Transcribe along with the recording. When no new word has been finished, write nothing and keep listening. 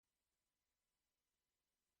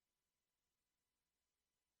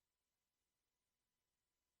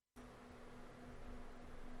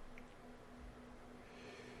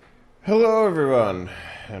Hello, everyone,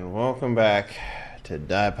 and welcome back to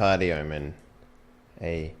Die Party Omen,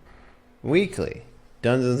 a weekly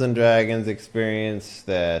Dungeons and Dragons experience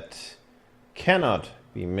that cannot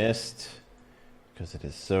be missed because it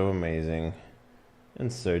is so amazing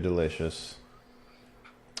and so delicious.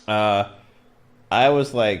 I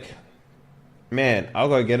was like, man, I'll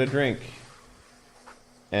go get a drink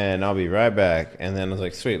and I'll be right back. And then I was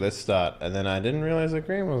like, sweet, let's start. And then I didn't realize that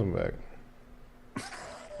Graham wasn't back.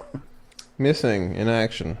 Missing in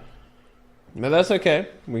action. But that's okay.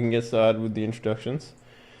 We can get started with the introductions.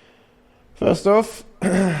 First off,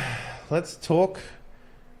 let's talk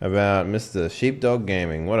about Mr. Sheepdog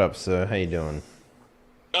Gaming. What up, sir? How you doing?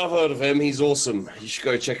 I've heard of him. He's awesome. You should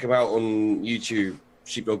go check him out on YouTube,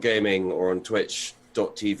 Sheepdog Gaming, or on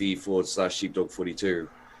twitch.tv/sheepdog42.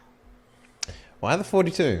 Why the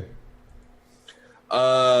 42?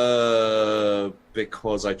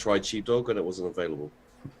 Because I tried Sheepdog and it wasn't available.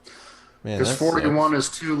 Man, Because that 41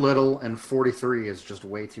 sucks. is too little and 43 is just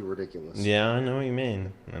way too ridiculous. Yeah, I know what you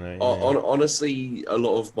mean. I know what you mean. Honestly, a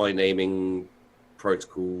lot of my naming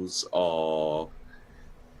protocols are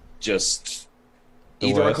just The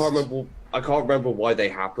either worst. I can't remember why they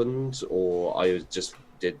happened, or I just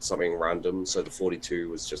did something random. So the 42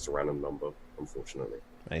 was just a random number, unfortunately.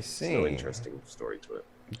 I There's see. no interesting story to it.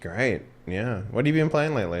 Great. Yeah. What have you been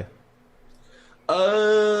playing lately?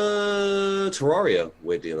 Terraria,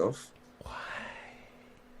 weirdly enough. Why?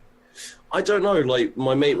 I don't know. Like,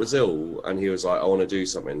 my mate was ill, and he was like, "I want to do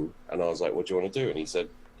something," and I was like, "What do you want to do?" And he said,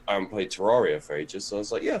 "I haven't played Terraria for ages." So I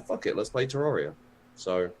was like, "Yeah, fuck it, let's play Terraria."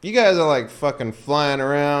 So You guys are like fucking flying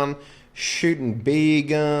around, shooting bee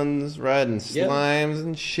guns, riding Yeah. slimes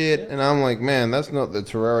and shit. Yeah. And I'm like, man, that's not the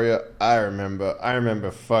Terraria I remember. I remember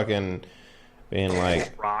fucking being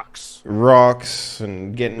like rocks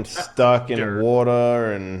and getting stuck in Dirt.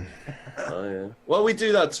 water and Oh yeah. Well, we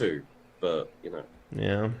do that too, but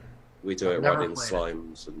yeah. we do it Never riding played it.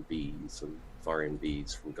 slimes and bees and firing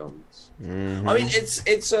bees from guns. Mhm. I mean,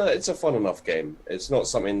 it's a fun enough game. It's not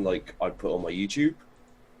something like I'd put on my YouTube,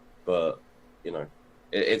 but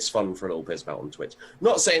it's fun for a little piss about on Twitch.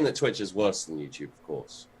 Not saying that Twitch is worse than YouTube, of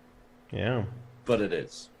course, Yeah. but it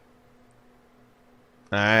is.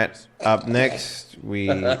 All right. Up next, we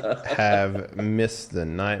have Mr.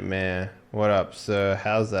 Nightmare. What up, sir?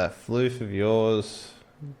 How's that floof of yours?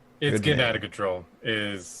 It's Good getting man. out of control.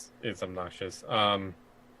 It's obnoxious. I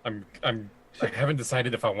haven't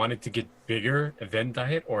decided if I want it to get bigger and then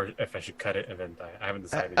dye it, or if I should cut it and then dye it. I haven't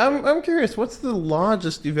decided. yet. I'm curious. What's the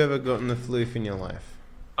largest you've ever gotten the floof in your life?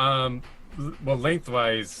 Well,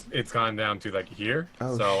 lengthwise, it's gone down to like here,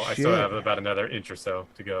 Oh, so I still shit. have about another inch or so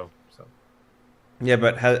to go. So Yeah,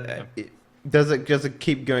 but does it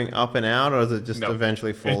keep going up and out, or does it just No.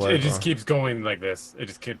 eventually fall over? it just keeps going like this. It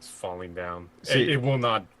just keeps falling down. See- It will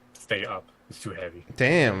not stay up. It's too heavy.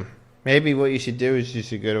 Damn. Maybe what you should do is you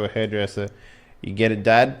should go to a hairdresser. You get it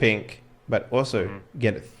dyed pink, but also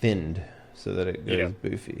get it thinned so that it goes Yeah.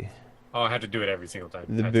 boofy. Oh, I have to do it every single time.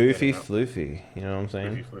 The I have to get boofy it out. floofy. You know what I'm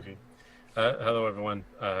saying? Floofy. Hello, everyone.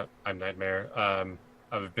 I'm Nightmare.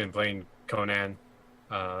 I've been playing Conan.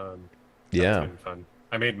 That's Yeah. been fun.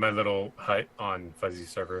 I made my little hut on Fuzzy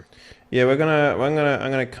server. Yeah, I'm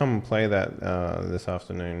gonna come and play that this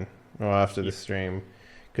afternoon or after the stream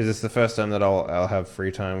because it's the first time that I'll have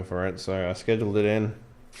free time for it. So I scheduled it in.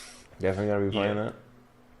 Definitely gonna be playing it.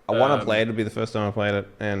 I want to play it. It'll be the first time I played it,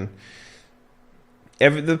 and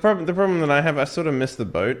the problem that I have, I sort of missed the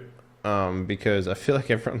boat because I feel like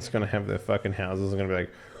everyone's gonna have their fucking houses and gonna be like,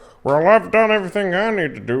 well, I've done everything I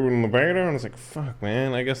need to do in the beta, and it's like, fuck,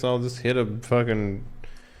 man. I guess I'll just hit a fucking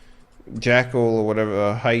jackal or whatever,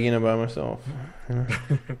 a hyena by myself.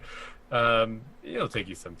 It'll take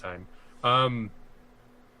you some time. I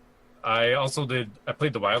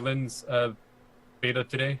played the Wildlands beta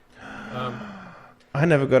today. I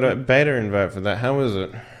never got a beta invite for that. How is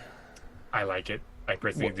it? I like it. I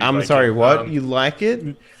personally do I'm like sorry, it. what? You like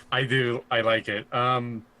it? I do. I like it.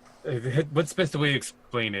 What's the best way to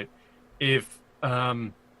explain it? If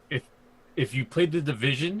you played the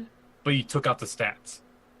Division, but you took out the stats,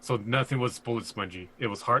 so nothing was bullet spongy. It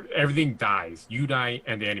was hard. Everything dies. You die,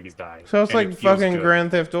 and the enemies die. So it's and like it feels fucking good.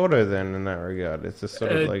 Grand Theft Auto then in that regard. It's just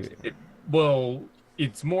sort of like... Well,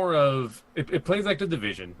 it's more of it plays like the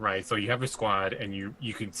Division, right? So you have a squad, and you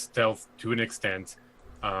can stealth to an extent.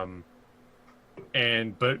 But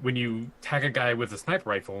when you tag a guy with a sniper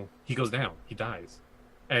rifle, he goes down. He dies.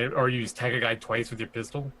 Or you just tag a guy twice with your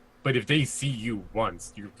pistol. But if they see you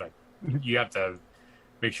once, you have to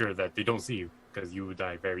make sure that they don't see you because you would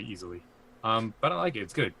die very easily. But I like it.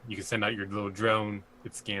 It's good. You can send out your little drone.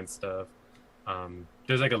 It scans stuff.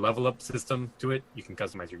 There's like a level up system to it. You can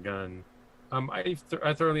customize your gun. I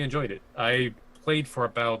thoroughly enjoyed it. I played for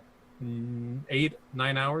about 8-9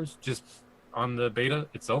 hours just on the beta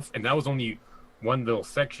itself, and that was only one little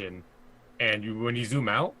section. And when you zoom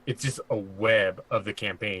out, it's just a web of the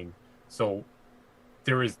campaign. So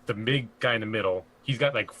there is the big guy in the middle. He's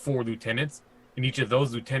got like 4 lieutenants, and each of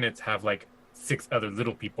those lieutenants have like 6 other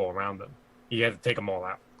little people around them. You have to take them all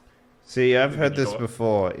out. See, I've heard this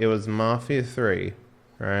before. It was Mafia 3,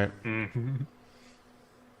 right? Mm-hmm.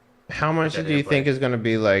 How much That do you think is going to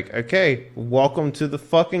be like, okay, welcome to the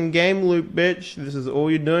fucking game loop, bitch. This is all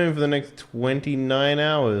you're doing for the next 29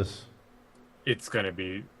 hours. It's gonna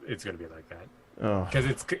be like that. Oh.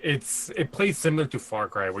 Because it plays similar to Far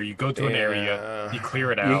Cry, where you go to an area, you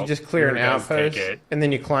clear it out. You just clear an your guys take outpost, it. and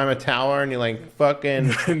then you climb a tower, and you're like, fucking,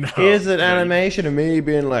 No, here's an no, animation of me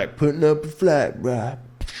being like, putting up a flag, right?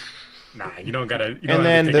 Nah, you don't gotta. You don't And have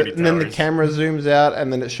then, to take any and then the towers. camera zooms out,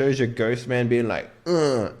 and then it shows your ghost man being like,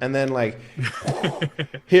 and then like,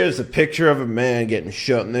 here's a picture of a man getting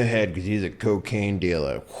shot in the head because he's a cocaine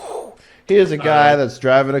dealer. Here's a guy that's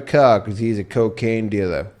driving a car because he's a cocaine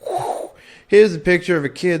dealer. Here's a picture of a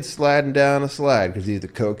kid sliding down a slide because he's a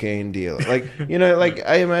cocaine dealer. Like, you know, like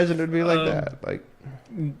I imagine it would be like that. Like,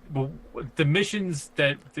 Well, the missions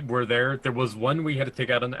that were there was one we had to take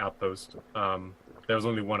out on the outpost. There was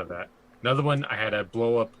only one of that. Another one, I had to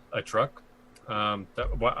blow up a truck on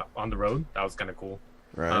the road. That was kind of cool.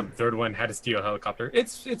 right? Third one, had to steal a helicopter.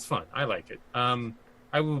 It's fun. I like it.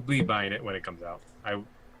 I will be buying it when it comes out.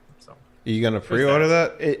 Are you gonna pre-order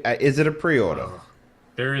that? Is it a pre-order?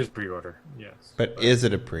 There is pre-order, yes. But is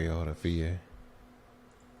it a pre-order for you?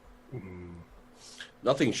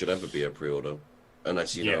 Nothing should ever be a pre-order,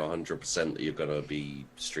 unless you know 100% that you're gonna be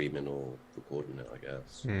streaming or recording it. I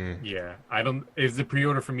guess. Yeah, I don't. Is the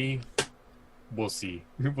pre-order for me? We'll see.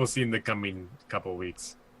 We'll see in the coming couple of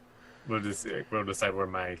weeks. We'll decide where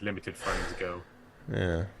my limited funds go.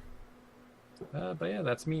 Yeah. But yeah,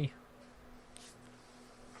 that's me.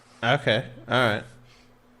 Okay. All right.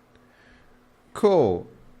 Cool.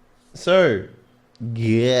 So,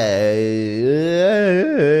 Giggs,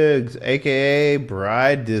 aka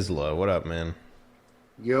Bride Dizzler. What up, man?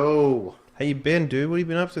 Yo, How you been, dude? What have you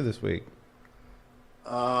been up to this week?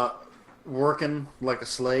 working like a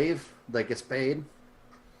slave that gets paid.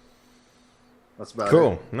 That's about it.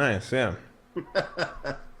 Cool. Nice. Yeah.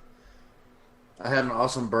 I had an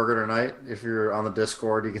awesome burger tonight. If you're on the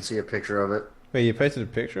Discord, you can see a picture of it. Wait, you posted a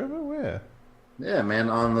picture of it? Where? Yeah, man,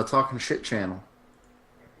 on the Talking Shit channel.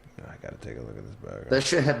 Oh, I gotta take a look at this burger. That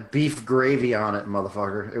shit had beef gravy on it,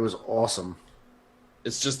 motherfucker. It was awesome.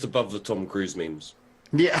 It's just above the Tom Cruise memes.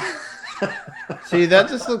 Yeah. See, that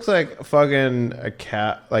just looks like fucking a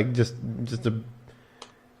cat. Like just a.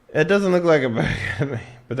 It doesn't look like a burger to me,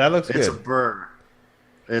 but that looks It's a good. burger.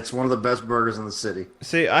 It's one of the best burgers in the city.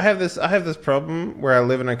 See, I have this problem where I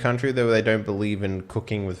live in a country that they don't believe in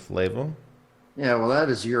cooking with flavor. Yeah, well, that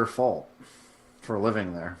is your fault for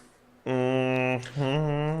living there.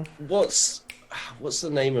 Mm-hmm. What's the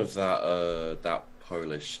name of that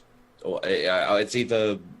Polish, or it's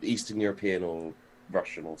either Eastern European or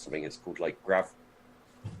Russian or something. It's called like Gravlocks.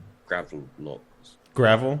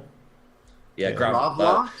 Gravel. Yeah,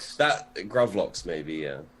 Gravlocks? That Gravlocks maybe.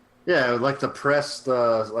 Yeah. Yeah, like the pressed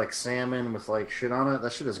like salmon with like shit on it.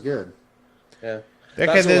 That shit is good. Yeah. Okay,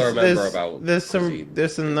 That's all I remember about there's some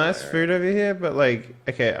cuisine nice there. food over here, but like,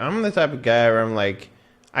 okay, I'm the type of guy where I'm like,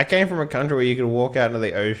 I came from a country where you could walk out into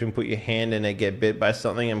the ocean, put your hand in it, get bit by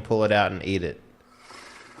something, and pull it out and eat it.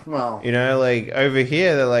 Well, You know, like over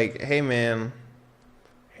here, they're like, hey man,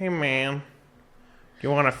 do you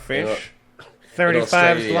want a fish?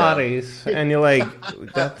 35 Australia- zlotys, and you're like,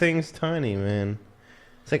 that thing's tiny, man.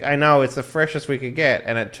 It's like, I know it's the freshest we could get,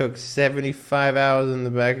 and it took 75 hours in the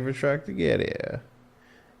back of a truck to get here.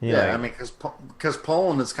 You're yeah, like, I mean, because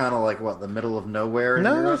Poland is kind of like what, the middle of nowhere. In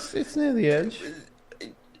no, Europe? it's near the edge.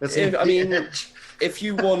 It's I mean, if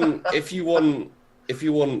you want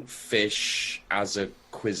fish as a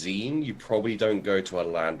cuisine, you probably don't go to a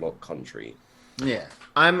landlocked country. yeah.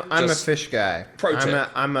 I'm a Just fish guy. pro tip.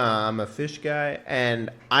 I'm a fish guy, and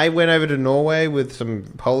I went over to Norway with some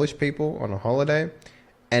Polish people on a holiday,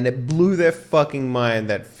 and it blew their fucking mind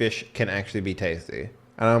that fish can actually be tasty.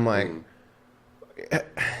 And I'm like,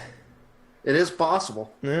 It is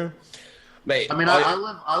possible. yeah. Mate, I mean,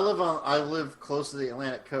 I live close to the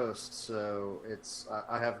Atlantic coast, so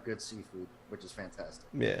I have good seafood, which is fantastic.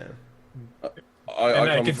 Yeah. I And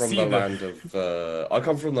I come can from see the the- land of I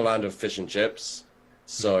come from the land of fish and chips.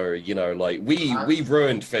 So like we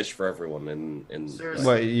ruined fish for everyone in Seriously.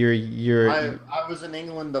 What you're I was in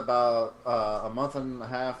England about a month and a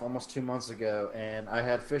half, almost 2 months ago, and I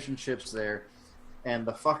had fish and chips there, and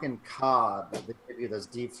the fucking cod that they give you that's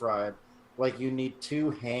deep fried, like you need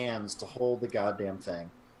 2 hands to hold the goddamn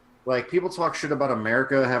thing. Like people talk shit about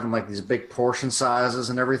America having like these big portion sizes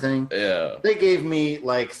and everything. yeah. They gave me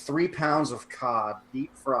like 3 pounds of cod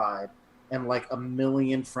deep fried and like a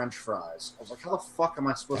million French fries. I was like, how the fuck am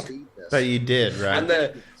I supposed to eat this? that you did, right? And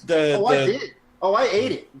the I did. Oh, I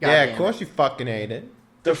ate it. yeah, Goddamn of course it. you fucking ate it.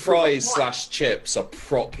 the fries / chips are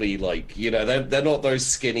properly like they're not those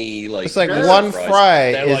skinny like. It's like Yeah. one fries.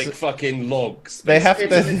 fry They're is like fucking logs. they have to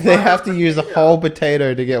It's an they have to entire use a potato. whole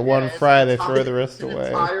potato to get Yeah, one it's fry. an They entire- throw the rest it's an away.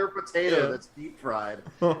 entire potato Yeah. that's deep fried.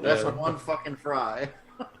 That's Yeah. one fucking fry.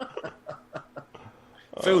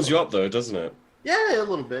 Fills you up though, doesn't it? Yeah, a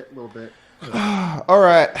little bit, All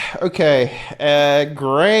right, okay.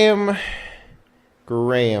 Graham, Me.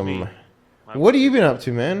 My what have you work. been up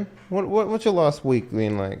to, man? What's your last week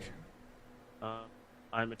been like?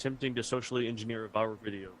 I'm attempting to socially engineer a viral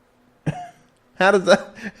video. How does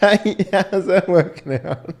that how's that working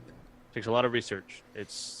out? Takes a lot of research.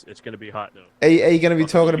 It's going to be hot though. Are you going to be Buckle-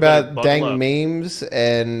 talking you better about buckle dang up. memes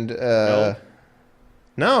and No.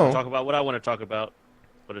 no? Talk about what I want to talk about,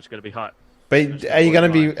 but it's going to be hot. But Just are you gonna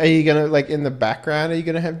avoid be? Are you gonna like in the background? Are you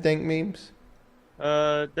gonna have dank memes?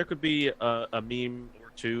 There could be a meme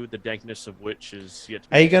or two, the dankness of which is yet to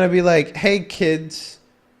be Are you gonna be like, "Hey kids,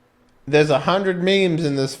 there's 100 memes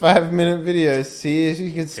in this 5-minute video. See if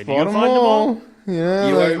you can spot you them find them all." all? You know,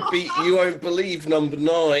 You like- won't believe number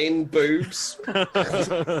 9 boobs.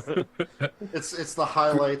 It's the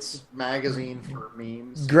highlights magazine for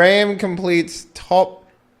memes. Graham completes top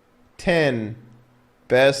 10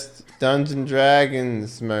 best Dungeons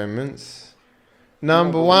Dragons moments.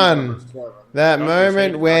 Number one, that Doctors hate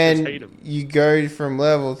moment him. when Doctors hate him. you go from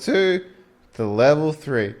level 2 to level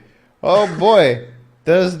 3. Oh boy,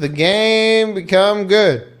 does the game become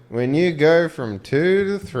good when you go from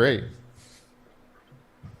 2 to 3.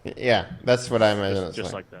 Yeah, that's what I imagine it's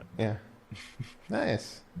just like. like that. Yeah.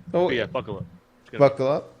 Nice. Oh, But yeah, buckle up. It's gonna buckle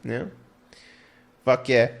up. Yeah. Fuck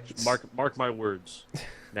yeah. mark my words.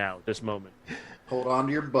 Now, this moment. Hold on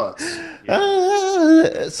to your butts.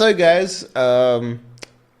 So guys,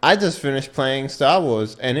 I just finished playing Star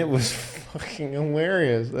Wars and it was fucking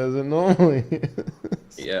hilarious as it normally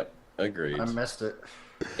is. Yep, agreed. I missed it.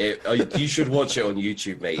 You should watch it on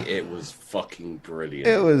YouTube, mate. It was fucking brilliant.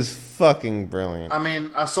 It was fucking brilliant. I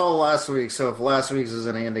mean, I saw last week, so if last week's is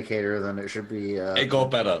an indicator, then it should be. It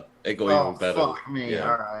got better. It got oh, even better. fuck me!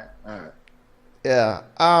 Yeah. All right.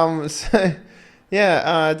 Yeah. So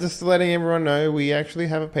yeah, just letting everyone know we actually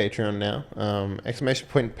have a Patreon now. Exclamation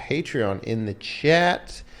point Patreon in the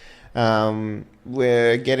chat.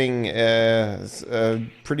 We're getting a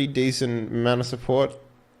pretty decent amount of support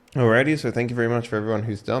already, so thank you very much for everyone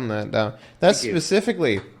who's done that. That's Thank you.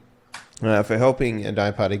 specifically for helping a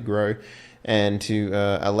Die Party grow and to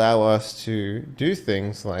allow us to do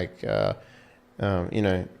things like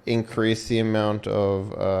increase the amount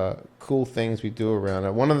of cool things we do around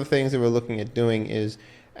it. One of the things that we're looking at doing is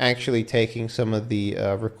actually taking some of the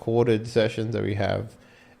recorded sessions that we have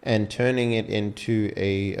and turning it into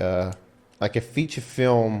a feature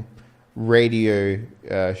film radio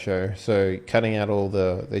show. So cutting out all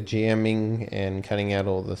the GMing and cutting out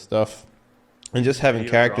all the stuff and just having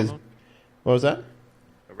Radio characters. drama? What was that?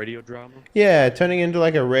 A radio drama? Yeah, turning into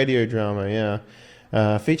like a radio drama,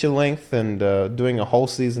 yeah. Feature length and doing a whole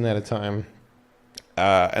season at a time.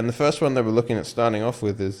 And the first one that we're looking at starting off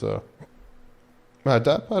with is Die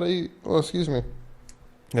Party, excuse me.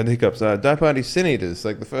 I had hiccups. Die Party Sin Eaters,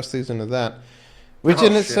 like the first season of that. Which Oh,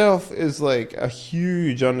 in shit. itself is like a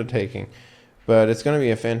huge undertaking. But it's going to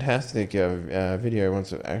be a fantastic video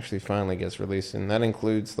once it actually finally gets released. And that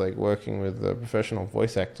includes like working with professional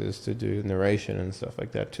voice actors to do narration and stuff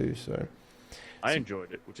like that too. So I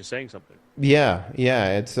enjoyed it, which is saying something. yeah,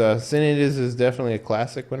 it's Sin Eaters is definitely a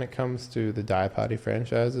classic when it comes to the Die Party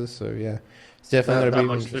franchises. So yeah, it's definitely That going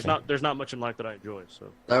to be much- interesting. There's not much in life that I enjoy, so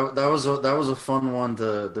That was a fun one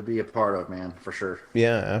to be a part of, man, for sure.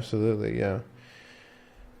 Yeah, absolutely, yeah.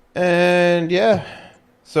 And yeah,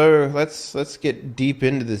 so let's get deep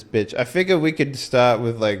into this bitch. I figure we could start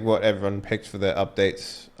with like what everyone picked for their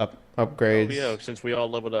updates, upgrades. Oh, yeah, since we all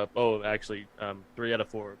leveled up. Oh, actually, 3 out of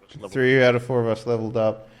 4 of us leveled 3 out of 4 of us leveled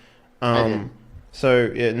up. I did.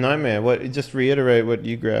 So yeah, Nightmare. What? Just reiterate what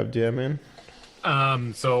you grabbed, yeah, man.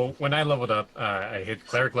 So when I leveled up, I hit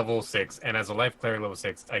cleric level 6, and as a life cleric level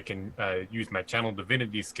 6, I can use my channel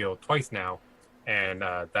divinity skill twice now, and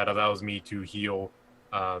that allows me to heal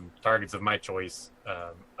targets of my choice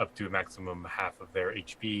up to a maximum half of their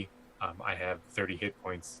HP. I have 30 hit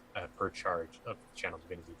points per charge of Channel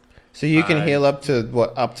Divinity. So you can Uh, heal up to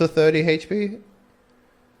what? Up to 30 HP?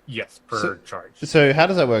 Yes, per charge. So how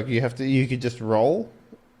does that work? You could just roll,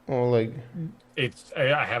 or like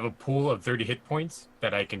I have a pool of 30 hit points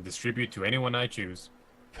that I can distribute to anyone I choose.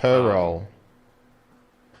 per roll.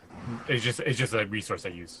 It's just a resource I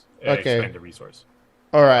use. Okay. Expend a resource.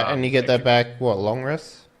 All right, and you get that actually- back. What, long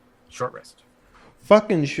rest? Short rest.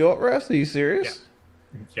 Fucking short rest? Are you serious?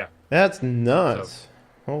 Yeah. That's nuts.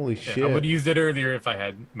 Holy Yeah, shit. I would have used it earlier if I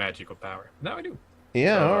had magical power. Now I do.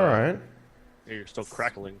 Yeah, all right. You're still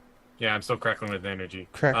crackling. Yeah, I'm still crackling with energy.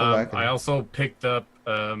 Crackle-wacking. I also picked up.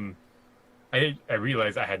 I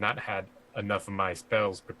realized I had not had enough of my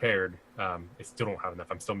spells prepared. I still don't have enough.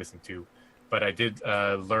 I'm still missing 2, but I did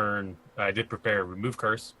learn. I did prepare remove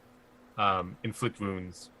curse, inflict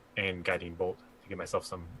wounds, and guiding bolt to give myself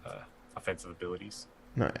some offensive abilities.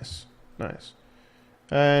 Nice.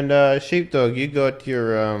 And Sheepdog, you got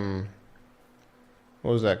your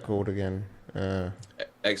what was that called again?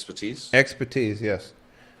 Expertise Expertise, yes.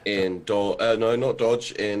 in no, not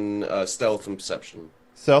dodge, in stealth and perception.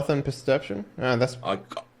 Stealth and perception. That's I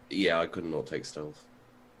could not take stealth.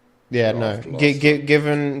 yeah. Not No, after last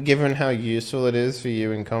time. given how useful it is for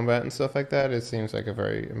you in combat and stuff like that, it seems like a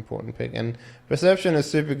very important pick. And perception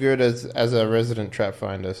is super good as a resident trap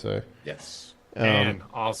finder. So Yes. And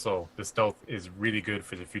also, the stealth is really good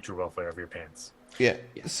for the future welfare of your pants. yeah.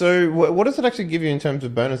 Yes. So what does it actually give you in terms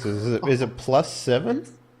of bonuses? Is it +7?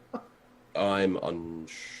 I'm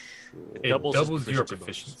unsure. It Doubles doubles, his your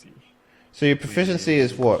proficiency bonus. proficiency. So your proficiency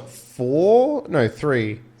is what? 4? No,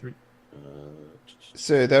 3.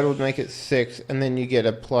 So that would make it 6, and then you get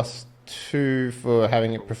a +2 for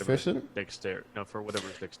having it proficient. Dexterity. No, for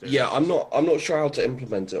whatever's dexterity. Yeah, I'm not sure how to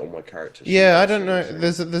implement it on my character. sheet, Yeah, I that's don't know. what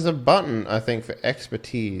I'm saying. There's a button I think for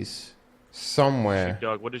expertise somewhere.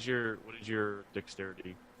 Sheepdog, what is your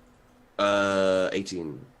dexterity?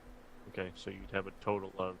 18. Okay, so you'd have a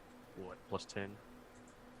total of what, +10?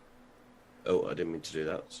 Oh, I didn't mean to do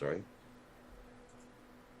that. Sorry.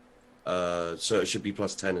 So it should be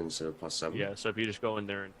 +10 instead of +7. Yeah, so if you just go in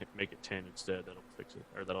there and make it 10 instead, that'll fix it,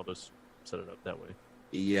 or that'll just set it up that way.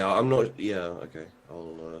 Yeah, I'm not. Yeah, okay.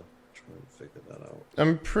 I'll try and figure that out.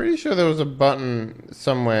 I'm pretty sure there was a button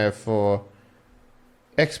somewhere for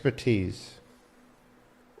expertise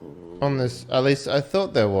on this. At least I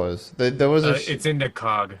thought there was. There was a. It's in the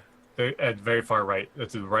cog, at very far right.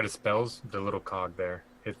 That's the right of spells. The little cog there.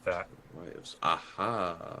 Hit that. Right. It was,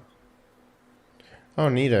 aha. Oh,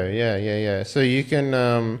 neato. Yeah. So you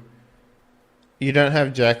can. You don't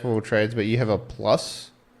have jack of all trades, but you have a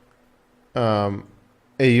plus. No,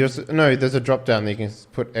 there's a drop down that you can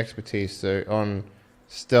put expertise. So on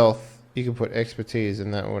stealth, you can put expertise,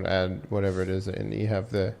 and that would add whatever it is that you have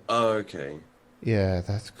there. Okay. Yeah,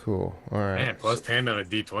 that's cool. All right. Man, +10 on a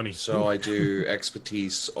D20. So I do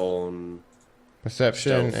expertise on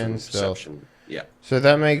Perception stealth and stealth. perception. Yeah. So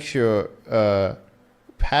that makes your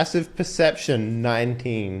passive perception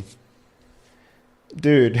 19.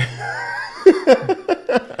 Dude.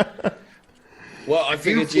 Well, I If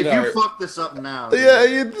you, figured, if you fuck this up now,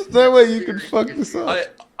 Yeah, there's no way you can fuck this up.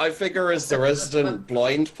 I figure as the resident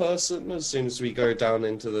blind person, as soon as we go down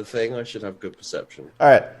into the thing, I should have good perception. All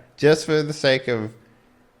right, just for the sake of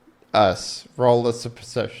us, roll us a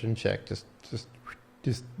perception check. Just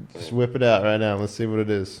whip it out right now. Let's see what it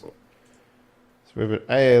is. Let's whip it.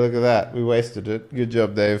 Hey, look at that. We wasted it. Good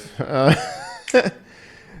job, Dave. So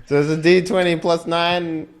it's a D20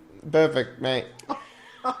 +9. Perfect, mate.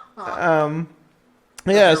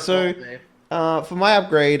 Yeah, so for my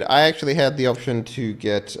upgrade, I actually had the option to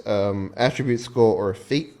get attribute score or a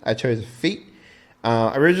feat. I chose a feat.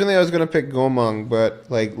 Originally, I was gonna pick Gormung, but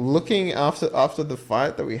like looking after the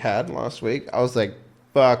fight that we had last week, I was like,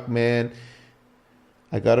 "Fuck, man,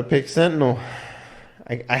 I gotta pick Sentinel.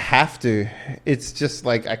 I have to. It's just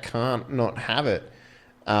like I can't not have it.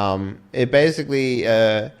 It basically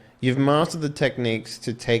you've mastered the techniques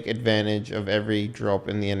to take advantage of every drop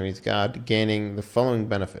in the enemy's guard, gaining the following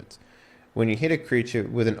benefits. When you hit a creature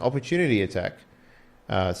with an opportunity attack,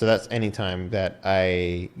 so that's any time that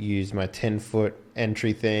I use my 10-foot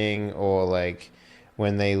entry thing, or like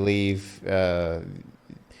when they leave, the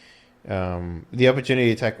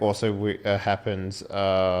opportunity attack also happens.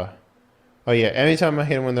 Oh yeah, anytime I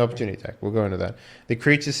hit them with the opportunity attack, we'll go into that. The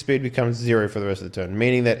creature's speed becomes 0 for the rest of the turn,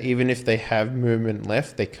 meaning that even if they have movement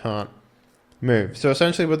left, they can't move. So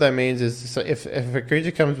essentially what that means is, so if a creature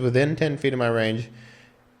comes within 10 feet of my range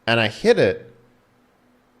and I hit it,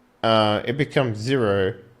 it becomes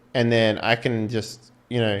 0, and then I can just,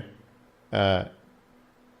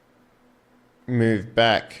 move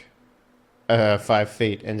back 5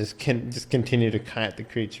 feet and just continue to kite the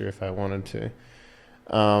creature if I wanted to.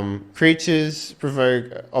 Creatures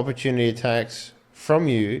provoke opportunity attacks from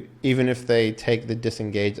you, even if they take the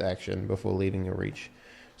disengage action before leaving your reach.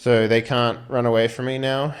 So they can't run away from me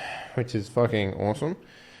now, which is fucking awesome.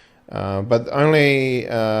 But only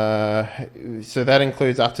so that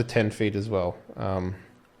includes up to 10 feet as well,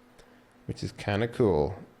 which is kind of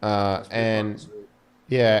cool. And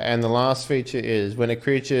yeah, and the last feature is when a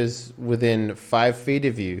creature is within 5 feet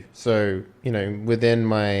of you, so within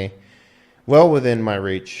my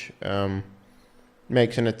reach,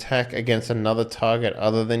 makes an attack against another target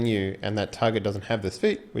other than you, and that target doesn't have this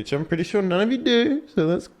feat, which I'm pretty sure none of you do, so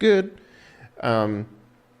that's good.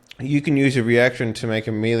 You can use a reaction to make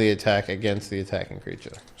a melee attack against the attacking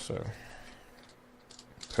creature. So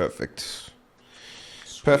perfect.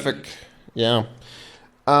 Perfect. Yeah.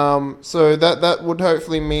 So that would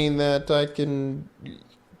hopefully mean that I can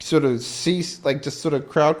sort of just sort of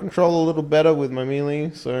crowd control a little better with my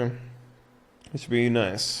melee. So it should be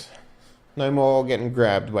nice. No more getting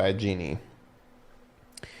grabbed by a genie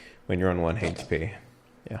when you're on 1 HP.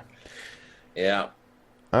 Yeah. Yeah.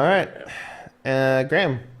 All right.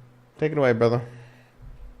 Graham, take it away, brother.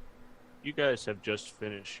 You guys have just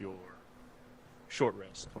finished your short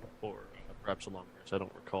rest, or perhaps a long rest, I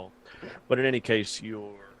don't recall. But in any case,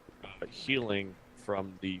 you're healing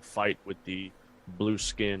from the fight with the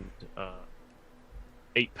blue-skinned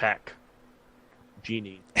 8-pack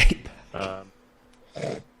genie.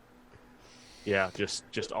 Yeah,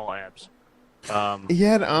 just all abs. He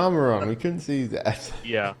had armor on. We couldn't see that.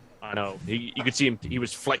 Yeah, I know. You could see him. He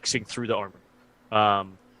was flexing through the armor.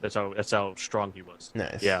 That's how strong he was.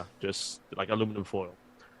 Nice. Yeah, just like aluminum foil.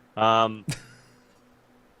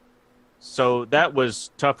 So that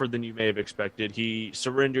was tougher than you may have expected. He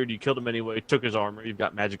surrendered. You killed him anyway. Took his armor. You've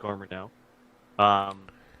got magic armor now.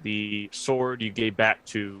 The sword you gave back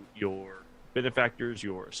to your benefactors,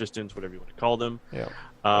 your assistants, whatever you want to call them. Yeah.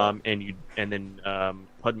 And then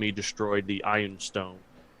Pudmi destroyed the iron stone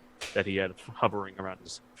that he had hovering around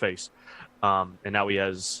his face. And now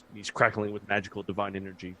he's crackling with magical divine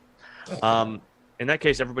energy. In that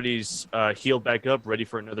case, everybody's healed back up, ready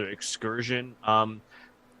for another excursion.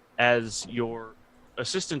 As your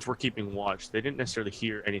assistants were keeping watch, they didn't necessarily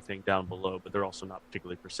hear anything down below, but they're also not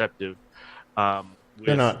particularly perceptive.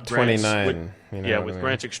 They're not 29. With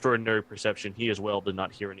Grant's extraordinary perception, he as well did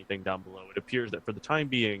not hear anything down below. It appears that for the time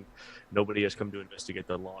being, nobody has come to investigate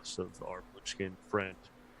the loss of our blue-skinned friend.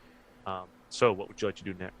 So what would you like to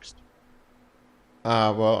do next?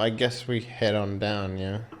 Well, I guess we head on down,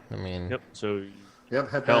 yeah? Yep, so you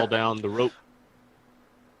head fell back. down the rope.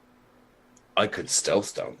 I could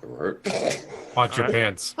stealth down the rope. Watch your Alright.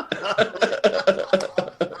 pants.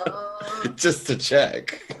 Just to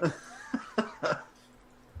check.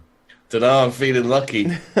 Dunno, I'm feeling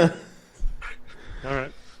lucky. All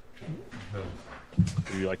right.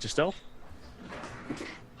 Would you like to stealth?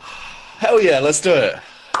 Hell yeah, let's do it.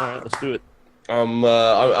 All right, let's do it.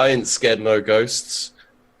 I ain't scared no ghosts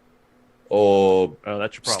or Oh,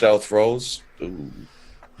 that's your problem. stealth rolls. Ooh.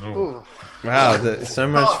 Oh. Ooh. Wow, so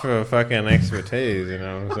much for fucking expertise, you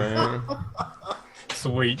know what I'm saying? So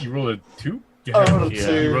wait, you rolled a 2? I rolled a Yeah.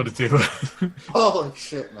 2. You rolled a 2. Holy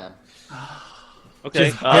shit, man. Okay.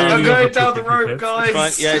 Just I'm barely going over down the 50 rope, hits. guys.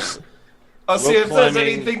 fine. Yes, I'll see Rope if there's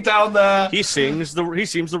climbing. anything down there. he sings the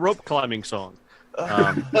rope climbing song.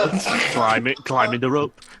 Climbing the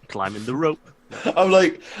rope, climbing the rope. I'm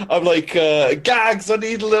like, Gags, I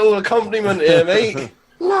need a little accompaniment here, mate.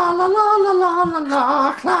 La la la la la la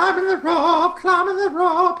la, climbing the rope, climbing the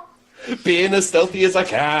rope. Being as stealthy as I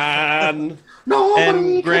can. Nobody And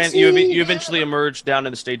can Grant, see you eventually emerge down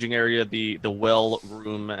in the staging area, the well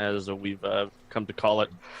room, as we've come to call it.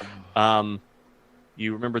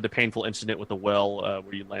 You remember the painful incident with the well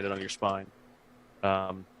where you landed on your spine.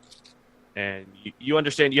 And you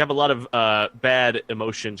understand you have a lot of bad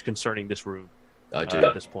emotions concerning this room I do.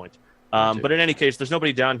 at this point. But in any case, there's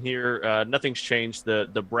nobody down here. Nothing's changed.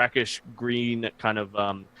 The brackish green kind of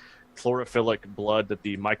chlorophyllic blood that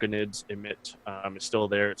the myconids emit is still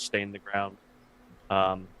there. It's stained the ground.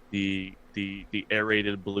 The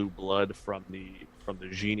aerated blue blood from the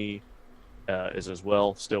genie is as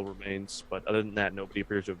well, still remains. But other than that, nobody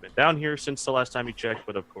appears to have been down here since the last time you checked.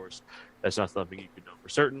 But of course, that's not something you could know for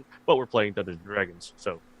certain. But we're playing Dungeons and Dragons,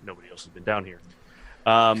 so nobody else has been down here.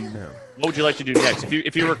 What would you like to do next?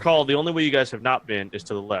 If you recall, the only way you guys have not been is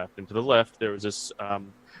to the left. And to the left, there was this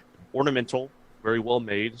ornamental, very well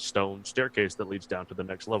made stone staircase that leads down to the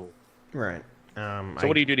next level. Right. So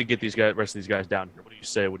what do you do to get these guys, rest of these guys down here? What do you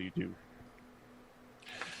say? What do you do?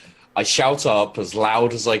 I shout up as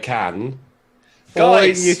loud as I can. Or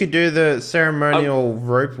you Guys! could do the ceremonial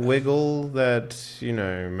rope wiggle that, you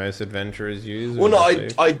know, most adventurers use. Well, no,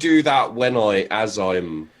 with the I do that as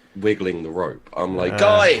I'm wiggling the rope. I'm like, Ah.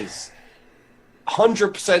 guys,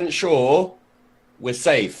 100% sure we're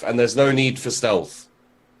safe and there's no need for stealth.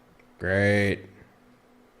 Great.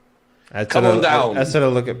 Come on down. I sort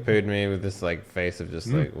of look at Poodme with this like face of just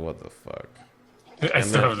like, what the fuck? I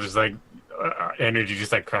still have this like energy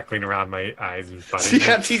just like crackling around my eyes and body.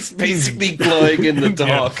 Yeah, he's basically glowing in the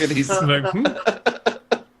dark, and he's. I'm like,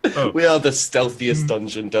 oh, We are the stealthiest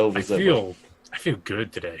dungeon I delvers ever. feel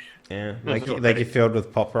good today. Yeah, I like feel like ready. you're filled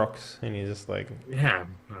with pop rocks, and you're just like, Yeah.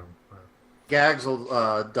 Gags will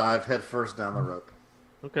dive headfirst down the rope.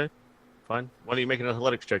 Okay, fine. Why don't you make an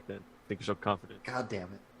athletics check then? Think you're so confident. God damn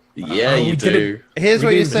it. Yeah, Oh, you we did do. here's We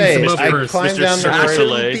what you didn't say. do some I first, climb Mr. down the Circus rope.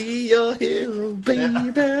 Soleil. Be your hero,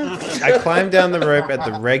 baby. I climb down the rope at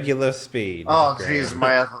the regular speed. Oh, Graham. jeez,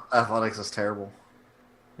 my athletics is terrible.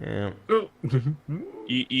 Yeah.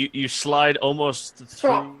 You slide almost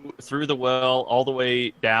through the well, all the way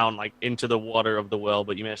down, like into the water of the well,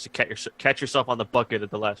 but you manage to catch yourself on the bucket at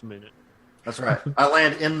the last minute, That's right. I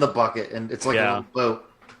land in the bucket, and it's like Yeah. a little boat.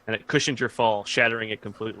 and it cushions your fall, shattering it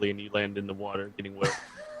completely, and you land in the water, getting wet.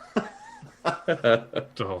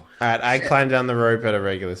 Oh. All right, I climb down the rope at a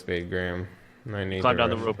regular speed, Graham. No need. Climb to down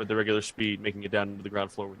the rush. rope at the regular speed, making it down into the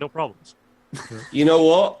ground floor with no problems. You know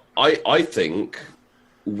what? I think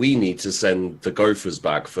we need to send the gophers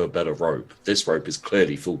back for a better rope. This rope is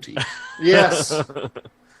clearly faulty. Yes.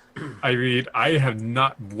 I mean, I have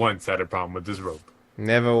not once had a problem with this rope.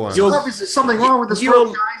 Never once. You're- Obviously, something wrong with this you're-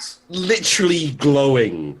 rope, guys. Literally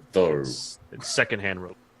glowing, though. It's secondhand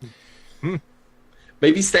rope.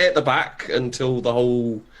 Maybe stay at the back until the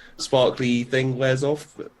whole sparkly thing wears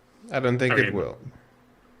off. I don't think I it mean- will.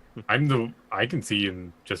 I can see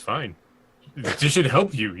him just fine. This should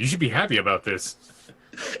help you. You should be happy about this.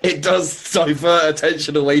 It does divert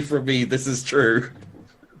attention away from me. This is true.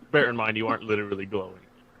 Bear in mind, you aren't literally glowing.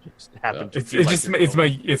 You just happen to It's feel like just you're it's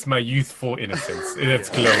glowing. my youthful innocence. It's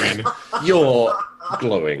glowing. You're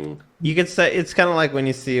glowing. You could say it's kind of like when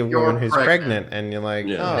you see a You're woman who's pregnant. pregnant, and you're like,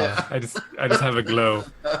 Yeah. oh, I just have a glow.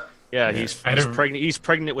 Yeah, he's I don't- pregnant. He's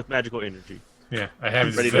pregnant with magical energy. Yeah, I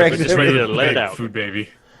have Ready this to- just ready to let it out. food baby.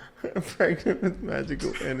 pregnant with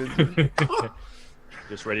magical energy.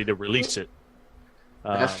 Just ready to release it.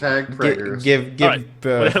 Hashtag preggers. Give All right.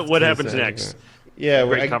 birth. What to happens this next? accident. Yeah,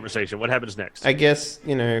 well, Great conversation. What happens next? I guess,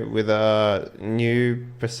 you know, with a new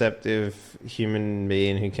perceptive human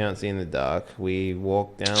being who can't see in the dark, we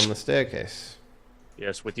walk down the staircase.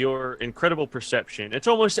 Yes, with your incredible perception, it's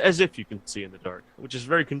almost as if you can see in the dark, which is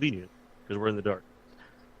very convenient because we're in the dark.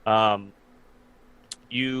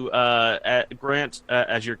 Grant,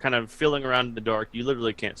 as you're kind of feeling around in the dark, you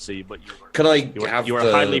literally can't see, but Can I you are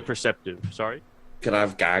highly perceptive. Sorry. Can I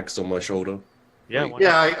have gags on my shoulder? Yeah. why not?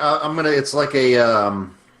 Yeah, I'm gonna. It's like a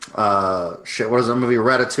shit. What is that movie?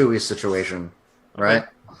 Ratatouille situation, right?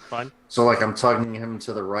 Fine. So like I'm tugging him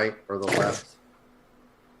to the right or the left.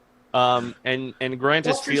 And Grant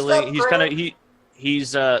is Watch your feeling step, he's kind of Grant.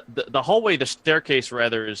 he's the hallway, the staircase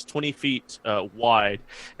rather, is 20 feet wide,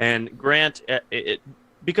 and Grant,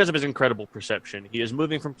 because of his incredible perception, he is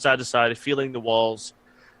moving from side to side, feeling the walls.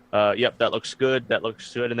 Yep, that looks good. That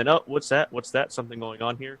looks good. And then, oh, what's that? What's that? Something going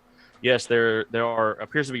on here? Yes, there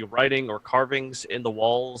appears to be writing or carvings in the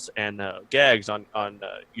walls and gags on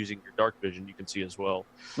using your dark vision. You can see as well.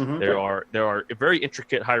 Mhm. There are very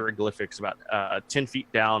intricate hieroglyphics about 10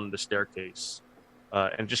 feet down the staircase,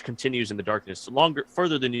 and it just continues in the darkness,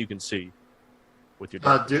 further than you can see with your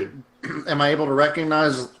dark vision. Am I able to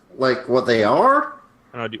recognize like what they are?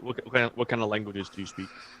 I don't know, what kind of languages do you speak?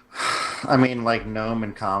 I mean, like gnome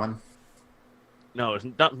and common. No, it's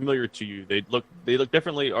not familiar to you. They look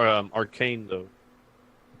differently arcane though.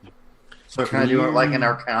 So can I do it like an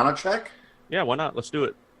Arcana check? Yeah, why not? Let's do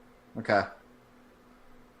it. Okay.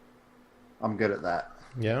 I'm good at that.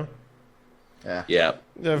 Yeah? Yeah. Yeah.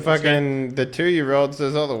 The fucking, the 2-year-old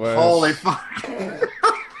says otherwise. Holy fuck.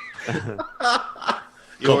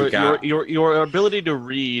 Your ability to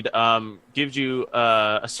read gives you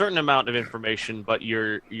a certain amount of information, but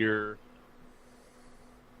your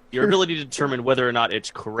ability to determine whether or not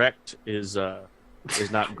it's correct is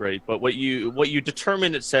not great. But what you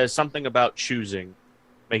determine, it says something about choosing,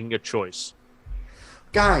 making a choice.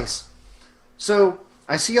 Guys, so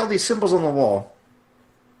I see all these symbols on the wall.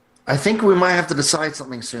 I think we might have to decide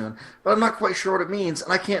something soon, but I'm not quite sure what it means,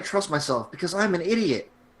 and I can't trust myself because I'm an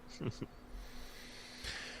idiot.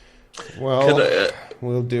 Well,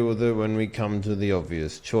 we'll deal with it when we come to the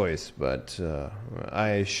obvious choice, but I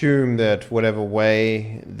assume that whatever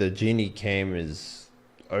way the genie came is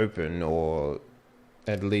open or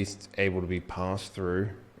at least able to be passed through.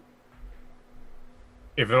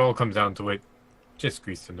 If it all comes down to it, just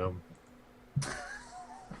grease the gnome.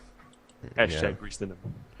 Hashtag grease the gnome.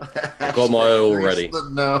 Got my oil Grease ready. the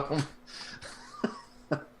gnome.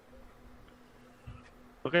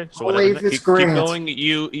 Okay, so Only whatever. if it's Keep Grant. going.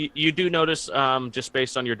 You do notice, just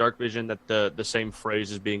based on your dark vision, that the same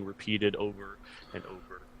phrase is being repeated over and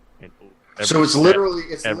over and over. So Every it's step. literally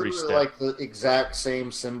every step. like the exact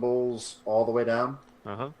same symbols all the way down.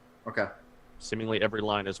 Uh-huh. Okay. Seemingly every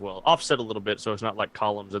line as well. Offset a little bit, so it's not like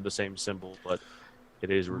columns of the same symbol, but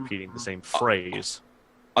it is repeating the same phrase.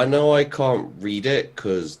 I know I can't read it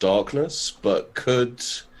because darkness, but could...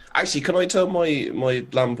 Actually, can I turn my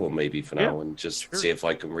lamp on maybe for now and just sure. see if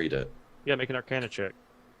I can read it? Yeah, make an Arcana check.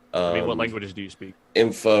 I mean, what Um, languages do you speak?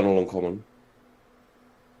 Infernal and Common.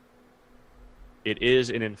 It is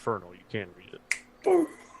in Infernal. You can read it.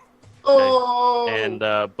 Oh. And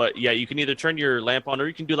but yeah, you can either turn your lamp on, or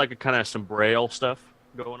you can do like a kind of some braille stuff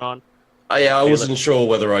going on. Yeah, I Hey, wasn't sure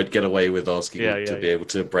whether I'd get away with asking Yeah, you to yeah, be yeah. able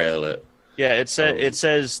to braille it. Yeah, it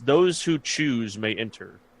says those who choose may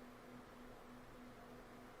enter.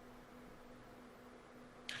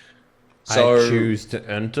 So I choose to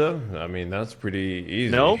enter. I mean, that's pretty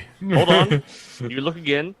easy. No, hold on. You look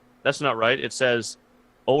again. That's not right. It says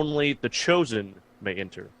only the chosen may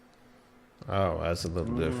enter. Oh, that's a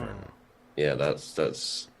little different. yeah,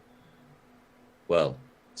 that's well,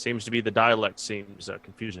 Seems to be the dialect seems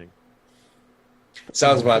confusing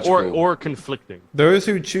sounds magical. or conflicting. Those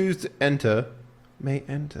who choose to enter may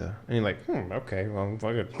enter. And you're like, okay, well,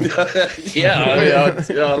 fuck it. yeah,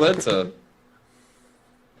 I'll enter.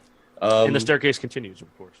 And the staircase continues,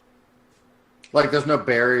 of course. Like there's no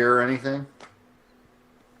barrier or anything.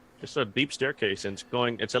 It's a deep staircase, and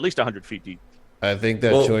it's at least 100 feet deep. I think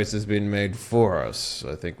that Well- choice has been made for us.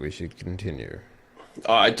 I think we should continue.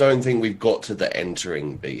 I don't think we've got to the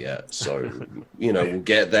entering bit yet, so we'll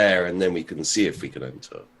get there and then we can see if we can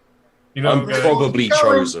enter. You know, I'm guys, probably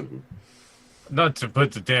chosen. not to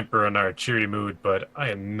put the damper on our cheery mood, but I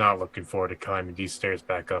am not looking forward to climbing these stairs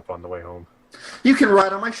back up on the way home. You can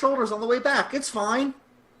ride on my shoulders on the way back. It's fine.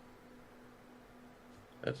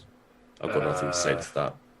 Yes. I've got nothing to say to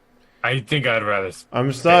that. I think I'd rather.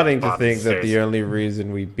 I'm starting to bottom think that stairs. the only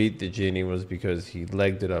reason we beat the genie was because he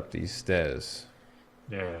legged it up these stairs.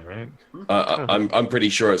 Yeah, right. I'm pretty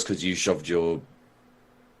sure it's because you shoved your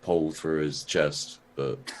pole through his chest,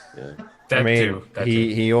 but yeah. That I mean, too. That too.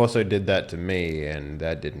 he also did that to me, and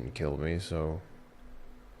that didn't kill me. So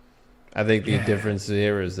I think the difference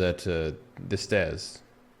here is that the stairs.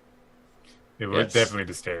 It was Yes. definitely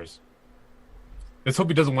the stairs. Let's hope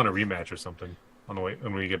he doesn't want a rematch or something on the way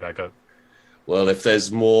when we get back up. Well, if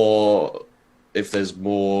there's more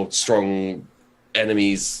strong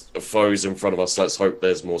enemies, foes in front of us, let's hope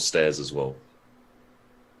there's more stairs as well.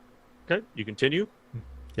 Okay, you continue.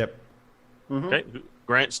 Yep. Okay,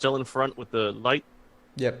 Grant still in front with the light.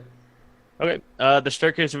 Yep. Okay, the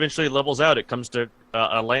staircase eventually levels out. It comes to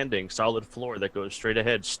a landing, solid floor that goes straight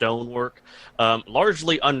ahead. Stonework,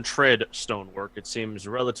 largely untread stonework. It seems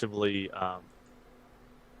relatively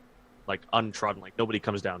like untrodden, like nobody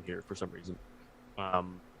comes down here for some reason.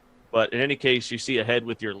 But in any case, you see ahead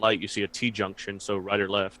with your light, you see a T-junction, so right or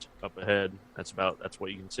left up ahead. That's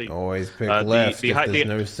what you can see. Always pick The- left the if high- there's the-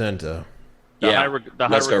 no center. The Yeah,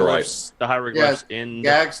 hieroglyphs, let's go right. the hieroglyphs in.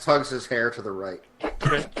 Gags tugs his hair to the right.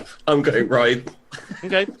 Okay. I'm going right.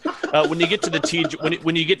 Okay. When you get to the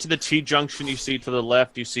when you get to the T junction, you see to the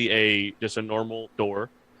left, you see just a normal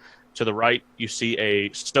door. To the right, you see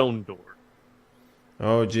a stone door.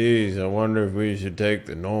 Oh, geez, I wonder if we should take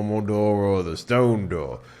the normal door or the stone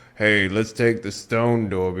door. Hey, let's take the stone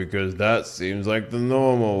door because that seems like the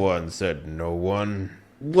normal one, said no one.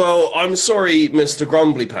 Well, I'm sorry, Mr.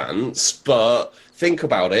 Grumbly Pants, but think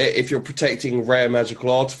about it. If you're protecting rare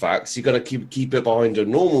magical artifacts, you got to keep it behind a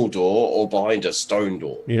normal door or behind a stone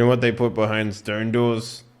door. You know what they put behind stone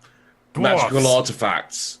doors? Magical Dwarfs.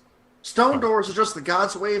 artifacts. Stone doors are just the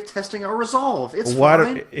god's way of testing our resolve. It's Why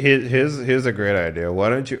fine. don't, here's a great idea. Why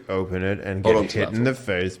don't you open it and Hold on get to hit that in the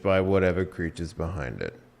face by whatever creature's behind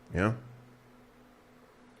it? Yeah?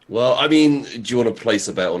 Well, I mean, do you want to place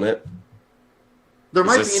a bet on it? There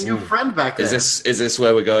might this- be a new friend back there. Is this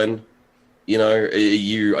where we're going? You know, are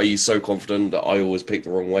you so confident that I always pick the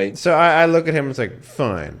wrong way? So I look at him and it's like,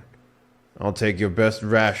 fine. I'll take your best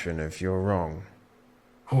ration if you're wrong.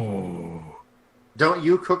 Ooh. Don't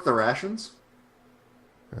you cook the rations?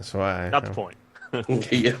 That's why. Not the point.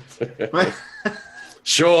 Yeah.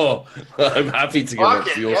 Sure, I'm happy to give up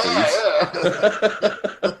to your food.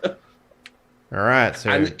 All right, so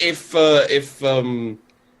And if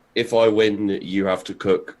I win, you have to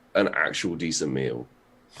cook an actual decent meal.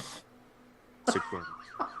 6 wins.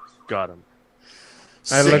 Got him.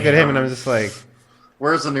 I look at him and I'm just like,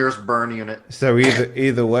 Where's the nearest burn unit? so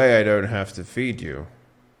either way, I don't have to feed you.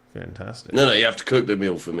 Fantastic. No, you have to cook the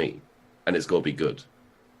meal for me, and it's got to be good.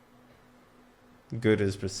 Good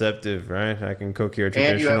is perceptive, right? I can cook your And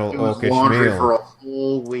you have traditional to do his orcish laundry meal. for a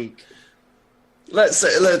whole week. Let's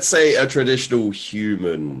say a traditional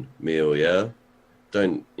human meal, yeah.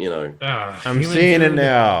 Don't I'm human seeing it food.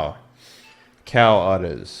 now. Cow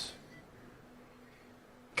udders.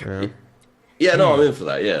 Yeah. Yeah, no, I'm in for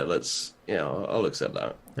that. Yeah, I'll accept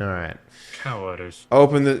that. All right. Cow udders.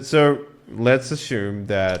 Open the. So let's assume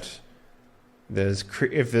that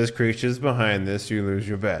if there's creatures behind this, you lose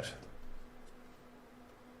your bet.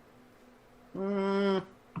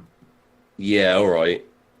 Yeah, all right.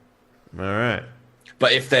 All right.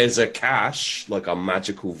 But if there's a cache, like a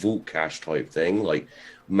magical vault cache type thing, like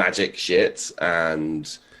magic shit,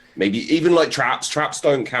 and maybe even like traps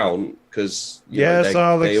don't count because Yes,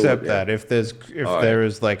 I'll accept yeah. that. If All right. there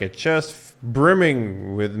is like a chest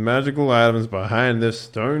brimming with magical items behind this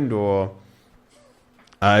stone door,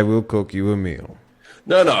 I will cook you a meal.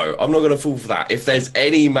 No, I'm not gonna fall for that. If there's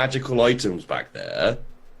any magical items back there,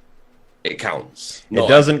 it counts. It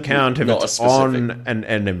doesn't count if not a it's specific- on an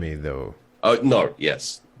enemy, though. Oh no,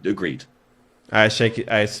 yes, agreed. I shake it.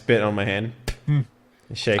 I spit on my hand.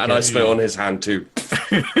 Shake And it. I spit on his hand too.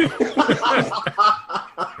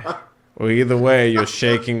 Well, either way, you're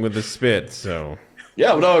shaking with the spit. So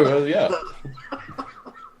Yeah, no, yeah.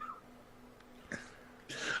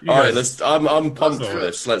 You All right, guys- I'm pumped Let's for do it.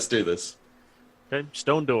 this. Let's do this. Okay,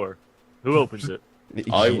 stone door. Who opens it?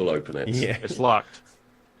 I will open it. Yeah. It's locked.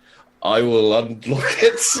 I will unlock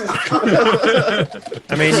it.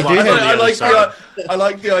 I mean, you do I have. I like side. I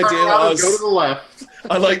like the idea that Go to the left.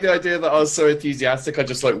 I like the idea that I was so enthusiastic. I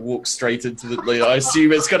just like walk straight into the. Like, I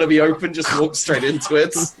assume it's gonna be open. Just walk straight into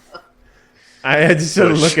it. I just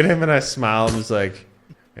sort of look at him and I smile and was like,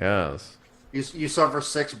 yes. You suffer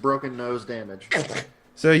 6 broken nose damage.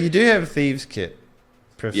 So you do have thieves' kit.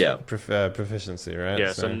 Yeah. Proficiency, right?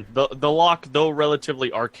 Yes, So- and the lock, though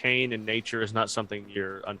relatively arcane in nature, is not something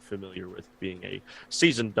you're unfamiliar with. Being a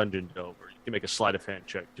seasoned dungeon delver, you can make a sleight of hand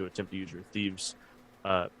check to attempt to use your thieves'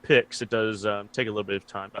 picks. It does take a little bit of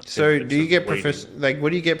time. about 10 So minutes do you of get waiting. proficient? Like,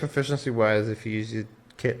 what do you get proficiency-wise if you use your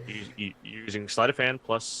kit? You're using sleight of hand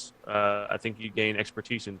plus, I think you gain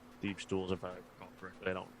expertise in thieves' tools if I recall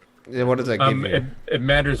correctly. I don't. Yeah, what does that give you? It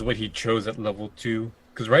matters what he chose at level 2,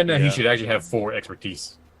 because right now he Yeah. should actually have 4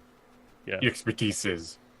 expertise. Yeah. Expertise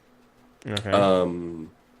is. Okay.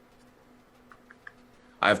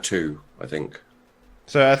 I have 2, I think.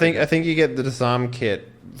 So I think you get the disarm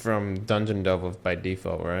kit from Dungeon Delver by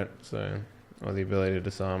default, right? So, or the ability to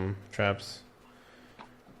disarm traps.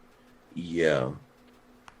 Yeah.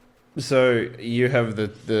 So you have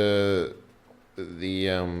the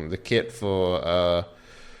kit for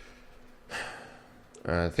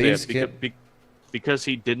thieves Yeah, kit. because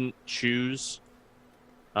he didn't choose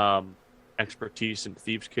expertise in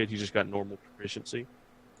thieves' kit, he just got normal proficiency.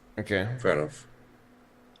 Okay. Fair enough.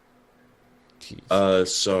 Jeez.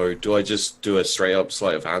 So do I just do a straight up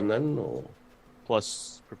sleight of hand then, or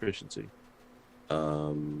Plus proficiency.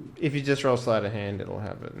 If you just roll sleight of hand, it'll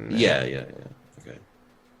have it. In there. yeah. Okay.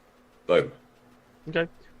 Boom. Okay.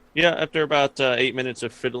 Yeah, after about 8 minutes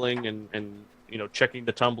of fiddling and checking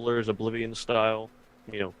the tumblers Oblivion style,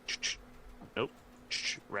 nope,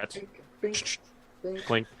 rats, Bink, bink.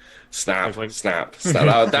 clink. Snap, Like- snap,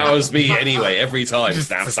 snap. That was me anyway, every time.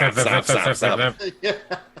 Snap, snap, snap, snap, snap. Yeah.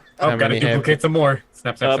 Oh, How gotta many have- duplicate some more.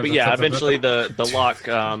 Snap, snap, snap, But snap, yeah, snap, snap, eventually snap. the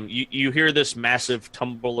lock, you hear this massive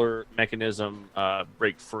tumbler mechanism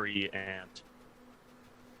break free and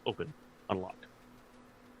open, unlock.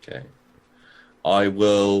 Okay. I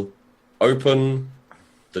will open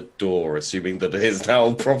the door, assuming that it is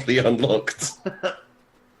now properly unlocked.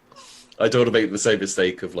 I don't want to make the same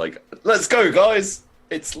mistake of like, let's go, guys.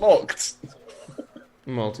 It's locked.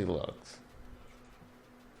 Multi-logs.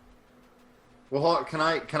 Well, hold on,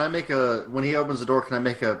 can I make a when he opens the door? Can I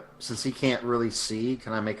make a since he can't really see?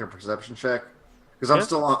 Can I make a perception check? Because I'm Yeah.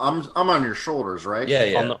 still I'm on your shoulders, right?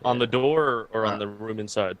 Yeah. On the door or on the room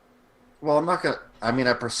inside. Well, I'm not gonna. I mean,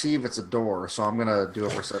 I perceive it's a door, so I'm gonna do a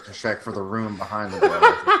perception check for the room behind the door.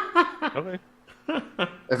 Okay.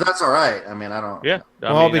 If that's all right. I mean, I don't. Yeah.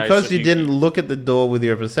 I Well, mean, I because assume you didn't look at the door with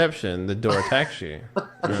your perception, the door attacks you.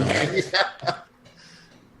 Yeah.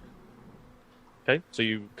 Okay, so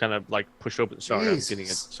you kind of like push open. Sorry, I'm getting it.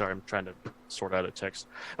 Jesus. Sorry, I'm trying to sort out a text.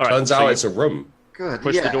 All right, Turns so out you it's a room. Good.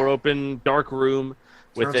 push yeah. the door open. Dark room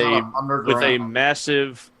with Turns out a I'm with a underground.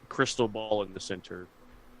 massive crystal ball in the center.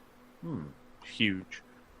 Hmm. Huge.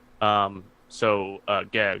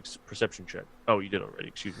 Gags, perception check. Oh, you did already.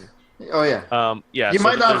 Excuse me. Oh yeah. Yeah. You so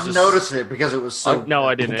might not there's have this- noticed it because it was so. No,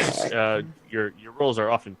 I didn't. Your rolls are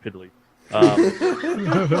often piddly.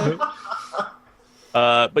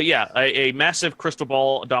 But yeah, a massive crystal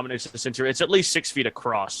ball dominates the center. It's at least 6 feet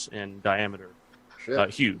across in diameter.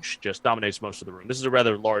 Shit. Huge, just dominates most of the room. This is a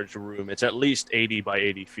rather large room. It's at least 80 by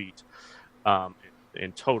 80 feet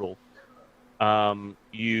in total. All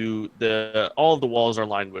of the walls are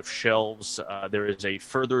lined with shelves. There is a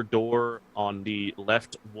further door on the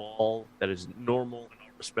left wall that is normal in all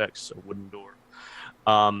respects, a wooden door.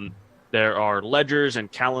 There are ledgers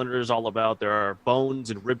and calendars all about. There are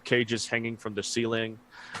bones and rib cages hanging from the ceiling.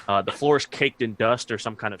 The floor is caked in dust or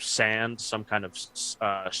some kind of sand, some kind of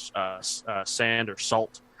sand or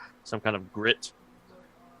salt, some kind of grit.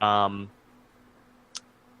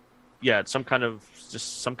 It's some kind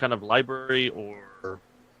of library or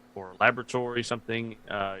laboratory, something.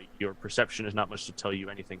 Your perception is not much to tell you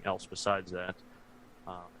anything else besides that.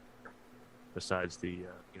 Besides the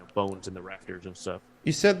bones in the rafters and stuff.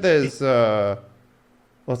 You said there's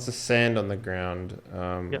lots of sand on the ground.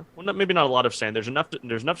 Maybe not a lot of sand. There's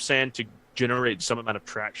enough sand to generate some amount of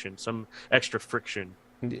traction, some extra friction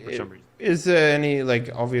for some reason. Is there any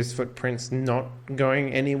obvious footprints not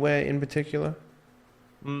going anywhere in particular?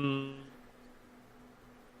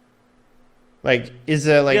 Is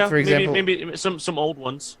there for example, maybe some old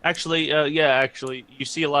ones. Actually, you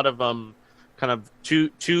see a lot of kind of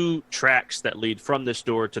two tracks that lead from this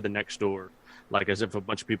door to the next door, like as if a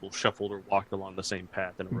bunch of people shuffled or walked along the same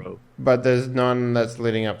path in a row. But there's none that's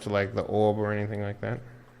leading up to the orb or anything like that?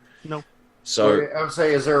 No. So I would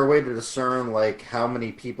say, is there a way to discern how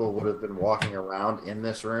many people would have been walking around in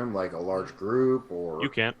this room, like a large group, or You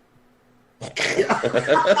can't.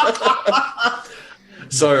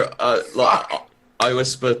 So, I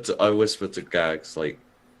whispered to Gags,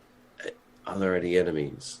 are there any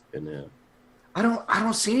enemies in here? I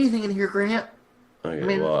don't see anything in here, Grant. Okay, I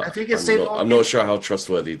mean, well, I think it's safe. I'm not sure how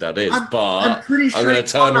trustworthy that is, I'm but pretty sure I'm going to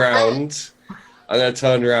it's on turn the around. I'm going to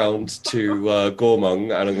turn around to Gormung,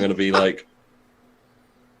 and I'm going to be like,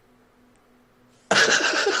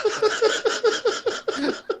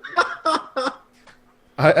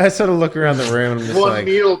 I sort of look around the room and I'm just One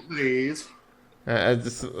meal, please. I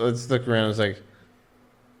just look around and it's like,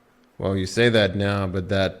 well, you say that now, but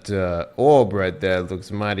that orb right there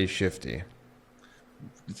looks mighty shifty.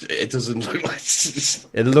 it doesn't look like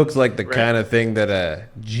It looks like the Right. kind of thing that a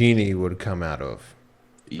genie would come out of.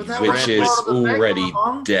 But that which was is part of the thing, already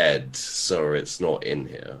Gormung. dead, so it's not in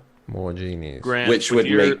here. More genies. Grant, Which with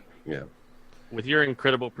would your, make with your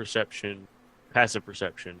incredible perception, passive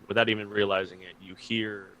perception, without even realizing it, you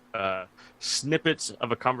hear snippets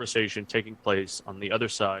of a conversation taking place on the other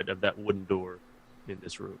side of that wooden door in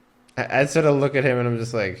this room. I sort of look at him and I'm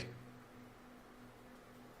just like,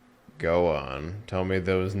 go on. Tell me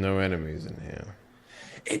there was no enemies in here.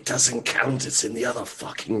 It doesn't count. It's in the other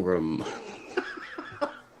fucking room.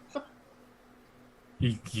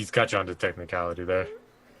 He's got you onto technicality there.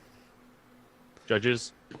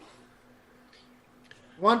 Judges,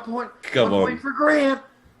 1 point. Come 1 on. point for Grant.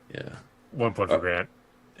 Yeah. 1 point for Grant.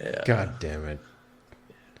 Yeah. God damn it.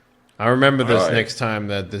 I'll remember this Alright. next time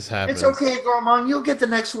that this happens. It's okay, Gormung. You'll get the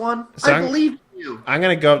next one. So I I'm- believe in you. I'm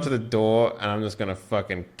going to go up to the door and I'm just going to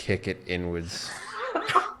fucking kick it inwards.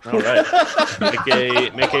 all right. Just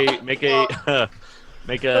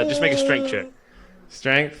make a strength check.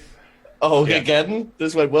 Strength? Oh, Yeah. again?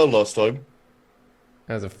 This went well last time.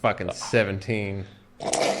 That was a fucking 17.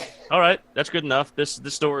 All right, that's good enough. This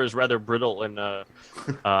door is rather brittle and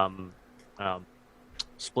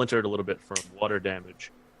splintered a little bit from water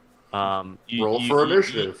damage. Roll for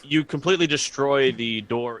initiative. You completely destroy the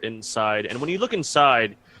door inside, and when you look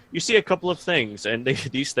inside, you see a couple of things, and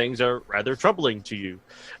these things are rather troubling to you.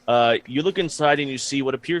 You look inside and you see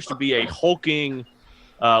what appears to be a hulking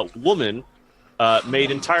woman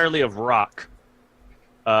made entirely of rock,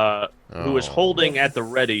 who is Oh, holding at the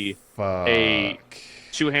ready fuck. a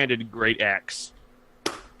two-handed great axe.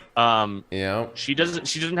 Yeah. She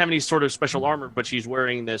doesn't have any sort of special armor, but she's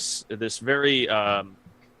wearing this very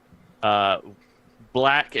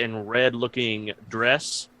black and red looking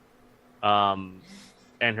dress, and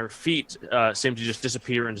her feet seem to just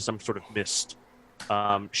disappear into some sort of mist.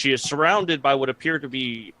 She is surrounded by what appear to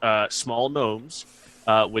be small gnomes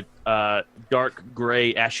with dark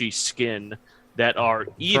gray ashy skin that are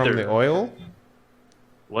either From the oil?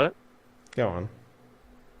 what Go on.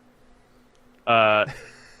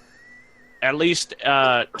 at least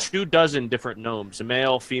 24 different gnomes,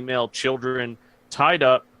 male, female, children, tied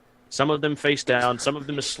up, some of them face down, some of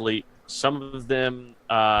them asleep, some of them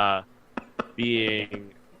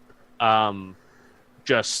being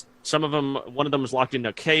Just some of them. One of them is locked in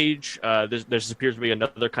a cage. This appears to be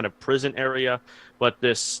another kind of prison area, but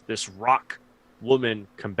this rock woman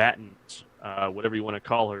combatant, whatever you want to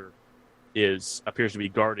call her, appears to be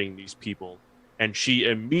guarding these people, and she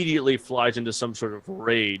immediately flies into some sort of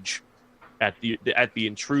rage at the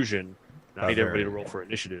intrusion. I need everybody to roll for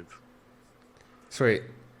initiative. Sweet.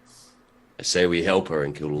 I say we help her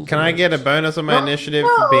and kill all. Can I get a bonus on my No, initiative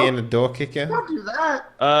no. for being a door kicker? Don't do that.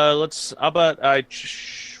 Let's. How about I?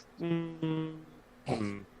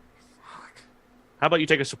 How about you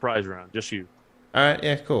take a surprise round, just you? All right.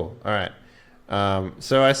 Yeah. Cool. All right.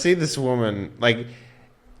 So I see this woman, like,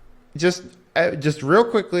 just real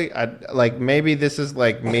quickly. Like maybe this is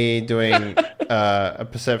like me doing a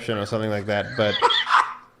perception or something like that. But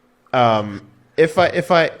if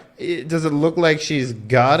I does it look like she's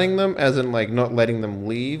guarding them, as in like not letting them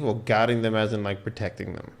leave, or guarding them as in like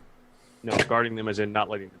protecting them? No, guarding them as in not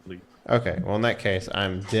letting them leave. Okay. Well, in that case,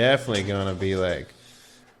 I'm definitely gonna be like,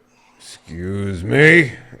 "Excuse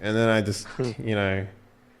me," and then I just, twing,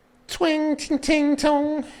 ting, ting,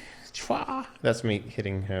 tong, chwa. That's me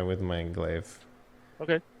hitting her with my glaive.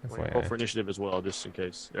 Okay. FYI. Roll for initiative as well, just in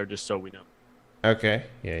case, or just so we know. Okay.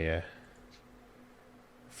 Yeah.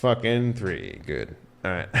 Fucking 3. Good. All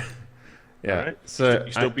right. Yeah. All right. So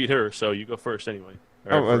You still beat her, so you go first anyway.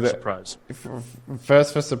 Or Oh, for the- surprise.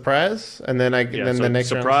 first for surprise, and then Yeah, then so the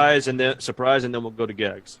next round. surprise, and then we'll go to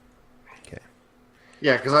gags.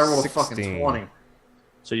 Yeah, because I rolled a 16. fucking 20.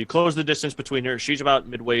 So you close the distance between her. She's about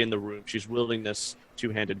midway in the room. She's wielding this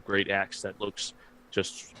two-handed great axe that looks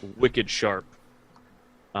just wicked sharp.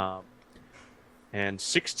 And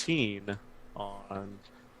 16 on.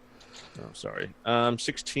 Oh, sorry.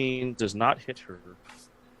 16 does not hit her.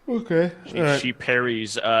 Okay. All right. She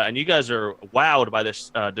parries, and you guys are wowed by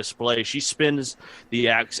this display. She spins the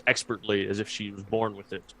axe expertly, as if she was born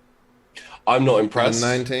with it. I'm not impressed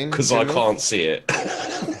 19, because I General? can't see it.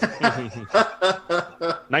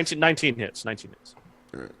 19 hits. 19 hits.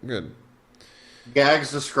 Good.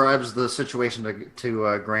 Gags describes the situation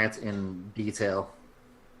to Grant in detail.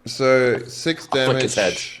 So 6 I'll flick his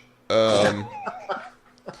damage.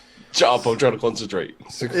 Shut up! I'm trying to concentrate.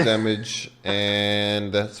 6 damage,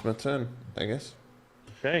 and that's my turn, I guess.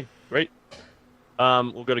 Okay, great.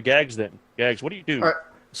 We'll go to Gags then. Gags, what do you do? All right.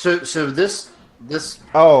 So this.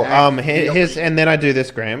 Oh, act- his, and then I do this,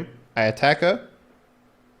 Graham. I attack her.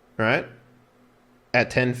 Right. At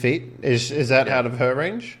 10 feet. Is that Yeah. out of her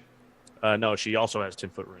range? No, she also has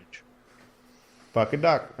 10-foot range. Fuck a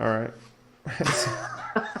duck. All right.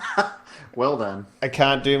 Well done. I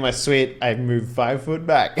can't do my sweet. I move 5 foot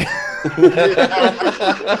back.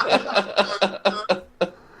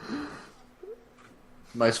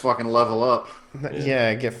 Nice fucking level up.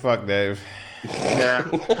 Yeah, get fucked, Dave. Yeah.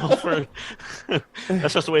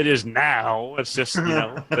 That's just the way it is now. It's just,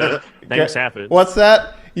 things happen. What's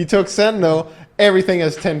that? You took Sentinel. Everything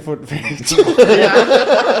is 10-foot range.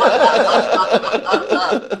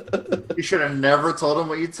 You should have never told him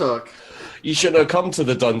what you took. You should have come to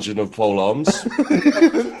the dungeon of pole arms.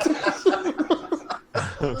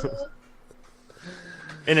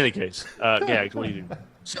 In any case, Gags, what do you do?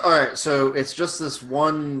 All right, so it's just this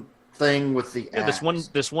one thing with the Yeah, axe.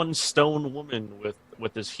 this one stone woman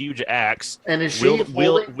with this huge axe, And is she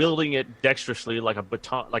holding, wielding it dexterously like a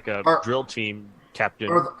baton, like a Are- drill team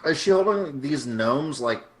captain. is she holding these gnomes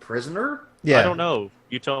like prisoner? Yeah. I don't know.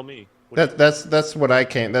 You tell me. What That's what I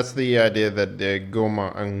came. That's the idea that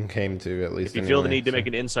Gorma came to, at least. if you feel the anyway, need to so. make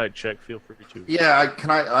an insight check, feel free to. Yeah,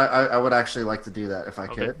 I would actually like to do that if I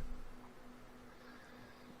Okay. could.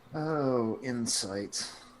 Oh, insight.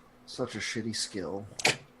 Such a shitty skill.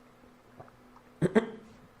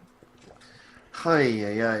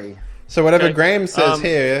 Hi. So whatever Okay. Graham says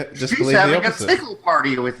here, just She's believe the having a opposite. tickle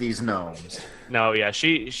party with these gnomes. No, yeah,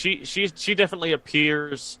 she definitely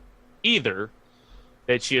appears either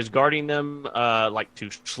that she is guarding them, like to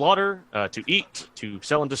slaughter, to eat, to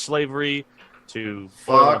sell into slavery, to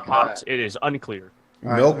boil in a Fuck pot. that. It is unclear.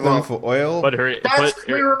 Milk Alright, well, them for oil. But That's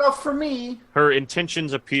clear enough for me. her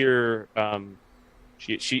intentions appear.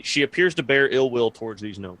 She appears to bear ill will towards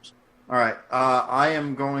these gnomes. All right, I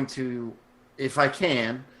am going to, if I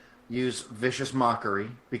can, use vicious mockery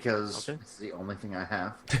because Okay. it's the only thing I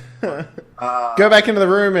have. Go back into the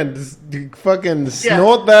room and just fucking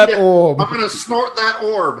snort that yeah. orb. I'm gonna snort that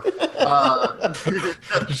orb.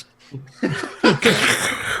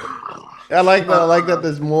 I like that.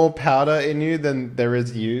 There's more powder in you than there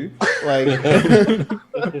is you. Like, and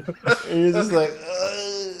you're just like.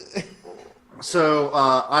 Ugh. So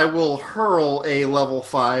I will hurl a level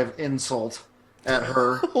 5 insult at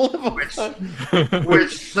her,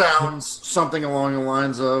 which sounds something along the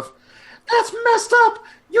lines of, That's messed up.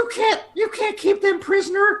 You can't keep them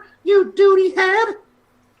prisoner. You duty head.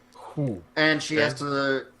 Ooh. And she Okay. has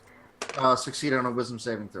to succeed on a wisdom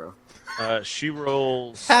saving throw. She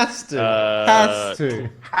rolls. Has to. Uh, Has to.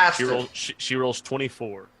 Has She to. rolls. She rolls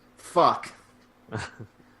 24. Fuck.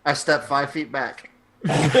 I step 5 feet back.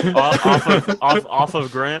 off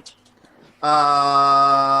of Grant.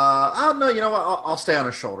 Oh no, you know what? I'll stay on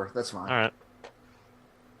his shoulder. That's fine. All right.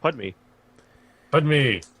 Pud me. But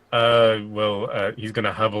me. He's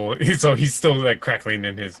gonna hobble. So he's still like crackling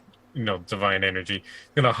in his, divine energy.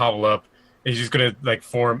 He's gonna hobble up. He's just gonna like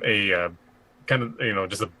form a kind of,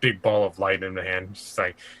 just a big ball of light in the hand, just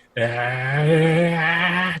like,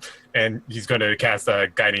 and he's gonna cast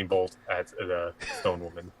a guiding bolt at the stone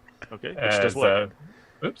woman. Okay. Which does what?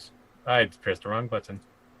 Oops, I pressed the wrong button.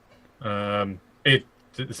 It's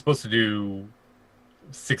supposed to do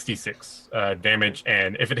 66 damage,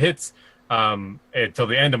 and if it hits, until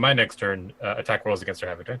the end of my next turn, attack rolls against her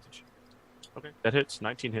have advantage. Okay. That hits.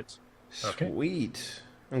 19 hits. Okay. Sweet.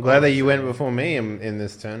 I'm glad that you went before me in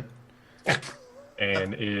this turn.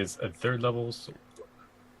 And is a 3rd level,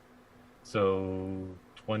 so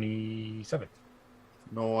 27.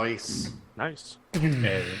 Nice. Nice.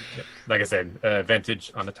 And like I said,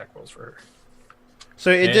 advantage on attack rolls for her.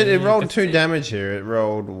 So it And rolled that's 2 it. damage here. It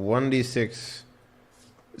rolled 1d6.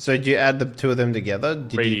 So did you add the 2 of them together?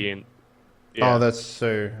 Did you... Radiant. Yeah. Oh, that's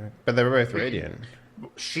so. But they were both radiant.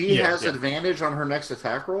 She Yeah, has yeah. advantage on her next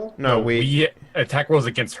attack roll. No, we. attack rolls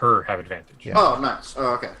against her have advantage. Yeah. Oh, nice. Oh,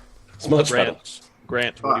 okay. It's much better.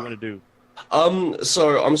 Grant, what do you want to do?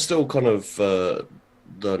 So I'm still kind of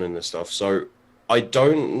learning this stuff. So I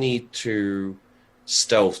don't need to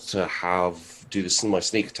stealth to do this in my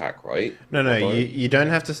sneak attack, right? No, Although- you don't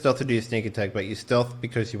have to stealth to do a sneak attack, but you stealth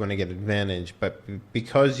because you want to get advantage. But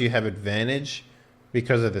because you have advantage,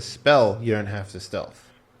 because of the spell, you don't have to stealth.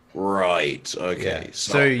 Right. Okay.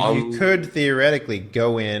 So you could theoretically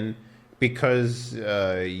go in because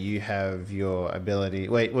you have your ability.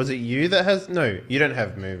 Wait, was it you that has? No, you don't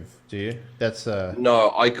have move, do you? That's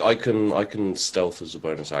No, I can stealth as a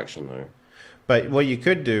bonus action though. But what you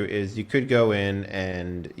could do is you could go in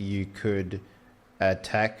and you could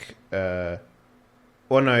attack. Well,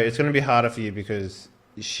 no, it's going to be harder for you because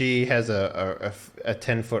she has a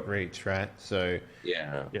 10-foot reach, right? So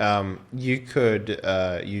Yeah. you could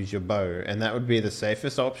use your bow, and that would be the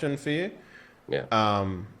safest option for you. Yeah.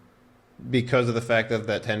 Because of the fact of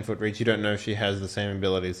that 10-foot reach, you don't know if she has the same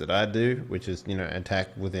abilities that I do, which is, attack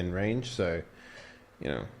within range. So,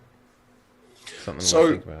 something So-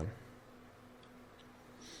 to think about.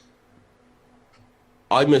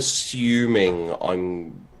 I'm assuming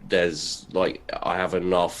I have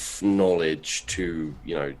enough knowledge to,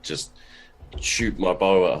 just shoot my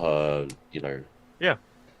bow at her, Yeah.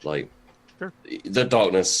 Like Sure. the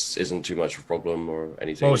darkness isn't too much of a problem or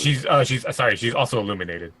anything. Well, she's also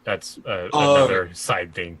illuminated. That's another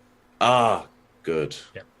side thing. Good.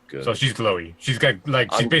 Yeah. Good. So she's glowy. She's got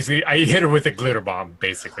I'm- basically. I hit her with a glitter bomb,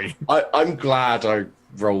 basically. I'm glad I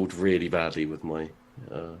rolled really badly with my.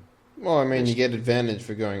 Well, I mean, you get advantage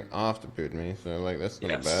for going after Pudmi, so that's not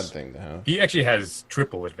a Yes. bad thing to have. He actually has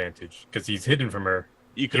triple advantage because he's hidden from her.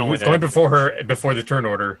 You He can only was going before her before the turn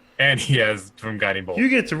order, and he has from guiding bolt. You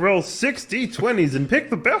get to roll 6 d20s and pick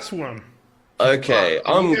the best one. Okay,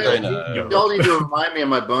 I'm You guys- gonna. You all need to remind me of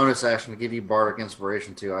my bonus action to give you bardic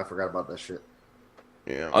inspiration too. I forgot about that shit.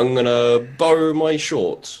 Yeah. I'm gonna bow my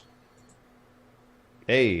short.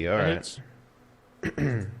 Hey, all Right.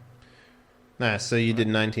 right. Nice. So you did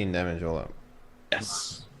 19 damage all up.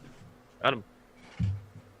 Yes. Got him.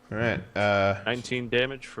 All right. 19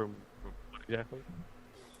 damage from what exactly?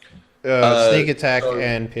 Sneak attack so-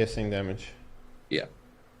 and piercing damage. Yeah.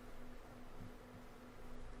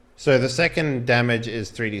 So the second damage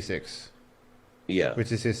is 3d6, Yeah.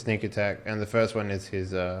 which is his sneak attack, and the first one is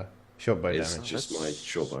his short bow It's damage. just my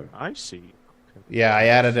short bow. I see. Yeah, I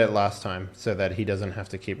added it last time so that he doesn't have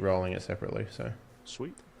to keep rolling it separately. So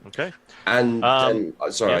Sweet. Okay. And then,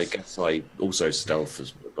 sorry, yes. I guess I also stealth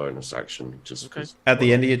as a bonus action, just Okay. because. at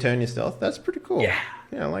the end of your turn, you stealth. That's pretty cool. Yeah,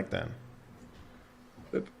 I like that.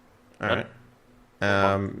 Yep. All right.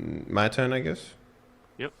 My turn, I guess.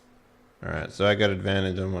 Yep. All right. So I got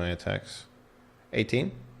advantage on my attacks.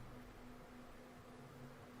 18.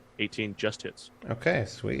 18 just hits. Okay,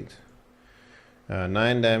 sweet.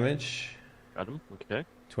 9 damage. Got him. Okay.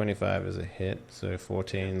 25 is a hit. So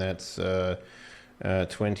 14. That's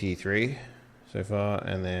 23 so far,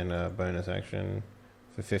 and then bonus action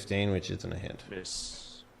for 15, which isn't a hit.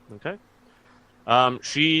 Miss. Okay.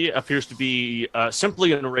 She appears to be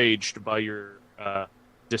simply enraged by your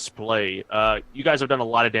display. You guys have done a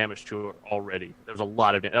lot of damage to her already. There was a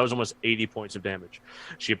lot of that was almost 80 points of damage.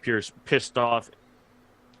 She appears pissed off,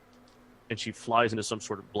 and she flies into some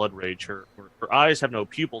sort of blood rage. Her eyes have no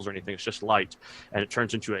pupils or anything. It's just light, and it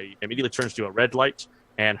immediately turns to a red light,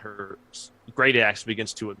 and her great axe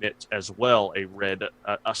begins to emit as well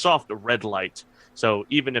a soft red light. So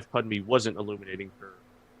even if Pudme wasn't illuminating her,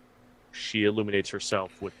 she illuminates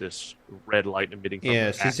herself with this red light emitting from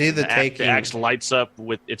her she's axe. either The axe lights up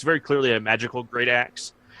with. It's very clearly a magical great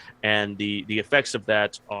axe, and the effects of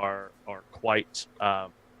that are quite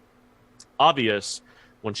obvious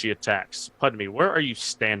when she attacks. Pudme, where are you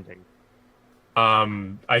standing?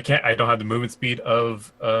 I don't have the movement speed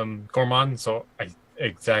of Gorman, so I'm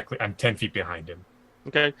 10 feet behind him.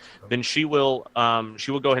 Okay, then she will go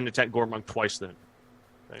ahead and attack Gorman twice. Then.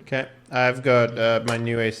 Okay, I've got my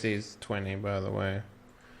new AC is 20, by the way.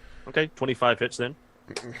 Okay, 25 hits then.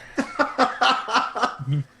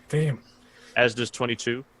 Damn. As does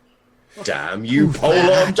 22. Damn you,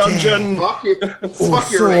 polar dungeon! Fuck it.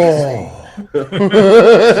 Fuck your AC.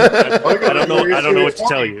 I don't know what to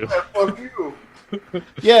tell you. Fuck you.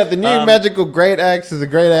 Yeah, the new magical great axe is a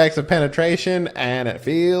great axe of penetration, and it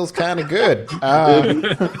feels kind of good.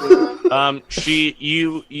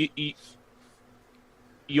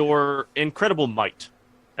 Your incredible might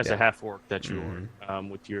as a half orc that you are,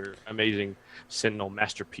 with your amazing sentinel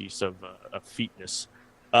masterpiece of featness.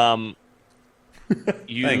 For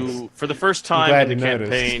the first time in the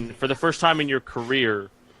campaign, for the first time in your career,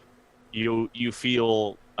 you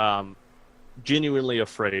feel genuinely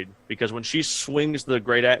afraid, because when she swings the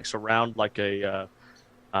great axe around like a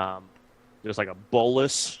there's like a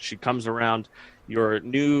bolus, she comes around your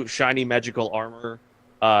new shiny magical armor.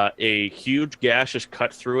 A huge gash is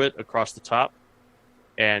cut through it across the top,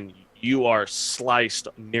 and you are sliced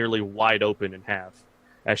nearly wide open in half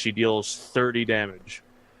as she deals 30 damage.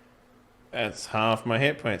 That's half my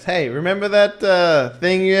hit points. Hey, remember that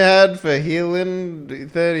thing you had for healing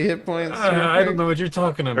 30 hit points? I don't know what you're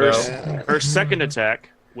talking about. Her second attack,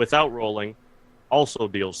 without rolling, also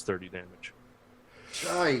deals 30 damage.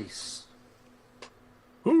 Nice.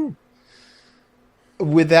 Ooh.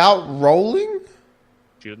 Without rolling?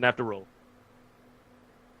 She doesn't have to roll.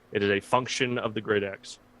 It is a function of the great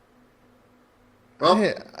axe. Well,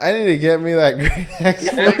 I need to get me that great axe.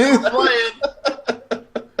 thanks for playing.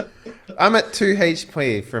 I'm at 2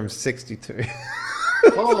 HP from 62.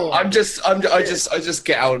 Oh, I just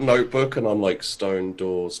get out a notebook and I'm like, stone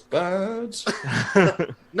doors bad.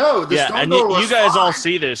 no, the Yeah, stone and door you was guys all fine.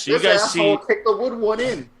 see this. This You guys see. asshole kicked the wood one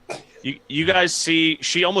in. You guys see.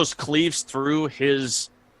 She almost cleaves through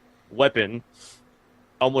his weapon,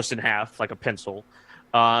 almost in half, like a pencil.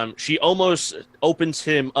 She almost opens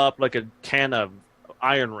him up like a can of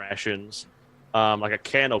iron rations, like a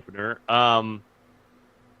can opener.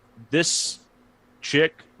 This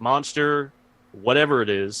chick, monster, whatever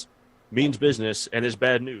it is, means business and is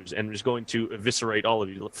bad news and is going to eviscerate all of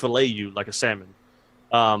you, fillet you like a salmon.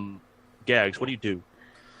 Gags, what do you do?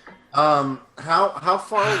 How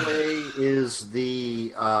far away is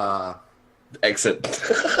the Exit.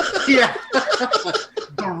 yeah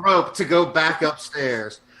the rope to go back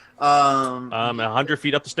upstairs? 100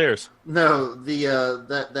 feet up the stairs. No, the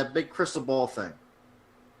that big crystal ball thing.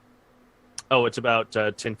 Oh, it's about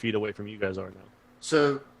 10 feet away from you guys are now.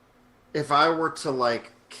 So, if I were to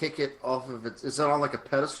like kick it off of it, is it on like a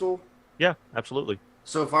pedestal? Yeah, absolutely.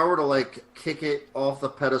 So if I were to like kick it off the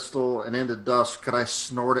pedestal and into dust, could I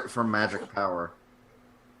snort it from magic power?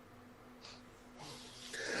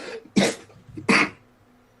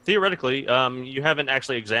 Theoretically, you haven't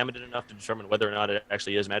actually examined it enough to determine whether or not it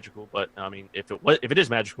actually is magical. But I mean, if it is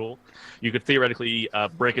magical, you could theoretically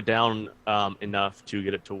break it down enough to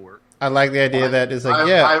get it to work. I like the idea that it's like,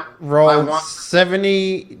 I roll want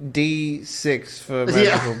 70d6 for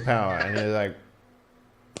magical power. And you're like,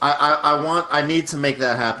 I need to make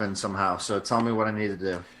that happen somehow. So tell me what I need to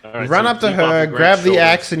do. All right, run so up to keep off her, Grant's grab the shoulders.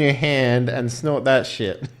 axe in your hand, and snort that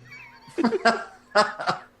shit.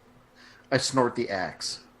 I snort the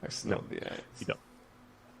axe. I snort the axe. You don't.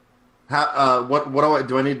 How? What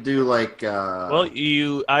do I need to do? Like, Well,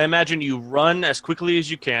 I imagine you run as quickly as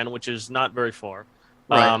you can, which is not very far.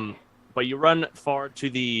 Right. But you run far to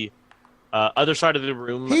the other side of the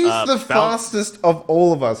room. He's the fastest of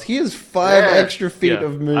all of us. He has 5 extra feet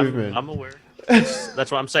of movement. I'm aware. That's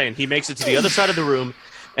what I'm saying. He makes it to the other side of the room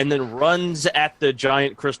and then runs at the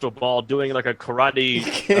giant crystal ball, doing like a karate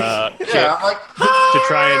kick I'm like, to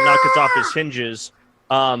try and knock it off his hinges.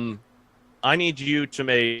 I need you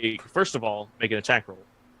to first of all, make an attack roll.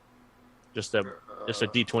 Just a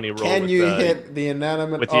D20 roll. Can you hit the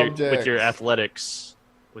inanimate object?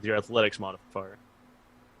 with your athletics modifier?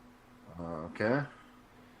 Okay.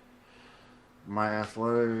 My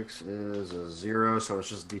athletics is a 0, so it's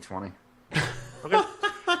just D20. Okay.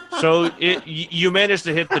 So you managed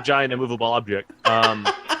to hit the giant immovable object.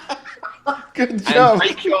 Good And job.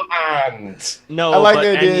 break your hand. No, I like but the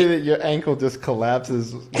and idea you- that your ankle just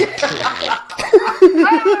collapses.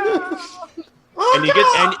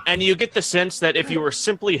 and you get the sense that if you were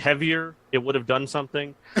simply heavier, it would have done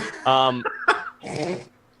something. But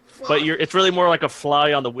it's really more like a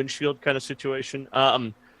fly on the windshield kind of situation.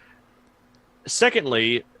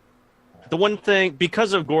 Secondly, the one thing,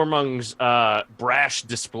 because of Gormung's brash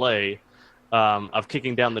display of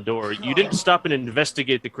kicking down the door, you didn't stop and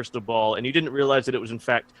investigate the crystal ball, and you didn't realize that it was in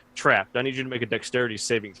fact trapped. I need you to make a dexterity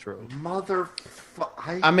saving throw.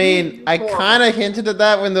 Motherfucker. I mean, I kind of hinted at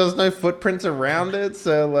that when there was no footprints around it,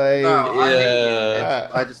 so like. No, I hate you.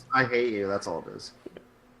 Yeah. I hate you. That's all it is.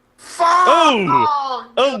 Oh!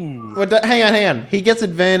 Oh! Well, hang on. He gets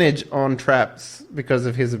advantage on traps because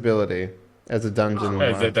of his ability as a dungeon.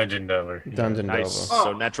 As a dungeon delver. Dungeon Nice. delver.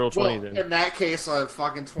 So natural 20 well, then. in that case, I have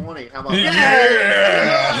fucking 20. How about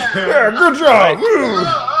Yeah, good job.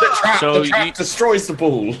 So The trap destroys the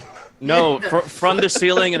ball. No, from the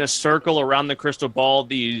ceiling in a circle around the crystal ball,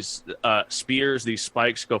 these spears, these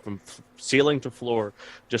spikes go from ceiling to floor,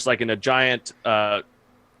 just like in a giant,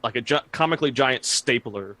 comically giant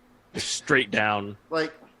stapler, just straight down.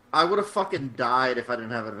 Like, I would have fucking died if I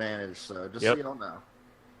didn't have advantage, so just so you don't know.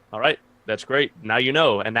 All right, that's great. Now you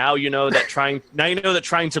know, and now you know that trying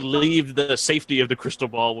to leave the safety of the crystal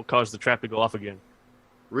ball will cause the trap to go off again.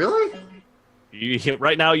 Really?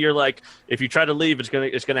 Right now, you're like, if you try to leave, it's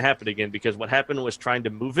gonna happen again, because what happened was trying to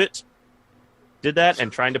move it, did that, and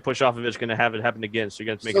trying to push off of it's gonna have it happen again. So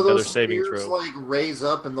you're gonna make another saving spears, throw. like raise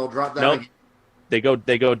up and they'll drop down. Nope. Again.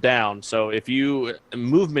 They go down. So if you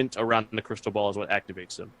movement around the crystal ball is what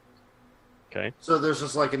activates them. Okay. So there's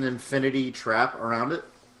just like an infinity trap around it.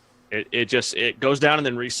 It goes down and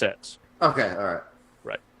then resets. Okay. All right.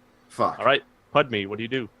 Right. Fuck. All right. Pudme, what do you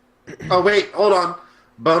do? Oh wait, hold on.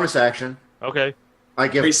 Bonus action. Okay. I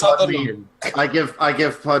give Reset the Pudme. moon. I give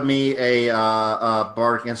Pudme a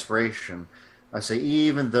bardic inspiration. I say,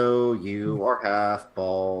 even though you are half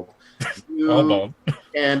bald, you All bald.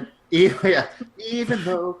 and even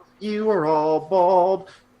though you are all bald,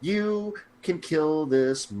 you can kill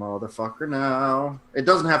this motherfucker now. It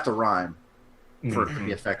doesn't have to rhyme for it to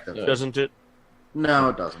be effective. Yeah. Doesn't it? No,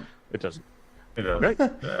 it doesn't. It doesn't. Right. All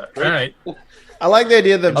right. I like the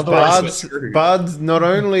idea that Otherwise, we're screwed. bards not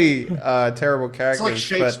only terrible It's characters, like but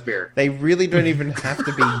Shakespeare. they really don't even have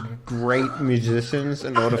to be great musicians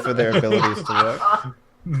in order for their abilities to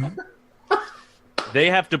work. They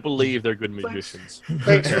have to believe they're good magicians.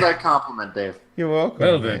 Thanks for that compliment, Dave. You're welcome.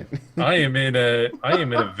 Well mate. then, I am in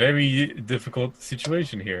a very difficult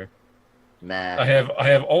situation here. Nah. I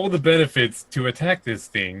have all the benefits to attack this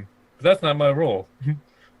thing, but that's not my role.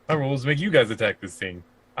 My role is to make you guys attack this thing.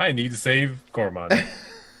 I need to save Gorman.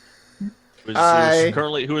 Who I-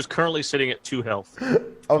 is currently sitting at 2 health.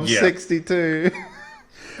 I'm Yeah. 62.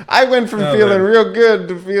 I went from Oh, feeling man. real good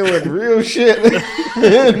to feeling real shit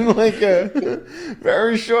in like a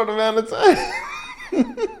very short amount of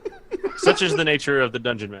time. Such is the nature of the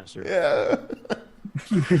dungeon master. Yeah.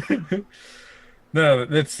 No,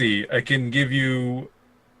 let's see. I can give you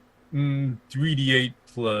 3d8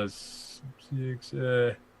 plus 6.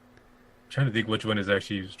 Trying to think which one is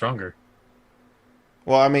actually stronger.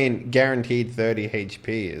 Well, I mean, guaranteed 30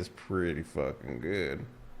 HP is pretty fucking good.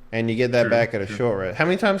 And you get that True, back at a true. short rest. How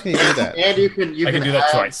many times can you do that? And you can I can do that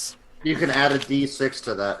add, twice. You can add a D6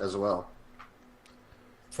 to that as well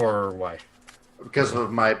For why? because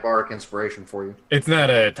of my bardic inspiration for you. It's not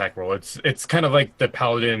a attack roll. It's kind of like the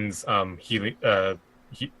paladin's healing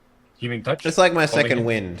healing touch. It's like my Holding second it.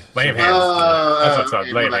 wind. Lay of hands. That's what's up.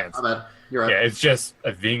 okay, Lay of my bad, hands. my bad. You're right. Yeah, it's just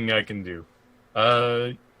a thing I can do.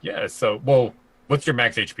 Yeah. So, well, what's your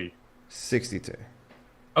max HP? 62.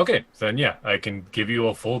 Okay, so then yeah, I can give you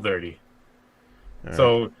a full 30.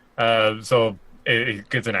 All So it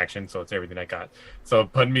gets an action, so it's everything I got. So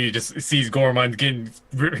Pudme just sees Gorman getting,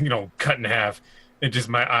 cut in half, and just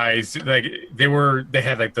my eyes, like they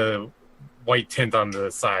had like the white tint on the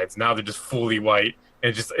sides. Now they're just fully white,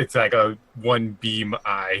 and it's like a one beam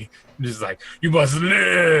eye, just like you must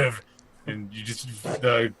live, and you just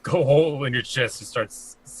the hole in your chest just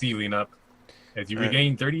starts sealing up as you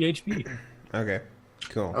regain 30 HP. Okay.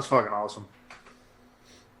 Cool. That's fucking awesome.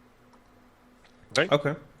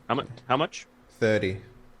 Okay. How much? 30.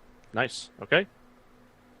 Nice. Okay.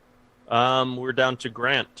 We're down to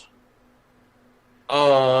Grant.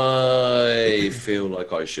 I feel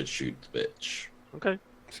like I should shoot the bitch. Okay. Uh,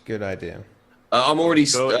 It's a good idea. I'm already.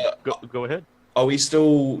 Go ahead. Are we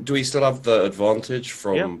still? Do we still have the advantage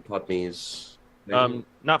from Yeah. Padme's?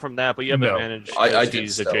 Not from that, but you have No. advantage. I 'cause did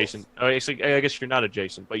he's stealth. adjacent. Oh, actually, I guess you're not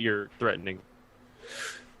adjacent, but you're threatening.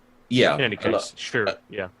 Yeah. In any and case, sure,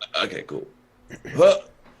 yeah. okay, cool. Huh.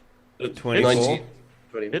 24. 19,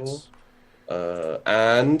 24. Hits.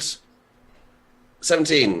 And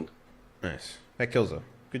 17. Nice. That kills her.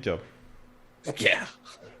 Good job. Yeah.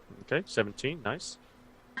 Okay, 17, nice.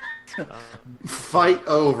 Fight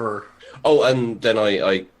over. Oh, and then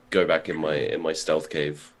I go back in my stealth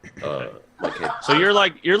cave. My cave. So you're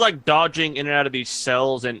like dodging in and out of these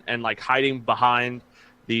cells and like hiding behind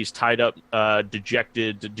these tied up,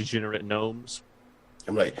 dejected, degenerate gnomes.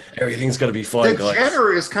 I'm like, everything's gonna be fine, guys.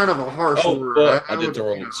 Degenerate is kind of a harsh Oh, word. I did would- the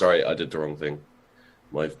wrong. Sorry, I did the wrong thing.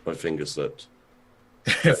 My finger slipped.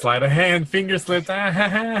 Sleight of hand, finger slipped.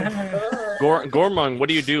 Gormung, what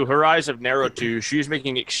do you do? Her eyes have narrowed to. She's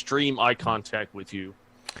making extreme eye contact with you,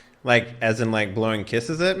 Like, as in, like, blowing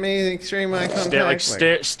kisses at me, extreme eye contact?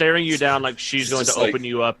 staring you down like she's going to Just like- open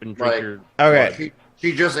you up and drink like- your. Okay.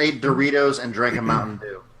 She just ate Doritos and drank a Mountain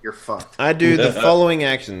Dew. You're fucked. I do the following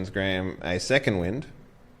actions, Graham. A second wind.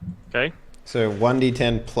 Okay. So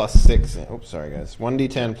 1d10 plus 6. Oops, sorry, guys.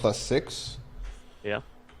 1d10 plus 6. Yeah.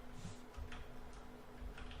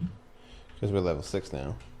 Because we're level 6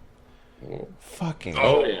 now. Fucking.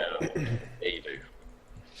 Oh yeah. Yeah, you do.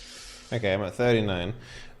 Okay, I'm at 39.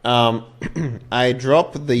 I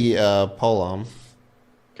drop the polearm,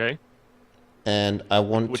 Okay. and I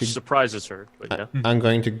want Which to. surprises her, but yeah. I'm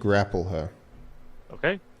going to grapple her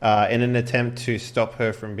Okay. in an attempt to stop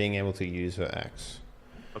her from being able to use her axe.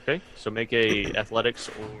 Okay. So make a athletics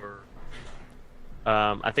or.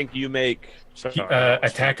 I think you make. Sorry,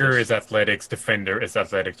 Attacker is athletics, defender is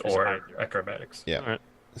athletics Is or either. acrobatics. Yeah. All right.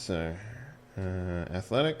 So,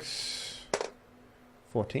 athletics.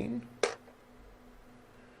 14.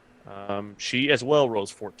 She as well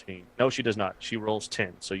rolls 14. No, she does not. She rolls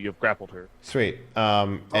 10. So you have grappled her. Sweet.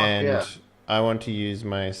 And yeah. I want to use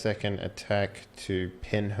my second attack to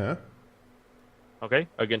pin her Okay.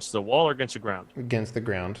 Against the wall or against the ground. against the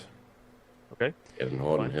ground. Okay. Getting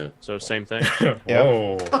hot in here. So same thing.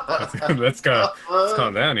 Whoa. Let's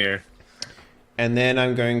calm down here. And then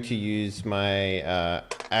I'm going to use my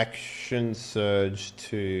action surge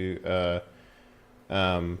to.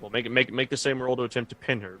 Well, make the same roll to attempt to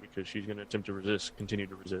pin her because she's going to attempt to resist, continue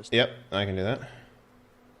to resist. Yep, I can do that.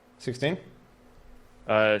 16.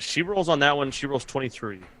 She rolls on that one. She rolls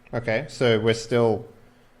 23. Okay, so we're still.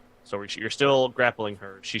 So you're still grappling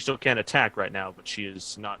her. She still can't attack right now, but she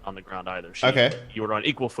is not on the ground either. Okay. You are on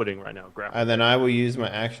equal footing right now. Grapple. And then I will use my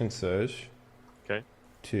action surge. Okay.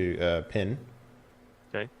 To pin.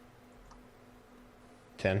 Okay.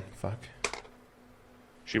 10. Fuck.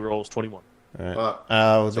 She rolls 21. All right.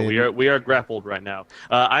 Fuck. So we are grappled right now.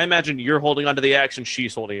 I imagine you're holding onto the axe and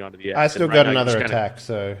she's holding onto the axe. I and still right got now you're another just kinda- attack,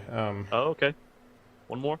 so Oh, okay.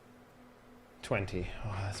 One more. 20.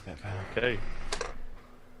 Oh, that's a bit better. Okay.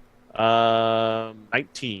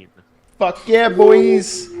 19. Fuck yeah,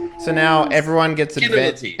 boys! So now everyone gets Give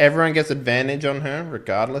it a teeth. everyone gets advantage on her,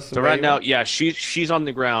 regardless. Of So where right you now, are. yeah, she's on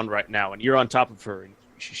the ground right now, and you're on top of her. And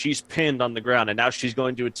she's pinned on the ground, and now she's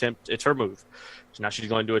going to attempt. It's her move. So now she's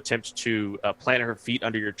going to attempt to plant her feet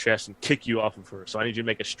under your chest and kick you off of her. So I need you to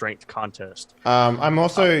make a strength contest. I'm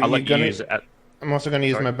also I'll let you gonna, use it. I'm also going to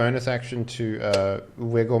use Sorry. my bonus action to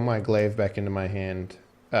wiggle my glaive back into my hand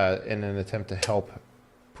in an attempt to help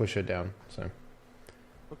push her down. So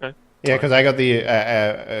Okay. yeah, because I got the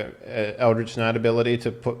Eldritch Knight ability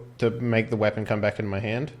to make the weapon come back in my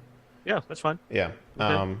hand. Yeah, that's fine. Yeah.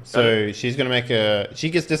 Okay. So she's gonna make she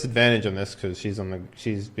gets disadvantage on this because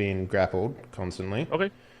she's being grappled constantly. Okay.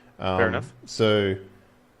 Fair enough. So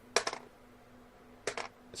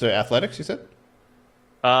athletics, you said?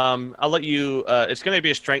 I'll let you. It's going to be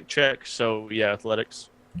a strength check. So yeah, athletics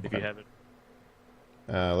if you Okay. have it.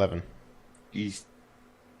 11.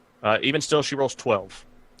 Even still, she rolls 12.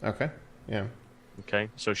 Okay. Yeah. Okay,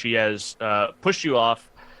 so she has pushed you off.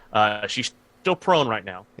 She's still prone right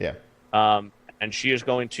now. Yeah. And she is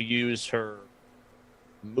going to use her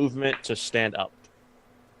movement to stand up,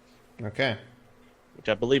 Okay. which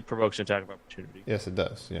I believe provokes an attack of opportunity. Yes, it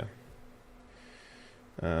does. Yeah.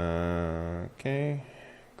 Okay.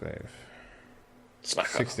 Glaive. Smack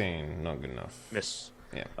her. 16. Not good enough. Miss.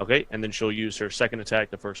 Yeah. Okay, and then she'll use her second attack,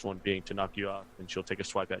 the first one being to knock you off, and she'll take a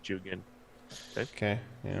swipe at you again. Okay.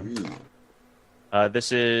 Yeah. Ooh.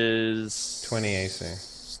 This is 20 AC.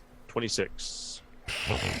 26.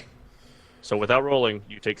 So without rolling,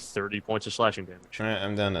 you take 30 points of slashing damage. All right.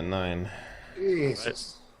 I'm down at 9.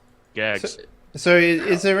 Jesus. Gags. So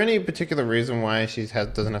is there any particular reason why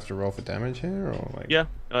doesn't have to roll for damage here, or like? Yeah.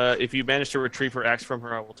 If you manage to retrieve her axe from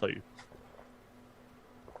her, I will tell you.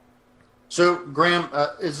 So, Graham,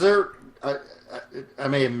 is there? I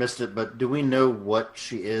may have missed it, but do we know what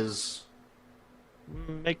she is?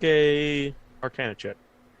 Make a Arcana check.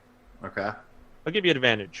 Okay. I'll give you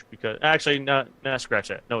advantage because actually, not scratch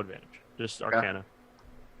that. No advantage. Just Okay. Arcana.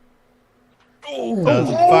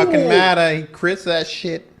 Doesn't fucking matter. He crits that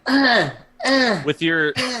shit. With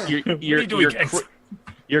your What are you doing, X?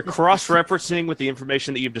 you're cross-referencing with the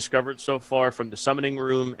information that you've discovered so far from the summoning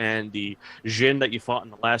room and the Jinn that you fought in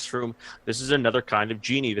the last room. This is another kind of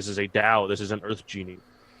genie. This is a Dao. This is an Earth genie.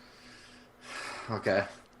 Okay.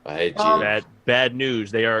 I hate you. Bad news.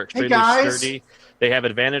 They are extremely guys. sturdy. They have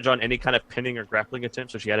advantage on any kind of pinning or grappling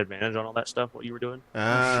attempt, so she had advantage on all that stuff, what you were doing.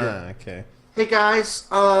 Okay. Hey guys,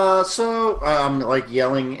 so I'm like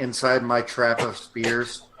yelling inside my trap of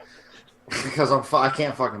spears because I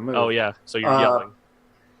can't fucking move. Oh, yeah, so you're yelling.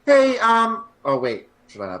 Hey, oh wait,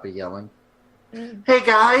 should I not be yelling? Hey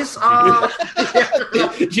guys,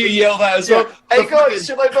 You yell that as well. Hey guys,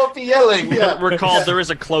 should I not be yelling? Yeah. Recall, there is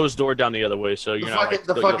a closed door down the other way, so you're the not fucking, like...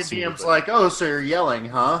 the you'll fucking see DM's it. like, oh, so you're yelling,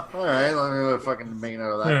 huh? All right, let me fucking make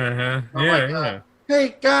note of that. Uh-huh. Oh Yeah, my yeah. God.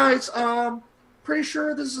 Hey guys, pretty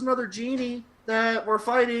sure this is another genie that we're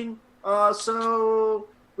fighting. So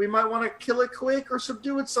we might want to kill it quick or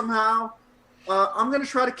subdue it somehow. I'm gonna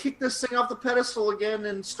try to kick this thing off the pedestal again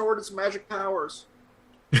and store its magic powers.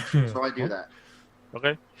 So I do that.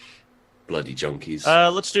 Okay. Bloody junkies.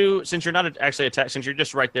 Let's do, since you're not actually attacked, since you're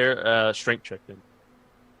just right there, strength check then.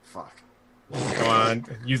 Fuck. Come on,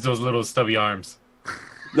 use those little stubby arms.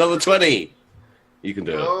 Another 20. You can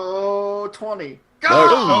do it. Oh, 20.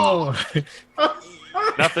 No. Oh,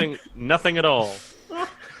 Nothing at all.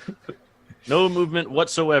 No movement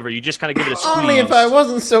whatsoever. You just kind of give it a squeeze. Only if I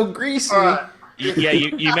wasn't so greasy. All right.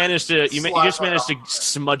 You managed to you just managed to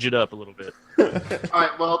smudge it up a little bit. All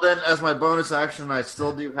right. Well, then, as my bonus action, I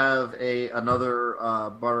still do have another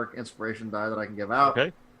bardic inspiration die that I can give out.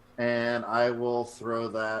 Okay. And I will throw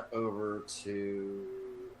that over to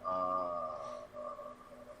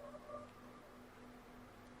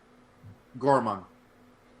Gormon.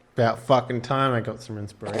 About fucking time I got some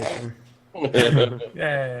inspiration.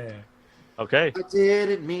 yeah. Okay. I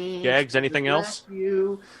didn't mean. Gags, to anything else? distract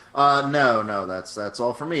You. No. That's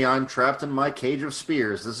all for me. I'm trapped in my cage of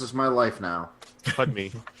spears. This is my life now. Pud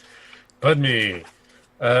me. But me.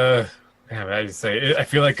 I just say I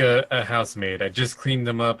feel like a housemaid. I just cleaned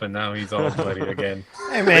him up and now he's all bloody again.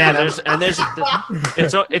 Hey Man, man,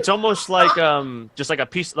 it's almost like just like a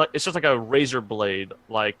piece, like it's just like a razor blade,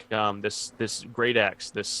 like this great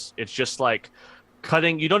axe. It's just like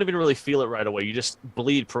cutting. You don't even really feel it right away. You just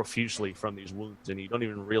bleed profusely from these wounds, and you don't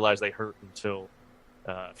even realize they hurt until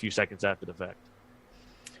a few seconds after the fact.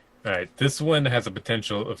 All right, this one has a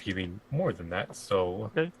potential of healing more than that,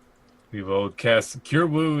 so Okay. we will cast Cure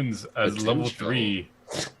Wounds as level Potential. 3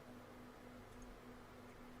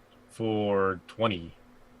 for 20.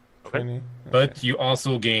 Okay. But you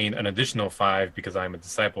also gain an additional 5 because I'm a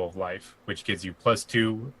Disciple of Life, which gives you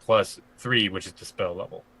 +2, +3, which is the spell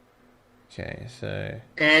level. Okay, so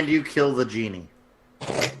And you kill the genie.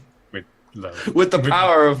 With love. With the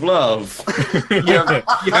power of love,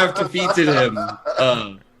 you have defeated him.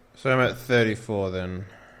 I'm at 34 then.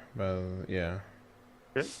 Well, yeah.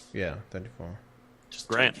 Okay. Yeah, 34. Just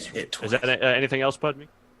Grant, hit is that anything else, Pud me?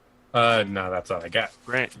 No, that's all I got.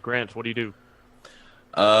 Grant, what do you do?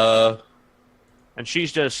 And she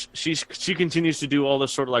continues to do all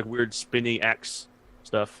this sort of like weird spinny axe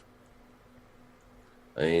stuff.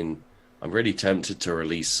 I mean, I'm really tempted to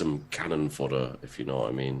release some cannon fodder, if you know what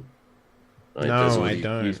I mean. Like, No, there's all I these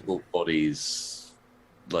don't. beautiful bodies,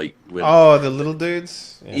 like with Oh, the little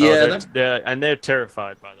dudes? Yeah. They're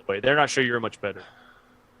terrified, by the way. They're not sure you're much better.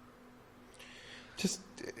 Just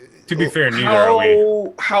To be fair, neither are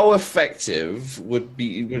we. How effective would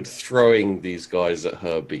throwing these guys at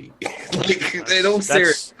her be? Like, in all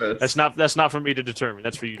seriousness. That's not for me to determine.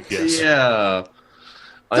 That's for you to guess. Yeah.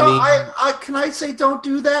 Can I say don't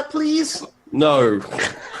do that, please? No.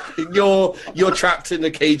 You're trapped in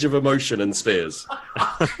a cage of emotion and spears.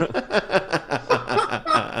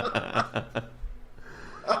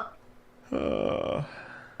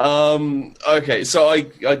 Okay, so I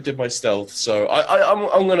did my stealth. So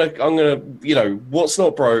I'm gonna what's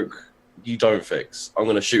not broke, you don't fix. I'm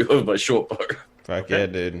gonna shoot with my short bow. Fuck Okay. yeah,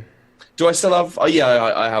 dude. Do I still have?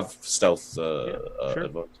 I have stealth sure.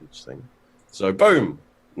 advantage thing. So boom,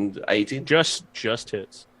 18. Just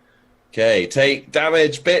hits. Okay, take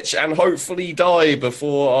damage, bitch, and hopefully die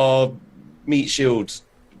before our meat shield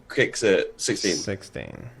kicks it. 16.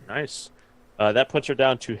 16. Nice. That puts her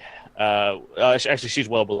down to. Actually, she's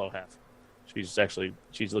well below half.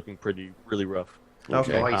 She's looking really rough.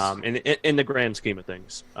 Okay. Nice. In the grand scheme of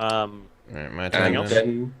things. Alright, my turn. And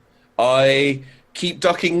then I keep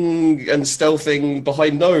ducking and stealthing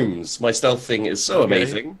behind gnomes. My stealth thing is so Okay.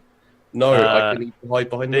 amazing. No, I can hide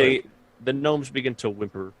behind gnomes. The gnomes begin to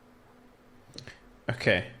whimper.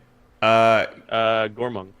 Okay.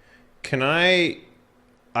 Gormung. Can I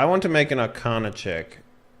want to make an Arcana check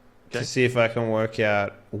Okay. to see if I can work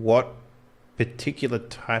out what particular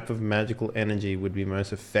type of magical energy would be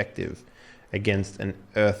most effective against an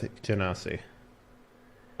Earth Genasi.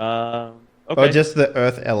 Okay. Or just the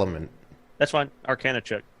Earth element. That's fine. Arcana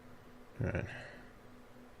check. Right.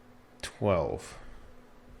 12.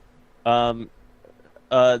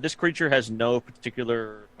 This creature has no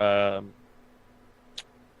particular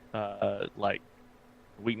like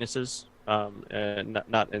weaknesses. Not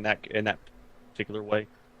in that particular way.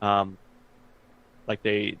 Like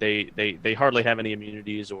they hardly have any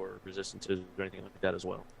immunities or resistances or anything like that as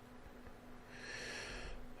well.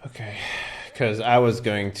 Okay. Because I was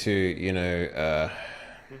going to,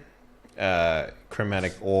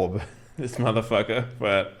 chromatic orb this motherfucker,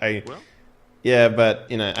 but Well. Yeah, but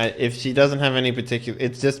if she doesn't have any particular,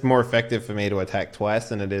 it's just more effective for me to attack twice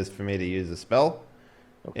than it is for me to use a spell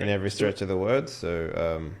in every stretch of the word.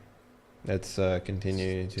 So let's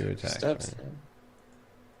continue to attack. Steps.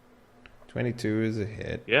 22 is a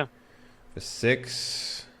hit. Yeah. For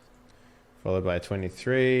 6, followed by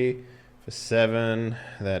 23. For 7,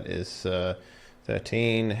 that is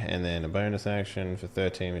 13, and then a bonus action for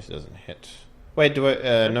 13, which doesn't hit. Wait, do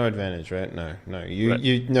I? No advantage, right? No. No.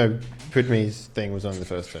 Pudmi's thing was on the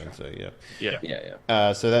first turn, so yeah.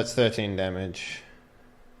 Yeah. So that's 13 damage.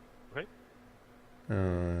 Right.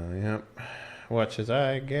 Yep. Watch as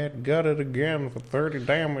I get gutted again for 30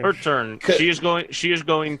 damage. Her turn. She is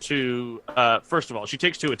going to. First of all, she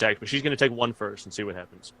takes 2 attacks, but she's going to take 1 first and see what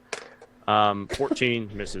happens. 14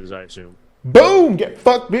 misses, I assume. Boom! Get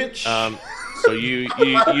fucked, bitch. So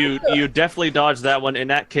you definitely dodge that one. In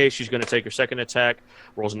that case, she's going to take her second attack.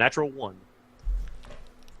 Rolls a natural 1.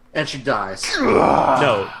 And she dies.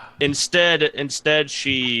 No. Instead,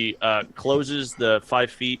 she closes the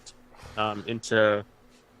 5 feet into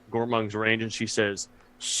Gormung's range, and she says,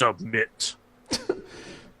 "Submit."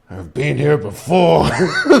 I've been here before.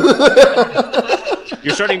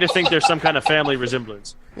 You're starting to think there's some kind of family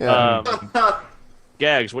resemblance. Yeah.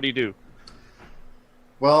 Gags, what do you do?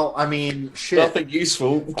 Well, I mean, shit. Nothing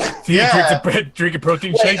useful. Do you Yeah. drink a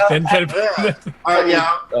protein shake, then try to...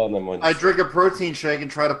 Yeah. Oh, never mind. I drink a protein shake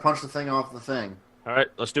and try to punch the thing off the thing. All right,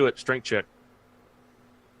 let's do it. Strength check.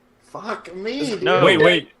 Fuck me, dude. No.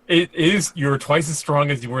 Wait. You're twice as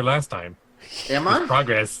strong as you were last time. Am I?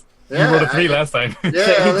 Progress. Yeah, You rolled a 3 last time.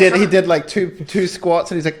 Yeah, he did like two squats,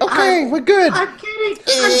 and he's like, "Okay, we're good." I'm getting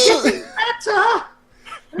better.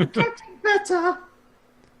 I'm getting better.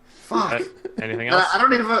 Fuck. Anything else? I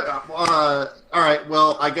don't even. All right.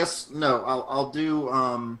 Well, I guess no.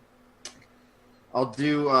 I'll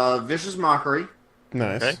do vicious mockery.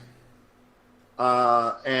 Nice. Okay.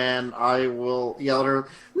 And I will yell at her.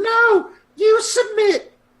 No, you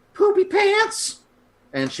submit, poopy pants.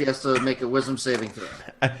 And she has to make a wisdom saving throw.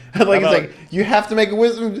 It's like you have to make a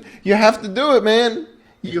wisdom. You have to do it, man.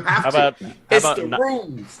 You have How to. about It's the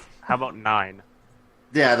rules. how about 9?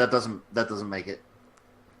 Yeah, that doesn't make it.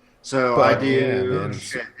 So But, I do. yeah, man.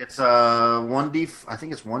 Shit, it's 1d. I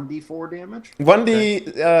think it's 1d4 damage.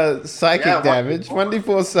 1d psychic Yeah, damage.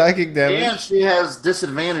 1d4 psychic damage. And she has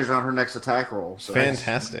disadvantage on her next attack roll. So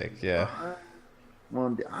Fantastic. Yeah.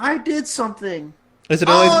 1d. I did something. Is it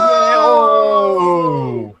only?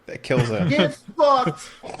 Oh! That kills her. Get fucked.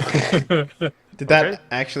 Did that Okay.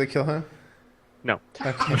 actually kill her? No.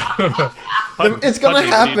 Okay. Pud- It's gonna Pudgy, what do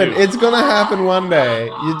you happen. do? It's gonna happen one day.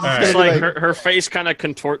 You're just Alright. It's gonna be like her face kind of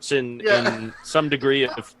contorts in some degree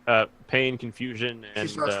of pain, confusion, She and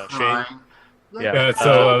starts shame. crying. Yeah. Yeah,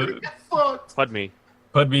 so Get fucked. Pudmi.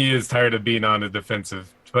 Pudmi is tired of being on the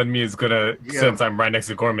defensive. Pudmi is gonna, Yeah. since I'm right next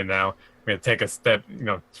to Gorman now, I'm gonna take a step,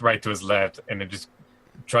 right to his left, and then just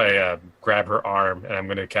try grab her arm, and I'm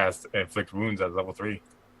gonna cast inflict wounds at level 3.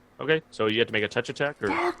 Okay, so you have to make a touch attack, or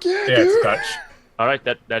Fuck yeah, Yeah, it's dude. touch. all right,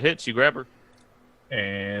 that hits. You grab her.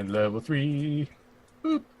 And level 3.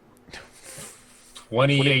 Boop.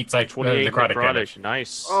 28 28 necrotic damage.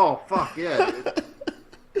 Nice. Oh fuck yeah.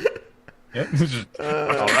 Yeah.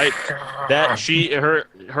 All right. That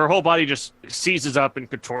her whole body just seizes up and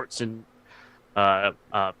contorts in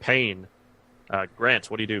pain. Grant,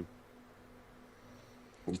 what do you do?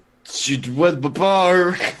 She'd went the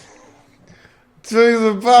bar. To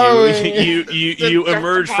the bowing. You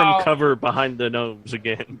emerge from cover behind the gnomes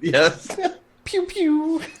again. Yes. Pew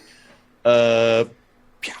pew. Pow.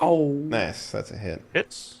 Nice, that's a hit.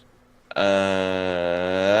 Hits.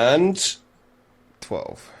 And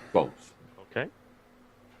 12. 12. Okay.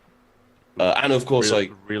 And of course,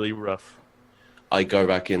 really rough. I go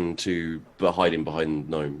back into hiding behind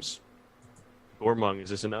gnomes. Gormung, is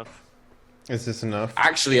this enough? Is this enough?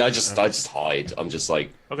 Actually, I just hide. I'm just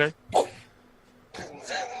like Okay.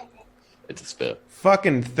 it's a spit.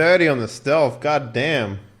 Fucking 30 on the stealth. God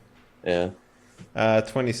damn. Yeah.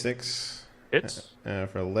 26 Hits.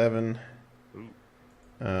 for 11.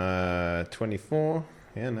 24.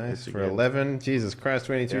 Yeah, nice. Hits For again. 11. Jesus Christ,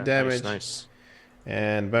 22 Yeah, damage. Nice.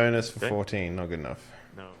 And bonus for Okay. 14. Not good enough.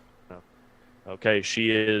 No. Okay,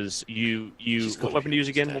 she is. You. She's What got weapon to use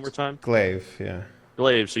again? dead. One more time. Glaive, yeah.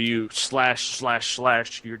 Glaive. So you slash.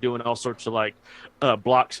 You're doing all sorts of like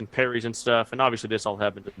blocks and parries and stuff. And obviously, this all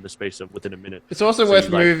happened in the space of within a minute. It's also So worth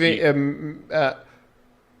you, like, moving.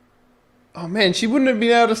 Oh man, she wouldn't have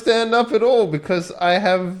been able to stand up at all because I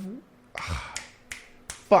have.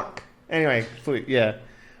 Fuck. Anyway, yeah.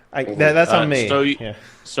 That's on me. So you, yeah.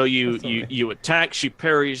 So you That's okay. you attack, she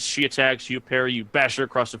parries, she attacks, you parry, you bash her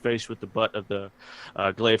across the face with the butt of the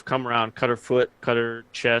glaive. Come around, cut her foot, cut her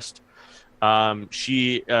chest.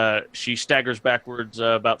 She staggers backwards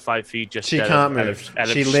about 5 feet. Just She out can't of- move. out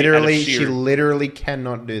of She sheer- literally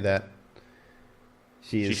cannot do that.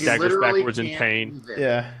 She She is. staggers literally backwards in can't pain. move it.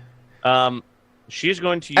 Yeah. She is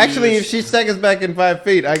going to use. Actually, if she staggers back in 5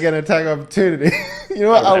 feet, I get an attack opportunity. You know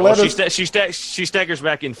what? Okay, I'll well, let her. she staggers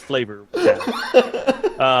back in flavor.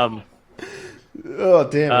 Oh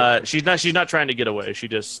damn it! She's not trying to get away. She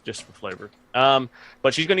just for flavor.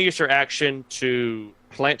 But she's going to use her action to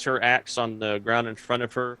plant her axe on the ground in front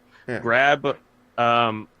of her. Yeah. Grab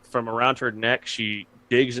from around her neck. She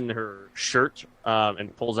digs into her shirt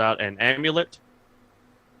and pulls out an amulet.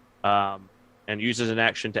 And uses an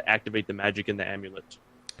action to activate the magic in the amulet.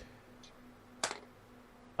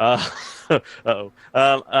 Uh-oh.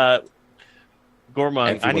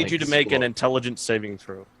 Gormung, I need you to make an intelligence saving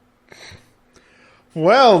throw.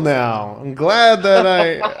 Well, now I'm glad that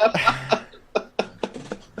I.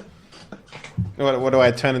 What do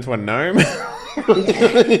I turn into a gnome?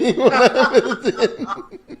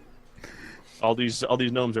 All these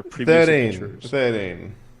gnomes are previous 13. adventurers.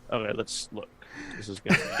 13. Okay, let's look. This is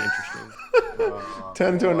going to be interesting.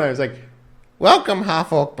 Turn into a gnome. It's like, welcome,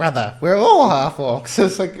 half orc brother. We're all half orcs.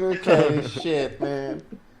 It's like, okay, shit, man.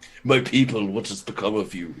 My people, what has become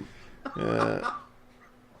of you?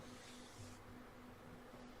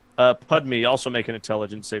 Pudme, also make an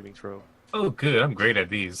intelligence saving throw. Oh, good. I'm great at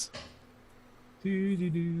these.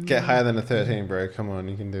 Get higher than a 13, bro. Come on,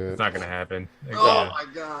 you can do It's it. not gonna happen. Oh my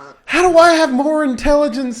god. How do I have more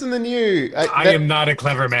intelligence than you? I am not a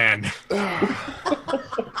clever man.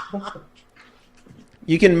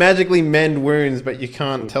 You can magically mend wounds, but you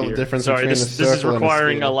can't tell the Here. difference Sorry, between this a circle is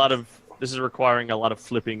requiring and a a sphere. lot of requiring a lot of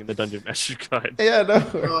flipping in the Dungeon Master Guide. Yeah,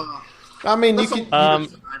 no. I mean, you can.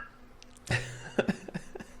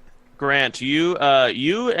 Grant, you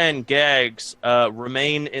and Gags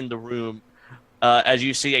remain in the room as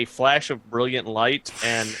you see a flash of brilliant light,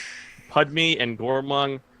 and Pudme and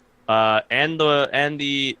Gormung and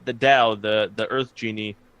the Dao, the Earth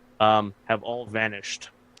Genie, have all vanished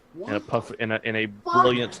in a puff in a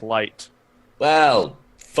brilliant light. Well,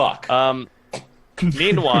 fuck.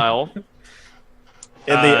 Meanwhile,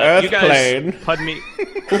 In the Earth you guys, plane. Pudme,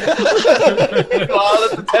 While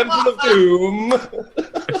at the Temple of Doom.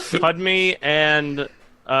 Pudme and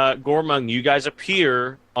Gormung, you guys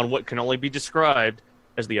appear on what can only be described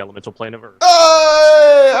as the elemental plane of Earth.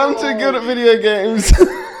 Oh, I'm too good at video games.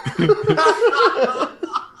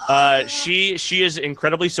 She is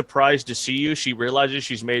incredibly surprised to see you. She realizes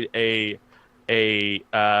she's made a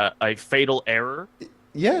fatal error.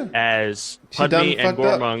 Yeah. As She done Pudme and fucked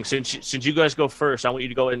up. Gormung, since you guys go first, I want you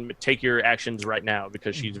to go and take your actions right now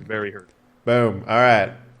because she's very hurt. Boom. All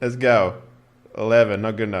right. Let's go. 11.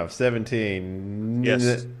 Not good enough. 17.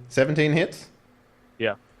 Yes. 17 hits?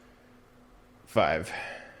 Yeah. 5.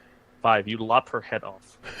 5. You lop her head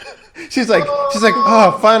off, She's like,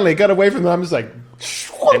 oh, finally got away from them. I'm just like,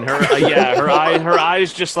 and her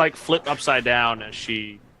eyes just like flip upside down as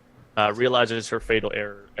she realizes her fatal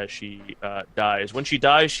error as she dies. When she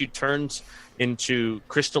dies, she turns into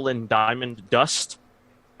crystalline diamond dust.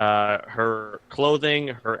 Her clothing,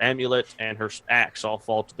 her amulet, and her axe all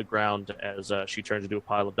fall to the ground as she turns into a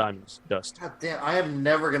pile of diamonds dust. God damn, I am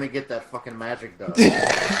never gonna get that fucking magic done.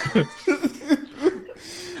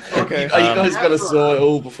 okay. You guys gotta saw it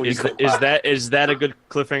all before you come back. Is that a good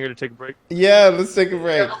cliffhanger to take a break? Yeah, let's take a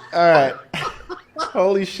break. All right.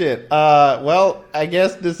 Holy shit. Well, I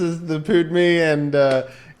guess this is the Pudme and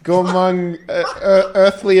go among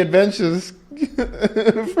earthly adventures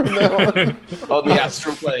from now on. On the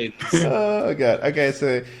astral plane. Oh god. Okay,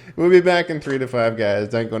 so we'll be back in 3 to 5, guys.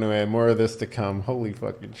 Don't go anywhere. More of this to come. Holy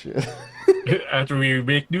fucking shit. After we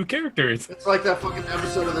make new characters. It's like that fucking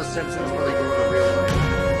episode of The Simpsons where they go to real life.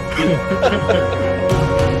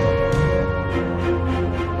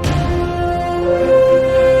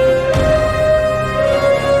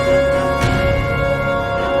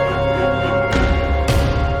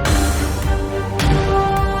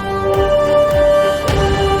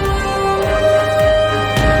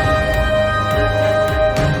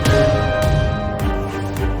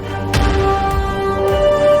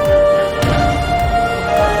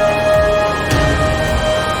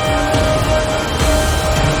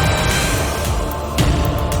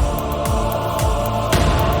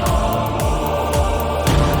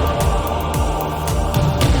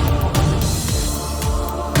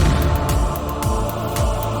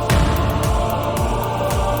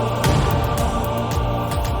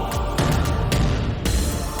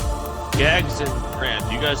 Gags and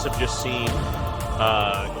Grant, you guys have just seen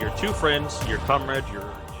your two friends, your comrade,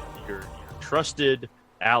 your trusted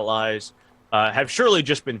allies, have surely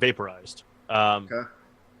just been vaporized. Okay.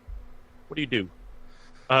 What do you do?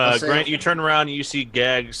 I'll say- Grant, you turn around and you see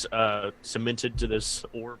Gags cemented to this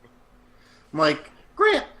orb. I'm like,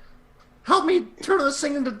 Grant, help me turn this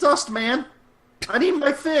thing into dust, man. I need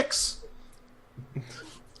my fix.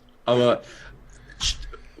 What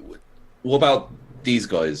about these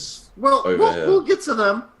guys? Well, Over here. we'll get to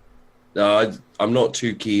them. No, I'm not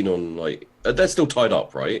too keen on, like... they're still tied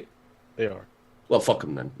up, right? They are. Well, fuck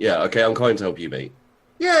them then. Yeah, okay, I'm kind to help you, mate.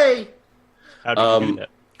 Yay! How do you do that?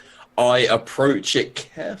 I approach it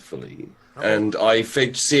carefully, and I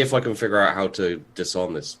see if I can figure out how to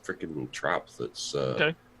disarm this freaking trap that's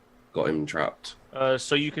got him trapped.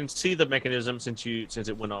 So you can see the mechanism since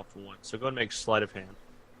it went off once. So go and make sleight of hand.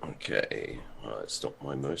 Okay, it's not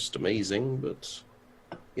my most amazing, but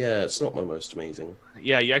yeah, it's not my most amazing.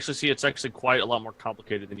 Yeah, you actually see it's actually quite a lot more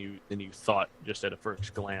complicated than you thought just at a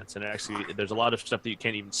first glance, and actually there's a lot of stuff that you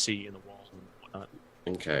can't even see in the walls and whatnot.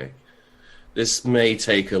 Okay, this may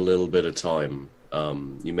take a little bit of time.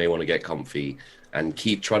 You may want to get comfy and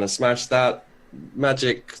keep trying to smash that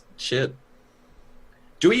magic shit.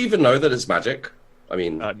 Do we even know that it's magic? I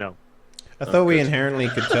mean, No. I thought we good. inherently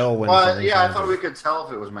could tell when. Well, something's yeah, I magic. thought we could tell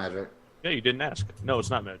if it was magic. Yeah, you didn't ask. No, it's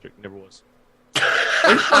not magic. Never was.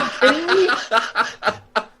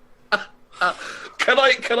 Can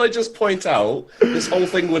I just point out this whole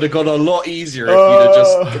thing would have gone a lot easier if you'd have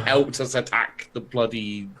just helped us attack the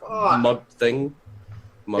bloody mud thing.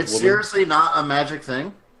 Mud It's woman. seriously not a magic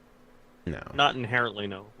thing? No. Not inherently,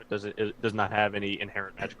 no. It does not have any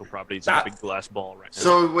inherent magical properties. It's a big glass ball right now.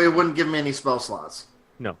 So it wouldn't give me any spell slots?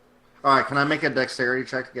 No. Alright, can I make a dexterity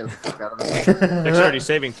check to get the fuck out of it? Dexterity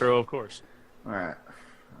saving throw, of course. Alright.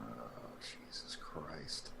 Oh, Jesus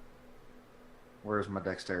Christ. Where's my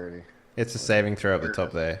dexterity? It's a saving throw at the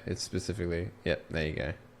top there. It's specifically. Yep, there you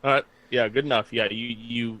go. All right. Yeah, good enough. Yeah,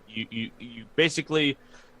 you basically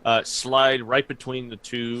slide right between the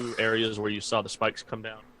two areas where you saw the spikes come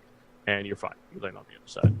down, and you're fine. You land on the other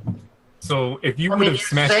side. So if you I would mean, have you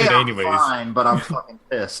smashed say it I'm anyways, fine, but I'm fucking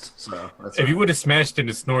pissed. So that's if you would have smashed it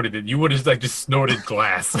and snorted it, you would have just snorted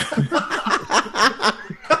glass.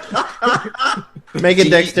 Make a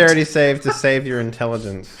dexterity save to save your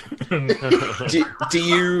intelligence. do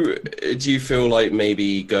you feel like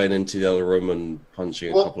maybe going into the other room and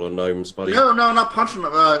punching a Well, couple of gnomes, buddy? No, not punching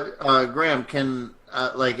them. Graham, can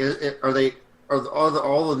all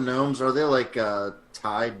the gnomes, are they like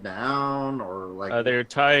tied down or like? They're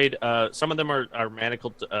tied. Some of them are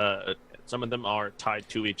manacled. Some of them are tied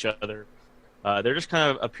to each other. They're just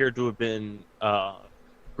kind of appear to have been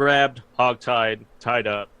grabbed, hogtied, tied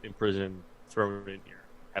up, imprisoned, thrown in here.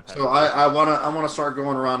 So I wanna start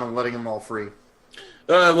going around and letting them all free.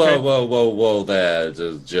 Whoa there.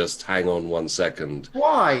 Just hang on 1 second.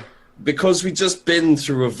 Why? Because we just been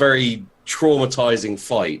through a very traumatizing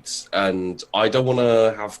fight, and I don't want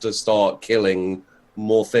to have to start killing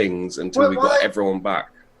more things until we got What? everyone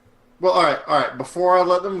back. Well, all right. Before I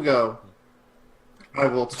let them go, I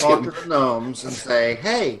will talk to the gnomes and say,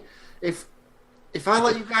 "Hey, if I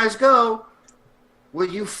let you guys go, will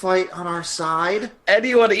you fight on our side?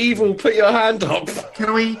 Anyone evil, put your hand up.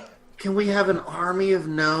 Can we have an army of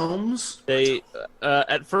gnomes?" They,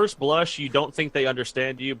 at first blush, you don't think they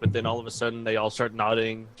understand you, but then all of a sudden they all start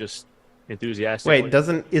nodding, just enthusiastically. Wait,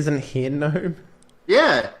 isn't he a gnome?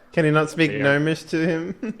 Yeah. Can he not speak Yeah. gnomish to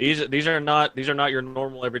him? These are not your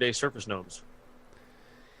normal everyday surface gnomes.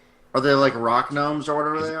 Are they like rock gnomes or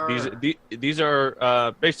whatever they are? These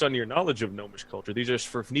are based on your knowledge of gnomish culture. These are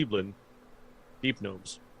Svrfneblin, deep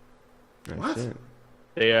gnomes. Oh, What? shit.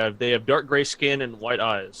 They have dark gray skin and white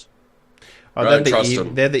eyes. Oh, Right, trust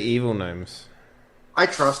them. they're the evil gnomes. I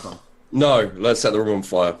trust them. No, let's set the room on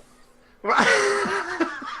fire.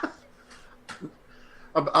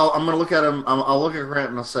 I'm gonna look at him. I'll look at Grant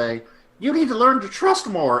and I'll say, "You need to learn to trust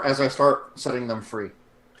more." As I start setting them free.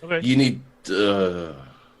 Okay. You need.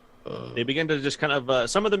 They begin to just kind of.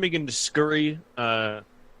 Some of them begin to scurry.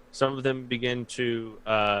 Some of them begin to.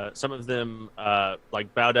 Some of them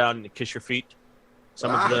like bow down and kiss your feet.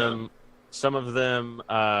 Some of them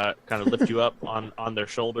kind of lift you up on their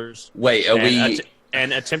shoulders. Wait, are we?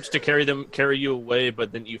 And attempts to carry you away,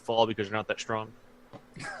 but then you fall because you're not that strong.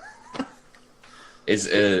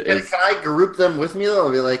 Can I group them with me though?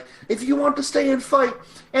 I'll be like, if you want to stay and fight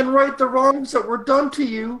and right the wrongs that were done to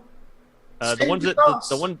you, the ones with that us.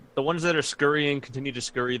 the ones that are scurrying continue to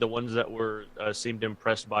scurry. The ones that were seemed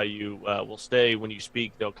impressed by you will stay. When you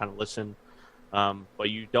speak, they'll kind of listen, but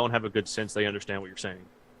you don't have a good sense they understand what you're saying.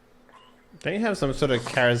 Don't you have some sort of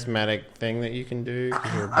charismatic thing that you can do?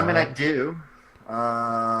 'Cause you're a I mean, I bard? do.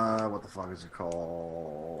 What the fuck is it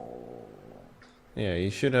called? Yeah, you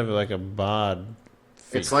should have like a bard.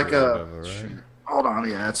 It's feature like or a. whatever, right? Hold on,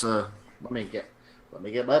 yeah, it's a. Let me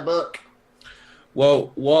get my book.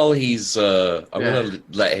 Well, while he's, I'm Yeah. gonna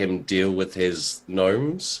let him deal with his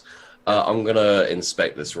gnomes. I'm gonna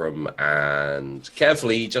inspect this room and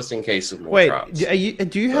carefully, just in case of more Wait, traps.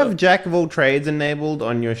 do you have Jack of all trades enabled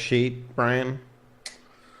on your sheet, Brian?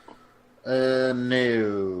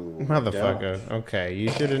 No. Motherfucker. Okay, you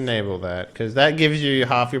should enable that because that gives you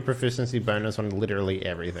half your proficiency bonus on literally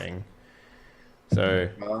everything. So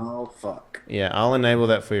Oh fuck. yeah, I'll enable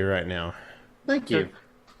that for you right now. Thank you.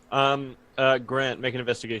 Grant, make an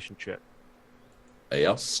investigation check.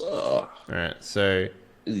 Yes, sir. All right, so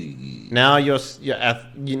Eee. now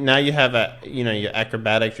now you have your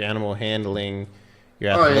acrobatics, your animal handling,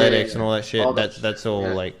 your Oh, yeah, athletics, yeah. and all that shit. All That's all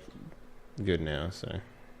yeah. like good now. So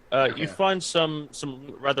You find some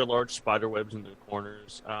rather large spider webs in the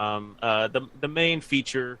corners. The main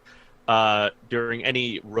feature during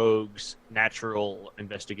any rogue's natural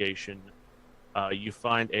investigation, you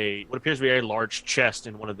find what appears to be a large chest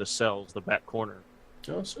in one of the cells, the back corner.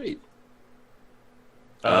 Oh, sweet.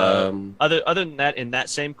 Other than that, in that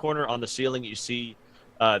same corner on the ceiling, you see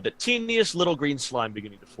the teeniest little green slime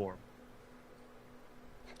beginning to form.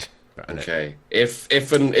 Okay. If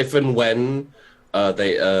and when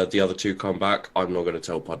the other two come back, I'm not going to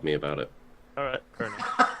tell Podme about it. All right, fair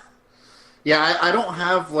enough. Yeah, I don't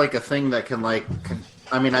have like a thing that can like.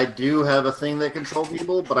 I mean, I do have a thing that control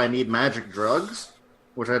people, but I need magic drugs,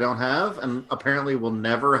 which I don't have, and apparently will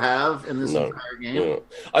never have in this entire game. No.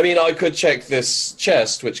 I mean, I could check this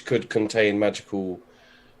chest, which could contain magical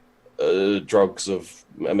drugs of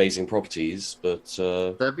amazing properties, but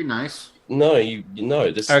That'd be nice. no,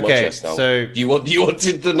 this is my okay, chest now. so you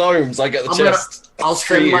wanted the gnomes? I get the I'm chest. I'll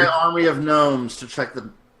send Screw my you. army of gnomes to check the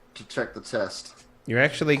test. you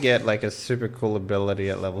actually get like a super cool ability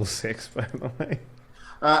at level 6, by the way.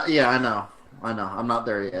 Yeah, I know. I'm not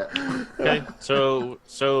there yet. Okay, so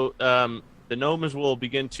the gnomes will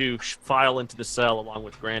begin to file into the cell along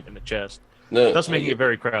with Grant in the chest, No, thus making it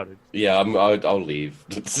very crowded. Yeah, I'll leave.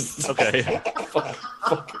 Okay.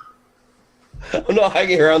 Fuck. I'm not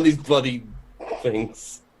hanging around these bloody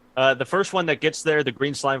things. The first one that gets there, the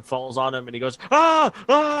green slime falls on him, and he goes,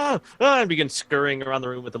 and begins scurrying around the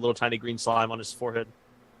room with a little tiny green slime on his forehead.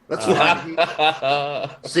 That's fine.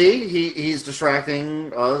 See, he's distracting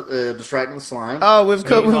the slime. Oh, we've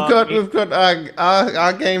got he-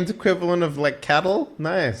 our game's equivalent of like cattle.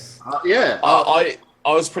 Nice. Yeah. I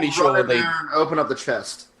was pretty Run sure in they. there and open up the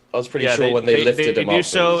chest. I was pretty sure when they lifted him do up.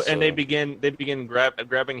 so, it was, and they begin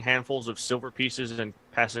grabbing handfuls of silver pieces and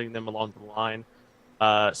passing them along the line.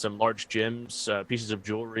 Some large gems, pieces of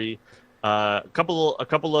jewelry, a couple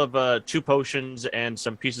of 2 potions, and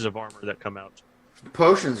some pieces of armor that come out.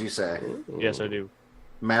 Potions, you say? Yes, I do.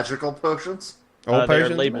 Magical potions? All They are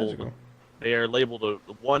potions labeled. magical. They are labeled.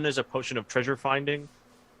 One is a potion of treasure finding,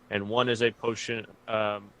 and one is a potion.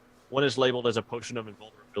 One is labeled as a potion of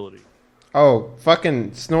invulnerability. Oh,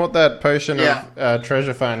 fucking snort that potion Yeah. of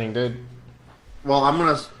treasure finding, dude. Well,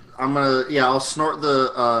 I'll snort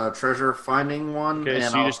the treasure finding one. Okay,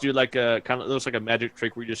 and so you just do like a kind of looks like a magic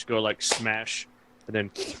trick where you just go like smash, and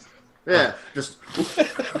then just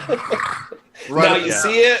Now you Yeah.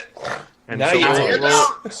 see it. and Now so, you see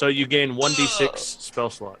it. so you gain 1d6 spell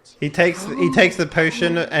slots. He takes the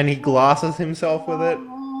potion and he glasses himself with it.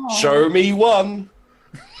 Show me one.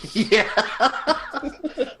 Yeah.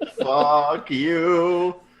 Fuck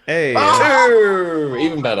you. Hey. Ah! 2!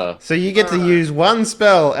 Even better. So you get to use one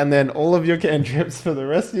spell and then all of your cantrips for the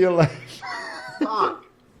rest of your life. Fuck.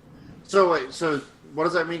 So wait, so what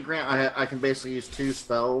does that mean, Grant? I can basically use 2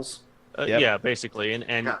 spells. Yep. Yeah, basically, and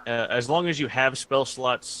Yeah. as long as you have spell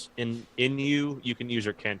slots in you, you can use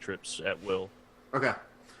your cantrips at will. Okay.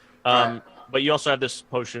 But you also have this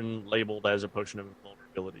potion labeled as a potion of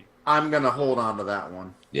invulnerability. I'm gonna hold on to that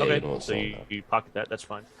one. Yeah, Okay, you know what's so on you pocket that. That's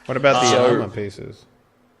fine. What about the So- armor pieces?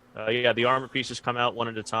 Yeah, the armor pieces come out one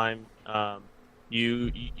at a time.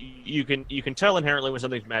 You can tell inherently when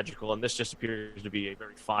something's magical, and this just appears to be a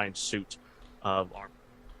very fine suit of armor.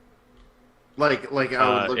 Like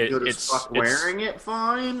I would look good as it's- fuck wearing it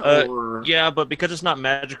fine, Uh, or Yeah, but because it's not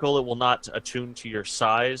magical, it will not attune to your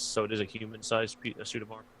size, so it is a human-sized suit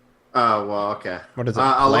of armor. oh well, okay. What is it?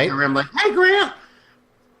 I'll look plate? at him like, hey Grant,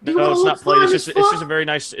 do you No, want it's to not look plate. fine It's as just fuck? a very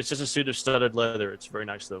nice. It's just a suit of studded leather. It's very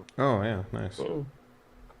nice though. Oh yeah, nice. Oh.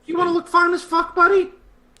 You want to look fine as fuck, buddy?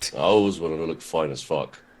 I always want to look fine as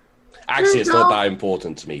fuck. Actually, it's not go. that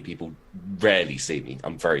important to me. People rarely see me.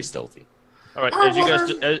 I'm very stealthy. All right,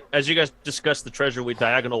 Oh, as you guys discuss the treasure, we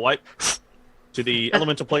diagonal wipe to the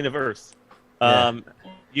elemental plane of Earth. Yeah.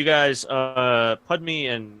 You guys, Pudmi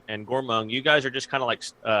and Gormung, you guys are just kind of like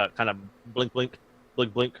kind of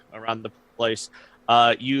blink around the place.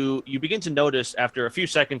 You begin to notice after a few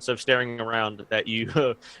seconds of staring around that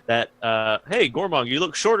hey Gormung, you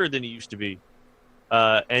look shorter than you used to be.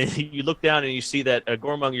 And you look down and you see that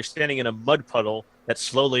Gormung, you're standing in a mud puddle that's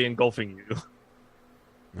slowly engulfing you.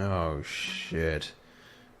 Oh shit.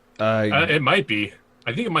 It might be.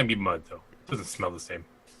 I think it might be mud though. It doesn't smell the same.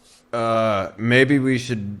 Maybe we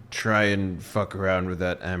should try and fuck around with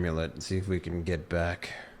that amulet and see if we can get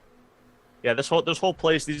back. Yeah, this whole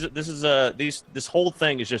place, this whole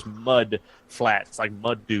thing is just mud flats, like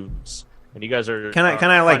mud dunes, and you guys are. Can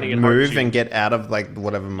I like finding it hard move to- and get out of like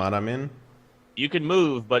whatever mud I'm in? You can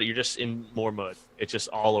move, but you're just in more mud. It's just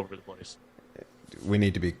all over the place. We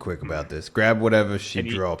need to be quick about this. Grab whatever she And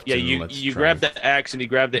you- dropped. Yeah, and you let's you try grab and- the axe and you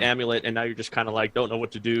grab the amulet, and now you're just kind of like don't know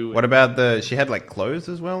what to do. What about the? She had like clothes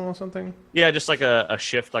as well or something. Yeah, just like a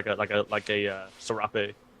shift, like a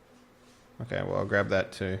serape. Okay, well I'll grab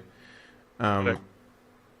that too. Okay.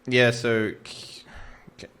 Yeah. So,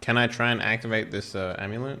 can I try and activate this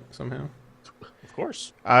amulet somehow? Of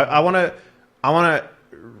course. I want to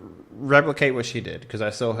replicate what she did because I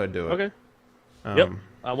saw her do it. Okay. Yep.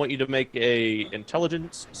 I want you to make a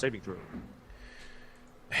intelligence saving throw.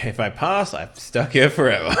 If I pass, I'm stuck here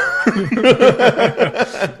forever.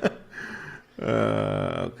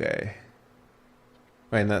 Okay.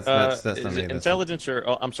 Wait, that's not Is me. it That's intelligence or?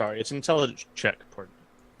 Oh, I'm sorry. It's an intelligence check. Pardon.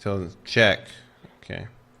 intelligence check. Okay.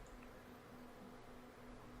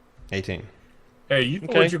 18. Hey, you know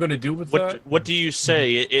Okay. what you're gonna do with that? What do you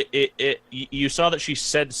say? You saw that she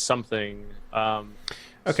said something.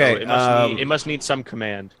 Okay, So it must need some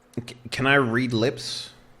command. Can I read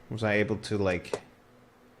lips? Was I able to like?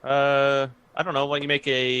 I don't know. Why don't you make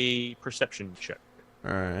a perception check?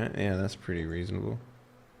 All right. Yeah, that's pretty reasonable.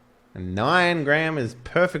 And 9 gram is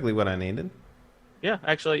perfectly what I needed. Yeah,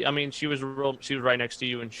 actually, I mean, she was right next to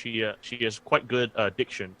you, and she has quite good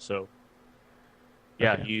diction. So,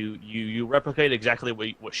 yeah, Okay. you replicate exactly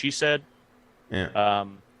what she said. Yeah.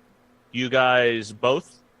 You guys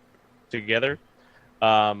both together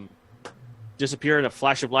disappear in a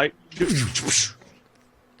flash of light,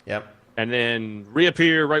 Yep. and then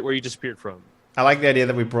reappear right where you disappeared from. I like the idea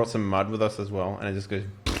that we brought some mud with us as well, and it just goes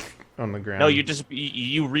on the ground. No,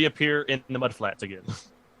 you reappear in the mud flats again.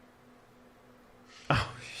 Oh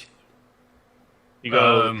shit. You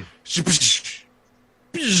go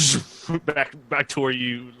back to where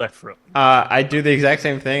you left from. I do the exact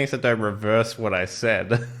same thing, except I reverse what I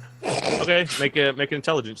said. Okay, make an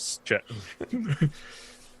intelligence check.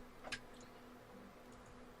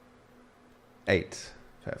 8.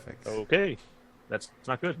 Perfect. Okay, that's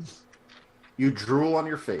not good. You drool on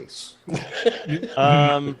your face.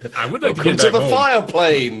 Um, I would like to Welcome get to back the home. fire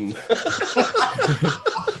plane.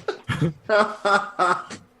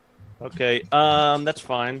 okay, that's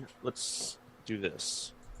fine. Let's do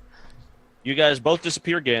this. You guys both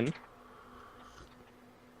disappear again.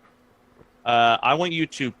 I want you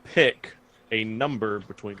to pick a number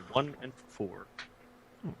between 1 and 4.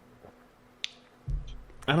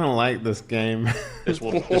 I don't like this game. This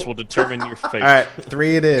will determine your fate. All right,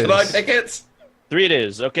 3 it is. Can I pick it? 3 it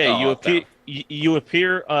is. Okay, Oh, you appear. You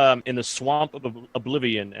appear in the swamp of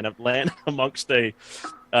oblivion and land amongst a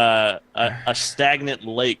stagnant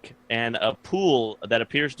lake and a pool that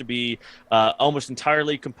appears to be almost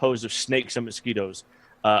entirely composed of snakes and mosquitoes.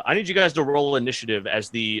 I need you guys to roll initiative as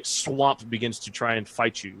the swamp begins to try and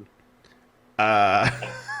fight you.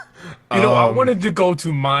 You know, I wanted to go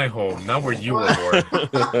to my home, not where you were born.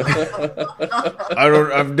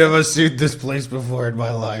 I've never seen this place before in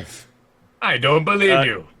my life. I don't believe Uh,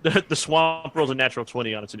 you. The swamp rolls a natural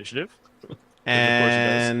 20 on its initiative.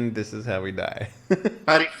 And this is how we die.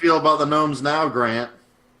 How do you feel about the gnomes now, Grant?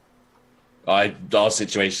 Our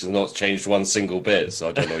situation has not changed one single bit, so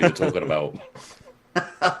I don't know what you're talking about.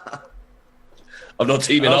 I'm not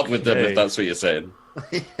teaming up with them, Okay. if that's what you're saying.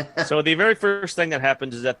 So the very first thing that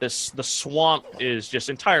happens is that the swamp is just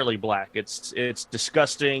entirely black. It's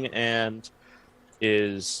disgusting and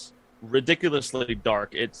is ridiculously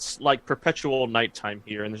dark. It's like perpetual nighttime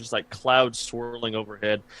here, and there's just like clouds swirling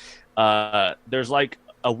overhead. There's like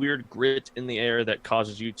a weird grit in the air that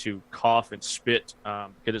causes you to cough and spit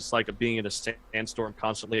because it's like being in a sandstorm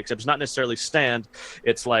constantly, except it's not necessarily sand.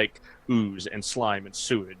 It's like ooze and slime and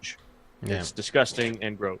sewage. Yeah. It's disgusting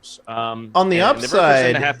and gross. On the and the very first thing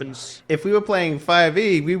upside, that happens, if we were playing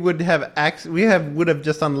 5e, we would have would have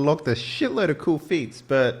just unlocked a shitload of cool feats,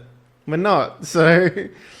 but we're not. So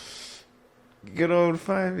good old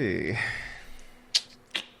 5e.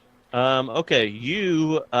 okay,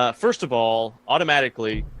 you first of all,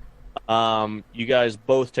 automatically, you guys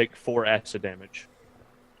both take 4 acid damage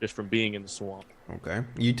just from being in the swamp. Okay,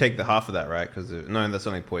 you take the half of that, right? Because no, that's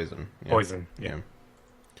only poison. Yeah. Poison. Yeah.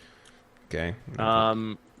 Okay.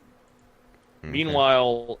 Um, Okay.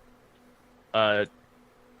 Meanwhile,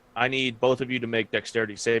 I need both of you to make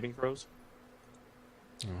dexterity saving throws.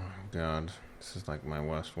 Oh god, this is like my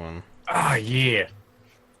worst one. Ah, yeah.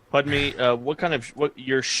 Pardon me. What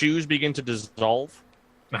your shoes begin to dissolve?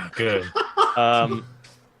 Ah, good.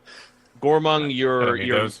 Gormung, I don't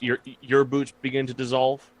need those. your boots begin to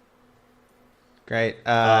dissolve. Great.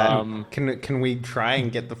 Can we try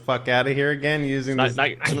and get the fuck out of here again using Not,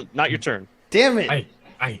 this? not your turn. Damn it!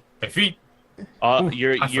 My feet. Uh, Ooh,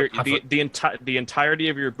 your high your foot, high foot. the entirety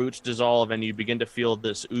of your boots dissolve, and you begin to feel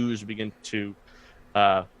this ooze begin to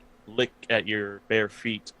lick at your bare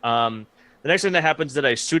feet. The next thing that happens is that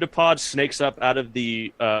a pseudopod snakes up out of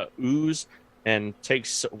the ooze and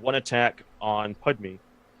takes 1 attack on Pudme.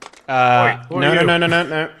 who are you?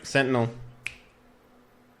 No. Sentinel.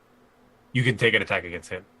 You can take an attack against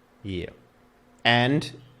him. Yeah.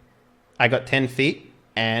 And I got 10 feet,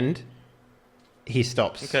 and he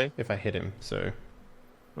stops Okay. if I hit him. So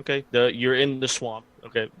Okay, you're in the swamp.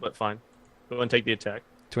 Okay, but fine. Go and take the attack.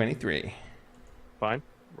 23, Fine.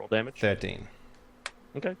 Roll damage. 13.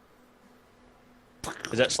 Okay.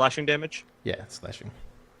 Is that slashing damage? Yeah, it's slashing.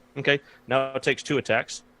 Okay. Now it takes 2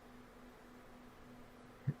 attacks.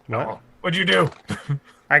 What? Oh, what'd you do?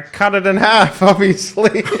 I cut it in half,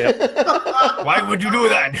 obviously. Why would you do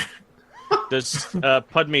that? Does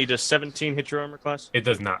Pudme, does 17 hit your armor class? It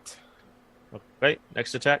does not. Okay.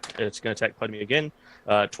 Next attack. It's going to attack Pudme again.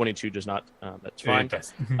 22 does not. That's It fine.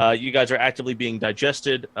 does. You guys are actively being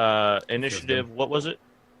digested. Initiative. What was it?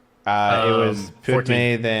 It was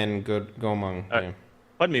 14. Putme, then Gomung. Yeah.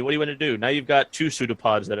 Pudme, what do you want to do? Now you've got 2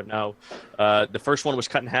 pseudopods that have now. The first one was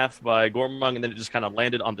cut in half by Gormung, and then it just kind of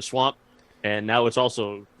landed on the swamp. And now it's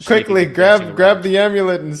also Quickly, sneaking and dancing grab around. the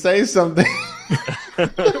amulet and say something.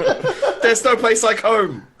 There's no place like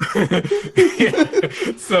home.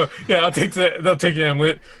 So yeah, they'll take the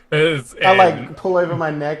amulet. I like pull over my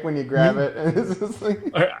neck when you grab it. And it's just like...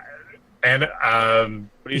 And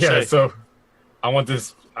What do you yeah, say? so I want to,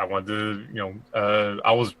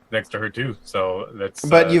 I was next to her too, so that's.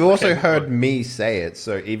 But you've also okay. heard me say it,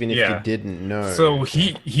 so even if Yeah. you didn't know. So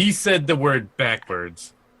he said the word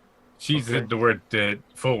backwards. She Okay. said the word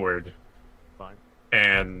forward, Fine.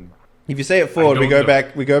 and if you say it forward, we don't go know.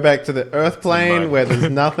 back. We go back to the Earth plane mud. where there's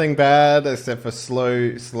nothing bad except for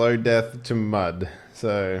slow death to mud.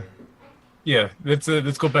 So Yeah, let's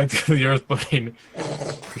go back to the Earth plane.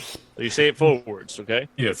 So you say it forwards, okay?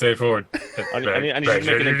 Yeah, say it forward. I need you to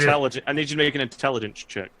make an intelligence. I need you to make an intelligence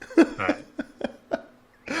check. Alright.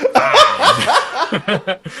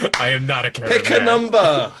 I am not a character. Pick a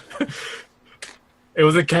number. It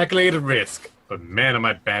was a calculated risk, but man, am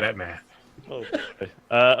I bad at math. Oh, boy.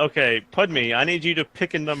 Okay, Pudme, I need you to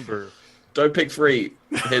pick a number. Don't pick 3.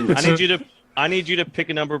 Hint. I need you to pick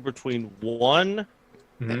a number between 1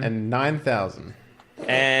 Mhm. and 9,000.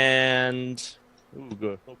 and ooh,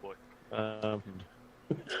 good. Oh boy.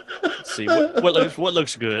 Let's see what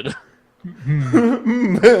looks good.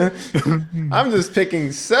 I'm just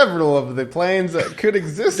picking several of the planes that could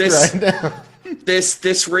exist This- right now.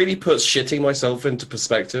 This really puts shitting myself into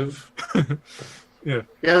perspective. Yeah.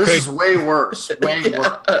 Yeah, this is way worse. Way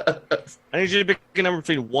worse. I need you to pick a number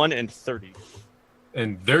between 1 and 30.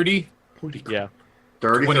 And 30, Yeah.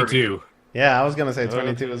 Dirty 22. Yeah, I was gonna say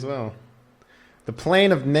 22 as well. The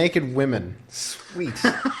plane of naked women. Sweet.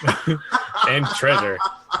 And treasure.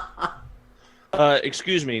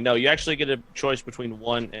 Excuse me. No, you actually get a choice between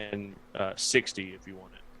 1 and 60 if you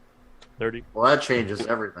want it. 30. Well, that changes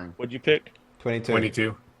everything. What'd you pick? 22. 22.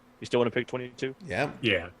 You still want to pick 22? Yeah.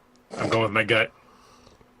 Yeah. I'm going with my gut.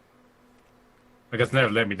 I guess never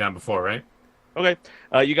let me down before, right? Okay.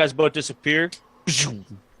 You guys both disappear.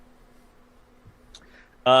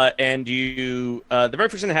 And you, the very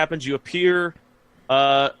first thing that happens, you appear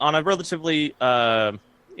on a relatively,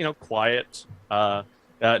 quiet,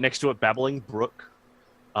 next to a babbling brook.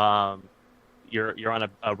 You're on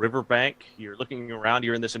a riverbank. You're looking around.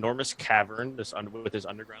 You're in this enormous cavern, with this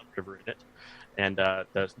underground river in it, and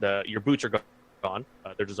your boots are gone.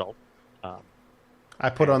 They're dissolved. I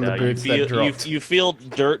put on the boots that dropped. You feel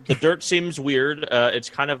dirt. The dirt seems weird. It's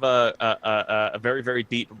kind of a very, very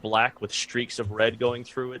deep black with streaks of red going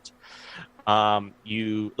through it.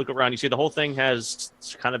 You look around. You see the whole thing has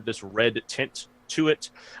kind of this red tint to it.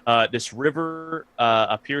 This river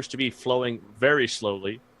appears to be flowing very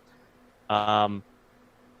slowly.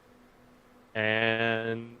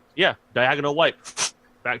 And yeah, diagonal wipe.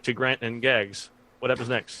 Back to Grant and Gags. What happens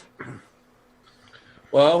next?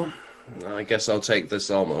 Well, I guess I'll take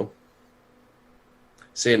this armor.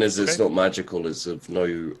 Seeing as it's not magical, is of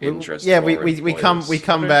no interest. Yeah, to our we come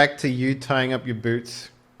employers. back to you tying up your boots.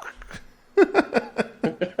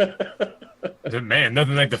 Man,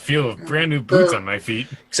 nothing like the feel of brand new boots on my feet.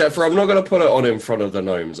 Except for I'm not going to put it on in front of the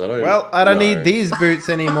gnomes. I don't. Well, I don't know. need these boots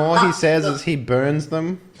anymore, he says as he burns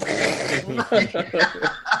them.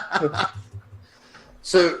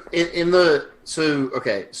 So in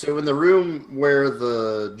the room where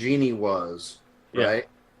the genie was, Yeah. right?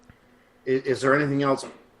 Is there anything else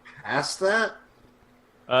past that?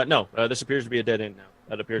 No, this appears to be a dead end now.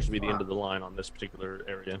 That appears to be the end of the line on this particular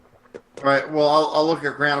area. All right. Well, I'll look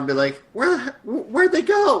around and be like, where'd they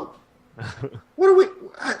go? What are we?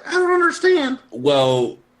 I don't understand.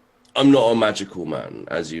 Well, I'm not a magical man,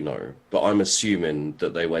 as you know, but I'm assuming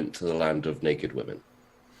that they went to the land of naked women.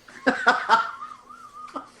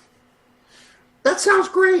 That sounds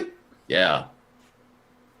great. Yeah.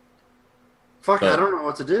 Fuck, I But- don't know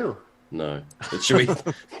what to do. No. But should we?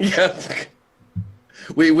 Yeah.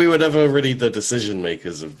 We were never really the decision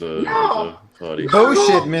makers of the party.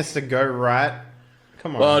 Bullshit, Mr. Go Right.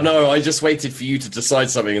 Come on. Well, no, I just waited for you to decide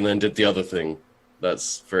something and then did the other thing.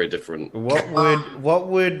 That's very different. What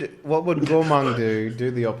would Gormang do? Do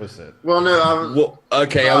the opposite. Well, no. I'm,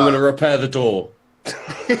 Okay, I'm going to repair the door.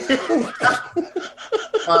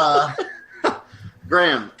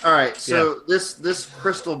 Graham. All right. So this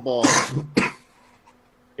crystal ball.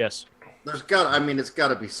 Yes. It's got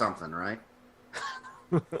to be something, right?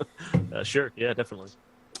 Sure. Yeah, definitely.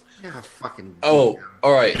 Yeah, fucking. Oh,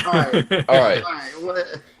 all right. All right. All right. All right. What?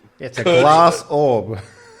 It's a glass orb.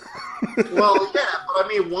 Well, yeah, but I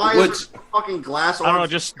mean, why is it fucking glass? I don't know.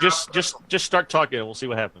 orange? Just start talking. And we'll see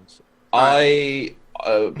what happens.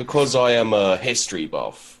 Because I am a history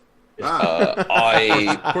buff, Of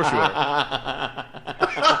course you are.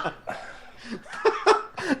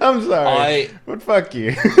 I'm sorry, but fuck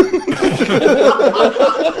you.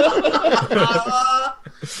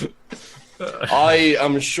 I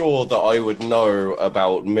am sure that I would know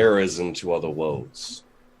about mirrors into other worlds.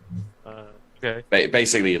 Okay.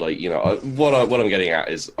 Basically, like, you know, what I'm getting at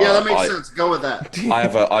is Yeah, that makes sense. Go with that. I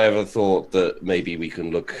have a thought that maybe we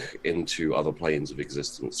can look into other planes of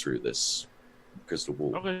existence through this crystal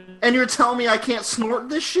ball. Okay. And you're telling me I can't snort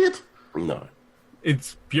this shit? No,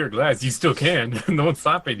 It's pure glass. You still can. No one's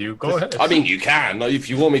stopping you. Go ahead. I mean you can. Like, if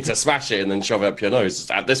you want me to smash it and then shove it up your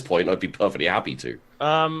nose, at this point I'd be perfectly happy to.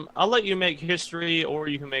 I'll let you make history, or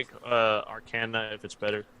you can make Arcana if it's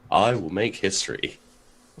better. I will make history,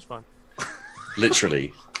 That's fine.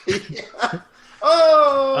 literally.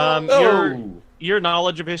 Oh! Your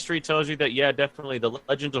knowledge of history tells you that, yeah, definitely the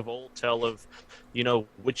legends of old tell of,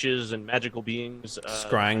 witches and magical beings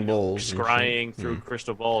Scrying balls and scrying through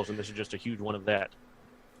crystal balls, and this is just a huge one of that.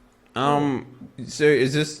 So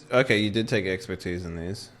is this okay? You did take expertise in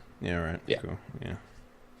these. Yeah, right. Yeah. Cool. Yeah.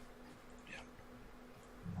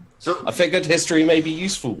 So I figured history may be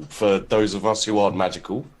useful for those of us who aren't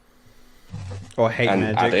magical Or hate and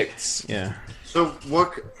magic. addicts. Yeah. So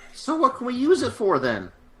what can we use it for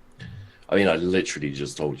then? I mean, I literally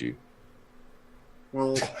just told you.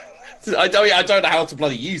 Well, I don't know how to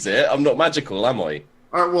bloody use it. I'm not magical, am I?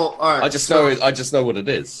 all right. I just know what it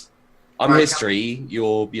is. I'm Alright, history.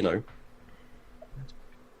 You're,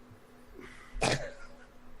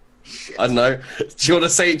 I don't know. Do you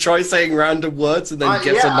want to try saying random words and then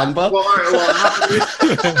guess a number? Well, all right. Well,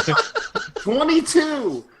 I'm not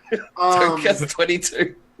 22. Don't guess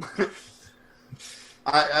 22.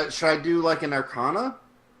 Should I do like an Arcana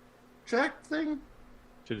check thing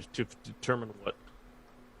To determine what.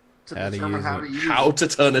 to How to determine use how it. to use How it? to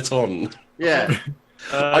turn it on? Yeah,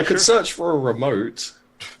 I could Sure. search for a remote.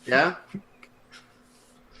 yeah.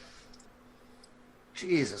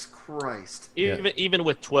 Jesus Christ! Even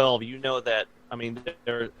with 12, you know that. I mean,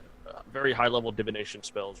 there very high level divination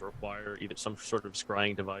spells require either some sort of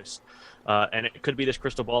scrying device, and it could be this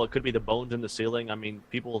crystal ball. It could be the bones in the ceiling. I mean,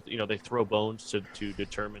 people, they throw bones to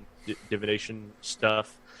determine divination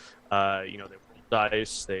stuff. They roll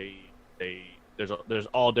dice. There's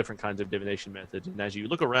all different kinds of divination methods. And as you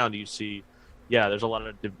look around, you see, there's a lot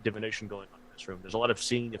of divination going on in this room. There's a lot of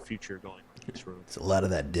seeing the future going on in this room. It's a lot of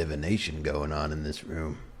that divination going on in this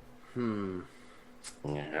room.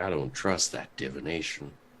 Yeah, I don't trust that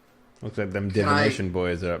divination. Looks like them divination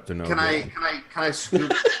boys are up to no Can good. I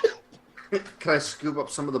scoop? Can I scoop up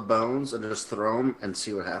some of the bones and just throw them and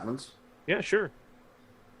see what happens? Yeah, sure.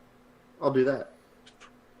 I'll do that.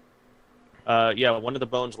 One of the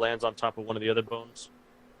bones lands on top of one of the other bones.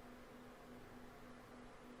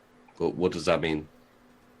 But what does that mean?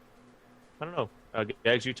 I don't know.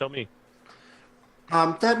 Gags, you tell me.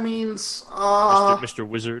 That means Mr.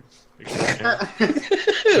 Wizard.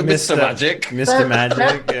 Mr. Magic. Mr.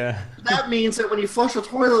 Magic, yeah. that means that when you flush a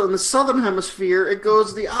toilet in the southern hemisphere, it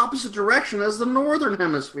goes the opposite direction as the northern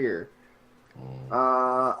hemisphere.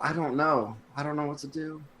 I don't know. I don't know what to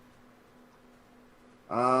do.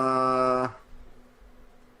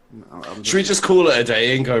 Should we just call it a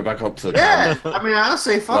day and go back up to the Yeah, camp? I mean, I'll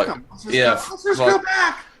say fuck them. Let's just go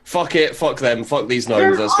back. Fuck it, fuck them, fuck these They're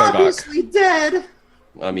gnomes, let's go back. obviously dead.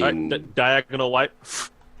 I All mean, right, diagonal wipe.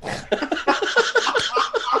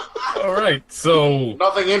 All right, so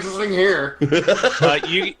Nothing interesting here.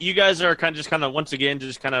 You guys are kind of once again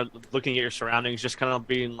just kind of looking at your surroundings, just kind of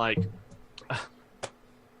being like,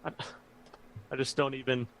 I just don't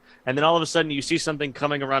even. And then all of a sudden, you see something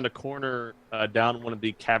coming around a corner down one of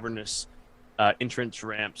the cavernous entrance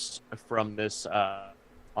ramps from this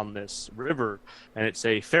on this river, and it's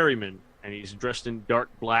a ferryman, and he's dressed in dark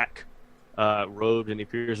black robes, and he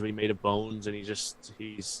appears to be made of bones, and he's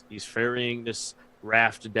ferrying this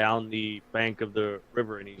raft down the bank of the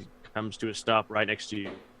river, and he comes to a stop right next to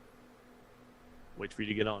you. Wait for you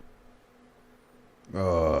to get on.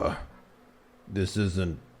 This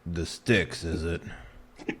isn't the Styx, is it?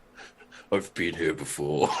 I've been here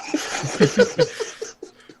before.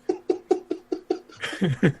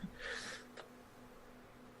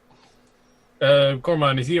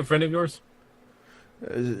 Cormon, is he a friend of yours?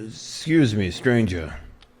 Excuse me, stranger.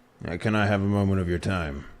 Can I have a moment of your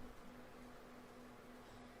time?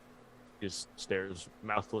 He just stares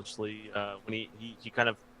mouthlessly when he kind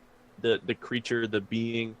of the creature, the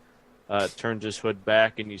being, turns his hood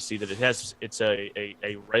back, and you see that it's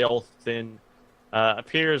a rail thin,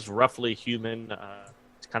 appears roughly human.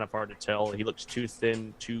 It's kind of hard to tell. He looks too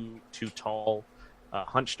thin, too tall,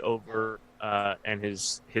 hunched over, and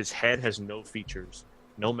his head has no features,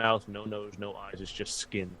 no mouth, no nose, no eyes. It's just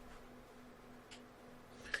skin.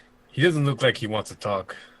 He doesn't look like he wants to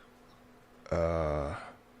talk.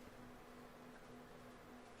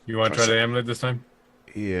 You want to try the amulet this time?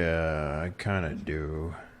 Yeah, I kind of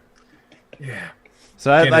do. Yeah.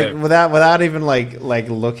 So I Can't like have- without even like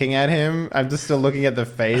looking at him, I'm just still looking at the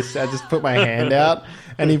face. I just put my hand out,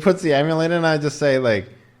 and he puts the amulet in, and I just say like,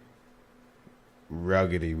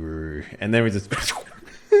 "Ruggedy roo," and then we just,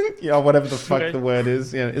 whatever the fuck Okay. the word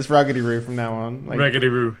is. Yeah, it's ruggedy roo from now on. Like,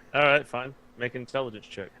 Raggedy-roo. All right, fine. Make an intelligence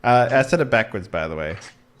check. I said it backwards, by the way.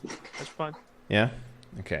 That's fine. Yeah.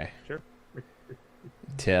 Okay. Sure.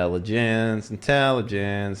 Intelligence.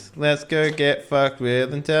 Let's go get fucked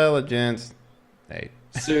with intelligence. Hey.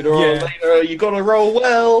 Sooner or Yeah. later, you gotta roll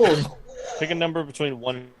well. Pick a number between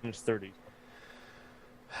 1 and 30.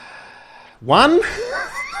 1?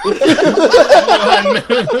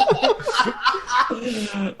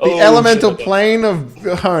 The elemental plane of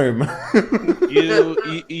home.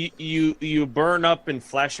 You burn up in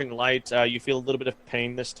flashing light. You feel a little bit of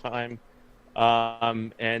pain this time,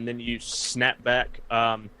 and then you snap back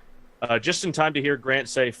just in time to hear Grant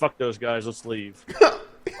say, "Fuck those guys, let's leave."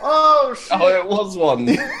 Oh shit! Oh, it was one.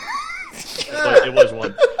 But it was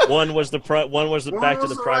one. One was the back to was the the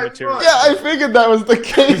prime right material. one. Yeah, I figured that was the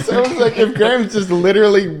case. I was like, if Graham's just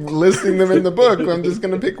literally listing them in the book, I'm just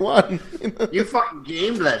gonna pick one. You fucking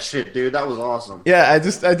gamed that shit, dude. That was awesome. Yeah, I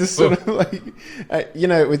just sort of like,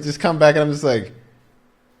 it would just come back, and I'm just like,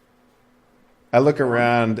 I look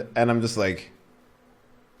around, and I'm just like,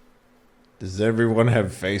 does everyone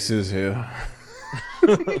have faces here?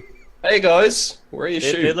 Hey guys, where are your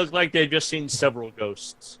shoes? They look like they've just seen several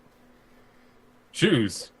ghosts.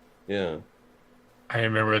 Shoes. Yeah. I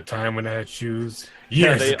remember a time when I had shoes. Yeah,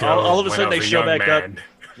 Years they ago, all of a when sudden I they was a show young back up man.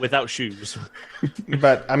 without shoes.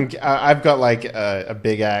 But I've got like a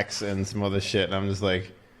big axe and some other shit, and I'm just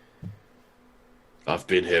like, I've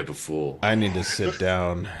been here before. I need to sit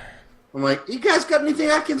down. I'm like, you guys got anything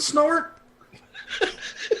I can snort?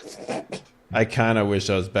 I kind of wish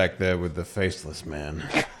I was back there with the faceless man.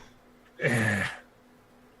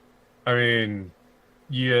 I mean,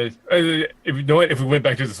 yeah. If you know what, if we went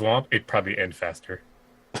back to the swamp, it'd probably end faster.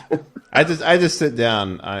 I just sit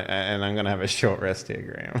down, and I'm gonna have a short rest here,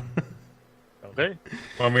 Graham. Okay.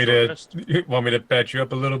 Want me to patch you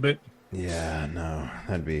up a little bit? Yeah, no,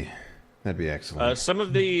 that'd be excellent. Some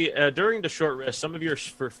of the during the short rest, some of your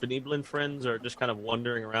Feneblan friends are just kind of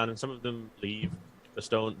wandering around, and some of them leave the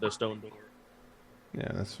stone door. Yeah,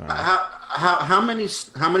 that's fine. How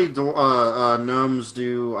many gnomes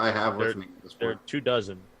do I have with me at this There are point?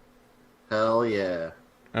 24. Hell yeah.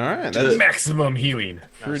 All right, that's Maximum healing.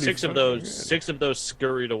 pretty Six of fucking those, good. 6 of those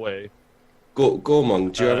scurried away.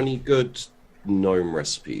 Gormong, do you have any good gnome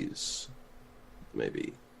recipes?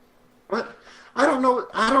 Maybe. What? I don't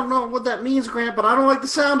know what that means, Grant, but I don't like the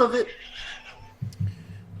sound of it.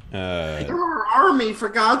 You're our army, for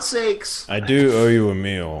God's sakes. I do owe you a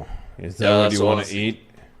meal. Is that Yeah, what that's you want awesome. to eat?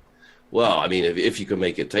 Well, I mean, if you can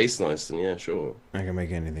make it taste nice, then yeah, sure. I can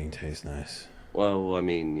make anything taste nice. Well, I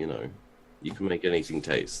mean, you can make anything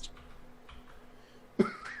taste. All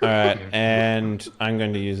right, and I'm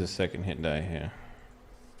going to use a second hit die here.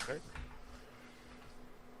 Okay.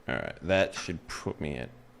 All right, that should put me at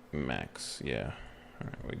max. Yeah. All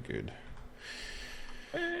right, we're good.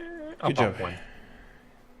 I'll Good pop job. one.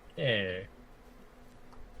 Yeah.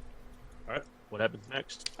 All right. What happens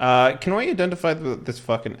next? Can we identify what this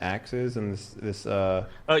fucking axe is and this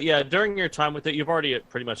Yeah, during your time with it, you've already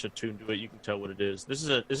pretty much attuned to it. You can tell what it is. This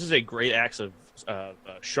is a great axe of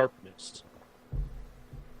sharpness.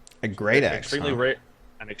 a great axe? Extremely huh? rare,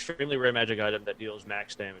 an extremely rare magic item that deals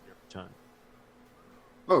max damage every time.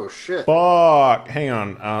 Oh shit. Fuck! Hang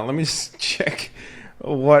on. Let me just check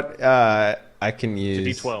what I can use.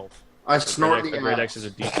 It's a D12. I snort The the great axe. axe is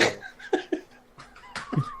a D12.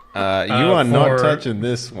 You are not for- touching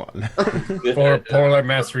this one. For polearm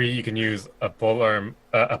mastery, you can use a polearm,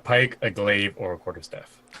 a pike, a glaive, or a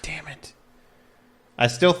quarterstaff. Damn it! I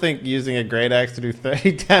still think using a great axe to do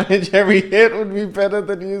 30 damage every hit would be better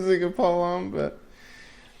than using a polearm, but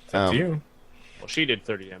It's up to you. Well, she did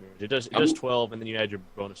 30 damage. It does 12, and then you add your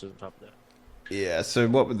bonuses on top of that. yeah. So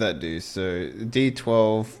what would that do? So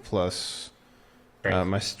D12 plus Strength.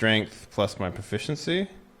 my strength plus my proficiency.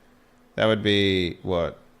 That would be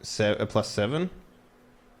what? Plus 7.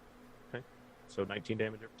 So 19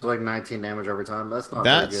 damage. It's like 19 damage every time. That's not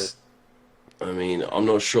very good. That's I mean, I'm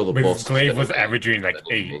not sure the With boss. glaive was averaging like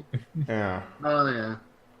 8. yeah. Oh yeah.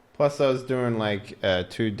 Plus, I was doing like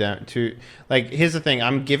two. Like, here's the thing: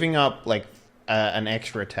 I'm giving up like an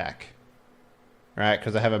extra attack, right?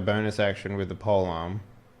 Because I have a bonus action with the pole arm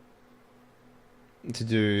to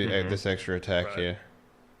do this extra attack Right. here,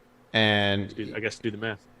 and I guess do the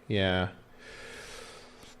math. yeah,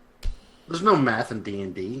 There's no math in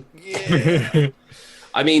D&D.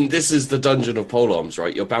 I mean, this is the dungeon of polearms,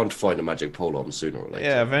 right? You're bound to find a magic polearm sooner or later.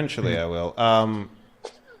 yeah. Eventually, I will.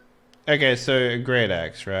 Okay, so a great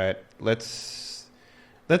axe, right? Let's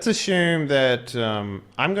assume that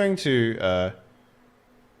I'm going to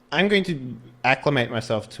acclimate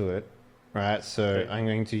myself to it, right? So Okay. I'm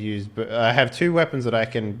going to use. I have 2 weapons that I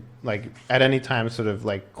can like at any time sort of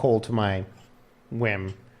like call to my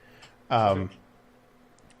whim.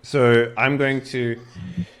 So I'm going to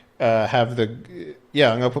have the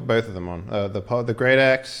I'm going to put both of them on the great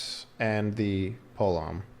axe and the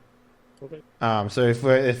polearm. Okay. So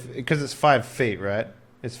if because it's 5 feet, right?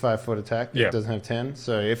 It's 5 foot attack. Yeah. It doesn't have 10.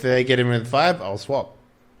 So if they get in with 5, I'll swap.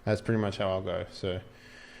 That's pretty much how I'll go. So,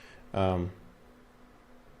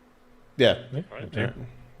 yeah. Okay.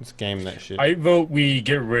 Let's game that shit. I vote we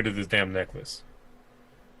get rid of this damn necklace.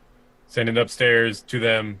 Send it upstairs to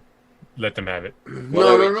them. Let them have it.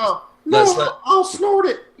 Well, No. let's let- I'll snort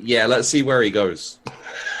it. Yeah, let's see where he goes.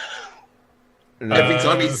 Every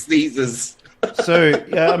time he sneezes. So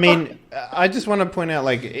yeah, I mean, I just want to point out,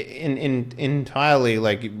 like, in entirely,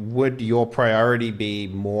 like, would your priority be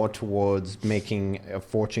more towards making a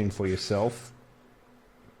fortune for yourself?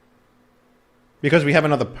 Because we have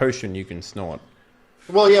another potion you can snort.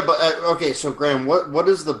 Well, yeah, but okay. So, Graham, what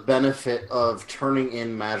is the benefit of turning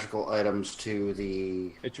in magical items to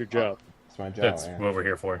the? It's your job. That's my job. That's yeah. what we're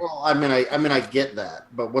here for. Well, I mean, I get that,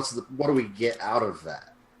 but what do we get out of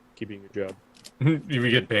that? Keeping your job. You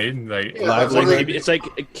get paid? Like, Yeah, Live that's what like- they- It's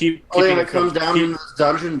like keep. Oh, yeah, keeping it comes down keep- in this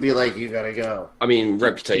dungeon and be like, you gotta go. I mean,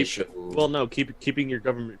 reputation. Well, no, keeping your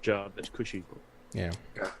government job. That's cushy. Yeah.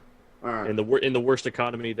 All right. In the worst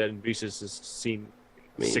economy that Invisus has seen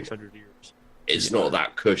I mean, 600 years. it's not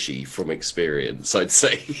that cushy from experience, I'd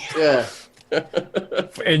say. Yeah.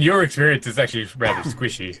 in your experience, it's actually rather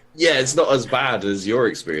squishy. Yeah, it's not as bad as your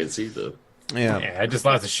experience either. Yeah. Yeah, I just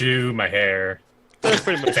lost a shoe, my hair, That's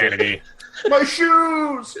pretty much it. sanity. My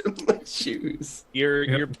shoes! My shoes. You're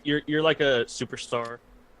like a superstar.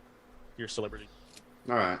 You're a celebrity,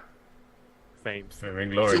 All right. fame. Serving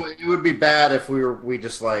glory. So it would be bad if we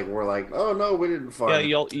just like were like, oh no, we didn't find.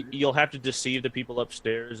 Yeah, it. you'll have to deceive the people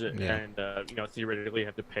upstairs, and, Yeah. theoretically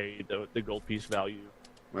have to pay the gold piece value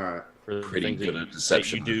All right. for the Pretty things good that at you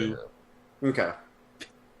deception. do. Okay.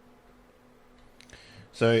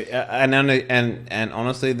 So and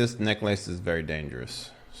honestly, this necklace is very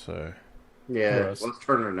dangerous. So Yeah. Gross. Let's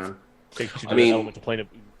turn it in. Take you to I the mean- elemental plane of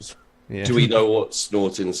ooze. yeah, Do we know what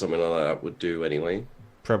snorting something like that would do anyway?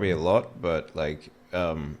 probably a lot, but like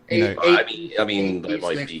Eight, I mean, there eight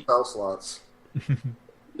might snake be spell slots.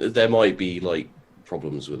 like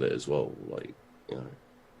problems with it as well. Like, you know.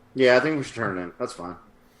 Yeah, I think we should turn it in. That's fine.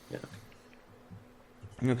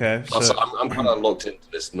 okay. Also, So I'm kind of locked into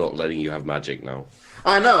this, not letting you have magic now.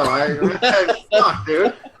 I know. Fuck,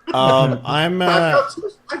 dude. I'm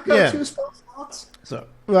I've got yeah. two spell slots. So,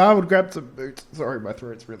 well, I would grab some boots. Sorry, my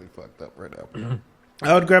throat's really fucked up right now.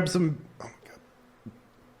 I would grab some. Oh my god.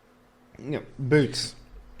 Yeah, boots.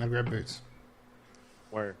 I grab boots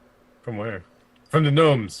Where? From where? From the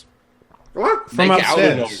gnomes. What? from Make it out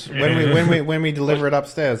of upstairs. them. When we deliver it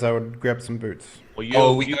upstairs, I would grab some boots.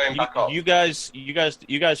 Well, We going back up? you guys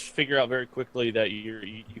figure out very quickly that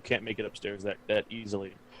you can't make it upstairs that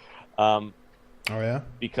easily, Oh yeah.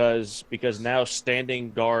 because now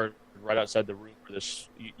standing guard right outside the room where this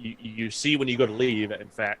you see when you go to leave. In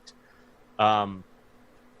fact,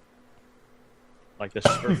 like the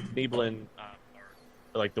Neblin,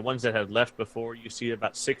 like the ones that had left before, you see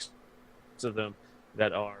about 6 of them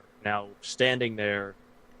that are now standing there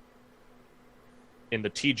in the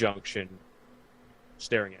T-junction,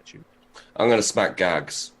 staring at you. I'm gonna smack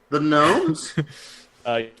gags. The gnomes?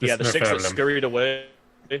 Yeah, the Just 6 that nerf them. scurried away.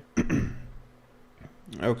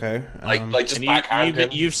 Okay. Like just And backhand him.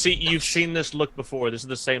 you've seen this look before. This is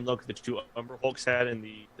the same look the 2 Umber Hulks had and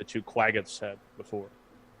the 2 Quaggoths had before.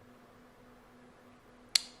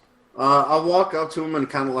 I'll walk up to him and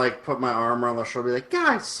kind of like put my arm around their shoulder, be like,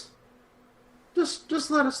 guys, just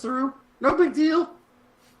let us through. No big deal.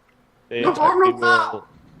 They, No harm, no they foul. will,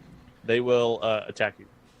 they will attack you.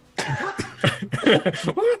 I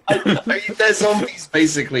mean, they're zombies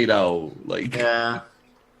basically now. Like, Yeah.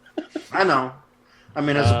 I know. I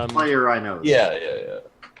mean, as a player, I know. yeah.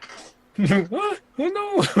 What?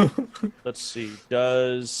 Oh no! Let's see.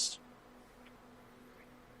 Does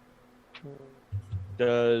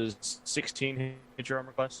 16 hit your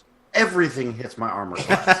armor class? Everything hits my armor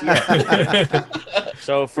class. Yeah.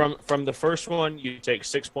 So from the first one, you take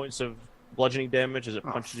 6 points of bludgeoning damage as it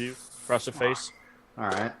Oh, punches you across the face. All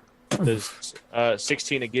right. Does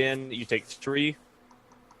 16 again? You take 3.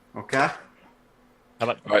 Okay.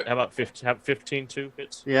 How Right. about 15? Have 15 too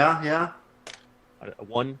hits. Yeah.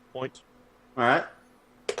 1 point. All right.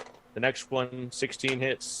 The next one, 16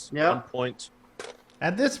 hits. Yeah. 1 point.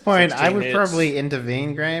 At this point, I 16 would hits. probably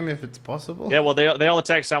intervene, Graham, if it's possible. Yeah, well, they all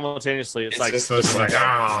attack simultaneously. It's It's like, just So it's like,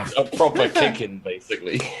 a proper kicking,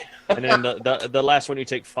 basically. and then the last one you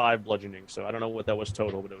take 5 bludgeoning. So I don't know what that was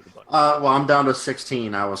total, but it was a bunch. Well, I'm down to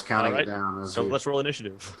 16. I was counting All right. it down. As So we- let's roll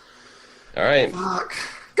initiative. All right. Fuck.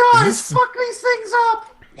 Guys, fuck these things up.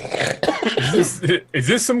 is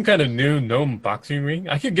this some kind of new gnome boxing ring?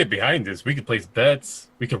 I could get behind this. We could place bets.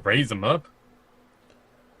 We could raise them up.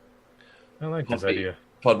 I like this Copy. idea.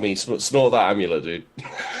 Pardon me, snort that amulet, dude.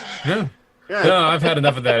 Yeah. Yeah. No, I've had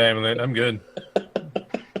enough of that amulet. I'm good.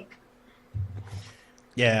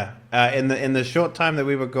 Yeah. In the short time that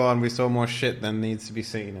we were gone, we saw more shit than needs to be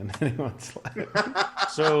seen in anyone's life.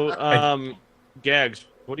 So, Gags,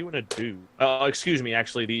 what do you want to do? Excuse me,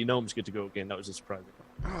 actually, the gnomes get to go again. That was a surprise.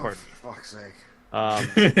 Oh, Pardon. for fuck's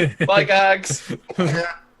sake. Bye, gags.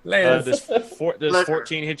 Yeah. Does Pleasure.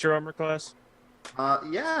 14 hit your armor class?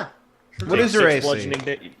 Yeah. What is your AC?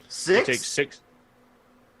 bludgeoning You 6? take 6.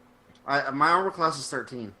 My armor class is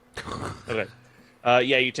 13. Okay.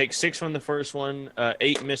 Yeah, you take 6 from the first one.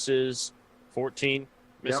 8 misses. 14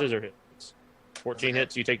 misses or hits. 14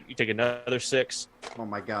 hits. You take another 6. Oh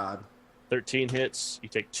my god. 13 hits. You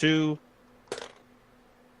take 2.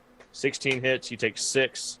 16 hits. You take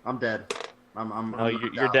 6. I'm dead.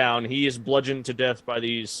 You're down. He is bludgeoned to death by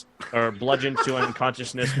these, or bludgeoned to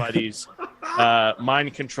unconsciousness by these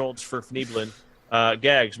mind-controlled Sverfneblin.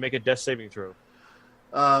 Gags, make a death saving throw.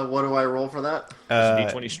 What do I roll for that?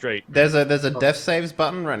 D20 straight. There's a death saves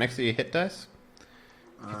button right next to your hit dice.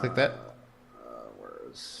 If you click that. Where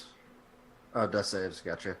is? Oh, death saves.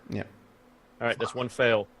 Gotcha. Yeah. All right, that's one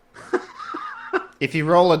fail. If you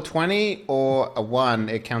roll a 20 or a 1,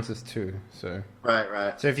 it counts as 2. So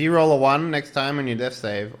Right. so if you roll a 1 next time on your death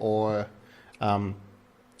save, or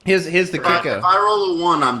here's the kicker. If I roll a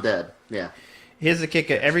 1, I'm dead. Yeah. Here's the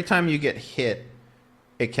kicker. Every time you get hit,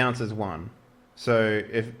 it counts as 1. So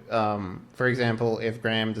if, for example, if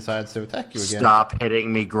Graham decides to attack you again, Stop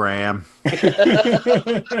hitting me, Graham.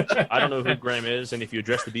 I don't know who Graham is, and if you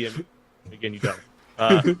address the DM again, you don't.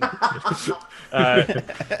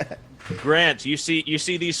 Grant, you see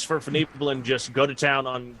these Sverfneblin just go to town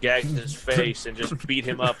on Gag's face and just beat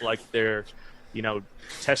him up like they're,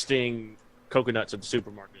 testing coconuts at the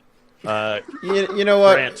supermarket. you know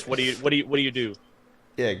what? Grant, what do you do?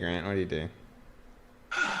 Yeah, Grant, what do you do?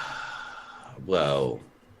 Well,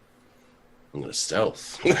 I'm gonna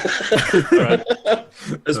stealth. Right.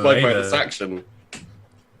 That's my bonus action.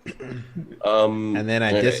 And then I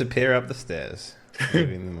okay. disappear up the stairs,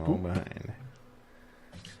 leaving them all behind.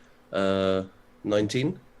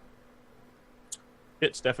 19.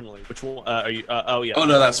 Hits definitely. Which one are you? Oh yeah. Oh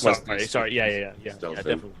no, that's my. Sorry. Yeah. Stealth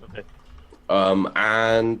Definitely. Okay.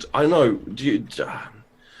 And I don't know.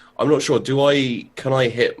 I'm not sure. Can I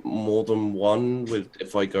hit more than one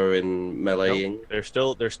if I go in meleeing?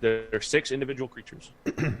 Nope. There's 6 individual creatures.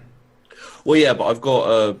 Well, yeah, but I've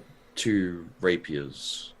got 2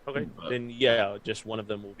 rapiers. Okay. Then yeah, just one of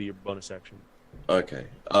them will be your bonus action. Okay.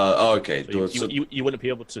 Okay. So you wouldn't be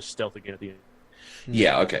able to stealth again at the end.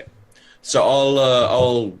 Yeah. Okay. So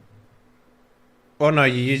I'll. Oh no,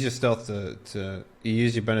 you use your stealth to you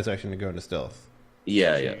use your bonus action to go into stealth.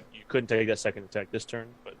 Yeah. So Yeah. You couldn't take that second attack this turn,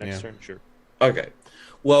 but next turn, sure. Okay.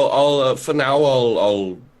 Well, I'll for now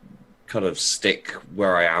I'll kind of stick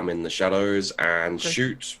where I am in the shadows and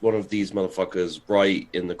shoot one of these motherfuckers right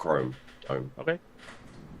in the chrome dome. Okay.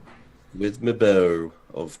 With my bow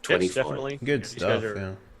of 25. Yes, definitely. Good These stuff. guys are-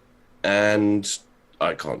 Yeah. And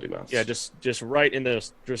I can't do maths. Yeah, just right in the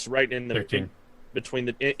 13. between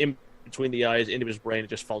the eyes, into his brain, it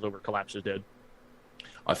just falls over, collapses dead.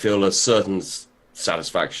 I feel a certain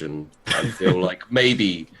satisfaction. I feel like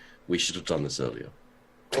maybe we should have done this earlier.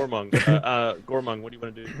 Gormung, Gormung, what do you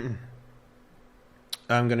want to do?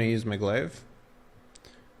 I'm gonna use my glaive.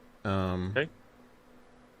 Okay.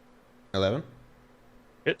 11.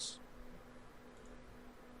 Hits.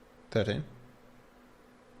 13.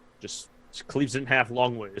 Just cleaves it in half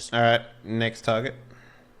long ways. All right. Next target.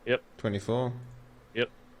 Yep. 24. Yep.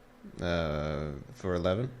 For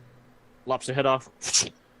 11. Lops the head off.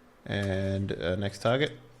 And next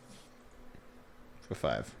target. For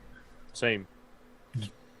 5. Same.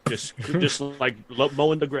 Just like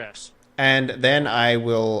mowing the grass. And then I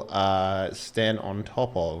will stand on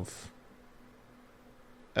top of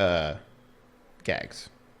Gags.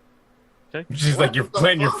 Okay. Just like you're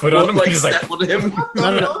planting your foot on him. Like He's like, step on him.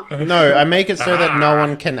 No, I make it so that no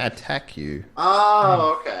one can attack you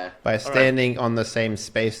Oh, okay. by standing on the same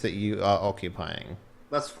space that you are occupying.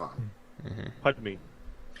 That's fine. Pardon me.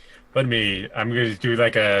 But me, I'm gonna do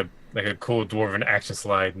like a cool dwarven action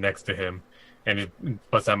slide next to him, and just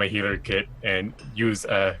bust out my healer kit and use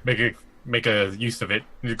make a use of it.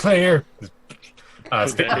 Claire,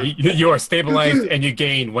 you are stabilized and you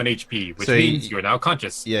gain 1 HP, which So means you are now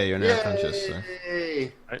conscious. Yeah, you're now conscious. So.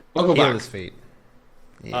 Yay. I'll go Heal back. his feet.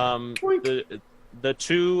 Yeah. The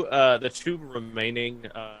two remaining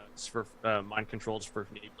mind controls for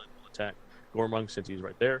Neeblan will attack Gormung since he's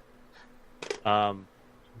right there.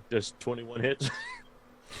 Does 21 hits?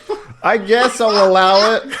 I guess I'll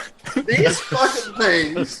allow it. These fucking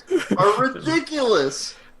things are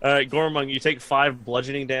ridiculous. All right, Gormung, you take 5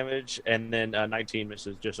 bludgeoning damage, and then 19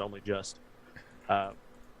 misses, only just. But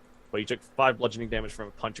you took 5 bludgeoning damage from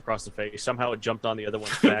a punch across the face. Somehow it jumped on the other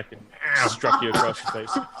one's back and struck you across the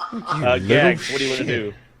face. Gags, what do you want to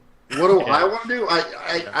do? What do I want to do?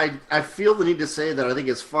 I feel the need to say that I think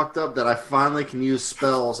it's fucked up that I finally can use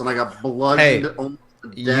spells and I got bludgeoned almost to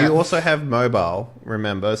death. You also have mobile,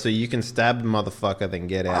 remember, so you can stab the motherfucker then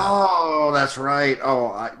get out. Oh, that's right.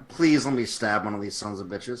 Please let me stab one of these sons of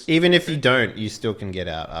bitches. Even if you don't, you still can get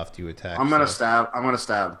out after you attack. I'm gonna stab. I'm gonna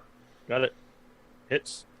stab. Got it.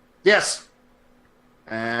 Hits. Yes.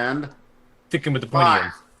 And Stick him with the pointy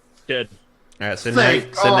end. Dead. All right, so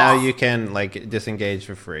Thank now God. you can like disengage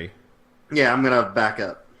for free. yeah, I'm gonna back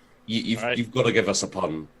up. You've Right. got to give us a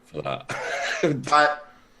pun for that.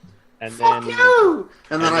 And Fuck then you!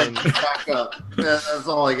 And then and I then- back up. Yeah, that's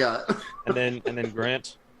all I got. and then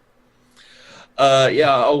Grant. Yeah,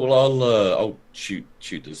 I'll shoot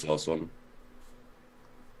this last one.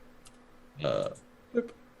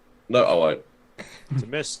 No, I won't. It's a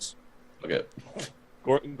miss. Okay.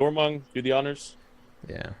 Gormong, do the honors.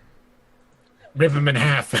 Yeah. Rip him in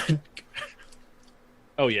half.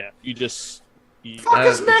 Oh yeah, you just. You, Fuck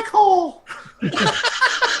his neck hole!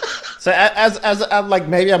 So as I'm like,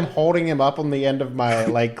 maybe I'm holding him up on the end of my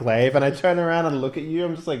like glaive, and I turn around and look at you.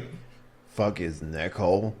 I'm just like, fuck his neck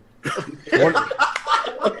hole.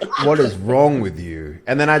 What is wrong with you?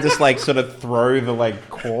 And then I just like sort of throw the like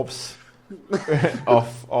corpse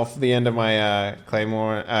off the end of my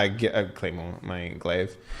claymore, my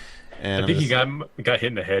glaive. And I think I'm he just- got hit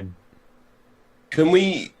in the head. Can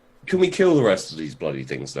we kill the rest of these bloody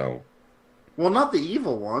things now? Well, not the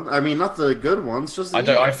evil one. I mean, not the good ones. Just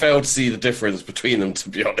the I failed to see the difference between them, to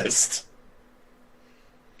be honest.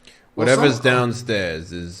 Well, Whatever's some-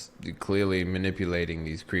 downstairs is clearly manipulating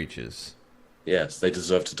these creatures. Yes, they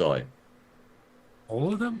deserve to die.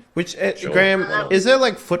 All of them? Which, Sure. Graham, is there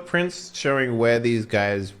like footprints showing where these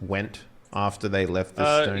guys went after they left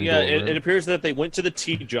the stone yeah, door it room? appears that they went to the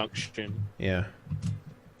T junction. Yeah,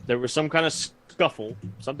 There was some kind of scuffle.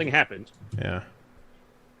 Something happened, yeah.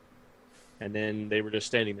 and then they were just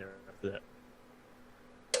standing there after that.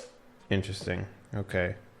 Interesting.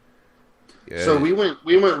 Okay. Yeah. So we went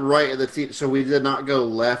right at the T. So we did not go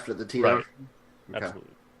left at the T. Right. junction? Okay.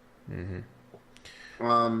 Absolutely.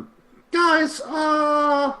 Guys,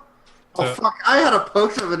 oh So- fuck! I had a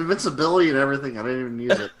potion of invincibility and everything. I didn't even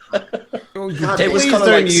use it. God, It was Please kinda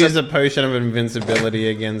don't like use a potion of invincibility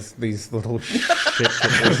against these little shit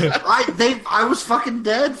kickers. I was fucking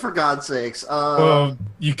dead for God's sakes. Well,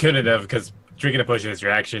 you couldn't have because drinking a potion is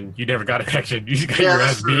your action. You never got an action. You just got Yeah, your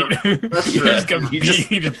that's ass true. beat. That's you true. just got You beat.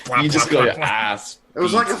 just- You just, plop, You just plop, got your plop, plop. ass. it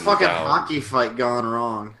was like a beaten fucking down. hockey fight gone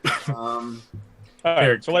wrong. All right.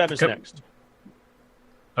 Here, So what happens come- next?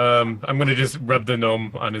 I'm gonna just rub the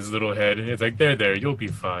gnome on his little head. It's like there, you'll be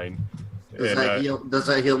fine. Does And,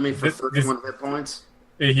 that heal me for this- 31 hit points?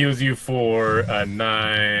 it heals you for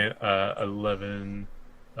 9, 11,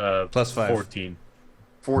 Plus 5. 14.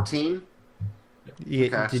 14? Yeah,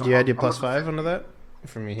 Okay, did so you add I'm- your I'm plus up to 5 onto that?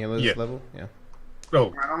 From your healer's Yeah. level? Yeah. Oh,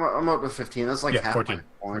 Alright, I'm up to 15. That's like Yeah, half 14. my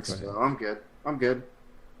points. Okay. So I'm good. I'm good.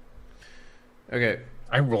 Okay.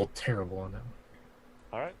 I rolled terrible on that one.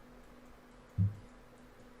 All right.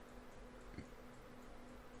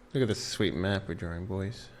 Look at this sweet map we're drawing,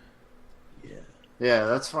 boys. Yeah,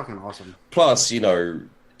 that's fucking awesome. Plus,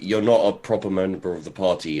 you're not a proper member of the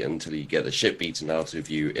party until you get the shit beaten out of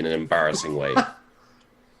you in an embarrassing way.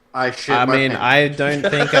 I shit I my mean, pants. I don't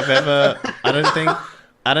think I've ever.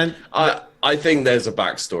 I don't. I think there's a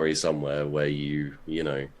backstory somewhere where you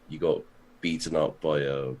got beaten up by I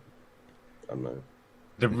don't know.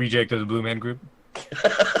 The reject of the Blue Man Group.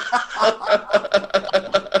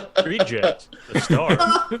 Reject the star.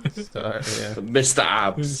 Yeah. Mr.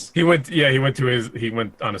 Abs. He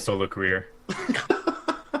went on a solo career.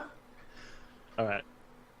 All right.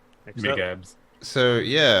 Next Big up. abs. So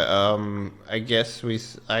yeah, I guess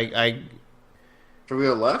I Should we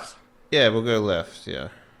go left? yeah, we'll go left. Yeah.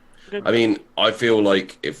 I mean, I feel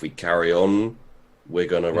like if we carry on, we're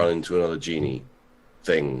gonna run into another genie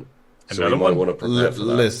thing. So Another we might one? want to prepare for that.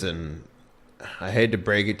 Listen, I hate to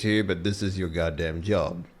break it to you, but this is your goddamn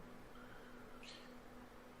job.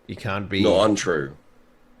 You can't be. Not untrue.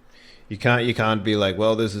 You can't be like,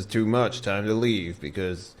 well, this is too much. Time to leave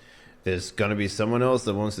because there's gonna be someone else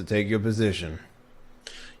that wants to take your position.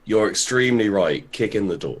 You're extremely right. Kick in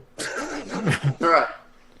the door. All right.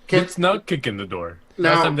 Let's not kick in the door.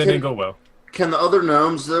 Now, Last time that can- didn't go well. Can the other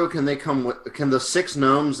gnomes though? Can they come with? Can the 6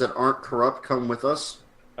 gnomes that aren't corrupt come with us?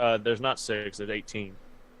 There's not 6. There's 18.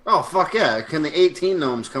 Oh fuck yeah! Can the 18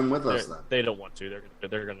 gnomes come with us then? They don't want to.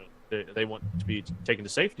 They want to be taken to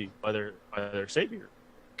safety by their savior.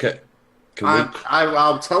 Can we?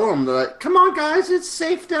 I'll tell them that. Come on, guys, it's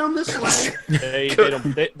safe down this way.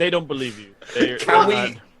 They don't believe you. Can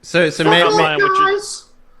we? So Fuck maybe Not you mine, what you- guys.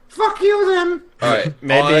 Fuck you then. All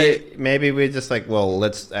right. maybe we're just like, well,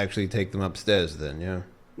 let's actually take them upstairs then. Yeah.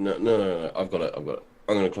 No. I've got it. I'm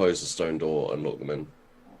going to close the stone door and lock them in.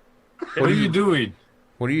 What are you doing?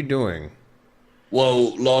 What are you doing?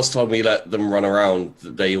 Well, last time we let them run around,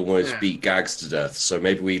 they almost Yeah. beat Gags to death. So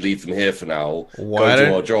maybe we leave them here for now, Why go do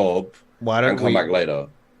don't- our job, Why and don't come we? back later.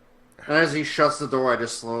 And as he shuts the door, I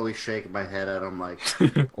just slowly shake my head at him like,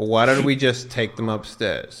 Why don't we just take them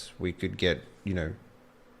upstairs? We could get,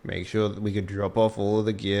 make sure that we could drop off all of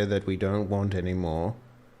the gear that we don't want anymore.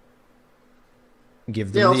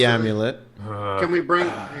 give them Yeah, the also- amulet. Can we bring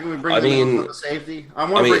I the mean- nose up to safety? I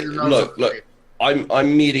want to I bring mean, the nose look, up to look. safety.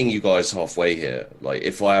 I'm meeting you guys halfway here. Like,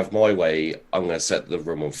 if I have my way, I'm going to set the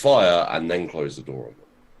room on fire and then close the door on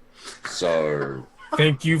them. So,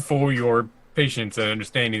 Thank you for your patience and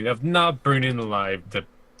understanding of not burning alive the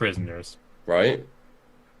prisoners. right?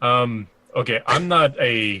 Okay, I'm not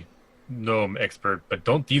a gnome expert, but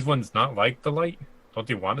don't these ones not like the light? Don't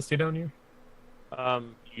they want to stay down here?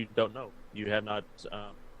 You don't know. You have not.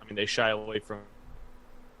 I mean, they shy away from.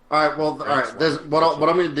 All right. Well, all right. What I'm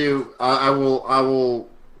going to do. I will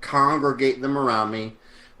congregate them around me,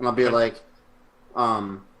 and I'll be like,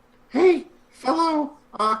 "Hey, fellow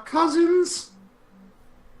cousins,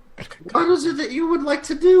 what is it that you would like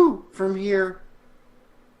to do from here?"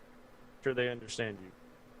 Sure, they understand you.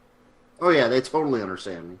 Oh yeah, they totally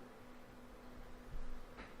understand me.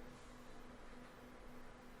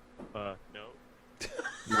 No.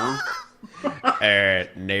 No. No.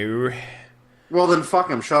 Well then, fuck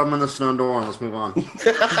them. Shove them in the stone door and let's move on.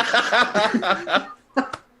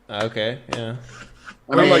 Okay, yeah.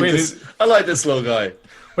 I mean, I like this little guy.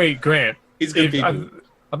 Wait, Grant. He's good If people.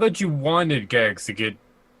 I thought you wanted Gags to get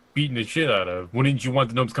beaten the shit out of. Wouldn't you want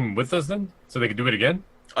the gnomes coming with us then, so they could do it again?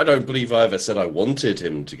 I don't believe I ever said I wanted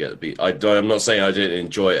him to get beat. I'm not saying I didn't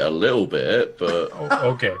enjoy it a little bit, but Oh,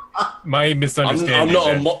 okay. My misunderstanding.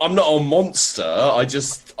 I'm not a monster.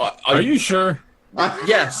 Are you sure?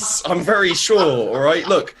 Yes, I'm very sure. All right,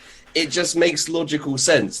 look, it just makes logical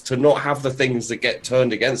sense to not have the things that get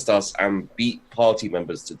turned against us and beat party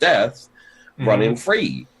members to death running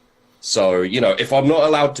free. So, if I'm not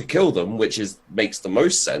allowed to kill them, which makes the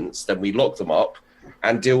most sense, then we lock them up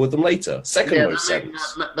and deal with them later. Second most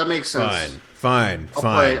sense. That makes sense. Fine.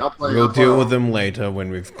 I'll play We'll deal along. with them later when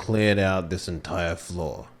we've cleared out this entire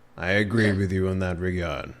floor. I agree with you in that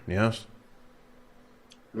regard. Yes?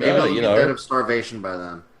 Maybe Yeah, I'll be dead of starvation by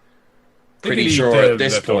then. Pretty They can sure eat the at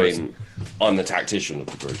this leftovers. point, I'm the tactician of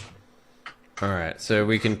the group. All right, so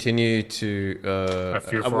we continue to. I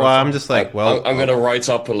fear for well, us I'm all. just like, well, I'm going to write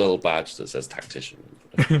up a little badge that says tactician.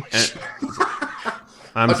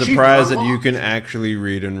 I'm Achieve surprised that level. you can actually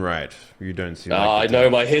read and write. You don't seem like. I the know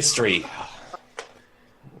type. my history.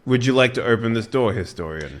 Would you like to open this door,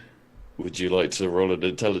 historian? Would you like to roll an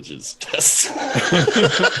intelligence test?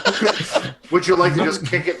 Would you like to just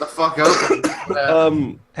kick it the fuck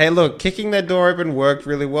open? Hey, look, kicking that door open worked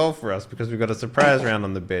really well for us because we got a surprise round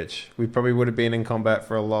on the bitch. We probably would have been in combat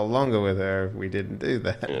for a lot longer with her if we didn't do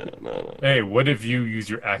that. Yeah, no. Hey, what if you use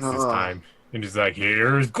your axe this time and just like,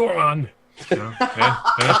 here's Goron? Yeah.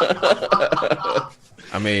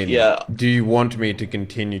 I mean, Yeah. do you want me to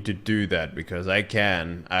continue to do that? Because I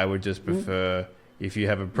can. I would just prefer, if you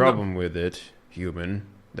have a problem with it, human,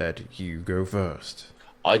 that you go first.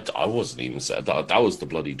 I wasn't even saying that. That was the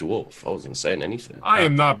bloody dwarf. I wasn't saying anything. I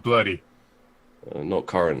am not bloody. Not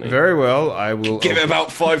currently. Very well, I will. Give it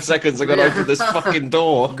about 5 seconds. I got to open this fucking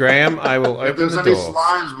door. Graham, I will If open there's the any door.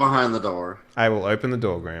 slimes behind the door. I will open the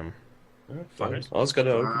door, Graham. Fine. I was going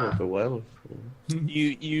to open it for a while.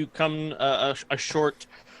 You come a short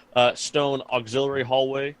stone auxiliary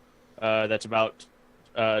hallway that's about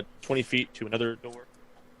 20 feet to another door.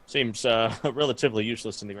 Seems relatively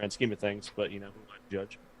useless in the grand scheme of things, but who might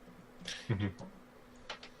judge?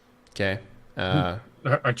 Okay.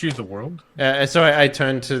 Aren't you the world? So I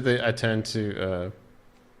turn to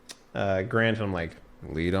Grant and I'm like,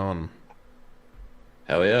 lead on.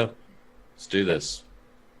 Hell yeah. Let's do this.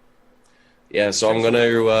 Yeah, so I'm going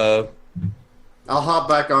to... I'll hop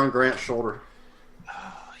back on Grant's shoulder.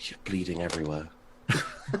 You're bleeding everywhere.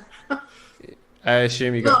 I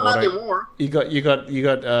assume you No, got not auto. anymore. You got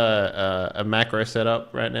a macro set up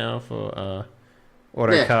right now for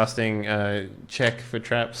auto casting check for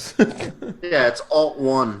traps. Yeah, it's Alt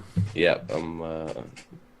 1. Yeah, I'm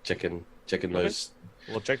checking those.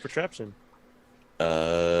 We'll check for traps in.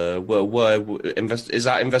 Is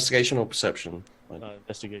that investigation or perception?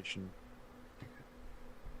 Investigation.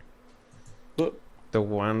 The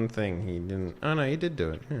one thing he didn't. Oh no, he did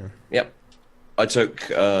do it. Yeah. Yep. I took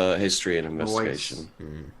history and investigation.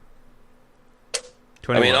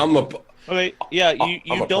 21. I mean, Okay, yeah, I'm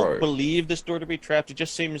you a don't pro. believe this door to be trapped. It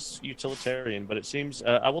just seems utilitarian, but it seems.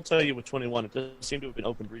 I will tell you with 21, it does seem to have been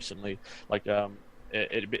opened recently. Like,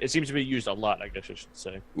 it seems to be used a lot. I guess I should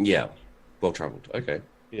say. yeah, well traveled. Okay.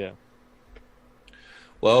 Yeah.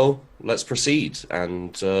 Well, let's proceed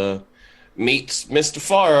and meet Mr.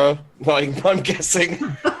 Fire. I'm guessing.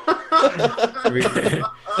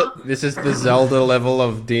 This is the Zelda level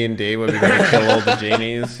of D&D where we gotta kill all the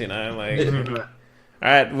genies.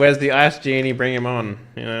 right, where's the ice genie? Bring him on.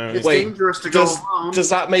 You know. It's Wait, dangerous to go alone. Does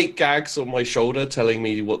that make gags on my shoulder telling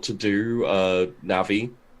me what to do,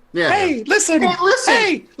 Navi? Yeah. Hey, listen! Hey, listen!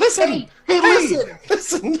 Hey, listen! Hey, listen!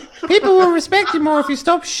 Listen! People will respect you more if you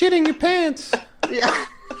stop shitting your pants. Yeah.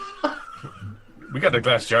 We got a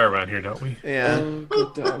glass jar around here, don't we? Yeah.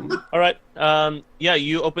 Goddamn. All right. Yeah,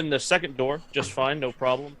 you open the second door just fine, no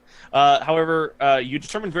problem. However, you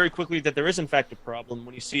determine very quickly that there is in fact a problem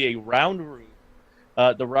when you see a round room.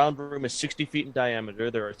 The round room is 60 feet in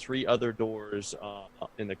diameter. There are 3 other doors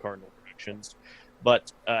in the cardinal directions.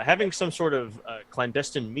 But having some sort of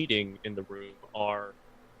clandestine meeting in the room are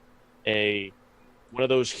one of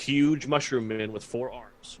those huge mushroom men with 4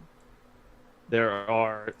 arms. There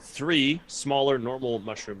are 3 smaller normal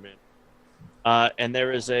mushroom men. And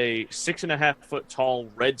there is a 6.5-foot tall,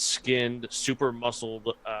 red-skinned, super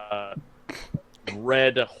muscled,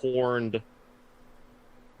 red-horned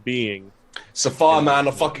being. Sapphire Man,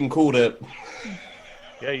 I fucking called it.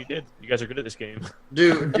 Yeah, you did. You guys are good at this game.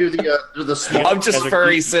 Do the small. I'm just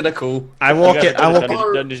very cynical. I You walk guys in. are I good at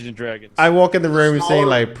walk. Dungeons and Dragons. I walk in the room Smaller- saying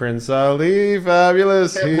like Prince Ali,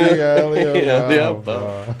 fabulous. Yeah.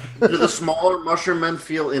 Do the smaller mushroom men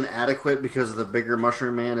feel inadequate because the bigger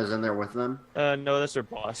mushroom man is in there with them? No, that's their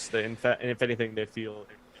boss. And if anything, they feel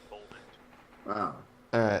emboldened. Wow.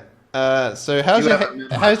 All right. So how's You your haven't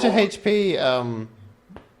been how's your my HP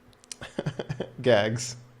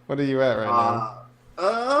gags? What are you at right now?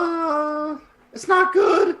 It's not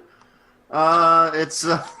good. It's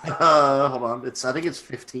hold on. I think it's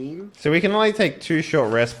 15. So we can only take 2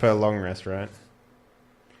 short rests per long rest, right?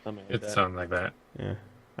 Something like It's that. something like that. Yeah.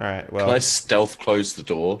 All right. Can I Well. stealth close the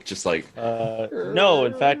door? Just like, No,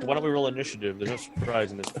 in fact, why don't we roll initiative? There's no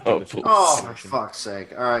surprise in this. Oh, this cool. Oh, for section. fuck's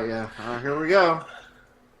sake. All right, yeah. All right, here we go.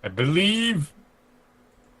 I believe.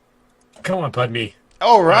 Come on, Pudme.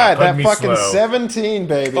 All right. put That me fucking slow. 17,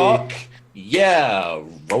 baby. fuck yeah,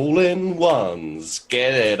 rolling ones.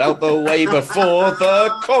 Get it out the way before the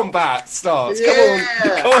combat starts. Yeah.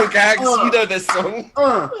 Come on, Gags. You know this song.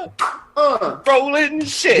 Rolling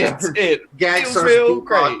shit. It Gag feels starts real beat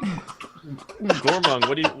great. Gormung,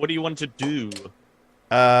 what do you want to do?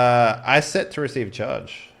 I set to receive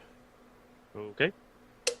charge. Okay.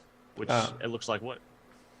 Which it looks like what?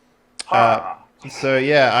 So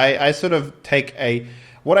yeah, I sort of take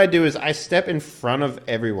what I do is I step in front of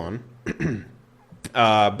everyone,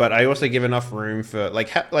 but I also give enough room for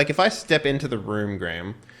like if I step into the room,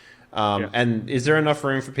 Graham, and is there enough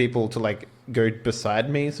room for people to like go beside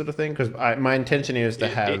me, sort of thing? Because my intention is to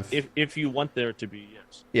have If you want there to be,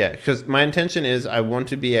 yes. yeah, because my intention is I want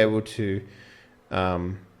to be able to, I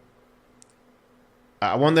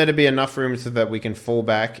want there to be enough room so that we can fall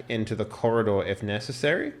back into the corridor if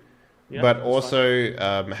necessary. Yeah, But that's also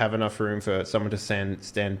have enough room for someone to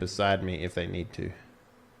stand beside me if they need to.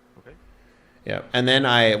 Okay. Yeah, and then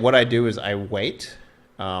what I do is I wait.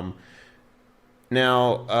 Now,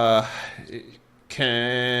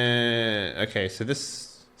 okay, so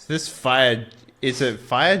this fire is a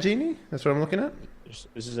fire genie. That's what I'm looking at.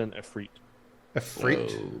 This is an Efreet. A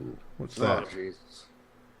freak. Whoa. What's Oh, that? Jesus.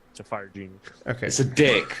 It's a fire genie. Okay. It's a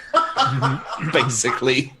dick.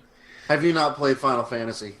 Basically. Have you not played Final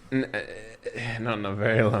Fantasy? Not in a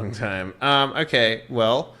very long time. Okay,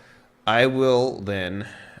 well, I will then.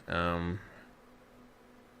 I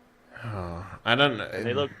don't know. And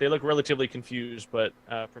they look relatively confused, but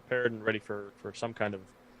prepared and ready for some kind of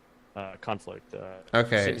conflict.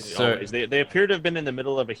 Okay, seemingly so- always. They appear to have been in the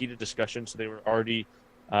middle of a heated discussion, so they were already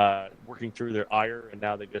working through their ire, and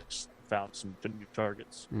now they just found some new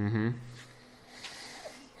targets. Mm-hmm.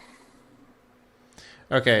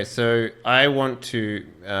 Okay, so I want to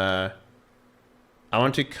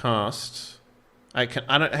cast. I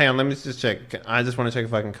don't. Hang on. Let me just check. I just want to check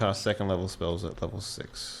if I can cast second level spells at level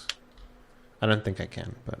 6. I don't think I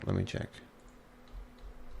can, but let me check.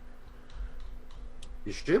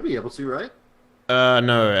 You should be able to, right?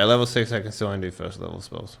 No. At level 6, I can still only do first level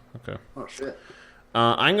spells. Okay. Oh, shit.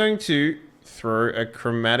 I'm going to throw a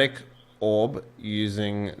chromatic orb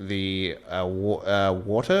using the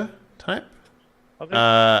water type. Okay.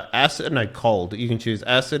 Acid, no, cold. You can choose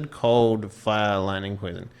acid, cold, fire, lightning,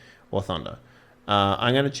 poison, or thunder.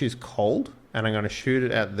 I'm going to choose cold, and I'm going to shoot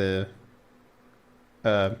it at the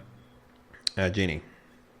genie.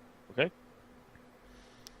 Okay.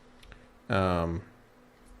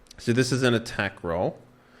 So this is an attack roll.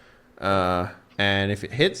 And if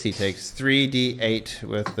it hits, he takes 3d8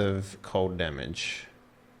 worth of cold damage.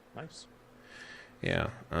 Nice. Yeah.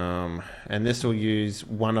 And this will use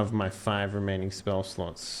one of my 5 remaining spell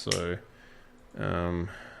slots. So, let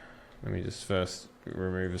me just first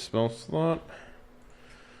remove a spell slot.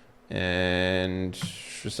 And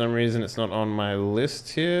for some reason, it's not on my list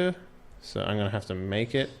here, so I'm gonna have to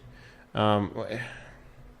make it. That's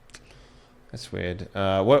weird.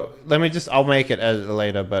 What? Let me just. I'll make it as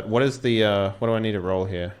later. But what is the? What do I need to roll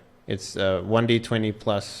here? It's 1d20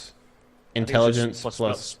 plus intelligence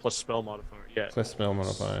plus spell modifier. Yeah. plus spell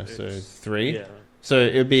modifier. So 3. Yeah. So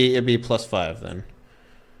it'd be plus 5 then.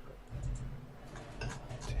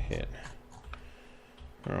 To hit.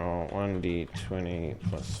 Roll 1d20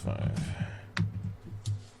 plus 5.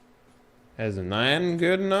 As a 9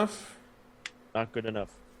 good enough? Not good enough.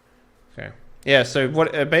 Okay. Yeah, so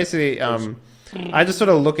what basically I just sort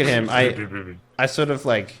of look at him. I sort of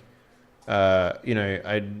like you know,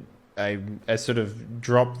 I sort of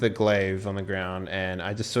drop the glaive on the ground and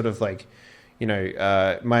I just sort of like, you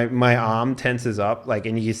know, my arm tenses up, like,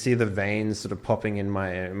 and you can see the veins sort of popping in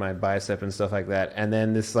my bicep and stuff like that. And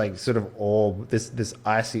then this like sort of orb, this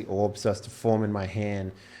icy orb starts to form in my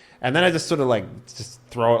hand, and then I just sort of like just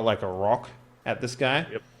throw it like a rock at this guy.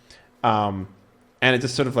 Yep. And it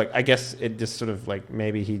just sort of like, I guess it just sort of like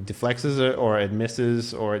maybe he deflects it or it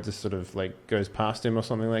misses or it just sort of like goes past him or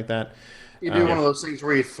something like that. You do one of those things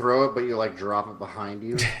where you throw it, but you like drop it behind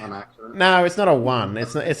you on accident. No, it's not a 1.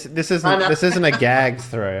 It's not. This isn't a gag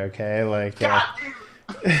throw. Okay, like.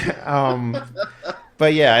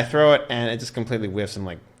 But yeah, I throw it and it just completely whiffs. I'm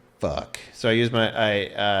like, fuck. So I use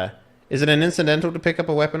my. Is it an incidental to pick up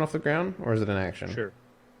a weapon off the ground or is it an action? Sure.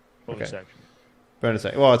 Bonus Okay. action. Bonus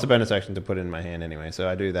action. Well, it's a bonus action to put it in my hand anyway, so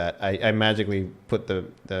I do that. I magically put the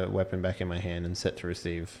weapon back in my hand and set to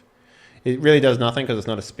receive. It really does nothing because it's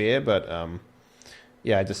not a spear, but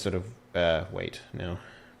yeah, I just sort of wait now.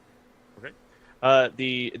 Okay.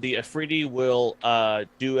 The Afridi will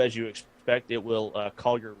do as you expect. It will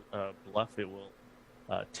call your bluff. It will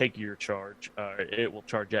take your charge. It will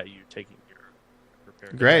charge at you, taking your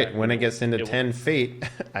prepared Great. attack. When it gets into will- 10 feet,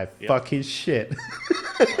 I Yep. fuck his shit.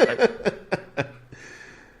 Alright.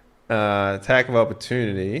 Attack of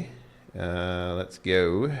opportunity. Let's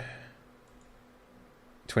go.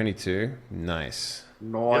 22. Nice.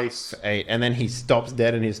 Nice. For 8. And then he stops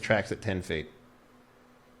dead in his tracks at 10 feet.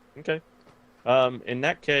 Okay. In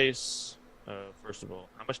that case, first of all,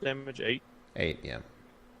 how much damage? 8? 8, yeah.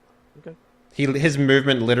 Okay. His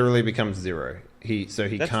movement literally becomes 0. He That's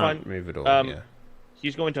can't fine. move at all. Yeah.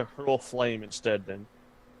 He's going to hurl flame instead. Then,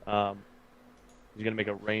 he's going to make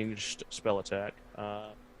a ranged spell attack.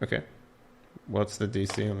 Okay. What's the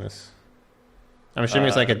DC on this? I'm assuming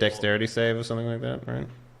it's like a dexterity save or something like that, right?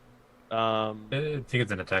 I think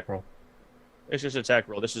it's an attack roll. It's just an attack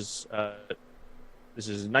roll. This is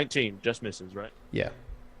 19, just misses, right? Yeah.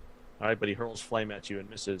 All right, but he hurls flame at you and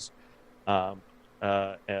misses. It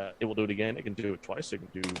will do it again. It can do it twice. It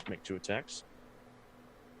can make 2 attacks.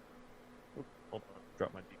 Oop, hold on,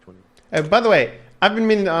 drop my d20. By the way, I've been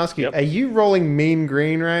meaning to ask you, Yep. are you rolling mean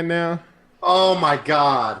green right now? Oh my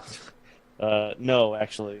god. No,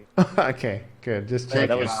 actually. Okay, good. Just Yeah,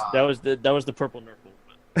 checking. that was the purple nurple.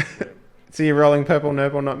 But, So you're rolling purple,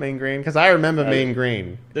 noble, not mean green? Because I remember mean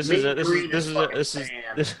green. this Mean is a, this green is is this is a, fucking this is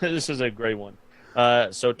tan. this is a gray one.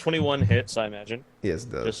 So 21 hits, I imagine. Yes,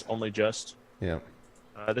 it does. Just only just. Yeah.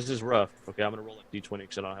 This is rough. Okay, I'm gonna roll a d20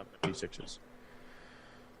 because I don't have my d6s.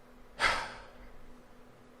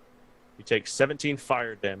 You take 17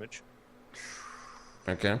 fire damage.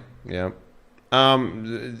 Okay. Yeah.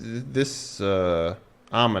 This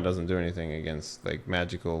armor doesn't do anything against like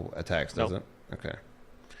magical attacks, does Nope. it? Okay.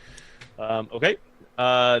 Okay.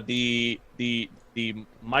 The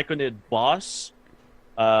Myconid boss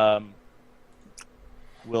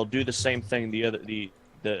will do the same thing the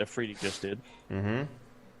Afridi just did Mm-hmm.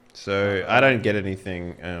 So I don't get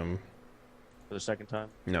anything. for the second time.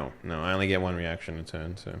 No, I only get 1 reaction a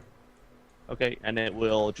turn. So Okay, and it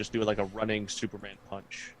will just do like a running Superman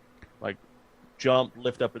punch, like jump,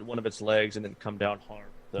 lift up at one of its legs, and then come down hard.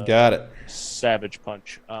 The got it. savage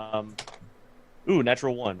punch. Ooh,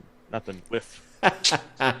 natural 1. Nothing. Whiff.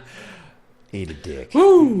 Eat a dick.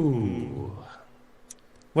 Woo!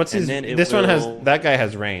 What's And his? then it This one has will- that guy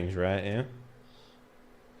has range, right?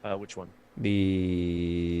 Yeah. Which one?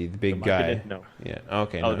 The big The guy. Myconid? No. Yeah.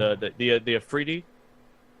 Okay. Oh, no. the Afridi.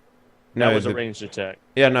 No, That was the- a ranged attack.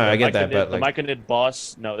 Yeah. No, I The get that, Myconid- but the like. Myconid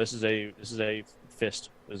boss. No, this is a fist.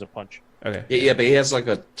 There's a punch. Okay. Yeah, but he has like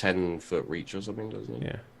a 10-foot reach or something, doesn't he?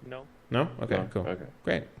 Yeah. No. No. Okay. No? Cool. Okay.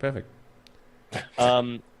 Great. Perfect.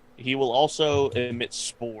 He will also emit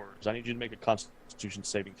spores. I need you to make a Constitution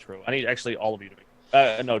saving throw. I need actually all of you to make.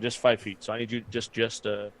 No, just 5 feet. So I need you just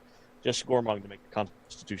Gormong to make a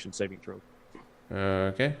Constitution saving throw.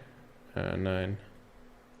 Okay. 9.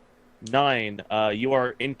 9. You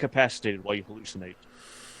are incapacitated while you hallucinate.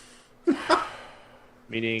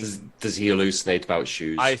 Meaning, Does he hallucinate about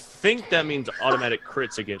shoes? I think that means automatic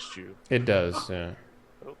crits against you. It does, yeah.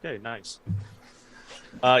 Okay, nice.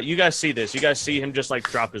 You guys see this. You guys see him just like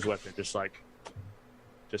drop his weapon.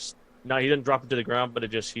 No, he didn't drop it to the ground, but he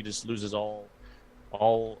just loses all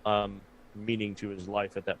meaning to his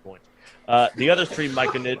life at that point. The other three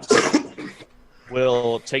Myconids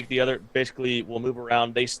will take the other, basically will move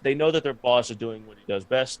around. They know that their boss is doing what he does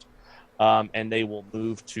best, and they will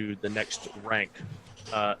move to the next rank.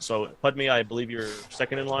 So, Pudmi, I believe you're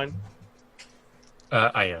second in line?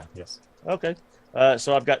 I am, yes. Okay.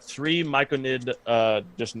 So I've got 3 Myconid,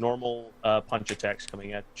 just normal punch attacks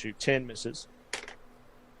coming at you. 10 misses.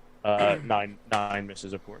 9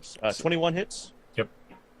 misses, of course. 21 hits.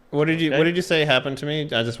 What did Okay. you say happened to me?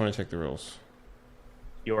 I just want to check the rules.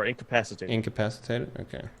 You are incapacitated Incapacitated?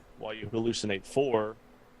 Okay. while you hallucinate for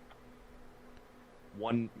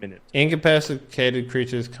 1 minute. Incapacitated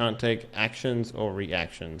creatures can't take actions or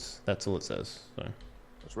reactions. That's all it says. So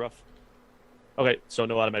That's rough. Okay, so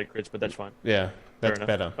no automatic crits, but that's fine. yeah, that's enough.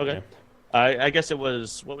 better. Okay. I guess it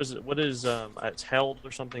was, what was it? What is, it's held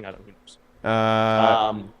or something? I don't know.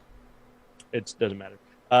 Yeah. It doesn't matter.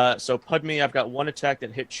 So Pudmi, I've got 1 attack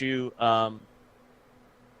that hits you. I'm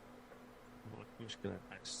just gonna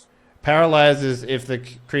Paralyzes if the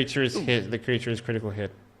creature is hit. The creature is critical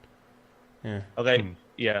hit. Yeah. Okay.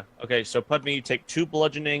 Yeah. Okay. So Pudmi, you take 2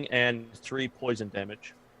 bludgeoning and 3 poison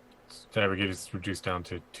damage. So I get reduced down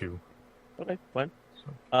to 2. Okay, fine.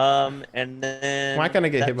 And then Why can't I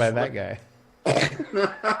get hit by that's that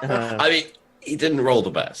guy? I mean, he didn't roll the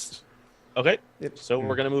best. Okay. Yep. So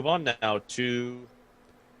we're gonna move on now to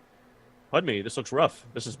Pudmi. This looks rough.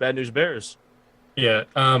 This is bad news bears. Yeah.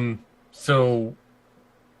 So,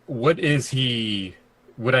 what is he?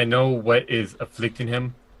 Would I know what is afflicting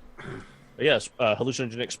him? Yes,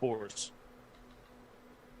 hallucinogenic spores.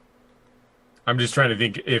 I'm just trying to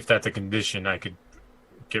think if that's a condition I could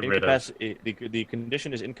get rid of. The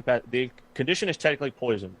condition is The condition is technically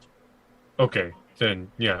poisoned. Okay,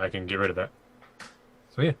 then yeah, I can get rid of that.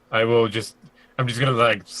 So yeah, I'm just gonna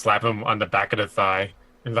like slap him on the back of the thigh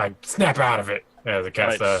and like snap out of it as it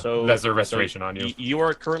casts Alright, so- lesser restoration on you. You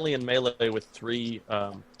are currently in melee with 3.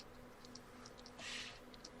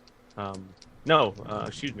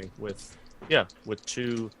 Excuse me. With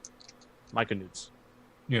 2 Myconids.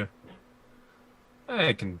 Yeah,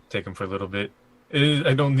 I can take him for a little bit.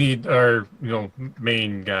 I don't need our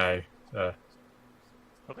main guy Okay.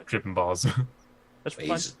 tripping balls. That's fine.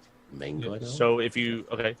 He's main guy now. So if you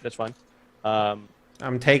that's fine.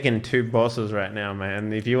 I'm taking 2 bosses right now,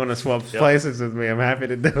 man. If you want to swap Yep. places with me, I'm happy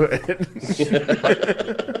to do it.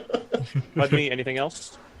 Pudmi, anything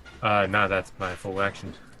else? No, that's my full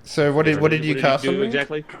action. So what did you cast on do me?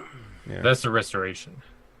 exactly? Yeah. That's the restoration.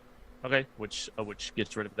 Okay, which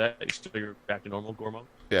gets rid of that. You're back to normal, Gormo.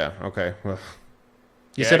 Yeah. Okay. Well,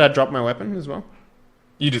 you Yeah. said I dropped my weapon as well.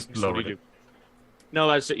 You just So what lowered do you it. do? No,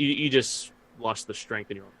 that's you just lost the strength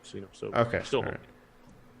in your arms, so Okay. still all right. hold.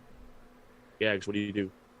 Yags, what do you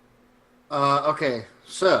do? Okay,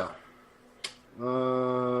 so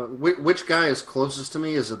which guy is closest to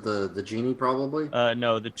me? Is it the genie probably?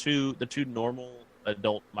 No, the two normal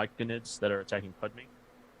adult Myconids that are attacking Pudmi.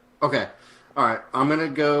 Okay, all right. I'm gonna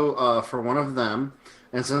go for one of them,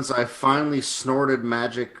 and since I finally snorted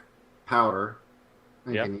magic powder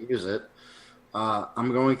and Yep. can use it,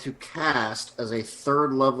 I'm going to cast as a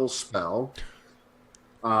 3rd level spell.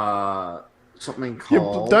 Something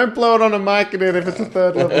called. Don't blow it on a mic in it if it's a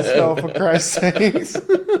 3rd level spell, for Christ's sakes.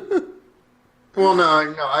 Well, no.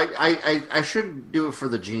 I should do it for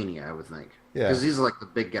the genie. I would think. Yeah. Because he's like the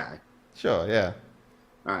big guy. Sure. Yeah.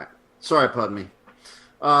 All right. Sorry, Pudmi.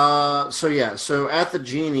 So at the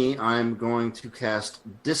genie, I'm going to cast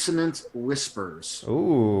Dissonant Whispers.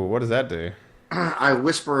 Ooh, what does that do? I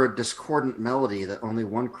whisper a discordant melody that only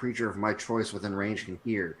one creature of my choice within range can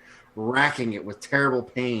hear, racking it with terrible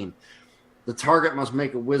pain. The target must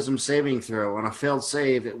make a wisdom saving throw. On a failed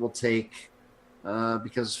save, it will take,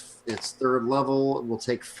 because it's 3rd level, it will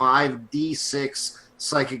take 5d6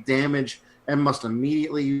 psychic damage and must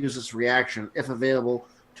immediately use its reaction, if available,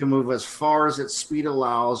 to move as far as its speed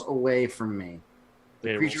allows away from me.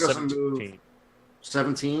 The Okay, creature roll doesn't 17. move.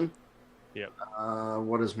 17? Yep.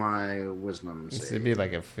 What is my wisdom This save? would be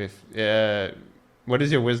like a 5th. What is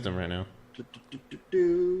your wisdom right now?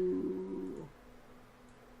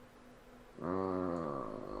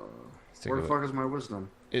 Let's take Where a the look. fuck is my wisdom?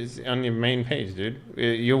 It's on your main page, dude.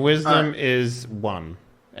 Your wisdom is 1,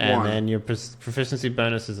 and 1. then your proficiency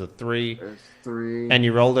bonus is a 3, It's 3. and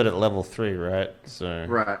you rolled it at level 3, right? So,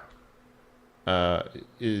 Right.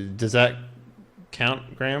 does that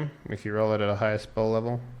count, Graham? If you roll it at a higher spell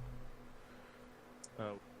level?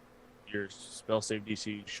 your spell save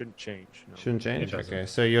DC shouldn't change. No. Shouldn't change. It doesn't. Okay,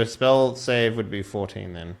 so your spell save would be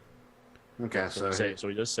 14 then. Okay, So, so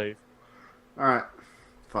he does save. all right.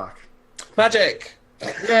 Fuck. Magic.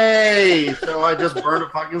 Yay! So I just burned a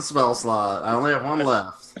fucking spell slot. I only have one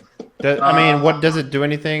left. I mean, what does it do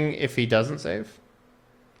anything if he doesn't save?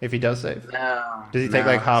 If he does save, No. does he take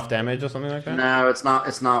like half damage or something like that? No, it's not.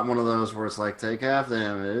 It's not one of those where it's like take half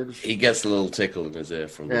damage. He gets a little tickle in his ear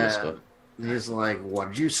from the Yeah. whisper. He's like, "What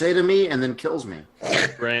did you say to me?" And then kills me.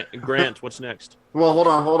 Grant, what's next? Well, hold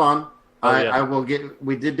on. Oh, yeah. I will get.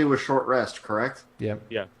 We did do a short rest, correct? Yep.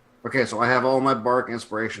 Yeah. Okay, so I have all my bark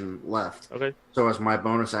inspiration left. Okay. So as my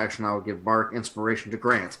bonus action, I will give bark inspiration to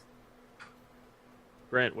Grant.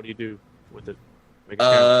 Grant, what do you do with it? Make it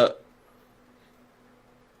count.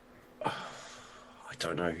 I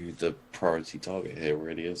don't know who the priority target here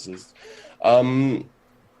really is. I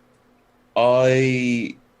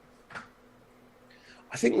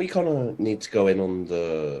think we kind of need to go in on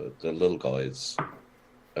the little guys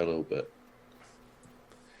a little bit.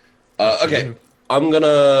 Okay, I'm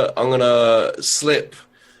gonna slip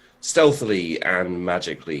stealthily and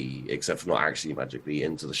magically, except for not actually magically,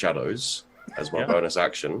 into the shadows as my Yeah. bonus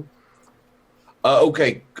action.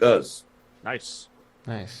 Okay, Nice.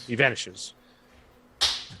 Nice. He vanishes.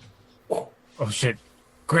 Oh shit!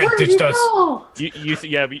 Grant ditched us.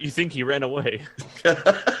 Yeah, but you think he ran away? I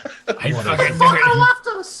fucking knew it. left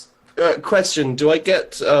us. question: do I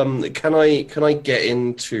get? Can I get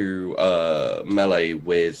into melee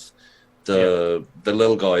with the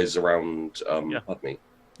little guys around Yeah. Pudney?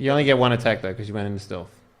 You only get one attack though because you went into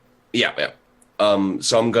stealth. Yeah, yeah.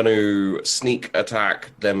 So I'm going to sneak attack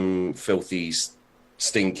them filthy,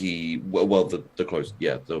 stinky. Well, the close,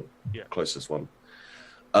 the closest one.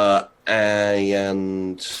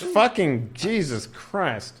 And Fucking Jesus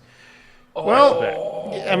Christ. Oh,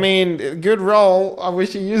 Well, I mean, good roll. I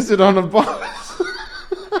wish you used it on a boss.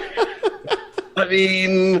 I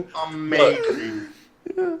mean, Amazing.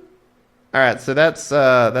 All right, so that's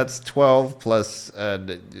 12 plus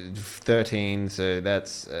 13, so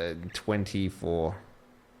that's 24.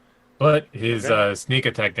 but his sneak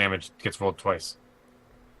attack damage gets rolled twice.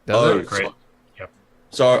 Does it? Great.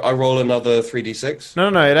 So I roll another 3d6. No,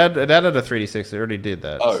 it added a 3d6. It already did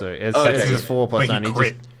that. Oh, So it's okay. just 4 plus But he 9.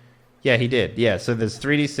 crit. Yeah, he did. Yeah, so there's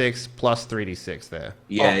 3d6 plus 3d6 there.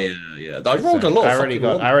 Yeah. I rolled So a lot. I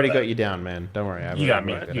already got you down, man. Don't worry. You got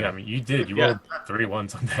me. You got me. You did. You rolled 3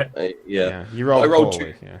 ones on that. Yeah. You rolled I rolled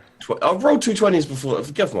poorly. Yeah. I've rolled 2 20s before.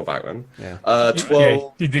 Forget my back, man. Yeah. 12, Yeah,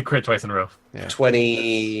 you did crit twice in a row. Yeah.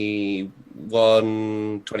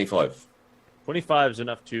 21, 25. 25 is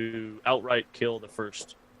enough to outright kill the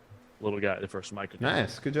first little guy, the first Micah.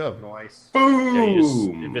 Nice. Good job. Nice. Yeah, he just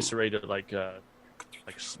Boom! eviscerated like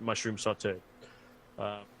mushroom saute.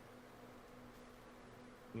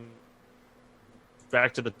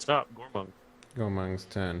 Back to the top, Gormung. Gormung's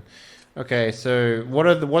turn. Okay, so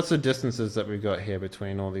what's the distances that we've got here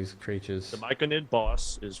between all these creatures? The Myconid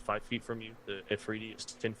boss is 5 feet from you. The Efreeti is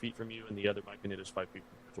 10 feet from you, and the other Myconid is 5 feet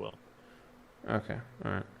from you as well. Okay,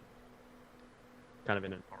 all right. Kind of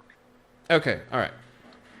in an arc. Okay, all right.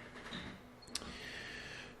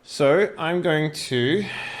 So I'm going to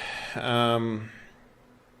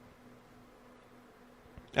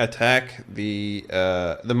attack the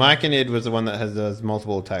Myconid was the one that does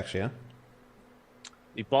multiple attacks, yeah?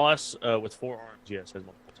 The boss with 4 arms, yes, has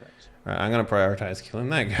multiple attacks. All right, I'm going to prioritize killing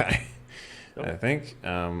that guy. Nope. I think.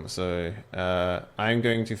 So I'm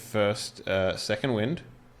going to first second wind.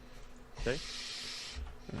 Okay.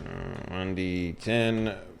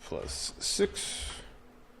 1d10 plus 6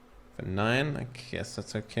 for 9. I guess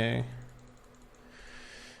that's okay.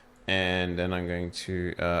 And then I'm going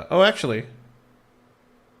to. Actually.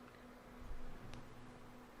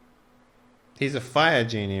 He's a fire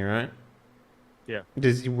genie, right? Yeah.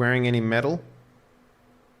 Is he wearing any metal?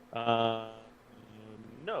 No,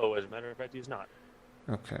 as a matter of fact, he's not.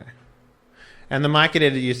 Okay. And the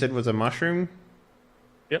Myconid you said was a mushroom?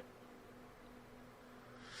 Yep.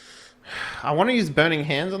 I want to use burning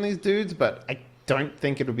hands on these dudes, but I don't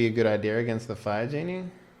think it'll be a good idea against the fire genie.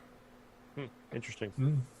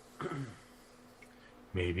 Interesting.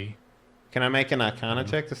 Maybe. Can I make an Arcana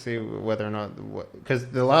check to see whether or not? Because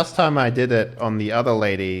the last time I did it on the other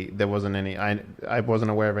lady, there wasn't any. I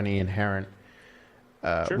wasn't aware of any inherent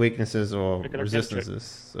Sure. weaknesses or Make an Arcana check. resistances.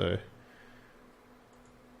 So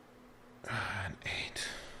an 8.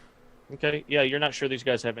 Okay, yeah, you're not sure these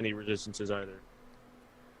guys have any resistances either.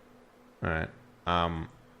 All right. I'm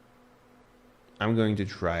going to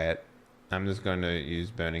try it. I'm just going to use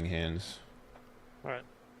burning hands. All right.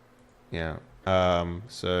 Yeah.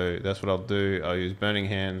 So that's what I'll do. I'll use burning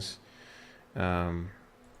hands.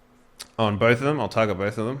 On both of them, I'll target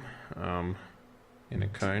both of them. In a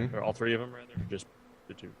cone. Or all three of them, rather? Or just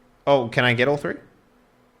the two? Oh, can I get all three?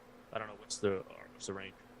 I don't know. What's the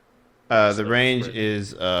range? The range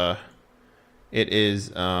is it is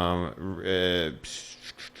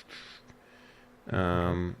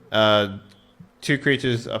two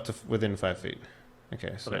creatures up to within 5 feet.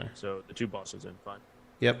 Okay, so Okay, so the two bosses then, fine.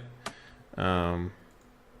 yep. Do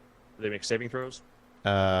they make saving throws?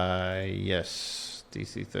 Yes,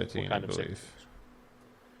 DC 13, What kind I of believe.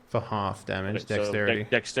 For half damage, Okay, so dexterity.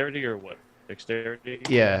 dexterity or what? Dexterity?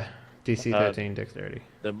 Yeah, DC 13, dexterity.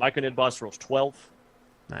 The Myconid boss rolls 12.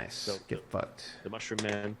 Nice. So Get fucked. The Mushroom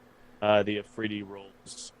Man. The Afridi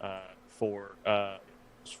rolls 4.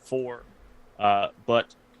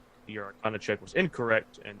 But your Arcana check was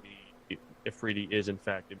incorrect, and the Afridi is in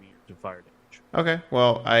fact immune to fire damage. Okay,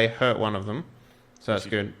 well, I hurt one of them, so that's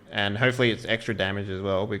Yes, you good. And hopefully it's extra damage as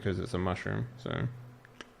well because it's a mushroom. So,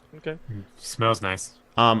 Okay. Smells nice.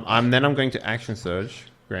 I'm going to action surge,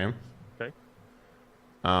 Graham. Okay.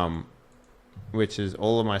 Which is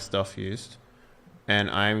all of my stuff used, and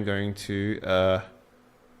I'm going to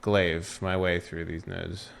glaive my way through these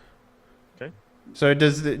nerds. Okay. So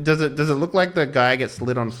does it look like the guy gets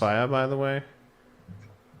lit on fire? By the way.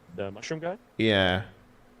 The Mushroom guy? Yeah.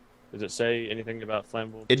 Does it say anything about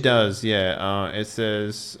flammable? It does. Yeah. It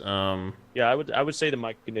says. Yeah, I would say the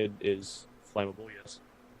Myconid is flammable. Yes.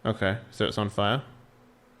 Okay, so it's on fire.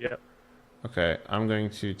 Yep. Okay, I'm going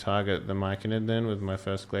to target the Myconid then with my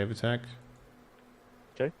first glaive attack.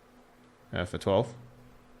 Okay. For 12.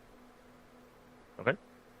 Okay.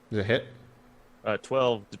 Is it hit?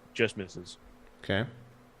 12 just misses. Okay.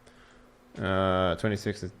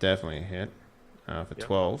 26 is definitely a hit. For Yep.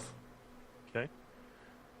 12. Okay.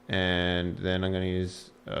 And then I'm going to use...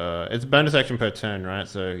 it's a bonus action per turn, right?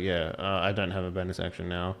 So, yeah, I don't have a bonus action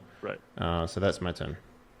now. Right. So that's my turn.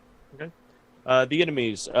 Okay. The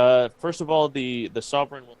enemies. First of all, the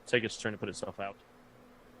Sovereign will take its turn to put itself out.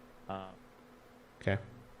 Okay.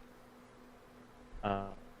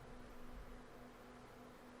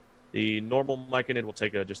 The normal Myconid will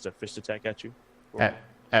take just a fist attack at you.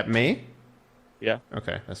 At me? Yeah.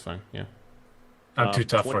 Okay, that's fine. Yeah. I'm too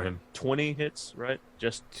tough 20, for him. 20 hits, right?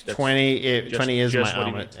 Just that's- 20. 20 is just my what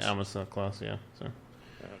he armor needs. class. Yeah. So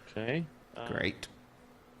Okay. great.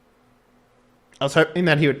 I was hoping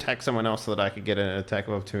that he would attack someone else so that I could get an attack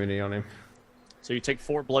of opportunity on him. So you take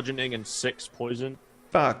 4 bludgeoning and 6 poison.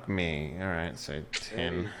 Fuck me. All right, so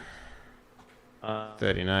 10,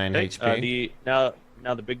 39 Okay, HP.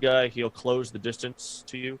 Now the big guy, he'll close the distance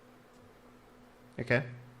to you. Okay.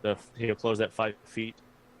 He'll close that 5 feet.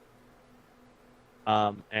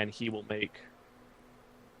 And he will make.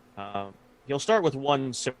 He'll start with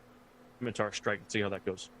 1 scimitar strike and see how that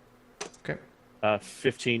goes. Okay.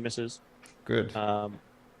 15 misses. Good. I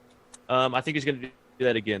think he's going to do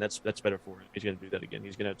that again. That's better for him. He's going to do that again.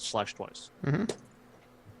 He's going to slash twice.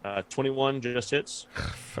 Mm-hmm. 21 just hits.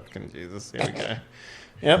 Fucking Jesus. Here we go.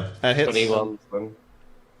 Yep, that hits. 21. Then.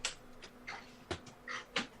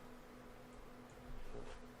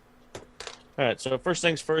 All right. So first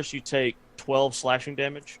things first, you take 12 slashing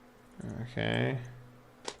damage, Okay.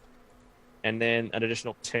 and then an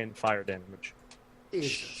additional 10 fire damage.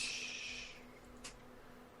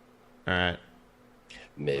 All right.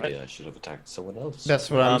 Maybe I should have attacked someone else.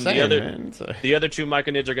 That's what I'm the saying, other- man. So... The other 2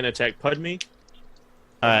 Myconids are going to attack Pudme.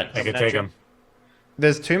 All right. I can Coming at take you. him.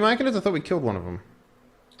 There's 2 Myconids? I thought we killed one of them.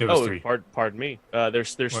 There was Oh, 3. pardon me.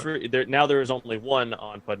 There's What? 3. Now there is only 1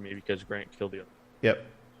 on Pudme because Grant killed the other. Yep.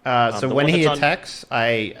 So the when one he that's on- attacks,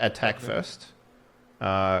 I attack first.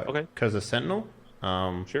 Okay. Because of Sentinel.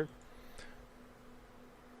 Sure.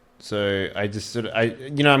 So I just sort of,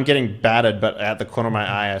 I'm getting battered, but at the corner of my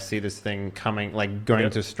eye, I see this thing coming, like going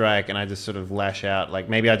Yep. to strike, and I just sort of lash out. Like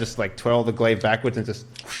maybe I just like twirl the glaive backwards and just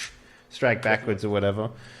strike backwards or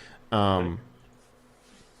whatever. For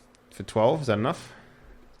 12, is that enough?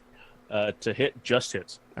 To hit, just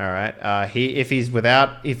hits. All right. If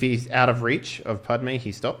he's out of reach of Pudme,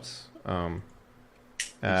 he stops.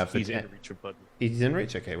 He's in reach of Pudme. He's in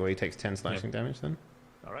reach. Okay. Well, he takes 10 slashing damage then.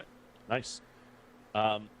 All right. Nice.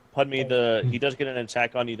 Pudme, he does get an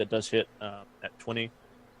attack on you that does hit at 20.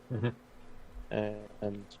 Mhm.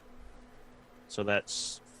 And so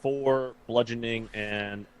that's 4 bludgeoning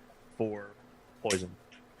and 4 poison.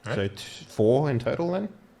 All So right. 4 in total then.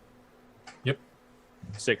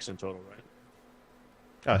 6 in total, right?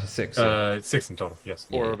 Oh, 6. 6 in total, yes.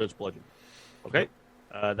 4 Yeah. of his bludgeoning. Okay.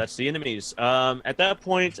 That's the enemies. At that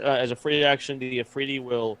point, as a free action, the Afridi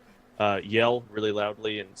will yell really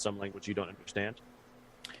loudly in some language you don't understand.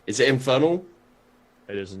 Is it infernal?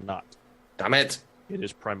 It is not. Damn it. It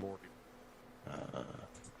is primordial.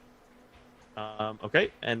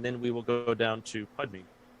 Okay, and then we will go down to Pudme.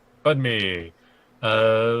 Pudme.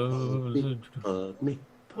 Me.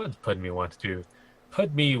 What does Pudme want to do?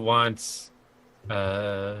 Pudme wants. He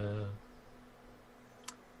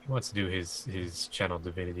wants to do his channel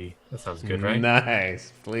divinity. That sounds good, right?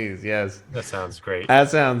 Nice. Please, yes. That sounds great. That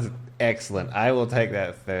sounds excellent. I will take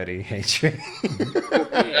that 30 HP.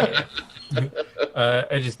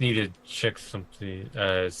 I just need to check something.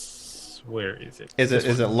 Where is it? Is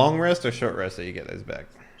it long rest or short rest that you get those back?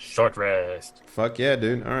 Short rest? Fuck yeah,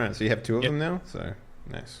 dude. All right, so you have two of Yep. them now. So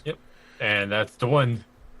nice. Yep. And that's the one.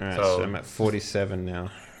 All right, So- so I'm at 47 now.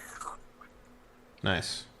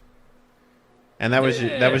 Nice. And that was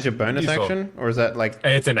your bonus Useful. action, or is that like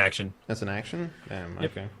It's an action. that's an action? Damn.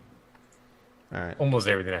 Yep. Okay. All right. Almost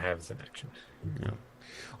everything I have is an action.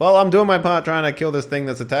 Well, I'm doing my part trying to kill this thing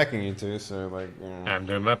that's attacking you too. So like, you know, I'm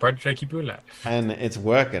doing my part to try to keep you alive. and it's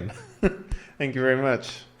working. Thank you very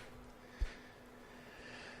much.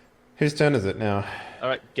 Whose turn is it now? All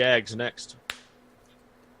right, Gags next.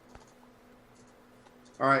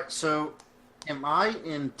 All right, so am I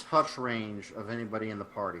in touch range of anybody in the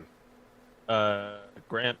party?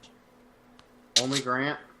 Grant, Only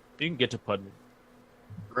Grant? you can get to Pudme.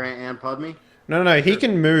 Grant and Pudme? No. He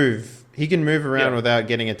can move. He can move around Yeah. without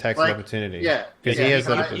getting attacks Like, of opportunity. yeah, because yeah, he has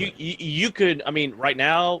can that. I- You could. I mean, right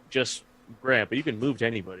now, just Grant, but you can move to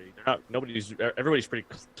anybody. They're not. Everybody's pretty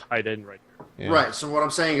tied in right now. Yeah. Right, so what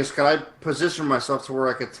I'm saying is, could I position myself to where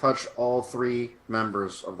I could touch all three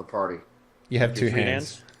members of the party? You have two Your free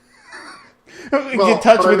hands. you Well, get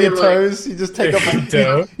touch but I with your mean, like- toes. You just take off.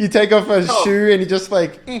 Toe. You take off a Oh. shoe and you just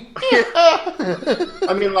like.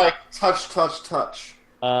 I mean, like, touch.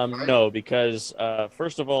 Right. No, because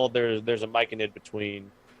first of all, there's a myconid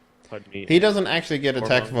between Pudme. He doesn't actually get Or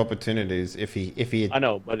attacks of wrong. opportunities if he. I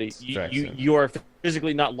know, but Distracts him. you are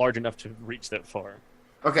physically not large enough to reach that far.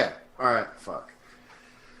 Okay, alright, fuck.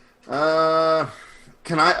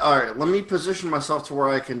 Can I... Alright, let me position myself to where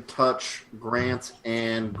I can touch Grant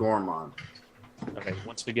and Gormond. Okay,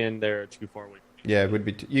 once again, they're too far away. Yeah, it would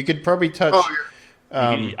be. You could probably touch.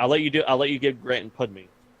 Oh, you're... I'll let you give Grant and Pudme.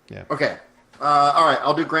 Okay. Alright,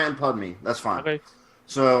 I'll do Grant and Pudme. That's fine. Okay.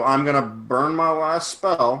 So I'm gonna burn my last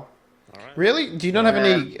spell. All right. Really? Do you not have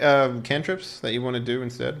any cantrips that you want to do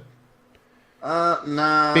instead?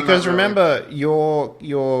 Nah. Because not really. remember,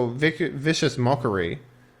 your vicious mockery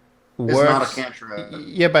It's works. not a cantrip.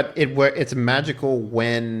 Yeah, but it's magical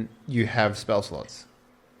when you have spell slots.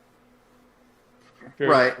 Sure,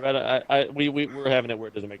 Right. But we're having it where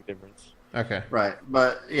it doesn't make a difference. Okay. Right,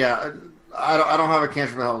 but yeah, I don't have a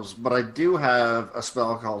cantrip that helps, but I do have a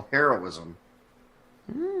spell called Heroism.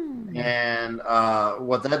 And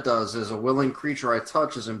what that does is a willing creature I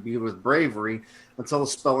touch is imbued with bravery. Until the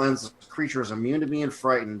spell ends, the creature is immune to being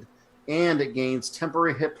frightened, and it gains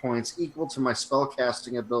temporary hit points equal to my spell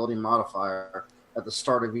casting ability modifier at the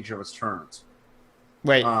start of each of its turns.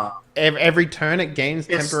 Wait, Uh, every turn it gains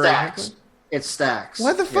it temporary. stacks. It stacks.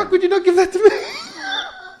 Why the fuck Yeah. would you not give that to me?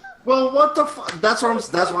 Well, what the fuck? That's why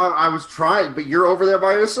I was trying, but you're over there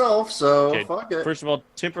by yourself, so Okay, fuck it. First of all,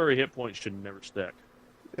 temporary hit points should never stack.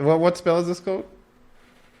 What spell is this called?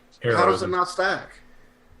 How does it Heroism. not stack?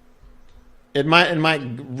 It might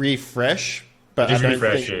refresh, but Just I don't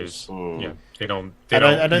refreshes. Hmm. Yeah, they don't. I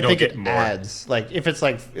don't you think get it more. adds. Like if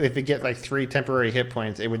it get like 3 temporary hit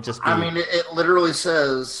points, it would just be. I mean, it literally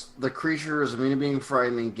says the creature is immune to being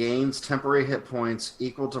frightened and gains temporary hit points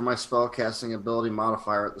equal to my spell casting ability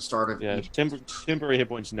modifier at the start of Yeah, each. temporary hit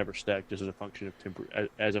points never stack just as a function of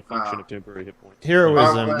temporary hit points.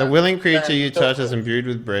 Heroism. Oh, The willing creature then- you touch is imbued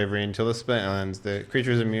with bravery until the spell ends. The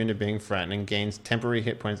creature is immune to being frightened and gains temporary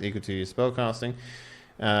hit points equal to your spellcasting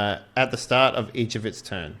at the start of each of its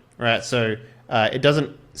turn. Right, so it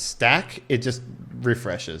doesn't stack; it just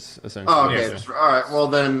refreshes essentially. Oh, okay. Yeah. All right. Well,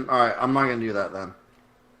 then, all right. I'm not gonna do that then.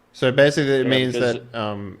 So basically, it Yeah, means because-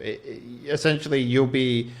 that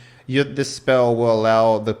essentially this spell will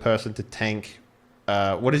allow the person to tank.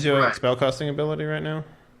 What is your Right. spellcasting ability right now?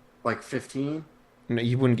 Like 15. No,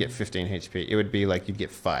 you wouldn't get 15 HP. It would be like you'd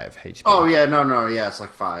get 5 HP. Oh yeah, no, yeah. It's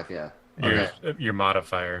like 5. Yeah. Your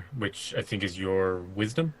modifier, which I think is your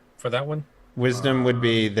wisdom for that one. Wisdom would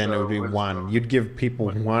be then it would be wisdom. 1. You'd give people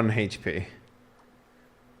 1 HP.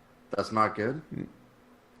 That's not good.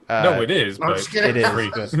 No, it is. I'm But just kidding. it is, I'm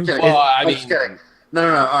but- just kidding. Well, I I'm mean, just kidding. No.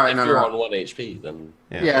 All right. if No. you're No. on 1 HP, then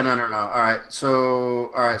Yeah, no. All right.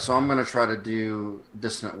 So I'm gonna try to do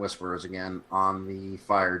dissonant whispers again on the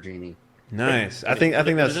fire genie. Nice. I think What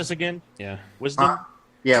is that's this again? yeah. Wisdom.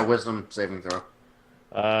 Yeah, wisdom saving throw.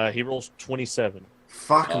 He rolls 27.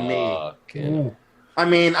 Fuck me. fucking- I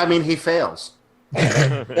mean, he fails.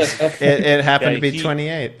 It happened Yeah, to be he-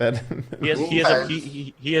 28. That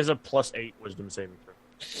He has a +8 wisdom saving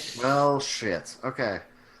throw. Well, shit. Okay.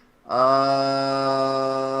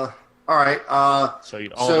 All right. So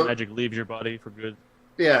all So- the magic leaves your body for good.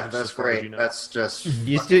 Yeah, As that's far as great. you know. That's just.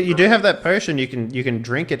 you do have that potion. You can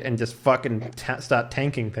drink it and just fucking start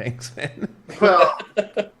tanking things, man. Well,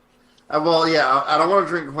 well, yeah. I don't want to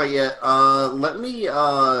drink quite yet. Let me.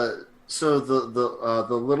 So the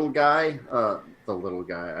little guy. The little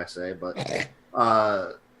guy, I say, but.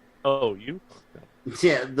 Oh, you?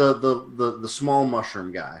 Yeah, the small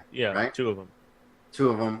mushroom guy. Yeah, Right? 2 of them. 2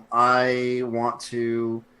 of them. I want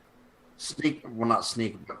to sneak. Well, not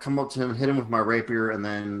sneak, but come up to him, hit him with my rapier, and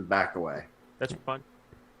then back away. That's fine.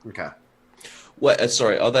 Okay. Wait,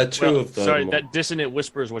 sorry, are there 2 of them? Sorry, that dissonant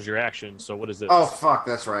whispers was your action. So what is this? Oh fuck,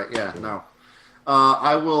 that's right. Yeah, no.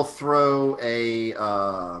 I will throw a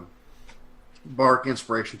bark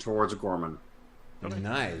inspiration towards Gorman.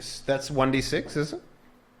 Nice. That's 1d6, is it?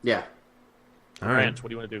 Yeah. All right. Grant, what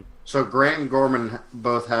do you want to do? So Grant and Gorman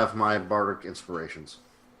both have my bardic inspirations.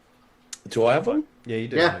 Do I have one? Yeah, you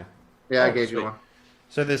do. Yeah. Yeah, I Oh, gave sweet. you one.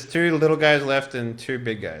 So there's 2 little guys left and 2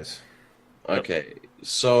 big guys. Okay,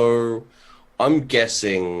 so I'm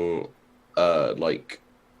guessing,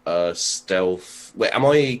 stealth. Wait, am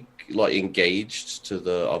I like engaged to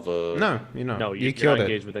the other? No, you're not. No, you you're killed not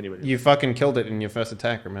it. engaged with anybody. You fucking killed it in your first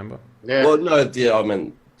attack. Remember? Yeah. Well, no, yeah, I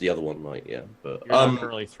meant the other one, like, yeah, but You're not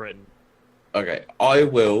currently threatened. okay, I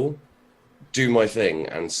will do my thing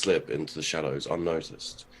and slip into the shadows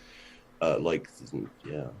unnoticed. Yeah,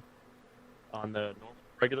 On the normal,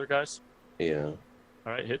 regular guys? yeah. All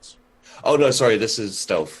right, hits. Oh no, sorry, this is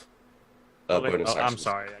stealth. Okay. Bonus Oh, I'm action.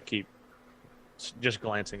 sorry. I keep just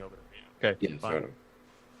glancing over it. Okay, Yeah, fine. fair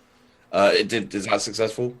enough. Is that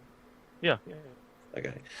successful? Yeah.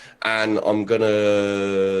 Okay, and I'm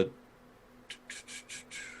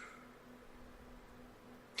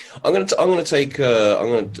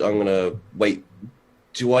gonna wait.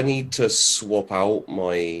 Do I need to swap out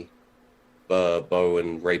my bow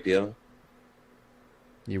and rapier?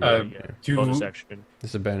 You Uh, would. Yeah. To Bonus action.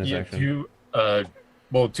 It's a bonus yeah, action.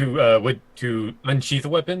 to unsheath a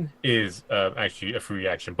weapon is actually a free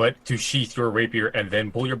action, but to sheath your rapier and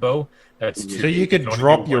then pull your bow, that's So you could only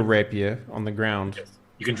drop do your one. rapier on the ground. Yes.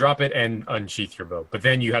 You can drop it and unsheath your bow, but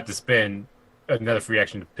then you have to spend another free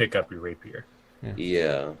action to pick up your rapier.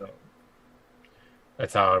 Yeah.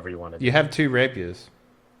 That's however you want to do You it. have 2 rapiers.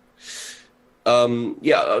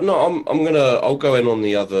 Yeah. No. I'll go in on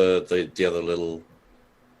the other little.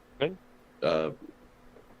 Okay.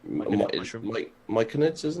 Mushroom.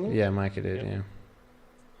 Myconids, isn't it? Yeah, Micah did. Yeah.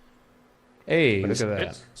 Hey, look at that.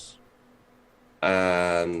 Hits.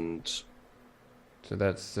 And So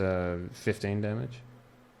that's 15 damage.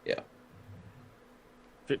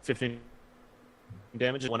 15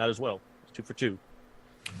 damage, 1 out as well. It's 2 for 2.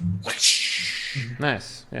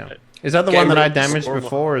 Nice. Yeah. Right. Is that the Game one that I rules. damaged Or-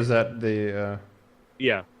 before? Or is that the?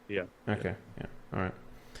 Yeah. Okay. Yeah. All right.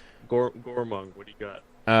 Gormung, what do you got?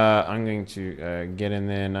 I'm going to get in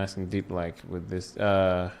there nice and deep, like with this.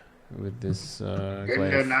 Glaive.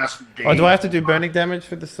 Oh, do I have to do burning damage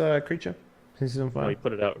for this creature? Since he's on Oh, fire. he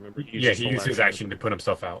put it out. Remember? Yeah, he used his action to put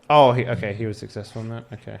himself out. Oh, okay. He was successful in that.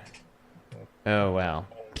 Okay. Oh wow.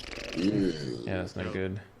 Yeah, that's no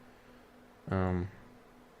good.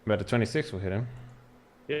 But a 26 will hit him.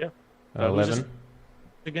 Yeah. Who's 11. this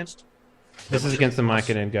against? This is against the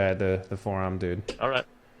Myconiid guy, the forearm dude. All right.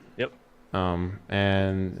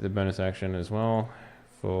 And the bonus action as well Yeah,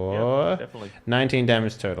 for definitely. 19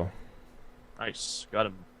 damage total. Nice. Got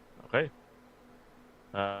him. Okay.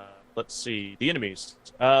 Let's see. The enemies.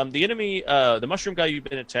 The enemy, the mushroom guy you've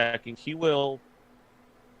been attacking, he will.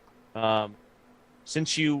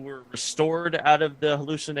 Since you were restored out of the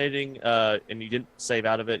hallucinating, and you didn't save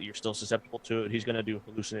out of it, you're still susceptible to it. He's going to do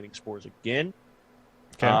hallucinating spores again.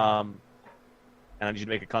 Okay. And I need you to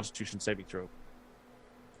make a Constitution saving throw.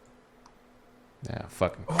 Yeah,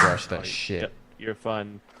 fucking crush that Oh, shit. Yep, you're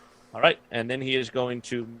fun. All right, and then he is going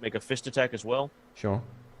to make a fist attack as well. Sure.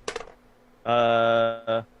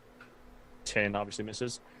 10 obviously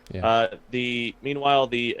misses. Yeah. Meanwhile,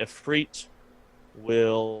 the Efreet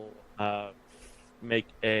will make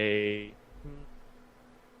a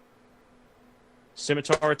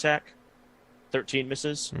scimitar attack. 13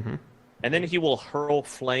 misses, Mm-hmm. and then he will hurl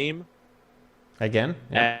flame Again?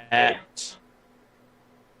 Yeah. at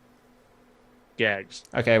Gags.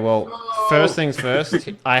 Okay, well, first things first,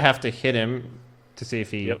 I have to hit him to see if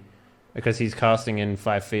he... Yep. Because he's casting in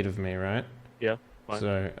 5 feet of me, right? Yeah, fine.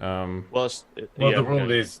 So, Well, Well, yeah, the rule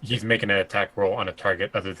okay. is he's making an attack roll on a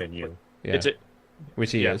target other than you. yeah. It's a,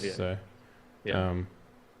 Which he yeah, is, yeah. so... Yeah.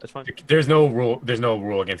 That's fine. There's no rule. There's no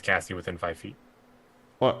rule against casting within 5 feet.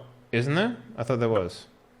 What? Isn't there? I thought there was.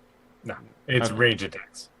 No, it's Okay. range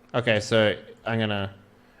attacks. Okay, so I'm gonna.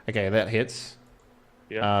 Okay, that hits.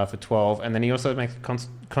 Yeah. For 12, and then he also makes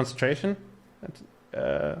concentration.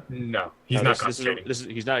 No, he's No, not this is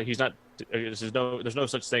concentrating. he's not. This is no. There's no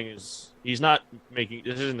such thing as. He's not making.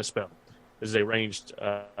 This isn't a spell. This is a ranged.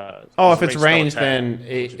 Oh, this if is a it's spell ranged, attack. then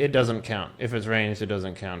it doesn't count. If it's ranged, it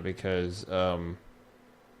doesn't count because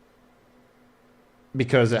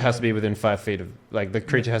it has to be within 5 feet of the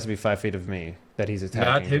creature has to be 5 feet of me that he's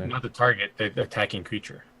attacking. Not the target. The attacking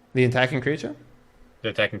creature. The attacking creature. The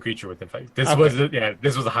attacking creature within 5. This Okay.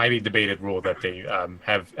 this was a highly debated rule that they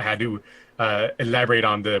have had to elaborate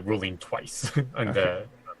on the ruling twice. On the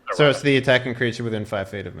So it's the attacking creature within 5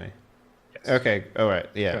 feet of me. Yes. Okay. All right.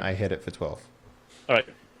 Yeah, Okay. I hit it for 12. All right,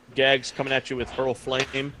 Gags coming at you with hurl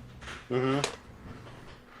flame. Mm-hmm.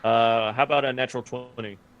 How about a natural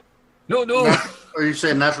 20? no. Are you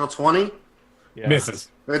saying natural 20? Yeah. Misses.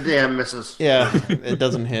 Yeah, misses. Yeah, it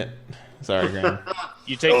doesn't hit. Sorry, Graham.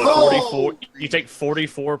 You take Oh! 44. You take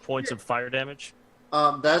 44 points of fire damage.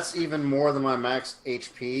 That's even more than my max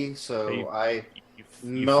HP, so You- I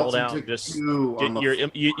You fall melt down. into Just goo on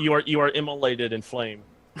the you are immolated in flame.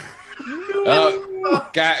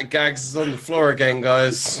 Gags is on the floor again,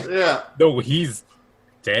 guys. Yeah. No, he's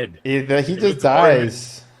dead. He just it's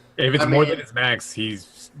dies. If it's I more mean, than his max,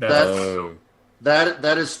 he's That's Oh.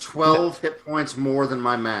 that is 12 hit points more than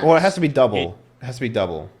my max. Well, it has to be double. It has to be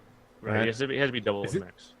double. Right. Right. It has to be double Is his it?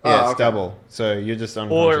 max, Yeah, Oh, it's okay. double. So you're just or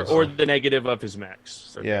unconscious. the negative of his max.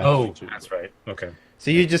 So Yeah. Oh, that's right. Okay. So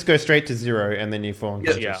you just go straight to 0 and then you fall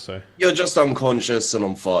unconscious. Yeah. So You're just unconscious and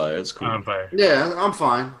on fire. It's cool. On fire. Yeah, I'm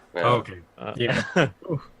fine. Yeah. Oh, okay. Yeah. You're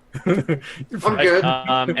I'm fine. good.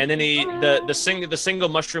 And then the single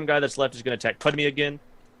mushroom guy that's left is going to attack Pudme again.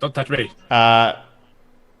 Don't touch me. yeah,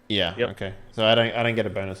 Yep. okay. So I don't get a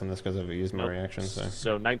bonus on this because I've used my Nope. reaction. So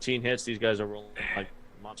So 19 hits. These guys are rolling like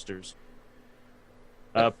monsters.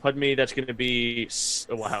 Pudme, that's going to be 6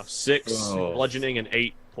 Oh. bludgeoning and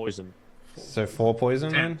 8 poison. 4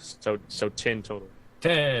 poison then. So 10 total.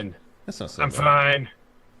 10. That's not so I'm bad.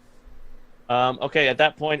 fine. Okay, at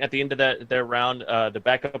that point, at the end of their round, the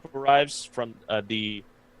backup arrives from the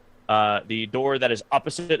door that is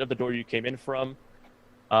opposite of the door you came in from.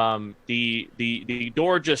 The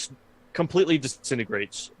door just completely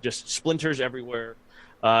disintegrates, just splinters everywhere,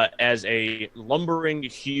 as a lumbering,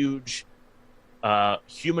 huge,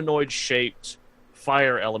 humanoid-shaped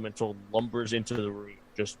fire elemental lumbers into the room.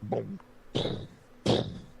 Just boom.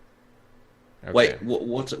 Okay. Wait,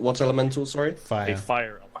 what elemental? Sorry. A Fire.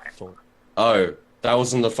 fire elemental. Oh, that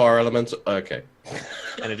wasn't the fire elemental. Okay.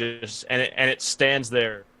 And it stands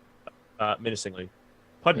there menacingly.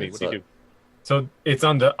 Pardon me, It's what do you do? So it's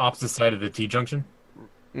on the opposite side of the T junction?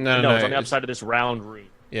 No, No, it's on the it's- outside of this round room.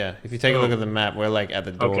 Yeah, if you take a look at the map, we're at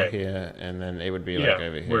the door Okay. here, and then it would be Yeah,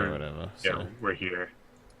 over here we're- or whatever. Yeah, So, we're here.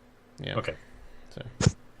 yeah. Okay. So.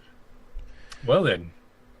 Well then,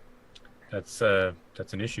 that's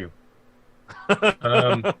an issue.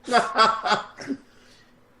 Um,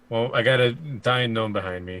 well, I got a dying gnome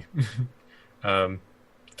behind me.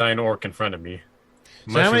 Dying orc in front of me.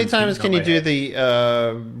 So how many Mushrooms times beating can on you my do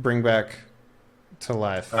head. the bring back to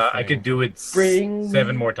life? I thing? could do it Bring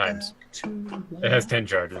 7 more times. It has 10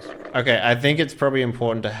 charges. Okay, I think it's probably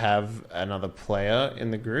important to have another player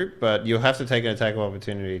in the group, but you'll have to take an attack of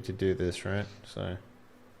opportunity to do this, right? So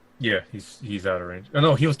Yeah, he's out of range. Oh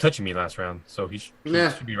no, he was touching me last round, so he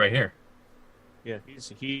Yeah. should be right here. Yeah,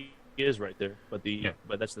 he is right there, but Yeah.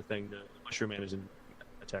 but that's the thing. The mushroom man is in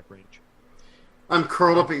attack range. I'm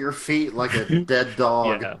curled up at your feet like a dead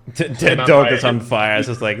dog. Yeah, dead on dog fire. is on fire. It's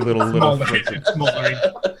just like little Smoldering, smoldering.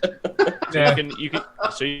 Yeah,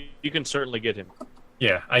 you can certainly get him.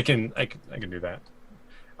 yeah, I can do that.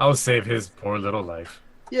 I'll save his poor little life.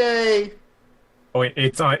 Yay! Oh wait,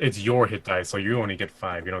 it's your hit die, so you only get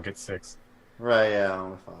 5. You don't get 6. Right, yeah,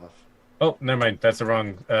 I'm a 5. Oh, never mind. That's the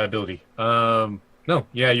wrong ability. No,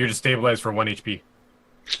 yeah, you're just stabilized for 1 HP.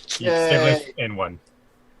 You Yay. stabilized in 1.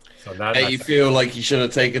 So not. Hey, you feel like you should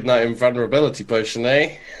have taken that invulnerability potion,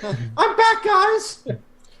 eh? I'm back, guys!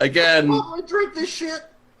 Again, Oh, I drink this shit!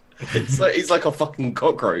 he's like a fucking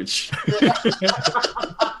cockroach.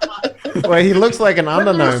 Well, he looks like an When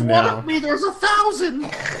there's undergnome one now. of me, there's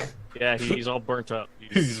 1,000! Yeah, he's all burnt up.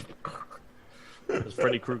 He's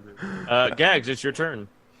Freddy Krueger. Gags, it's your turn.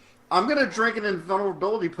 I'm gonna drink an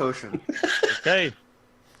invulnerability potion. Okay.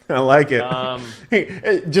 I like it. Um,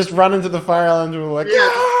 Just run into the fire elemental like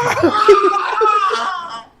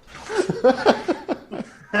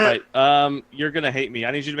right. You're gonna hate me.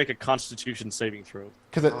 I need you to make a Constitution saving throw.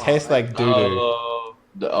 because it tastes like doo doo. Oh,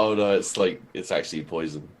 Oh no, it's actually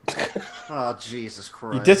poison. Oh, Jesus You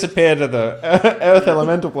Christ. disappear to the Earth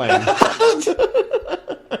elemental plane.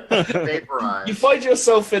 Vaporized. You find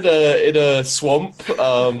yourself in a swamp.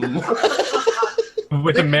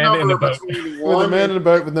 With a man in a boat With a man in a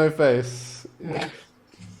boat with no face.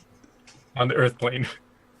 on the Earth plane.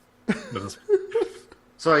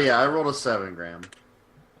 So yeah, I rolled a 7, Graham.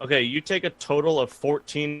 Okay, you take a total of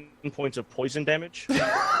 14 points of poison damage.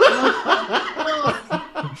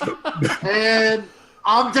 And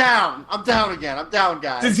I'm down. I'm down again. I'm down,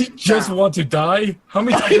 guys. Does he just Down. want to die? How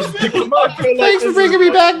many times did you pick him up? Thanks for bringing me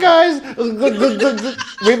back, guys.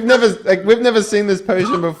 We've never seen this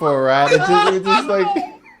potion before, right? It's just like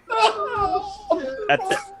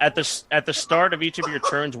At the start of each of your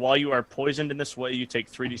turns, while you are poisoned in this way, you take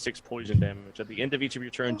 3d6 poison damage. At the end of each of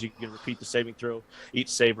your turns, you can repeat the saving throw. Each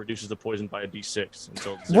save reduces the poison by a d6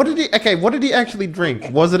 until it's 0. what did he actually drink?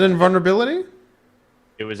 Was it invulnerability?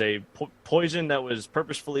 It was a poison that was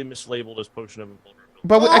purposefully mislabeled as potion of invulnerability.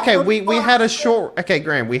 But we had a short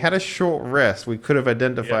Graham. We had a short rest. We could have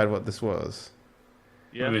identified what this was.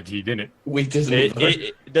 Yeah. But he didn't. We didn't.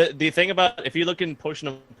 The thing about, if you look in Potion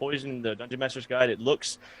of Poison in the Dungeon Master's Guide, it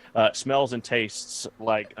looks, smells, and tastes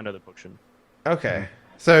like another potion. Okay,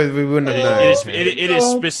 so we wouldn't have known.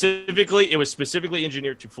 It was specifically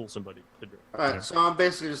engineered to fool somebody. Alright, so I'm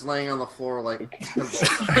basically just laying on the floor like...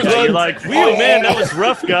 Yeah, you're like, whew, man, that was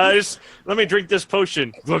rough, guys. Let me drink this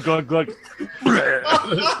potion. Glug, glug, glug.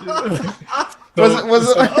 Was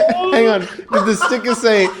it hang on, did the sticker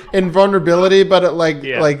say invulnerability, but it like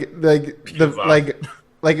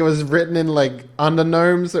it was written in like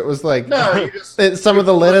undergnomes? It was like No, you just... some of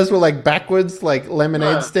the letters were like backwards, like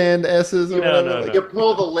lemonade stand S's or whatever. No. You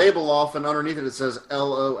pull the label off and underneath it says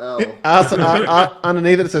LOL.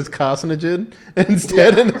 Underneath it says carcinogen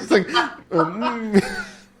instead, and it's like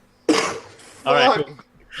All right, cool.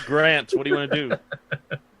 Grant, what do you want to do?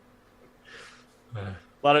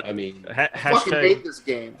 A lot of, I mean, I fucking hate this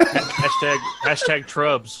game. hashtag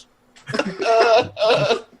Trubs.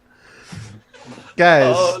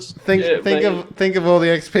 guys, Oh, think mate. of all the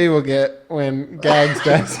XP we'll get when Gags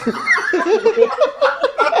dies.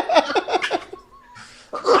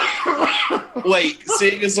 wait,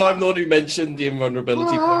 seeing as I'm the one who mentioned the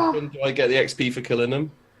invulnerability potion, do I get the XP for killing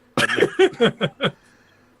him?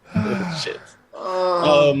 Shit.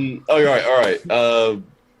 All right.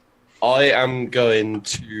 I am going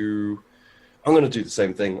to. I'm going to do the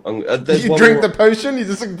same thing. There's You one drink more- the potion, you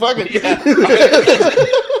just like fuck it. Yeah.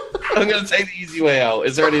 I'm going to take the easy way out.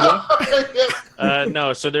 Is there any left?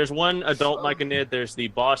 No, so there's one adult myconid, there's the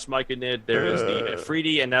boss myconid, there is the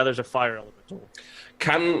frigid, and now there's a fire elemental.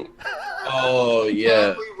 Oh,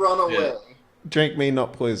 yeah. Can we run away? Yeah. Drink me,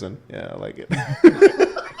 not poison. Yeah, I like it.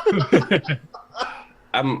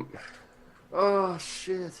 Oh,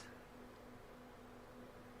 shit.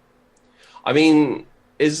 I mean,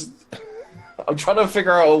 I'm trying to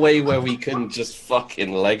figure out a way where we can just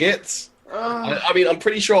fucking leg it. I mean, I'm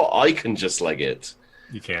pretty sure I can just leg it.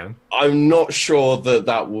 You can. I'm not sure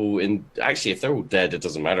that will... Actually, if they're all dead, it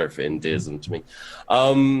doesn't matter if it endears them to me.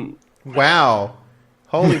 Wow.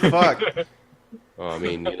 Holy fuck. I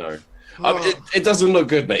mean, you know... it doesn't look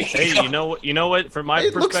good, mate. Hey, you know what? From my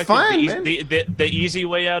It looks perspective, fine, the easy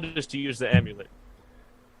way out is to use the amulet.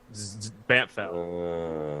 Bamf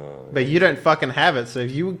out. But you don't fucking have it, so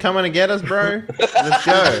if you come in and get us, bro, let's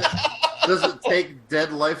go. Does it take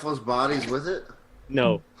dead, lifeless bodies with it?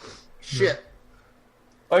 No. Shit.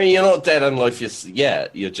 I mean, you're not dead and lifeless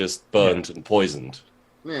yet. You're just burnt and poisoned.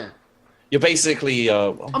 Yeah. You're basically...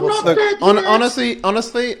 I'm not Look, dead yet.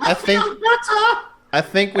 honestly, I think feel better. I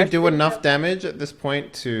think we do enough damage at this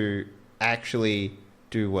point to actually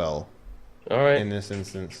do well All right. in this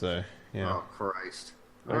instance. So yeah. Oh, Christ.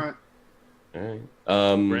 All right.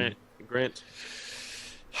 All right. Grant.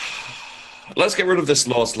 Let's get rid of this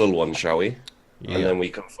last little one, shall we? Yeah. And then we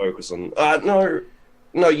can focus on...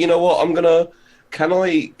 No, you know what? I'm gonna... Can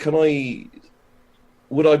I...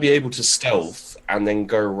 Would I be able to stealth and then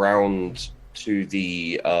go round to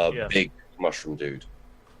the big mushroom dude?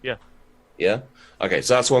 Yeah. Yeah? Okay,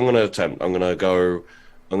 so that's what I'm going to attempt. I'm going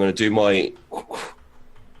to do my...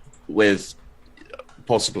 with...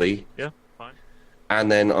 possibly. Yeah, fine.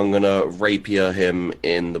 And then I'm going to rapier him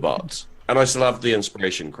in the butt. And I still have the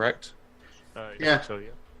inspiration, correct? Yeah. So, yeah.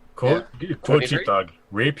 Quote 23? Sheepdog.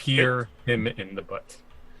 Rapier him in the butt.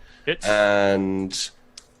 Hits. And...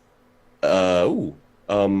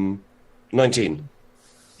 19.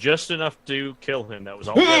 Just enough to kill him. That was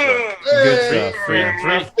all. Good stuff.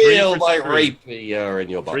 I feel like rapier in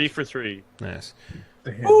your butt. 3 for 3. Nice.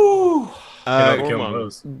 Ooh. Kill Ormond.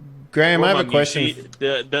 those. Graham, I have a Ormond, you question. see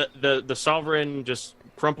the sovereign just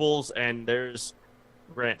crumples, and there's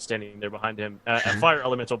Grant standing there behind him, a fire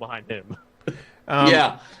elemental behind him.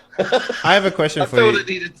 Yeah. I have a question I for felt you. it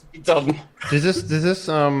needed to be done. Does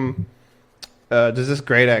this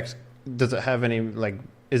great axe, does it have any, like,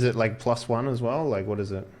 is it like +1 as well? Like, what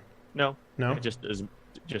is it? No, No? it just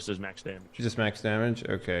as max damage. Just max damage?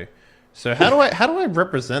 Okay. So how do I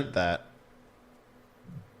represent that?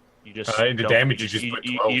 You just The don't- damage, you just put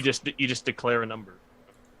 12. you just declare a number.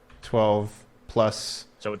 12 plus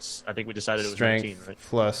So it's I think we decided it was strength 19, right?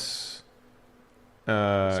 plus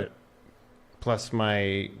That's it. plus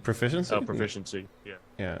my proficiency? Oh, proficiency. Yeah.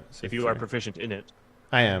 Yeah. So If you are proficient in it.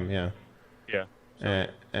 I am, yeah. Yeah.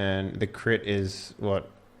 And the crit is what?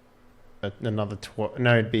 Another 12?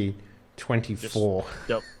 No, it'd be 24.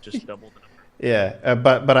 Just double the number. Yeah,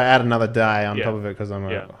 but I add another die on Yeah. top of it because I'm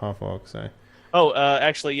a Yeah. half orc. So Oh,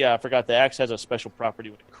 actually, yeah, I forgot. The axe has a special property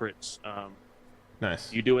when it crits.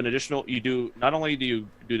 nice. You do an additional. You do not only do you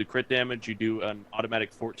do the crit damage, you do an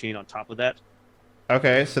automatic 14 on top of that.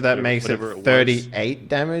 Okay, so that makes it whatever it was. 38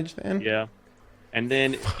 damage then. Yeah, and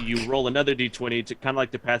then you roll another d20 to kind of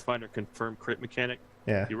like the Pathfinder confirm crit mechanic.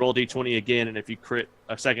 Yeah. You roll d20 again, and if you crit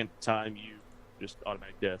a second time, you just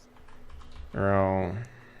automatic death. Roll.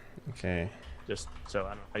 Okay. Just so I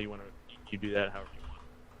don't know how you want to. You do that however you want.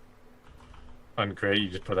 On crit, you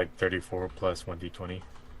just put like 34 plus 1d20.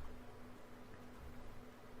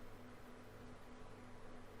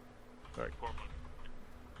 All right, Cormac.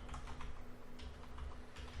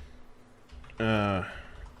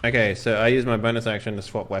 Okay, so I use my bonus action to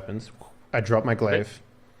swap weapons. I drop my glaive.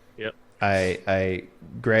 Yep. I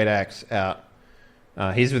great axe out.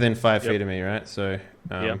 He's within 5 Yep. feet of me, right? So.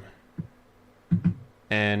 Yep.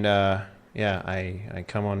 And yeah, I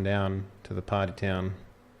come on down to the party town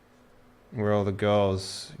where all the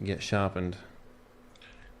girls get sharpened.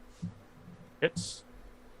 Hits.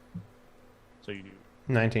 So you do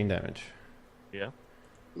 19 damage.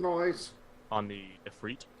 Noise. on the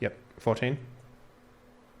Ifrit. Yep. 14.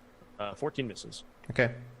 14 misses.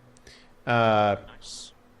 Okay.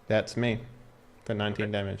 Nice. That's me for 19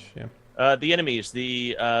 Okay. damage. Yeah. The enemies,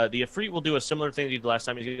 the Ifrit will do a similar thing he did last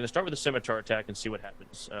time. He's going to start with a scimitar attack and see what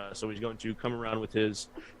happens. So he's going to come around with his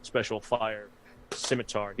special fire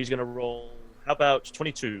scimitar. He's going to roll. How about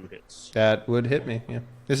 22 hits? That would hit me. Yeah.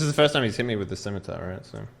 This is the first time he's hit me with the scimitar, right?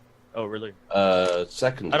 So. Oh, really?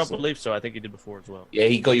 Second. I don't isn't it? believe so. I think he did before as well. Yeah,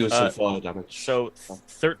 he got you with some fire damage. So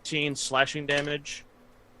 13 slashing damage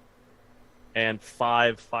and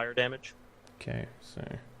 5 fire damage. Okay. So.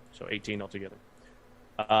 So 18 altogether.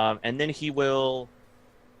 And then he will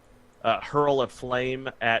hurl a flame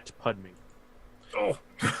at Pudmy. Oh,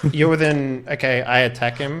 You're within. Okay, I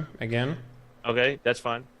attack him again. Okay, that's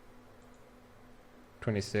fine.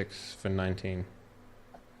 26 for 19.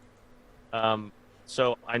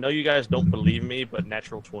 So I know you guys don't believe me, but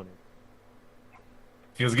natural 20.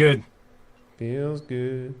 feels good. Feels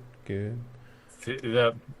good. Good.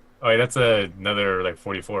 Oh, wait, that's another like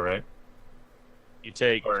 44, right? You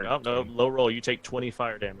take Or- no low roll. You take 20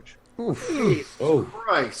 fire damage. Jesus Oh.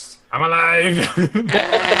 Christ. I'm alive.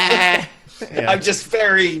 Yeah. I'm just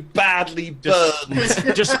very badly burned.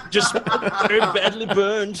 just very badly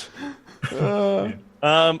burned.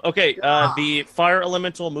 Okay. The fire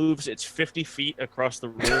elemental moves its 50 feet across the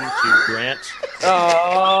room to Grant.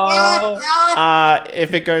 Oh.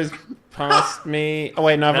 If it goes past me. Oh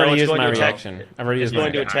wait, no, I've No, already it's used going my to attack- reaction. I've already It's used my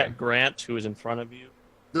going to reaction. attack Grant, who is in front of you.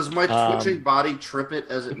 Does my twitching body trip it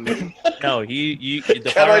as it moves? No, the Can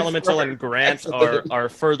fire I elemental throw and it Grant accidentally? are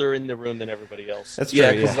further in the room than everybody else. That's true.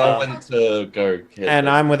 Yeah, Yeah, because I went to go hit And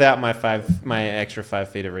them. I'm without my extra 5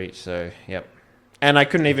 feet of reach. So yep. And I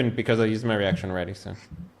couldn't even because I used my reaction already. So.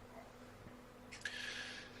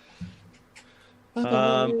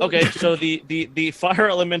 Okay, so the fire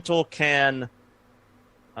elemental can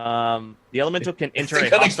enter a Is it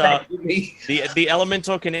gonna hostile. grab me? The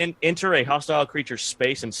elemental can enter a hostile creature's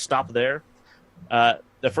space and stop there.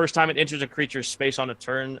 The first time it enters a creature's space on a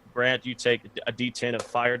turn, Grant, you take a D10 of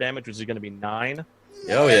fire damage, which is going to be 9,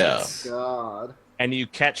 Oh yeah. God. and you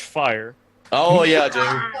catch fire Oh yeah, I do.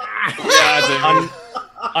 Yeah, I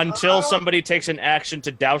do. until somebody takes an action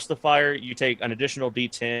to douse the fire. You take an additional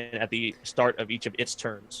D10 at the start of each of its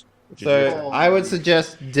turns. Which is your So turn. I would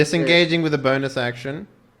suggest disengaging with a bonus action.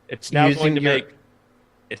 It's now using going to your- make.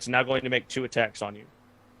 It's now going to make 2 attacks on you.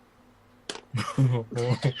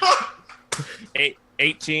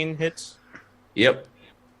 18 hits. Yep.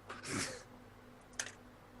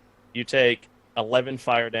 You take 11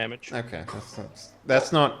 fire damage, Okay,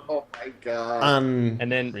 that's not Oh my God. and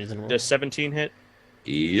then unreasonable. the 17 hit.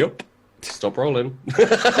 Yep. Stop rolling.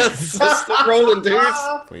 Stop rolling, dudes.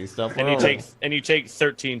 Please stop And you rolling. take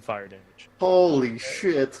 13 fire damage. Holy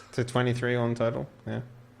shit! So 23 on total. Yeah.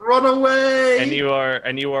 Run away! And you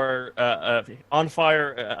are on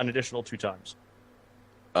fire an additional 2 times.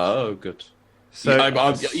 Oh, good. So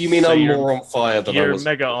You mean so I'm you're- more on fire than I You're was?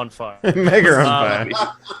 mega on fire. mega on Um,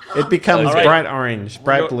 fire. It becomes All right. bright orange,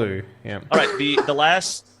 bright We're go- blue. Yeah. All right, the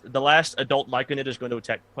last adult myconid is going to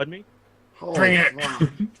attack Pudme. Holy Bring it. fuck.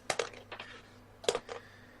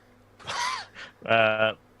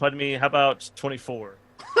 Pudme, how about 24?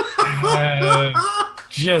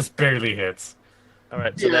 Just barely hits. All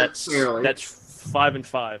right, so Yeah, that's barely. 5 and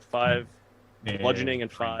 5, 5 And bludgeoning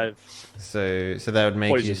and 5. So that would make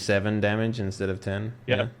you Poison. 7 damage instead of 10.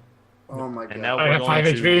 Yep. Oh my god. And now I we're have 5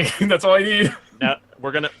 going to HP. That's all I need. now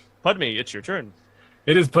we're gonna Pudme. It's your turn.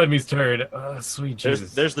 It is Pudme's turn. Sweet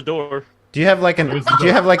Jesus. There's the door. Do you have like an Where's Do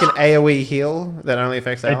you have like an AOE heal that only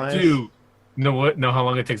affects I allies? do. Know how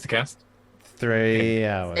long it takes to cast? 3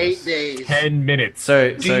 hours. 8 days. 10 minutes.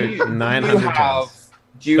 So Do you 900 turns.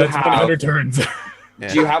 Do you That's have? 100 turns. Yeah.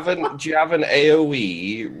 Do you have an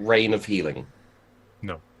AOE rain of healing?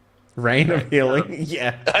 Rain of healing.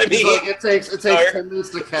 Yeah. I mean, It takes Sorry. 10 minutes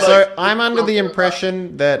to cast. So I'm under the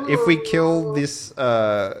impression that if we kill this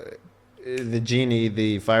the genie,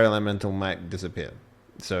 the fire elemental might disappear.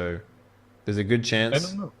 So there's a good I chance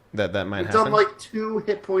don't know. that might You've happen. done like 2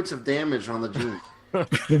 hit points of damage on the genie. I've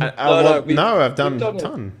done we've a done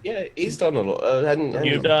ton. yeah, he's done a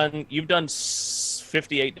lot. You've done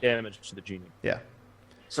 58 damage to the genie. Yeah.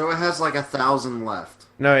 So it has like 1,000 left.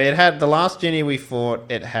 No, it had the last genie we fought.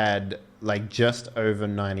 It had like just over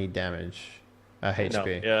 90 damage,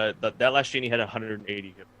 HP. No, that last genie had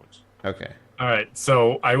 180 hit points. Okay. All right,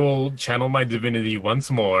 so I will channel my divinity once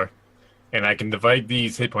more, and I can divide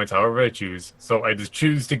these hit points however I choose. So I just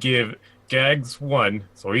choose to give Gags 1,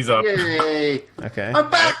 so he's up. Yay! Okay. I'm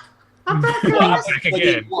back! I'm back, guys! Back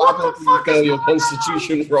again. What the fuck is your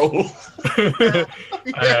constitution roll?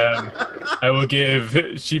 I will give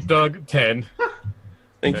Sheepdog 10.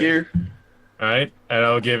 Thank you. All right, and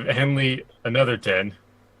I'll give Henley another 10,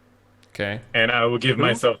 Okay. and I will give Who?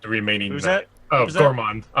 myself the remaining. Who's 9. that? Oh, Who's that?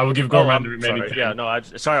 Gormand. I will give Oh, Gormand I'm the remaining. sorry. 10. Yeah, no,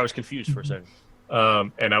 sorry, I was confused for a second.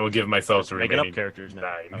 And I will give myself the Making remaining up characters now.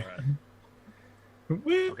 9. All right.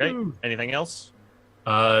 Woo! Okay. Anything else?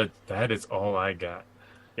 That is all I got.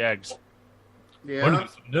 Gags. One Yeah. of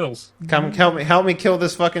some nils. Come help me kill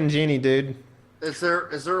this fucking genie, dude. Is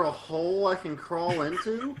there a hole I can crawl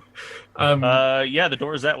into? Yeah, the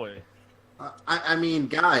door is that way. I mean,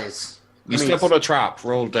 guys. You step on a trap.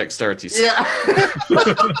 Roll dexterity. Yeah.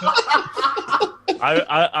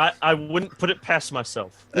 I wouldn't put it past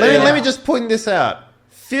myself. Let me just point this out.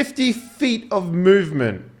 50 feet of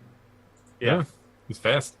movement. Yeah, he's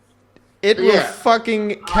fast. It will Yeah.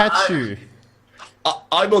 fucking catch you.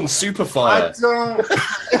 I'm on super I fire. don't.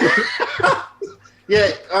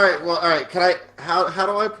 Yeah. All right. Well. All right. Can I? How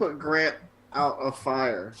do I put Grant out of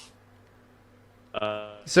fire?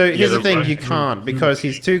 So here's the that's thing, right. you can't because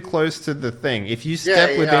he's too close to the thing. If you Yeah.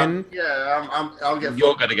 step within, I'll get.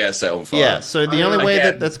 You're gonna get set on fire. yeah. So the I only way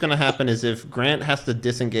again. that's going to happen is if Grant has to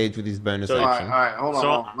disengage with his bonus So- All right. action. All right. Hold on. So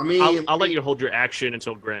hold on. Let me. I'll let you hold your action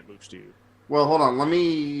until Grant moves to you. Well, hold on. Let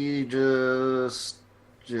me just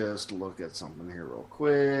look at something here real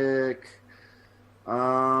quick.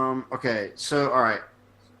 Okay. So, all right.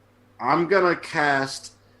 I'm gonna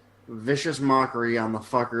cast Vicious Mockery on the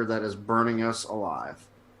fucker that is burning us alive.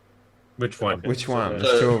 Which one? Which one? Uh,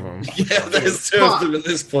 There's 2 of them. Yeah, there's 2 of them at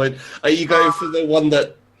this point. Are you going for the one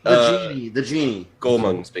that The genie.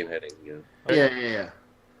 Gorman's been hitting? Yeah. Yeah.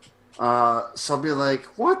 So I'll be like,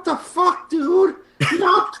 "What the fuck, dude?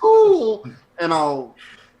 Not cool!" And I'll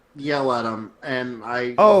yell at him, and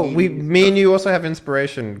Oh, me and you also have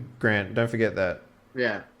inspiration, Grant. Don't forget that.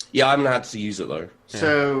 Yeah. Yeah, I haven't had to use it though.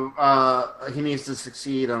 So he needs to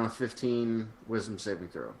succeed on a 15 Wisdom saving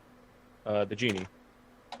throw. The genie.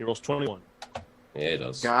 He rolls 21. Yeah, it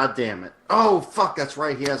does. God damn it! Oh fuck, that's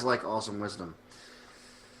right. He has like awesome wisdom.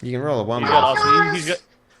 You can roll a 1. He's got Oh, awesome. guys!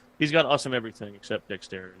 He's got awesome everything except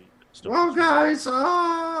dexterity. Still- Well, guys,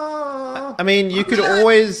 I mean, you could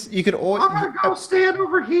always I'm gonna go stand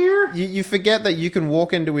over here. you forget that you can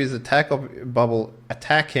walk into his attack bubble,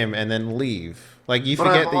 attack him, and then leave. Like you But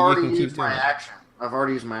forget I've that you already can keep used doing my it. action. I've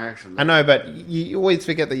already used my action. I know, but you always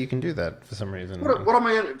forget that you can do that for some reason. What am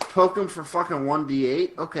I gonna poke him for? Fucking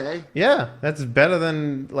 1d8? Okay. Yeah, that's better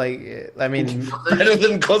than like. I mean, Better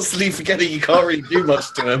than constantly forgetting you can't really do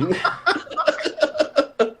much to him.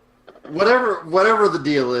 Whatever the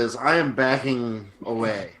deal is, I am backing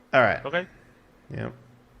away all right. Okay. Yeah.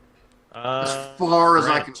 as far as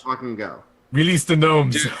I Grant. can fucking go. Release the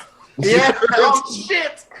gnomes. Dude, Yeah. Oh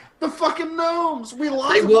shit! The fucking gnomes. We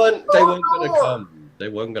lost. They weren't gonna door. come. They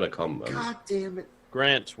weren't gonna come, man. God damn it!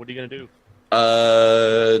 Grant, what are you gonna do?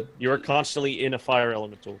 You You're constantly in a fire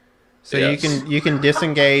elemental. So Yes. you can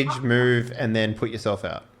disengage, move, and then put yourself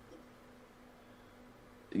out.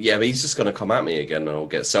 Yeah, but he's just gonna come at me again, and I'll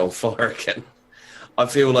get set on fire again. I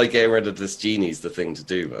feel like getting rid of this genie's the thing to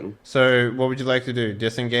do, man. So what would you like to do?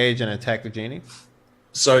 Disengage and attack the genie?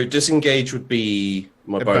 So disengage would be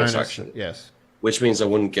my A bonus action, Yes. which means I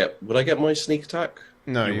wouldn't get. Would I get my sneak attack?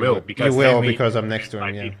 No, You you will, will. because You will then we- because I'm next to him.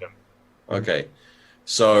 5 Yeah. feet of them. Okay.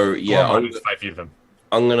 So yeah, Gormon is 5 feet of them.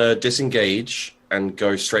 I'm gonna disengage and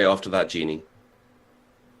go straight after that genie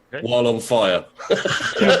Okay. while on fire.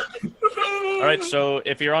 All right, so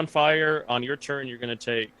if you're on fire on your turn, you're going to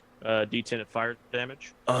take D10 of fire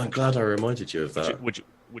damage, Oh, I'm glad I reminded you of that.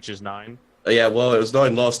 which is 9. Yeah, well, it was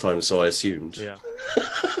 9 last time, so I assumed. Yeah.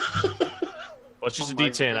 Well, it's just Oh a my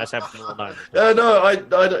D10. I God. just happen to roll 9. No,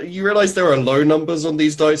 I, you realize there are low numbers on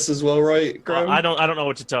these dice as well, right, Graham? I don't know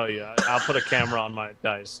what to tell you. I'll put a camera on my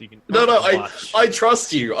dice so you can No, watch. I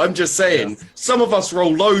trust you. I'm just saying, some of us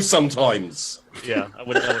roll low sometimes. Yeah, I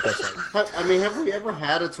wouldn't know what that's like. I mean, have we ever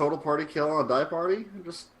had a total party kill on a die party?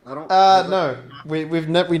 I don't. No.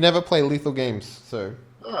 We never play lethal games, so.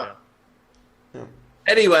 Ah.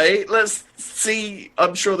 Anyway, let's see.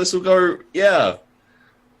 I'm sure this will go. Yeah.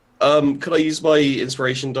 Could I use my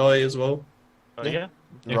inspiration die as well? Yeah.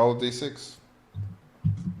 Yeah. Roll d6.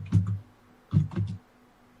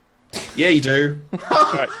 Yeah, you do.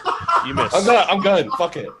 All right, you missed. I'm going.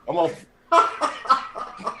 Fuck it. I'm off.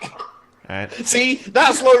 Alright. See,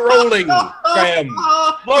 that's low rolling, Graham.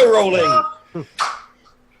 Low rolling.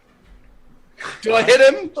 Do I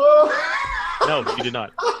hit him? No, you did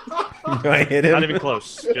not. I hit him. Not even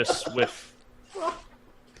close. Just whiff.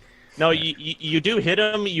 No, you do hit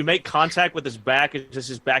him. You make contact with his back. It's just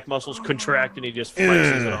his back muscles contract, and he just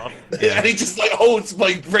flexes it off. And he just like holds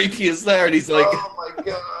my rapiers there, and he's like, Oh my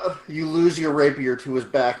god! You lose your rapier to his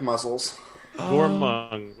back muscles.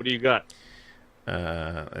 Gormung, what do you got?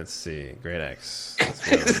 Let's see. Great Axe.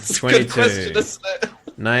 it's a good question, 22. isn't it?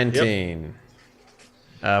 19.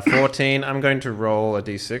 14. I'm going to roll a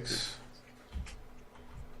d6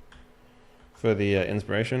 for the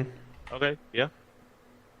inspiration. Okay, yeah.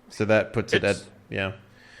 So that puts it at Hits. yeah.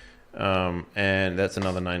 And that's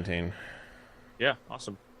another 19. Yeah,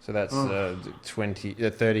 awesome. So that's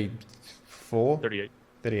 34? 38.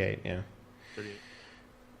 38, yeah. 38.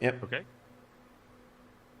 Yep. Okay.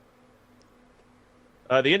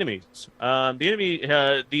 The enemies.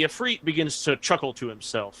 The Efreet begins to chuckle to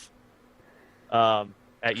himself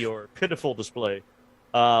at your pitiful display.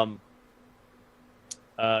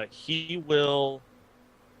 He will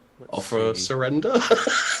Offer surrender.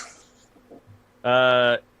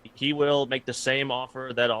 He will make the same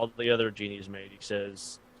offer that all the other genies made. He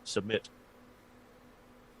says, "Submit."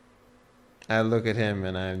 I look at him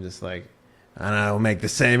and I'm just like, and I will make the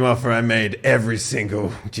same offer I made every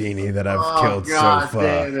single genie that I've killed so far.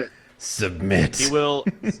 Damn it. Submit. He will.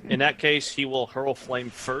 In that case, he will hurl flame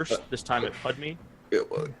first. This time at Pudme.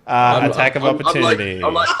 Attack of opportunity.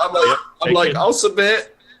 I'm Take like, it. I'll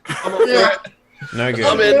submit. I'm up Yeah. for it. No good.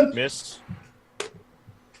 I'm in. Miss.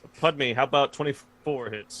 Pudme, how about 24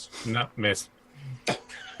 hits? No, miss.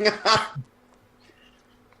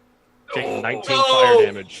 Take 19 No. fire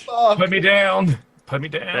damage. Fuck. Put me down. Put me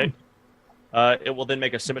down. Okay. It will then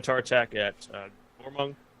make a scimitar attack at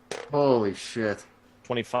Gormung. Holy shit!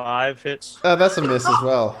 25 hits. That's a miss as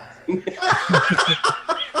well.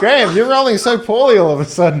 Graham, you're rolling so poorly all of a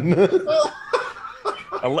sudden.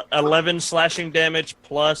 11 slashing damage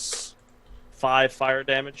plus 5 fire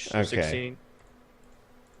damage. Okay. 16.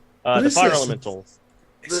 What The is fire this? elemental.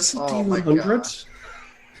 Is this a Oh my D100?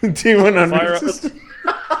 D100.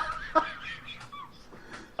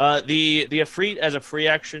 The Efreet as a free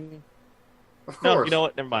action. Of course. No, you know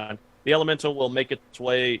what? Never mind. The elemental will make its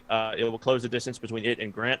way. It will close the distance between it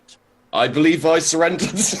and Grant. I believe I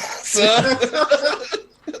surrendered, sir.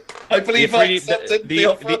 I believe I accepted the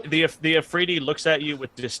offer. the Efreeti looks at you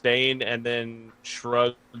with disdain and then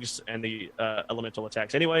shrugs, and the elemental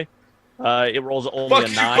attacks anyway. It rolls only Fuck a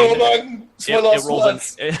you, 9. Gormung. It's my last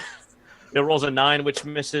words. It rolls a 9, which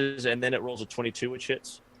misses, and then it rolls a 22, which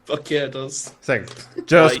hits. Fuck yeah, it does. It's like,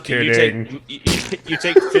 just You kidding.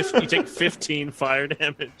 take 15 fire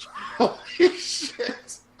damage. Holy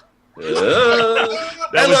shit! Hello,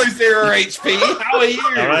 was- 0 HP. How are you?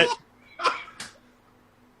 All right.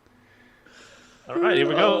 All right, here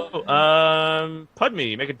we go.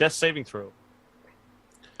 Pudme, make a death saving throw.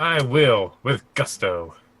 I will with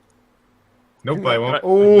gusto. Nope, I won't.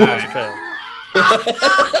 Ooh. Fail.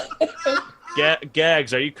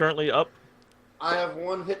 Gags, are you currently up? I have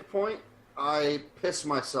 1 hit point. I piss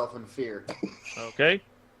myself in fear. Okay.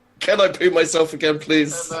 Can I poo myself again, And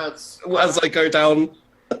please? that's As I go down.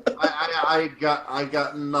 I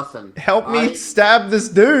got nothing. Help me stab this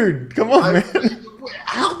dude. Come on, man.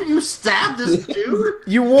 Help you stab this dude?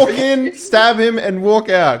 You walk in, stab him, and walk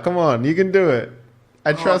out. Come on, you can do it.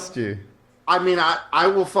 I trust you. I mean, I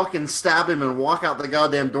will fucking stab him and walk out the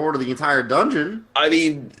goddamn door to the entire dungeon. I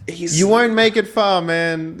mean, he's. You won't make it far,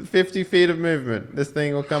 man. 50 feet of movement. This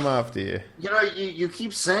thing will come after you. You know, you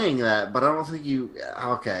keep saying that, but I don't think you.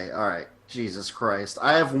 Okay, all right. Jesus Christ,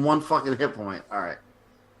 I have 1 fucking hit point. All right.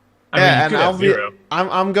 I mean, you and could have 0.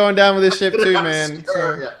 I'm going down with this ship too, man.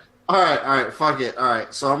 So. Yeah. All right. Fuck it. All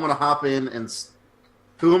right. So I'm gonna hop in and.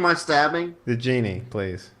 Who am I stabbing? The genie,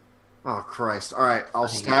 please. Oh Christ! All right, I'll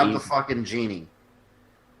stab the fucking genie.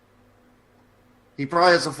 He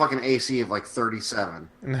probably has a fucking AC of like 37.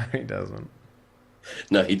 No, he doesn't.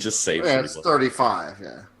 No, he just saved Yeah, me. it's 35.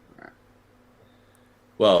 Yeah.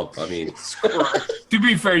 Well, I mean, To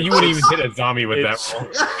be fair, you wouldn't even hit a zombie with It's- that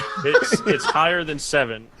roll. It's higher than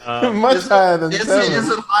 7. Much higher than Is 7.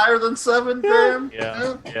 it higher than 7, Graham?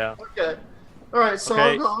 Yeah. Okay. All right, so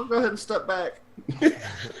Okay. I'll go ahead and step back.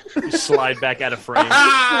 You slide back out of frame.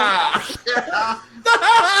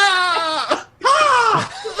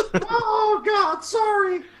 Oh God,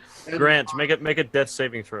 sorry. Grant, make a death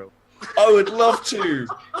saving throw. I would love to.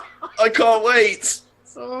 I can't wait.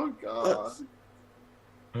 Oh God.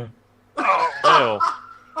 Oh.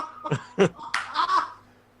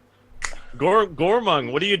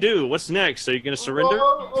 Gormung, what do you do? What's next? Are you gonna surrender?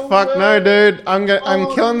 Fuck no, dude. I'm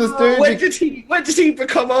killing this dude. When did he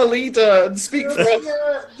become our leader and speak for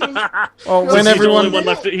us? Oh, Since when he's the only everyone. one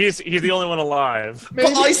left. He's the only one alive. But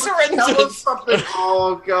I surrendered. Tell us something.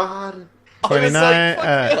 Oh God. I was 29, like, fuck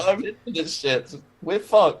it, I'm into this shit. We're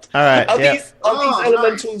fucked. All right, Are yeah. these Oh,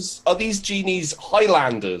 elementals? Are these genies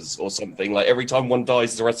Highlanders or something? Like every time one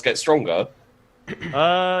dies, the rest get stronger. It's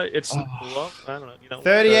well, I don't know. You know,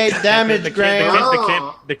 38 damage,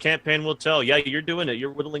 Graham. The campaign will tell. Yeah, you're doing it. You're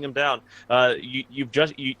whittling him down.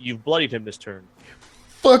 You've bloodied him this turn.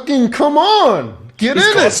 Fucking come on. Get He's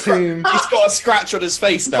in got, it, a scra- team. he's got a scratch on his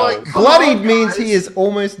face now. Like, come Bloodied on, means guys. he is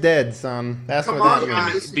almost dead, son. That's Come what on,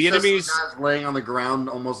 that means. guys. The enemies- Guy's laying on the ground,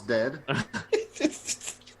 almost dead.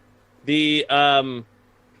 The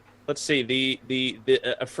let's see. The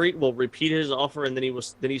Afreet will repeat his offer, and then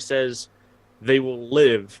he says, "They will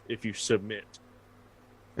live if you submit."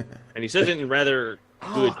 And he says it in rather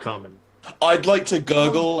good common. I'd like to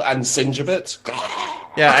gurgle and singe a bit.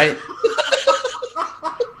 Yeah,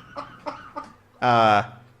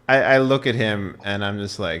 I look at him and I'm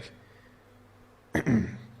just like,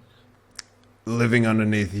 living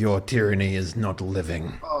underneath your tyranny is not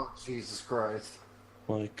living. Oh Jesus Christ.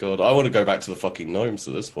 My God, I want to go back to the fucking gnomes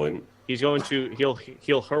at this point. He's going to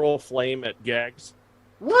he'll hurl flame at Gags.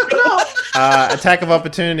 What? No. Attack of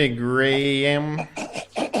opportunity, Graham.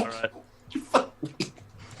 All right.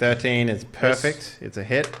 13 is perfect. It's a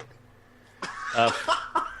hit.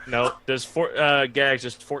 No, does Gags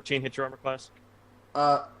does 14 hit your armor class?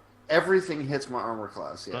 Everything hits my armor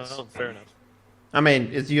class. Yes. Oh, fair enough. I mean,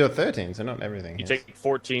 it's your 13, so not everything. You hits. take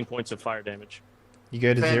 14 points of fire damage. You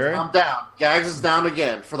go to 0? I'm down. Gags is down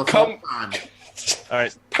again for the Come- fourth time. All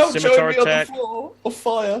right, Come scimitar join me on the attack. floor of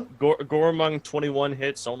fire. Gormung 21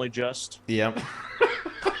 hits, only just. Yep.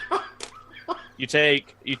 You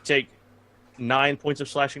take 9 points of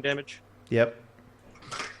slashing damage Yep.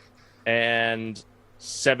 and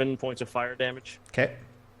 7 points of fire damage. Okay.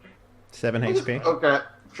 7 HP. Okay.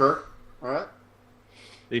 Sure. All right.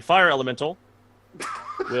 The fire elemental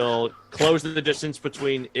will close the distance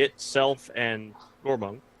between itself and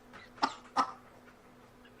Gormung.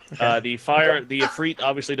 The Afreet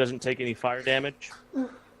obviously doesn't take any fire damage,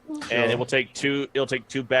 and it will take two. It'll take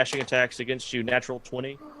 2 bashing attacks against you. Natural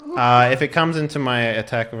 20. If it comes into my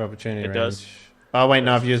attack of opportunity It range. does. Oh, wait,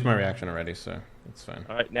 no, I've used my reaction already, so it's fine.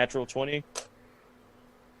 All right, natural 20.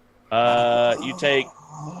 You take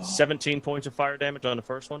 17 points of fire damage on the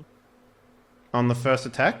first one. On the first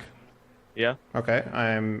attack? Yeah, Okay,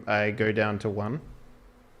 I go down to 1.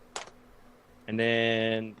 and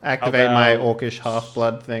then how Activate my about- orcish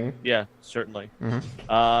half-blood thing. Yeah, certainly. Mhm.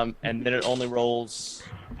 And then it only rolls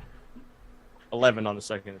 11 on the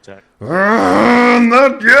second attack.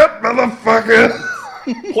 Not yet, motherfucker!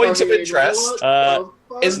 Point of I mean, interest. what the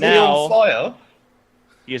fuck? Isn't Now- he on fire?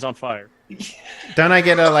 He is on fire. Don't I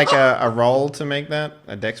get a roll to make that?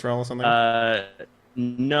 A dex roll or something?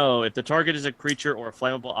 No, if the target is a creature or a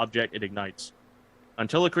flammable object, it ignites.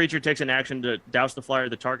 Until a creature takes an action to douse the fire,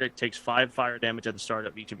 the target takes 5 fire damage at the start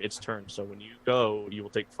of each of its turns. So when you go, you will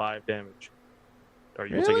take 5 damage. or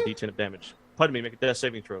you'll Really? take a D10 of damage. Pardon me, make a death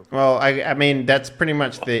saving throw. Well, I mean, that's pretty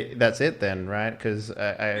much that's it then, right? Because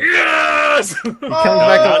I Yes! he comes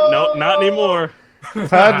back up. Not anymore.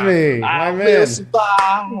 Pardon me, my man.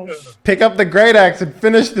 Pick up the great axe and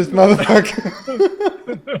finish this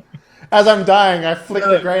motherfucker. As I'm dying, I flick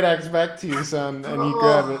the great axe back to you, son, and you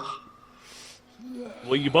grab it.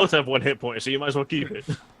 Well, you both have 1 hit point, so you might as well keep it.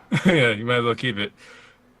 Yeah, you might as well keep it.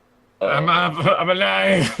 I'm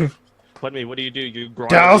alive. Pardon me, what do? You grind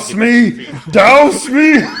Douse it, you get me! back Douse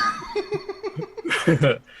me!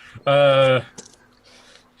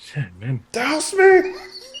 Shit, man. Douse me!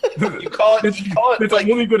 You can't. It's, You can't. it's Like,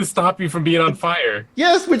 only going to stop you from being on fire.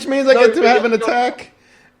 Yes, which means I No, get to but have an you're not- attack.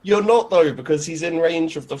 you're not though, because he's in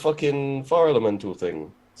range of the fucking fire elemental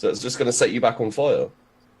thing. So it's just gonna set you back on fire,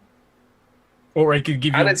 Or I could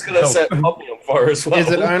give you and it's gonna help. set Puppy on fire as well. Is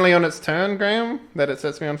it only on its turn, Graham, that it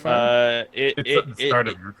sets me on fire? It's at the start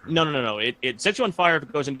of your turn. No. It sets you on fire if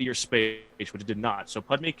it goes into your space, which it did not. So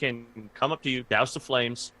Pudme can come up to you, douse the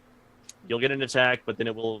flames. You'll get an attack, but then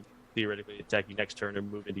it will theoretically attack you next turn and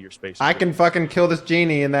move into your space. I can fucking kill this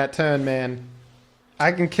genie in that turn, man.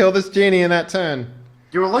 I can kill this genie in that turn.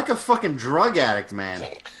 You're like a fucking drug addict, man.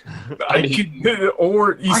 I could,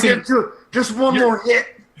 or you I see, can do just one You're- more hit.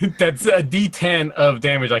 that's a D10 of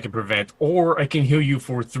damage I can prevent, or I can heal you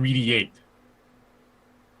for 3d8.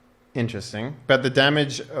 Interesting. But the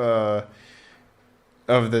damage of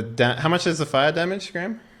the... how much is the fire damage,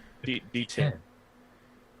 Graham? D10.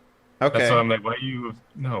 Okay. That's why I'm like, why you?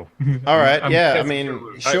 No. All right. I'm Yeah, I guessing mean, cure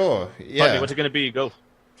wounds. sure. Pudme, Yeah. what's it going to be? Go.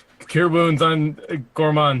 Cure wounds on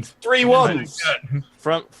Gourmand. 3 ones.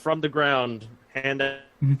 From the ground, hand out.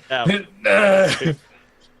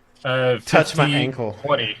 Touch my 15, ankle.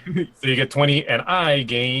 20. So you get 20, and I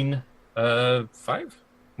gain 5. How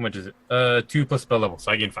much is it? 2 plus spell level,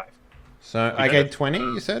 so I gain 5. So I get 20,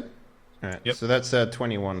 you said? All right. Yep. So that's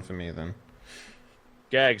 21 for me then.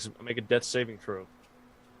 Gags, make a death saving throw.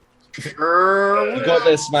 Sure. You got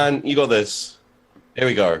this, man. You got this. Here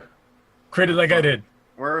we go. Crit it like I did.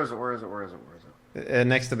 Where is it? Where is it? Where is it? Where is it?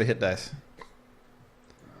 Next to the hit dice.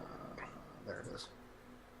 There it is.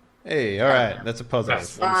 Hey, all right. That's a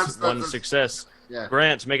positive. Yes. One success. Yeah.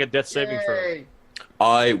 Grant, make a death saving throw. Yay.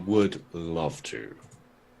 I would love to.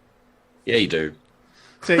 Yeah, you do.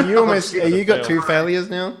 So you almost... you got 2 failures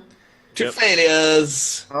now? 2 Yep.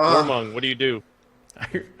 failures. Gormung, what do you do?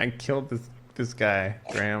 I killed this guy,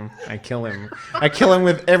 Graham. I kill him. I kill him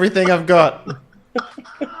with everything I've got.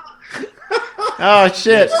 Oh,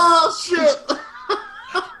 shit. Oh shit!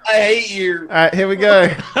 I hate you. All right, here we go.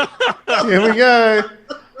 Here we go.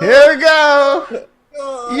 Here we go.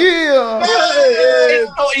 Yeah.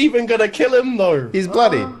 It's not even gonna kill him though. He's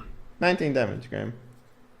bloody. 19 damage, Graham.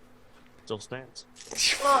 Still stands.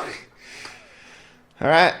 All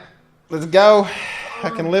right, let's go. I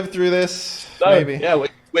can live through this. No, Maybe. yeah,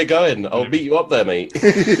 we're going. I'll beat you up there, mate.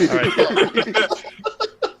 All right.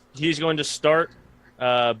 He's going to start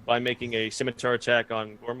by making a scimitar attack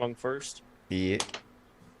on Gormung first. Yeah.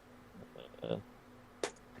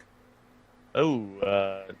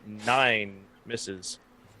 9 misses.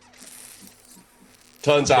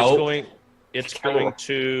 Turns It's out, going. It's going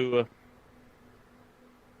to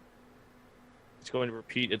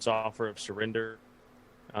repeat its offer of surrender,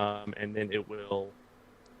 and then it will.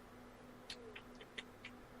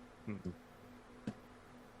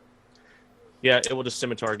 Yeah, it will just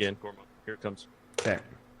scimitar again. Gormung. Here it comes. Okay.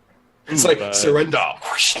 it's like surrender.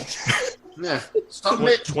 Yeah.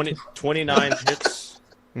 Submit. 29 hits.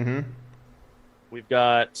 Mm-hmm. We've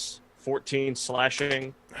got 14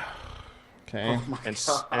 slashing Okay. Oh my and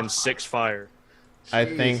God. and 6 fire. I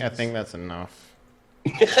think Jesus. that's enough.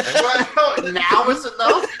 Well, now is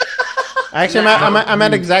enough. Actually, I'm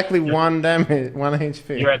at exactly 1 damage, 1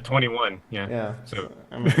 HP. You're at 21. Yeah. Yeah. So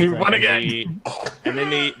I'm at you won exactly- again. And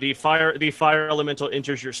then the fire elemental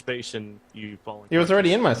enters your space and you fall. He was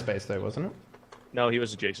already in my space, though, wasn't it? No, he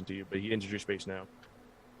was adjacent to you, but he enters your space now.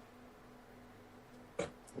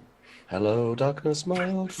 Hello, darkness,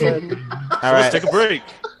 my old friend. All Let's right. take a break.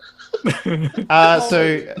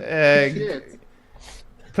 Shit.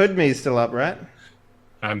 Pudme's still up, right?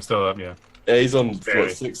 I'm still up. Yeah. Yeah, he's on Barely.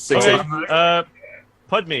 what, six, Okay, eight?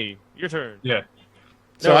 Pudme, your turn. Yeah.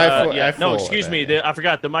 So I fall. No, excuse me. I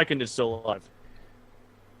forgot. The Mycon is still alive.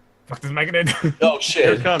 Fuck this magnet. Oh Here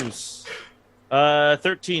shit! it comes.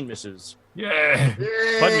 13 misses. Yeah.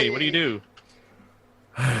 Pudme, what do you do?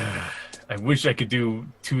 I wish I could do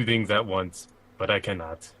 2 things at once, but I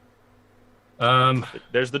cannot.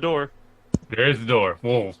 There's the door. There's the door.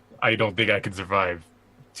 Well, I don't think I could survive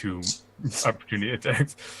 2 opportunity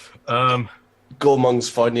attacks. Gormung's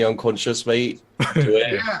finally unconscious, mate. Do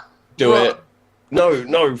it. Yeah. Do Well, it. No,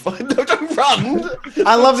 no, don't run.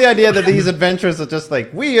 I love the idea that these adventurers are just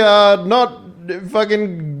like, we are not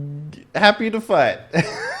fucking happy to fight.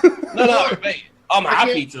 No, mate. I'm I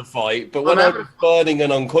happy to fight, but when I'm I'm having- burning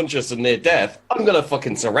and unconscious and near death, I'm gonna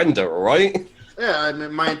fucking surrender, all right? Yeah, I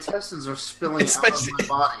mean, my intestines are spilling out of my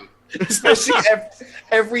body. Especially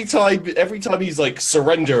every time he's like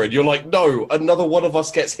surrender, and you're like, no, another one of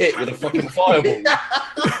us gets hit with a fucking fireball.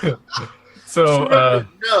 So,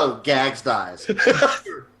 No, Gags dies.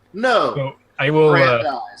 No, so I will. Grant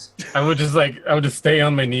dies. I would just stay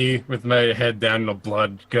on my knee with my head down,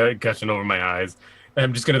 blood gushing over my eyes. And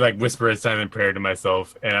I'm just gonna like whisper a silent prayer to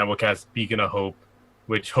myself, and I will cast Beacon of Hope,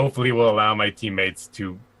 which hopefully will allow my teammates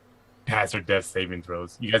to pass their death saving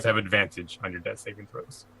throws. You guys have advantage on your death saving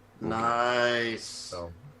throws. Nice.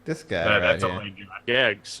 So This guy right that's all here I got.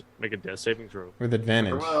 Gags, make a death saving throw. with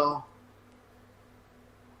advantage. Well,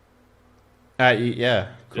 Yeah,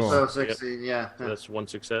 cool. so 16, yeah. So that's one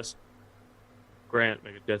success. Grant,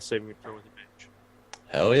 make a death saving throw with advantage.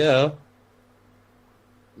 Hell yeah.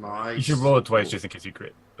 Nice. You should roll it twice just in case you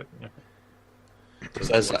crit. But, yeah.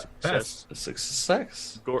 That's Success. a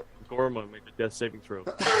success. Gorma, make a death saving throw.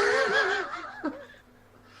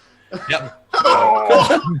 Yep.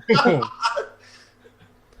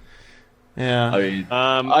 Yeah. I mean,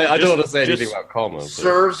 I don't want to say anything about karma. But...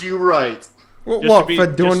 Serves you right. What, just to be- for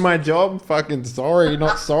doing just- my job? Fucking sorry,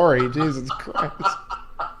 not sorry. Jesus Christ.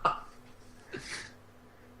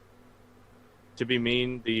 To be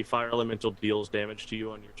mean, the fire elemental deals damage to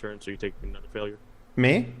you on your turn, so you take another failure.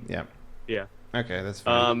 Me? Yeah. Yeah. Okay, that's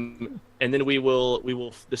fine. And then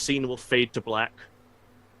the scene will fade to black,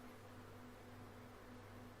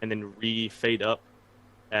 and then re-fade up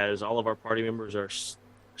as all of our party members are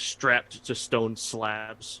strapped to stone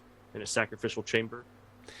slabs in a sacrificial chamber.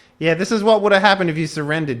 Yeah, this is what would have happened if you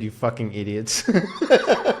surrendered, you fucking idiots.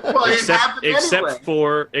 Well, it happened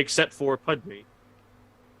anyway. Except for Pudme,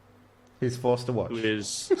 He's forced to watch. who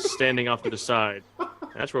is standing off to the side.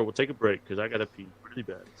 That's where we'll take a break because I gotta pee really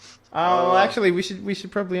bad. Oh, actually, we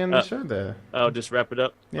should probably end the show there. I'll just wrap it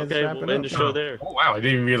up. Yeah, just Okay, wrap we'll it end the up. show there. Oh wow, I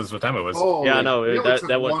didn't even realize what time it was. Holy, Yeah, I know, we only that- took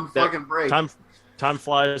that one- one that- fucking break. Time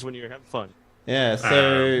flies when you're having fun. Yeah,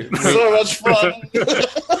 so... So much fun.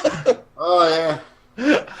 Oh yeah.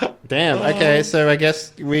 Damn, okay, so I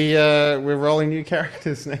guess we're rolling new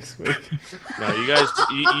characters next week. No,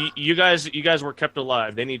 you guys were kept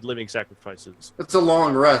alive. They need living sacrifices. It's a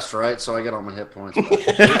long rest, right? So I get all my hit points.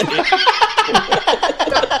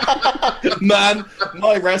 Man,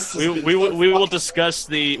 my rest is We will discuss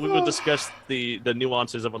the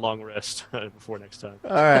nuances of a long rest before next time.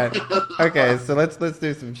 Alright, okay, so let's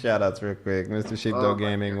do some shout-outs real quick. Mr. Sheepdog Oh my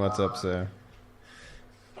Gaming, what's up, sir?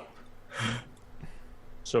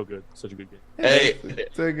 So good, such a good game. Hey,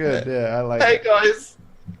 So good, yeah, I like hey it. guys.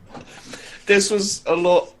 This was a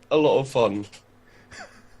lot of fun.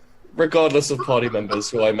 Regardless of party members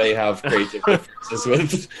who I may have creative differences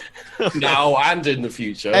with now and in the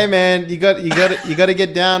future. Hey man, you got to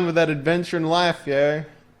get down with that adventure in life, yo.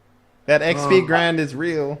 That XP grind is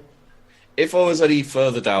real. If I was any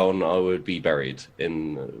further down, I would be buried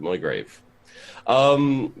in my grave.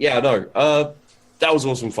 Yeah, no. That was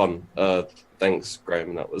awesome fun. Thanks,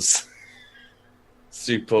 Graham. That was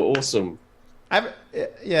super awesome. I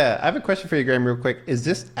have a question for you, Graham, real quick. Is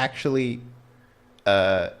this actually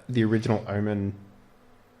the original Omen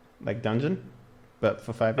like dungeon, but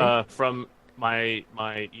for 5e? From my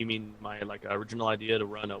you mean my like original idea to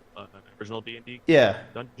run an original D&D Yeah.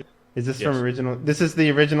 dungeon? Is this Yes. from original? This is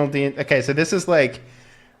the original D. Okay, so this is like,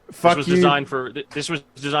 fuck This was you. This was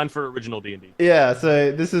designed for original D&D. Yeah,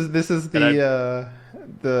 so this is That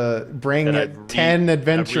the bring that I've 10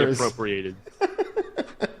 adventurers. reappropriated.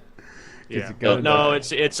 Yeah. you gotta No,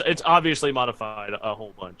 die. it's obviously modified a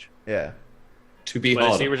whole bunch. Yeah. To be But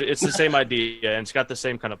hard. it's the same idea, and it's got the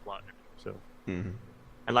same kind of plot. So, Mhm.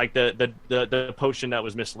 and like the potion that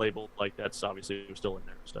was mislabeled, like that's obviously still in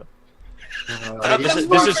there and stuff. That's this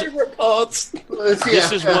my is- favorite part.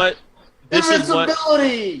 This is what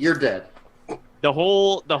Invincibility. You're dead. the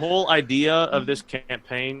whole idea of this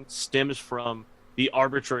campaign stems from the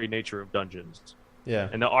arbitrary nature of dungeons Yeah.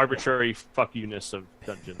 and the arbitrary fuck you-ness of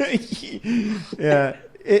dungeons. Yeah.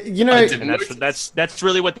 You know, I didn't And that's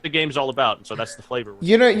really what the game's all about. And so that's the flavor.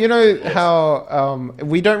 you know how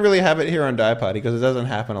we don't really have it here on Die Party because it doesn't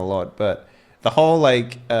happen a lot, but the whole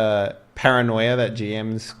like paranoia that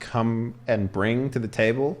GMs come and bring to the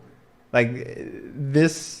table, like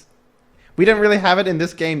this, we don't really have it in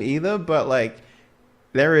this game either, but like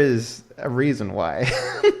there is a reason why.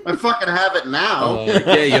 I fucking have it now.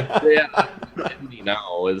 Yeah. Me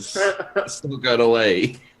now it's still going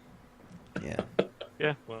away. Yeah.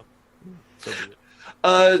 Yeah, well, so be it.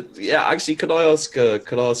 Yeah. Actually, could I ask a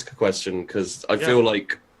question? Because I feel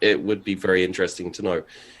like it would be very interesting to know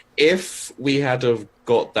if we had have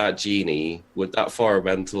got that genie. Would that fire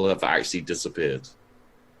elemental have actually disappeared?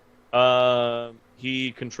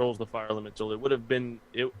 He controls the fire elemental. It would have been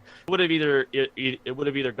it would have either it would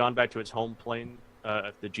have either gone back to its home plane.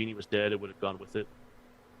 If the genie was dead, it would have gone with it.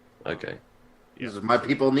 Okay. Because my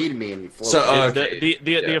people need me, and you float. So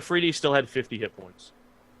The Afridi still had 50 hit points.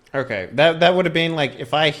 Okay, that would have been like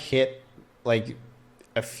if I hit like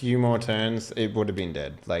a few more turns, it would have been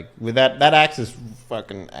dead. Like with that axe is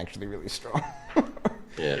fucking actually really strong.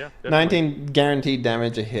 Yeah. 19 guaranteed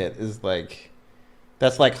damage a hit is like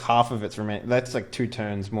that's like half of its remain. That's like 2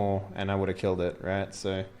 turns more, and I would have killed it, right?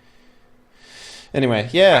 So anyway,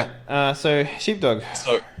 yeah. So sheepdog.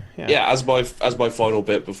 So yeah, as my final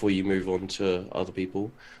bit before you move on to other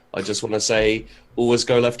people, I just want to say always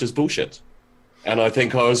go left is bullshit, and I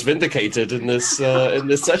think I was vindicated in this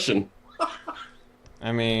session.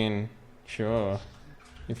 I mean, sure.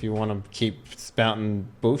 If you want to keep spouting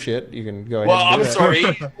bullshit, you can go ahead. Well, and I'm do it. sorry.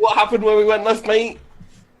 What happened when we went left, mate?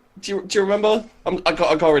 Do you remember? I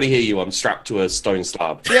can't really hear you. I'm strapped to a stone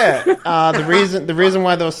slab. Yeah. The reason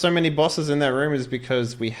why there were so many bosses in that room is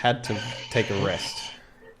because we had to take a rest.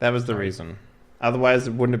 That was the reason. Otherwise,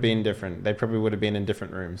 it wouldn't have been different. They probably would have been in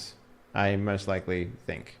different rooms. I most likely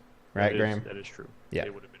think. Right, Graham? That is true. Yeah.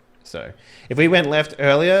 It would have been. So, if we went left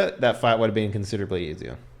earlier, that fight would have been considerably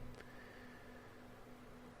easier.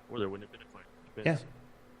 Or there wouldn't have been a fight. Depends.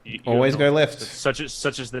 You Always don't know. go left. Such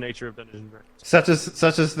is the nature of Dungeons and Dragons.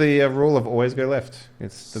 Such as the rule of always go left.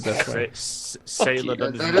 It's the best way. Say la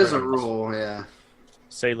Dungeons That and is a Dragons. rule, yeah.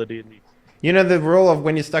 Say la D&D. You know the rule of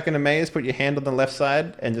when you're stuck in a maze, put your hand on the left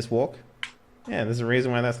side and just walk? Yeah, there's a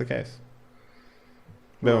reason why that's the case.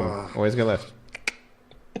 Boom. Always go left.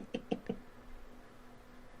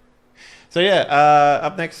 So yeah,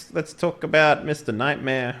 up next, let's talk about Mr.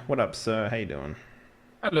 Nightmare. What up, sir? How you doing?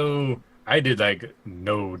 Hello. I did like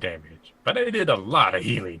no damage, but I did a lot of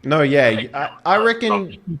healing. No, yeah, I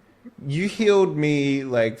reckon you healed me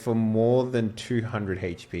like for more than 200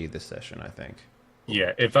 HP this session, I think.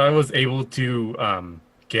 Yeah, if I was able to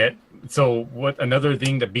get what another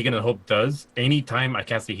thing that Beacon of Hope does, anytime I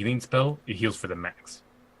cast a healing spell, it heals for the max.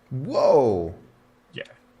 Whoa. Yeah.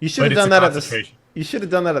 You should But have it's done a that at the concentration. You should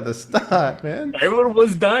have done that at the start, man. Everyone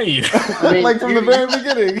was dying. I mean, Like from the very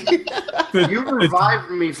beginning. you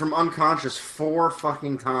revived me from unconscious 4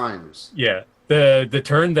 fucking times. Yeah. The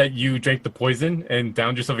turn that you drank the poison and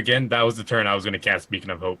downed yourself again, that was the turn I was going to cast Beacon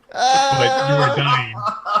of Hope. But you were dying.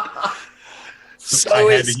 So I had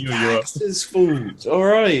to it's heal you up. Max's fault. All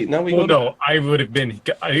right, now we Well, got no, I would have been.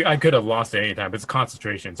 I could have lost at any time. It's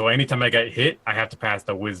concentration. So anytime I get hit, I have to pass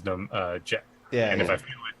the wisdom check. Yeah. And if I fail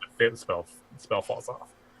it, the spell falls off.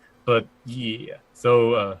 But yeah,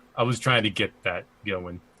 so I was trying to get that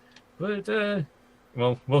going. But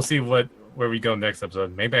well, we'll see where we go next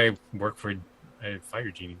episode. Maybe I work for a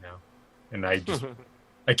fire genie now, and I just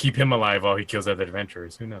I keep him alive while he kills other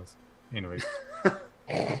adventurers. Who knows? Anyways,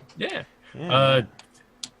 yeah.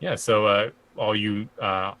 Yeah. So all you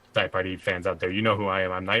Die Party fans out there, you know who I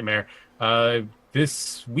am. I'm Nightmare.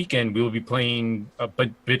 This weekend we will be playing a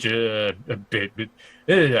bunch of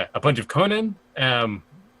Conan. I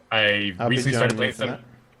I'll be recently joining started you playing for some. that.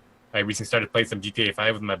 I recently started playing some GTA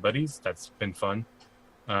 5 with my buddies. That's been fun.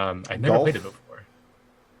 I never Golf? played it before.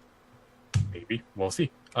 Maybe we'll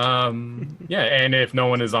see. Yeah, and if no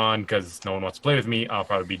one is on because no one wants to play with me, I'll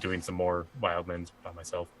probably be doing some more Wildlands by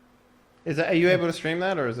myself. Are you able to stream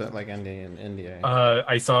that, or is it like NDA?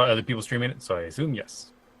 I saw other people streaming it, so I assume yes.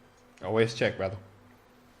 Always check, brother.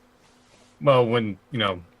 Well, when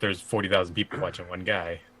there's 40,000 people watching one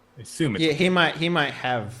guy, I assume it's Yeah, he might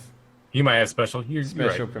have he might have special. You're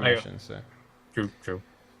special right. permission. So True.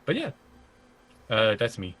 But yeah,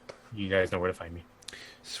 that's me. You guys know where to find me.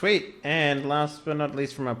 sweet. And last but not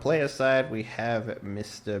least, from our player side, we have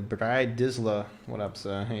Mr. Bride Dizzler. What up,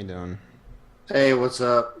 sir? How you doing? Hey, what's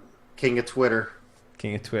up? King of Twitter.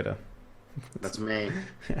 King of Twitter. That's me.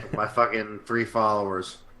 With my fucking 3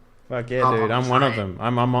 followers. Fuck yeah, dude. I'm one of them.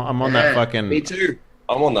 I'm on that Yeah, fucking. me too.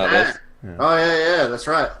 I'm on that list. Oh yeah, that's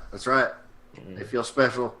right. They feel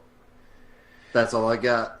special. That's all I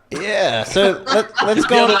got. Yeah. So let's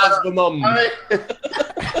go. The other one's the mum.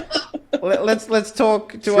 Let's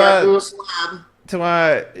talk to Strap to our a slab.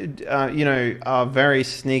 our very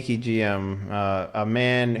sneaky GM, a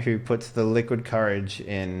man who puts the liquid courage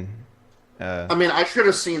in. I mean, I should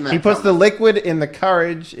have seen that. He puts the coming. liquid in the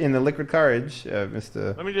courage,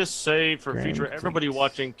 Mr. Let me just say for Graham, future everybody please.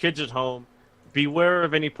 watching, kids at home, beware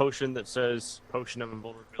of any potion that says potion of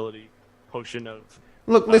invulnerability, potion of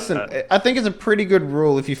Look, listen. I think it's a pretty good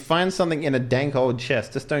rule. If you find something in a dank old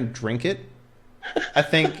chest, just don't drink it. I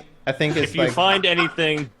think it's If you like find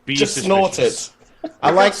anything, be Just suspicious. snort it.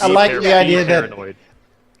 I like the idea that paranoid.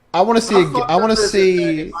 I want to see. I want to If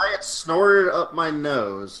see. I had snorted up my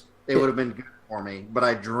nose, it would have been good for me. But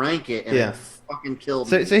I drank it and Yeah. it fucking killed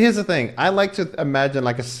So me. here's the thing. I like to imagine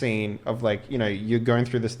like a scene of like, you know, you're going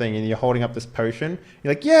through this thing and you're holding up this potion.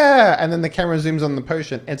 You're like, yeah, and then the camera zooms on the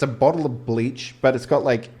potion. It's a bottle of bleach, but it's got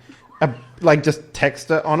like just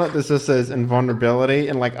texture on it. This just says invulnerability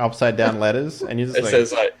in like upside down letters, and you just It like,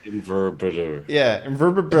 says like invulnerable. yeah,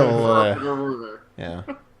 invulnerability. Yeah.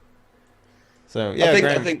 So yeah, I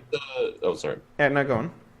Graham. think the. Oh, sorry. Yeah, no, go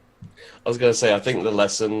on. I was going to say, I think the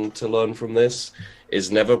lesson to learn from this is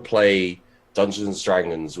never play Dungeons and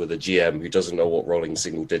Dragons with a GM who doesn't know what rolling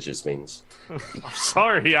single digits means. I'm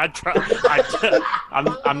sorry, I'm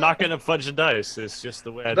not gonna fudge the dice. It's just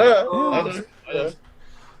the way I do. I know.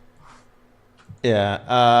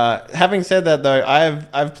 Yeah. Having said that, though,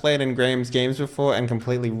 I've played in Graham's games before and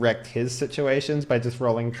completely wrecked his situations by just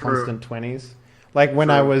rolling constant 20s. Like when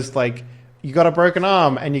I was like, you got a broken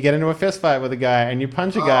arm and you get into a fist fight with a guy and you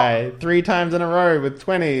punch a guy 3 times in a row with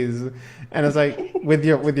 20s, and it's like with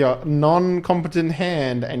your non-competent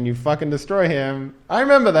hand and you fucking destroy him. I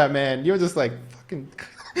remember that, man. You were just like fucking.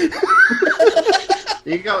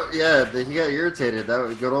 He got irritated. That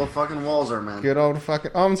was good old fucking Walzer, man. Good old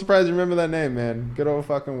fucking. Oh, I'm surprised you remember that name, man. Good old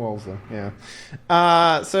fucking Walzer.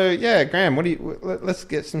 Yeah. So yeah, Graham, what do you? Let's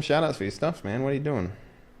get some shout outs for your stuff, man. What are you doing?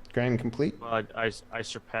 Graham complete. Well, I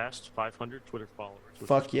surpassed 500 Twitter followers.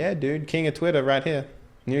 Fuck yeah, dude. King of Twitter right here.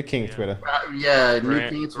 New king of Yeah. Twitter. New Graham-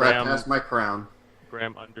 Kings, where I Graham- passed my crown.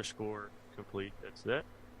 Graham_complete. That's it.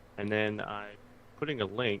 And then I'm putting a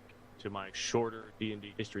link to my shorter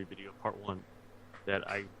D&D history video, part 1, that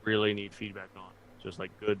I really need feedback on. Just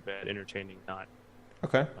like good, bad, entertaining, not.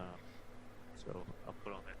 Okay. So I'll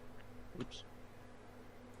put all that. Oops.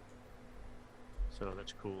 So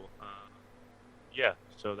that's cool. Yeah.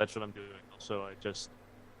 So that's what I'm doing. Also, I just,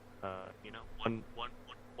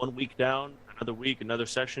 one week down, another week, another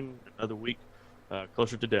session, another week,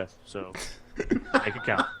 closer to death. So make it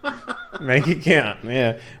count. Make it count.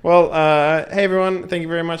 Yeah. Well, hey everyone, thank you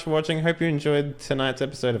very much for watching. Hope you enjoyed tonight's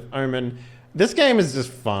episode of Omen. This game is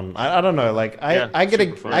just fun. I don't know. Like I get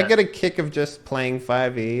super fun. I get a kick of just playing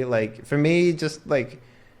 5e. Like for me, just like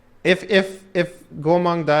if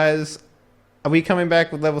Gormong dies, are we coming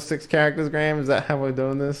back with level 6 characters, Graham? Is that how we're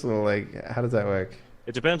doing this, or like how does that work?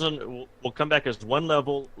 It depends on. We'll come back as one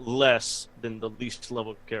level less than the least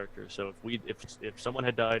level character. So if someone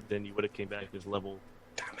had died, then you would have came back as level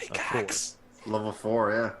 4. Level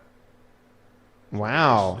 4, yeah.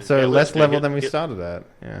 Wow. Just- So yeah, less yeah, level get- than we get- started at.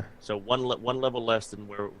 Yeah. So one level less than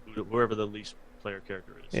wherever the least player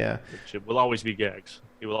character is. Yeah. Which will always be Gags.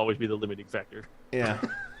 It will always be the limiting factor. Yeah.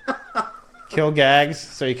 Kill Gags,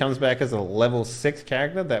 so he comes back as a level 6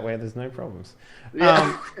 character. That way, there's no problems.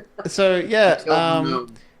 Yeah. So yeah. Kill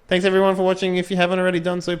him, Thanks everyone for watching. If you haven't already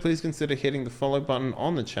done so, please consider hitting the follow button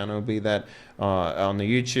on the channel, be that on the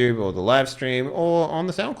YouTube or the live stream or on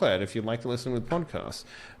the SoundCloud if you'd like to listen with podcasts.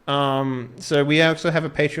 So we also have a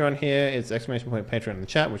Patreon here. It's ! Patreon in the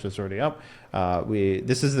chat, which is already up.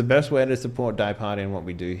 This is the best way to support Die Party and what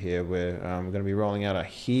we do here. We're going to be rolling out a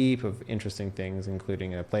heap of interesting things,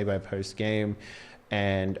 including a play-by-post game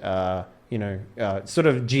and sort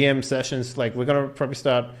of GM sessions. Like we're going to probably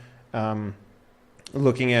start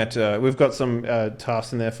looking at we've got some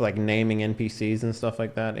tasks in there for like naming NPCs and stuff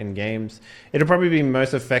like that in games. It'll probably be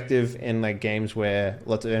most effective in like games where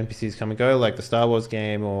lots of NPCs come and go, like the Star Wars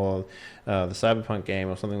game or the Cyberpunk game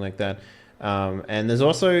or something like that. And there's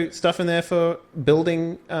also stuff in there for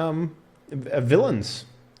building villains,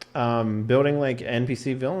 building like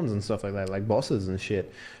NPC villains and stuff like that, like bosses and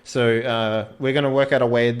shit. So we're going to work out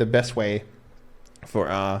the best way for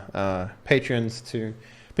our patrons to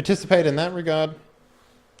participate in that regard.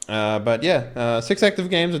 But yeah, 6 active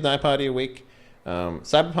games with Die Party a week.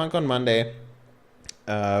 Cyberpunk on Monday.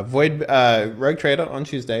 Rogue Trader on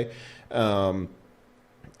Tuesday. Powered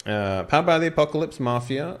by the Apocalypse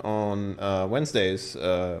Mafia on Wednesdays.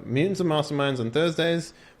 Mutants and Masterminds on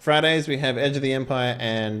Thursdays. Fridays we have Edge of the Empire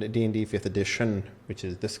and D&D 5th Edition, which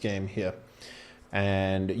is this game here.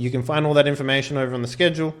 And you can find all that information over on the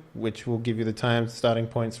schedule, which will give you the time starting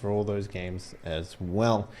points for all those games as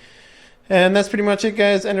well. And that's pretty much it,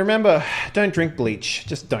 guys. And remember, don't drink bleach.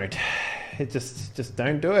 Just don't. Just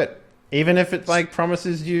don't do it. Even if it like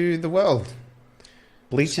promises you the world.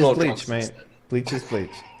 Bleach is bleach, mate. Bleach is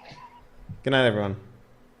bleach. Good night, everyone.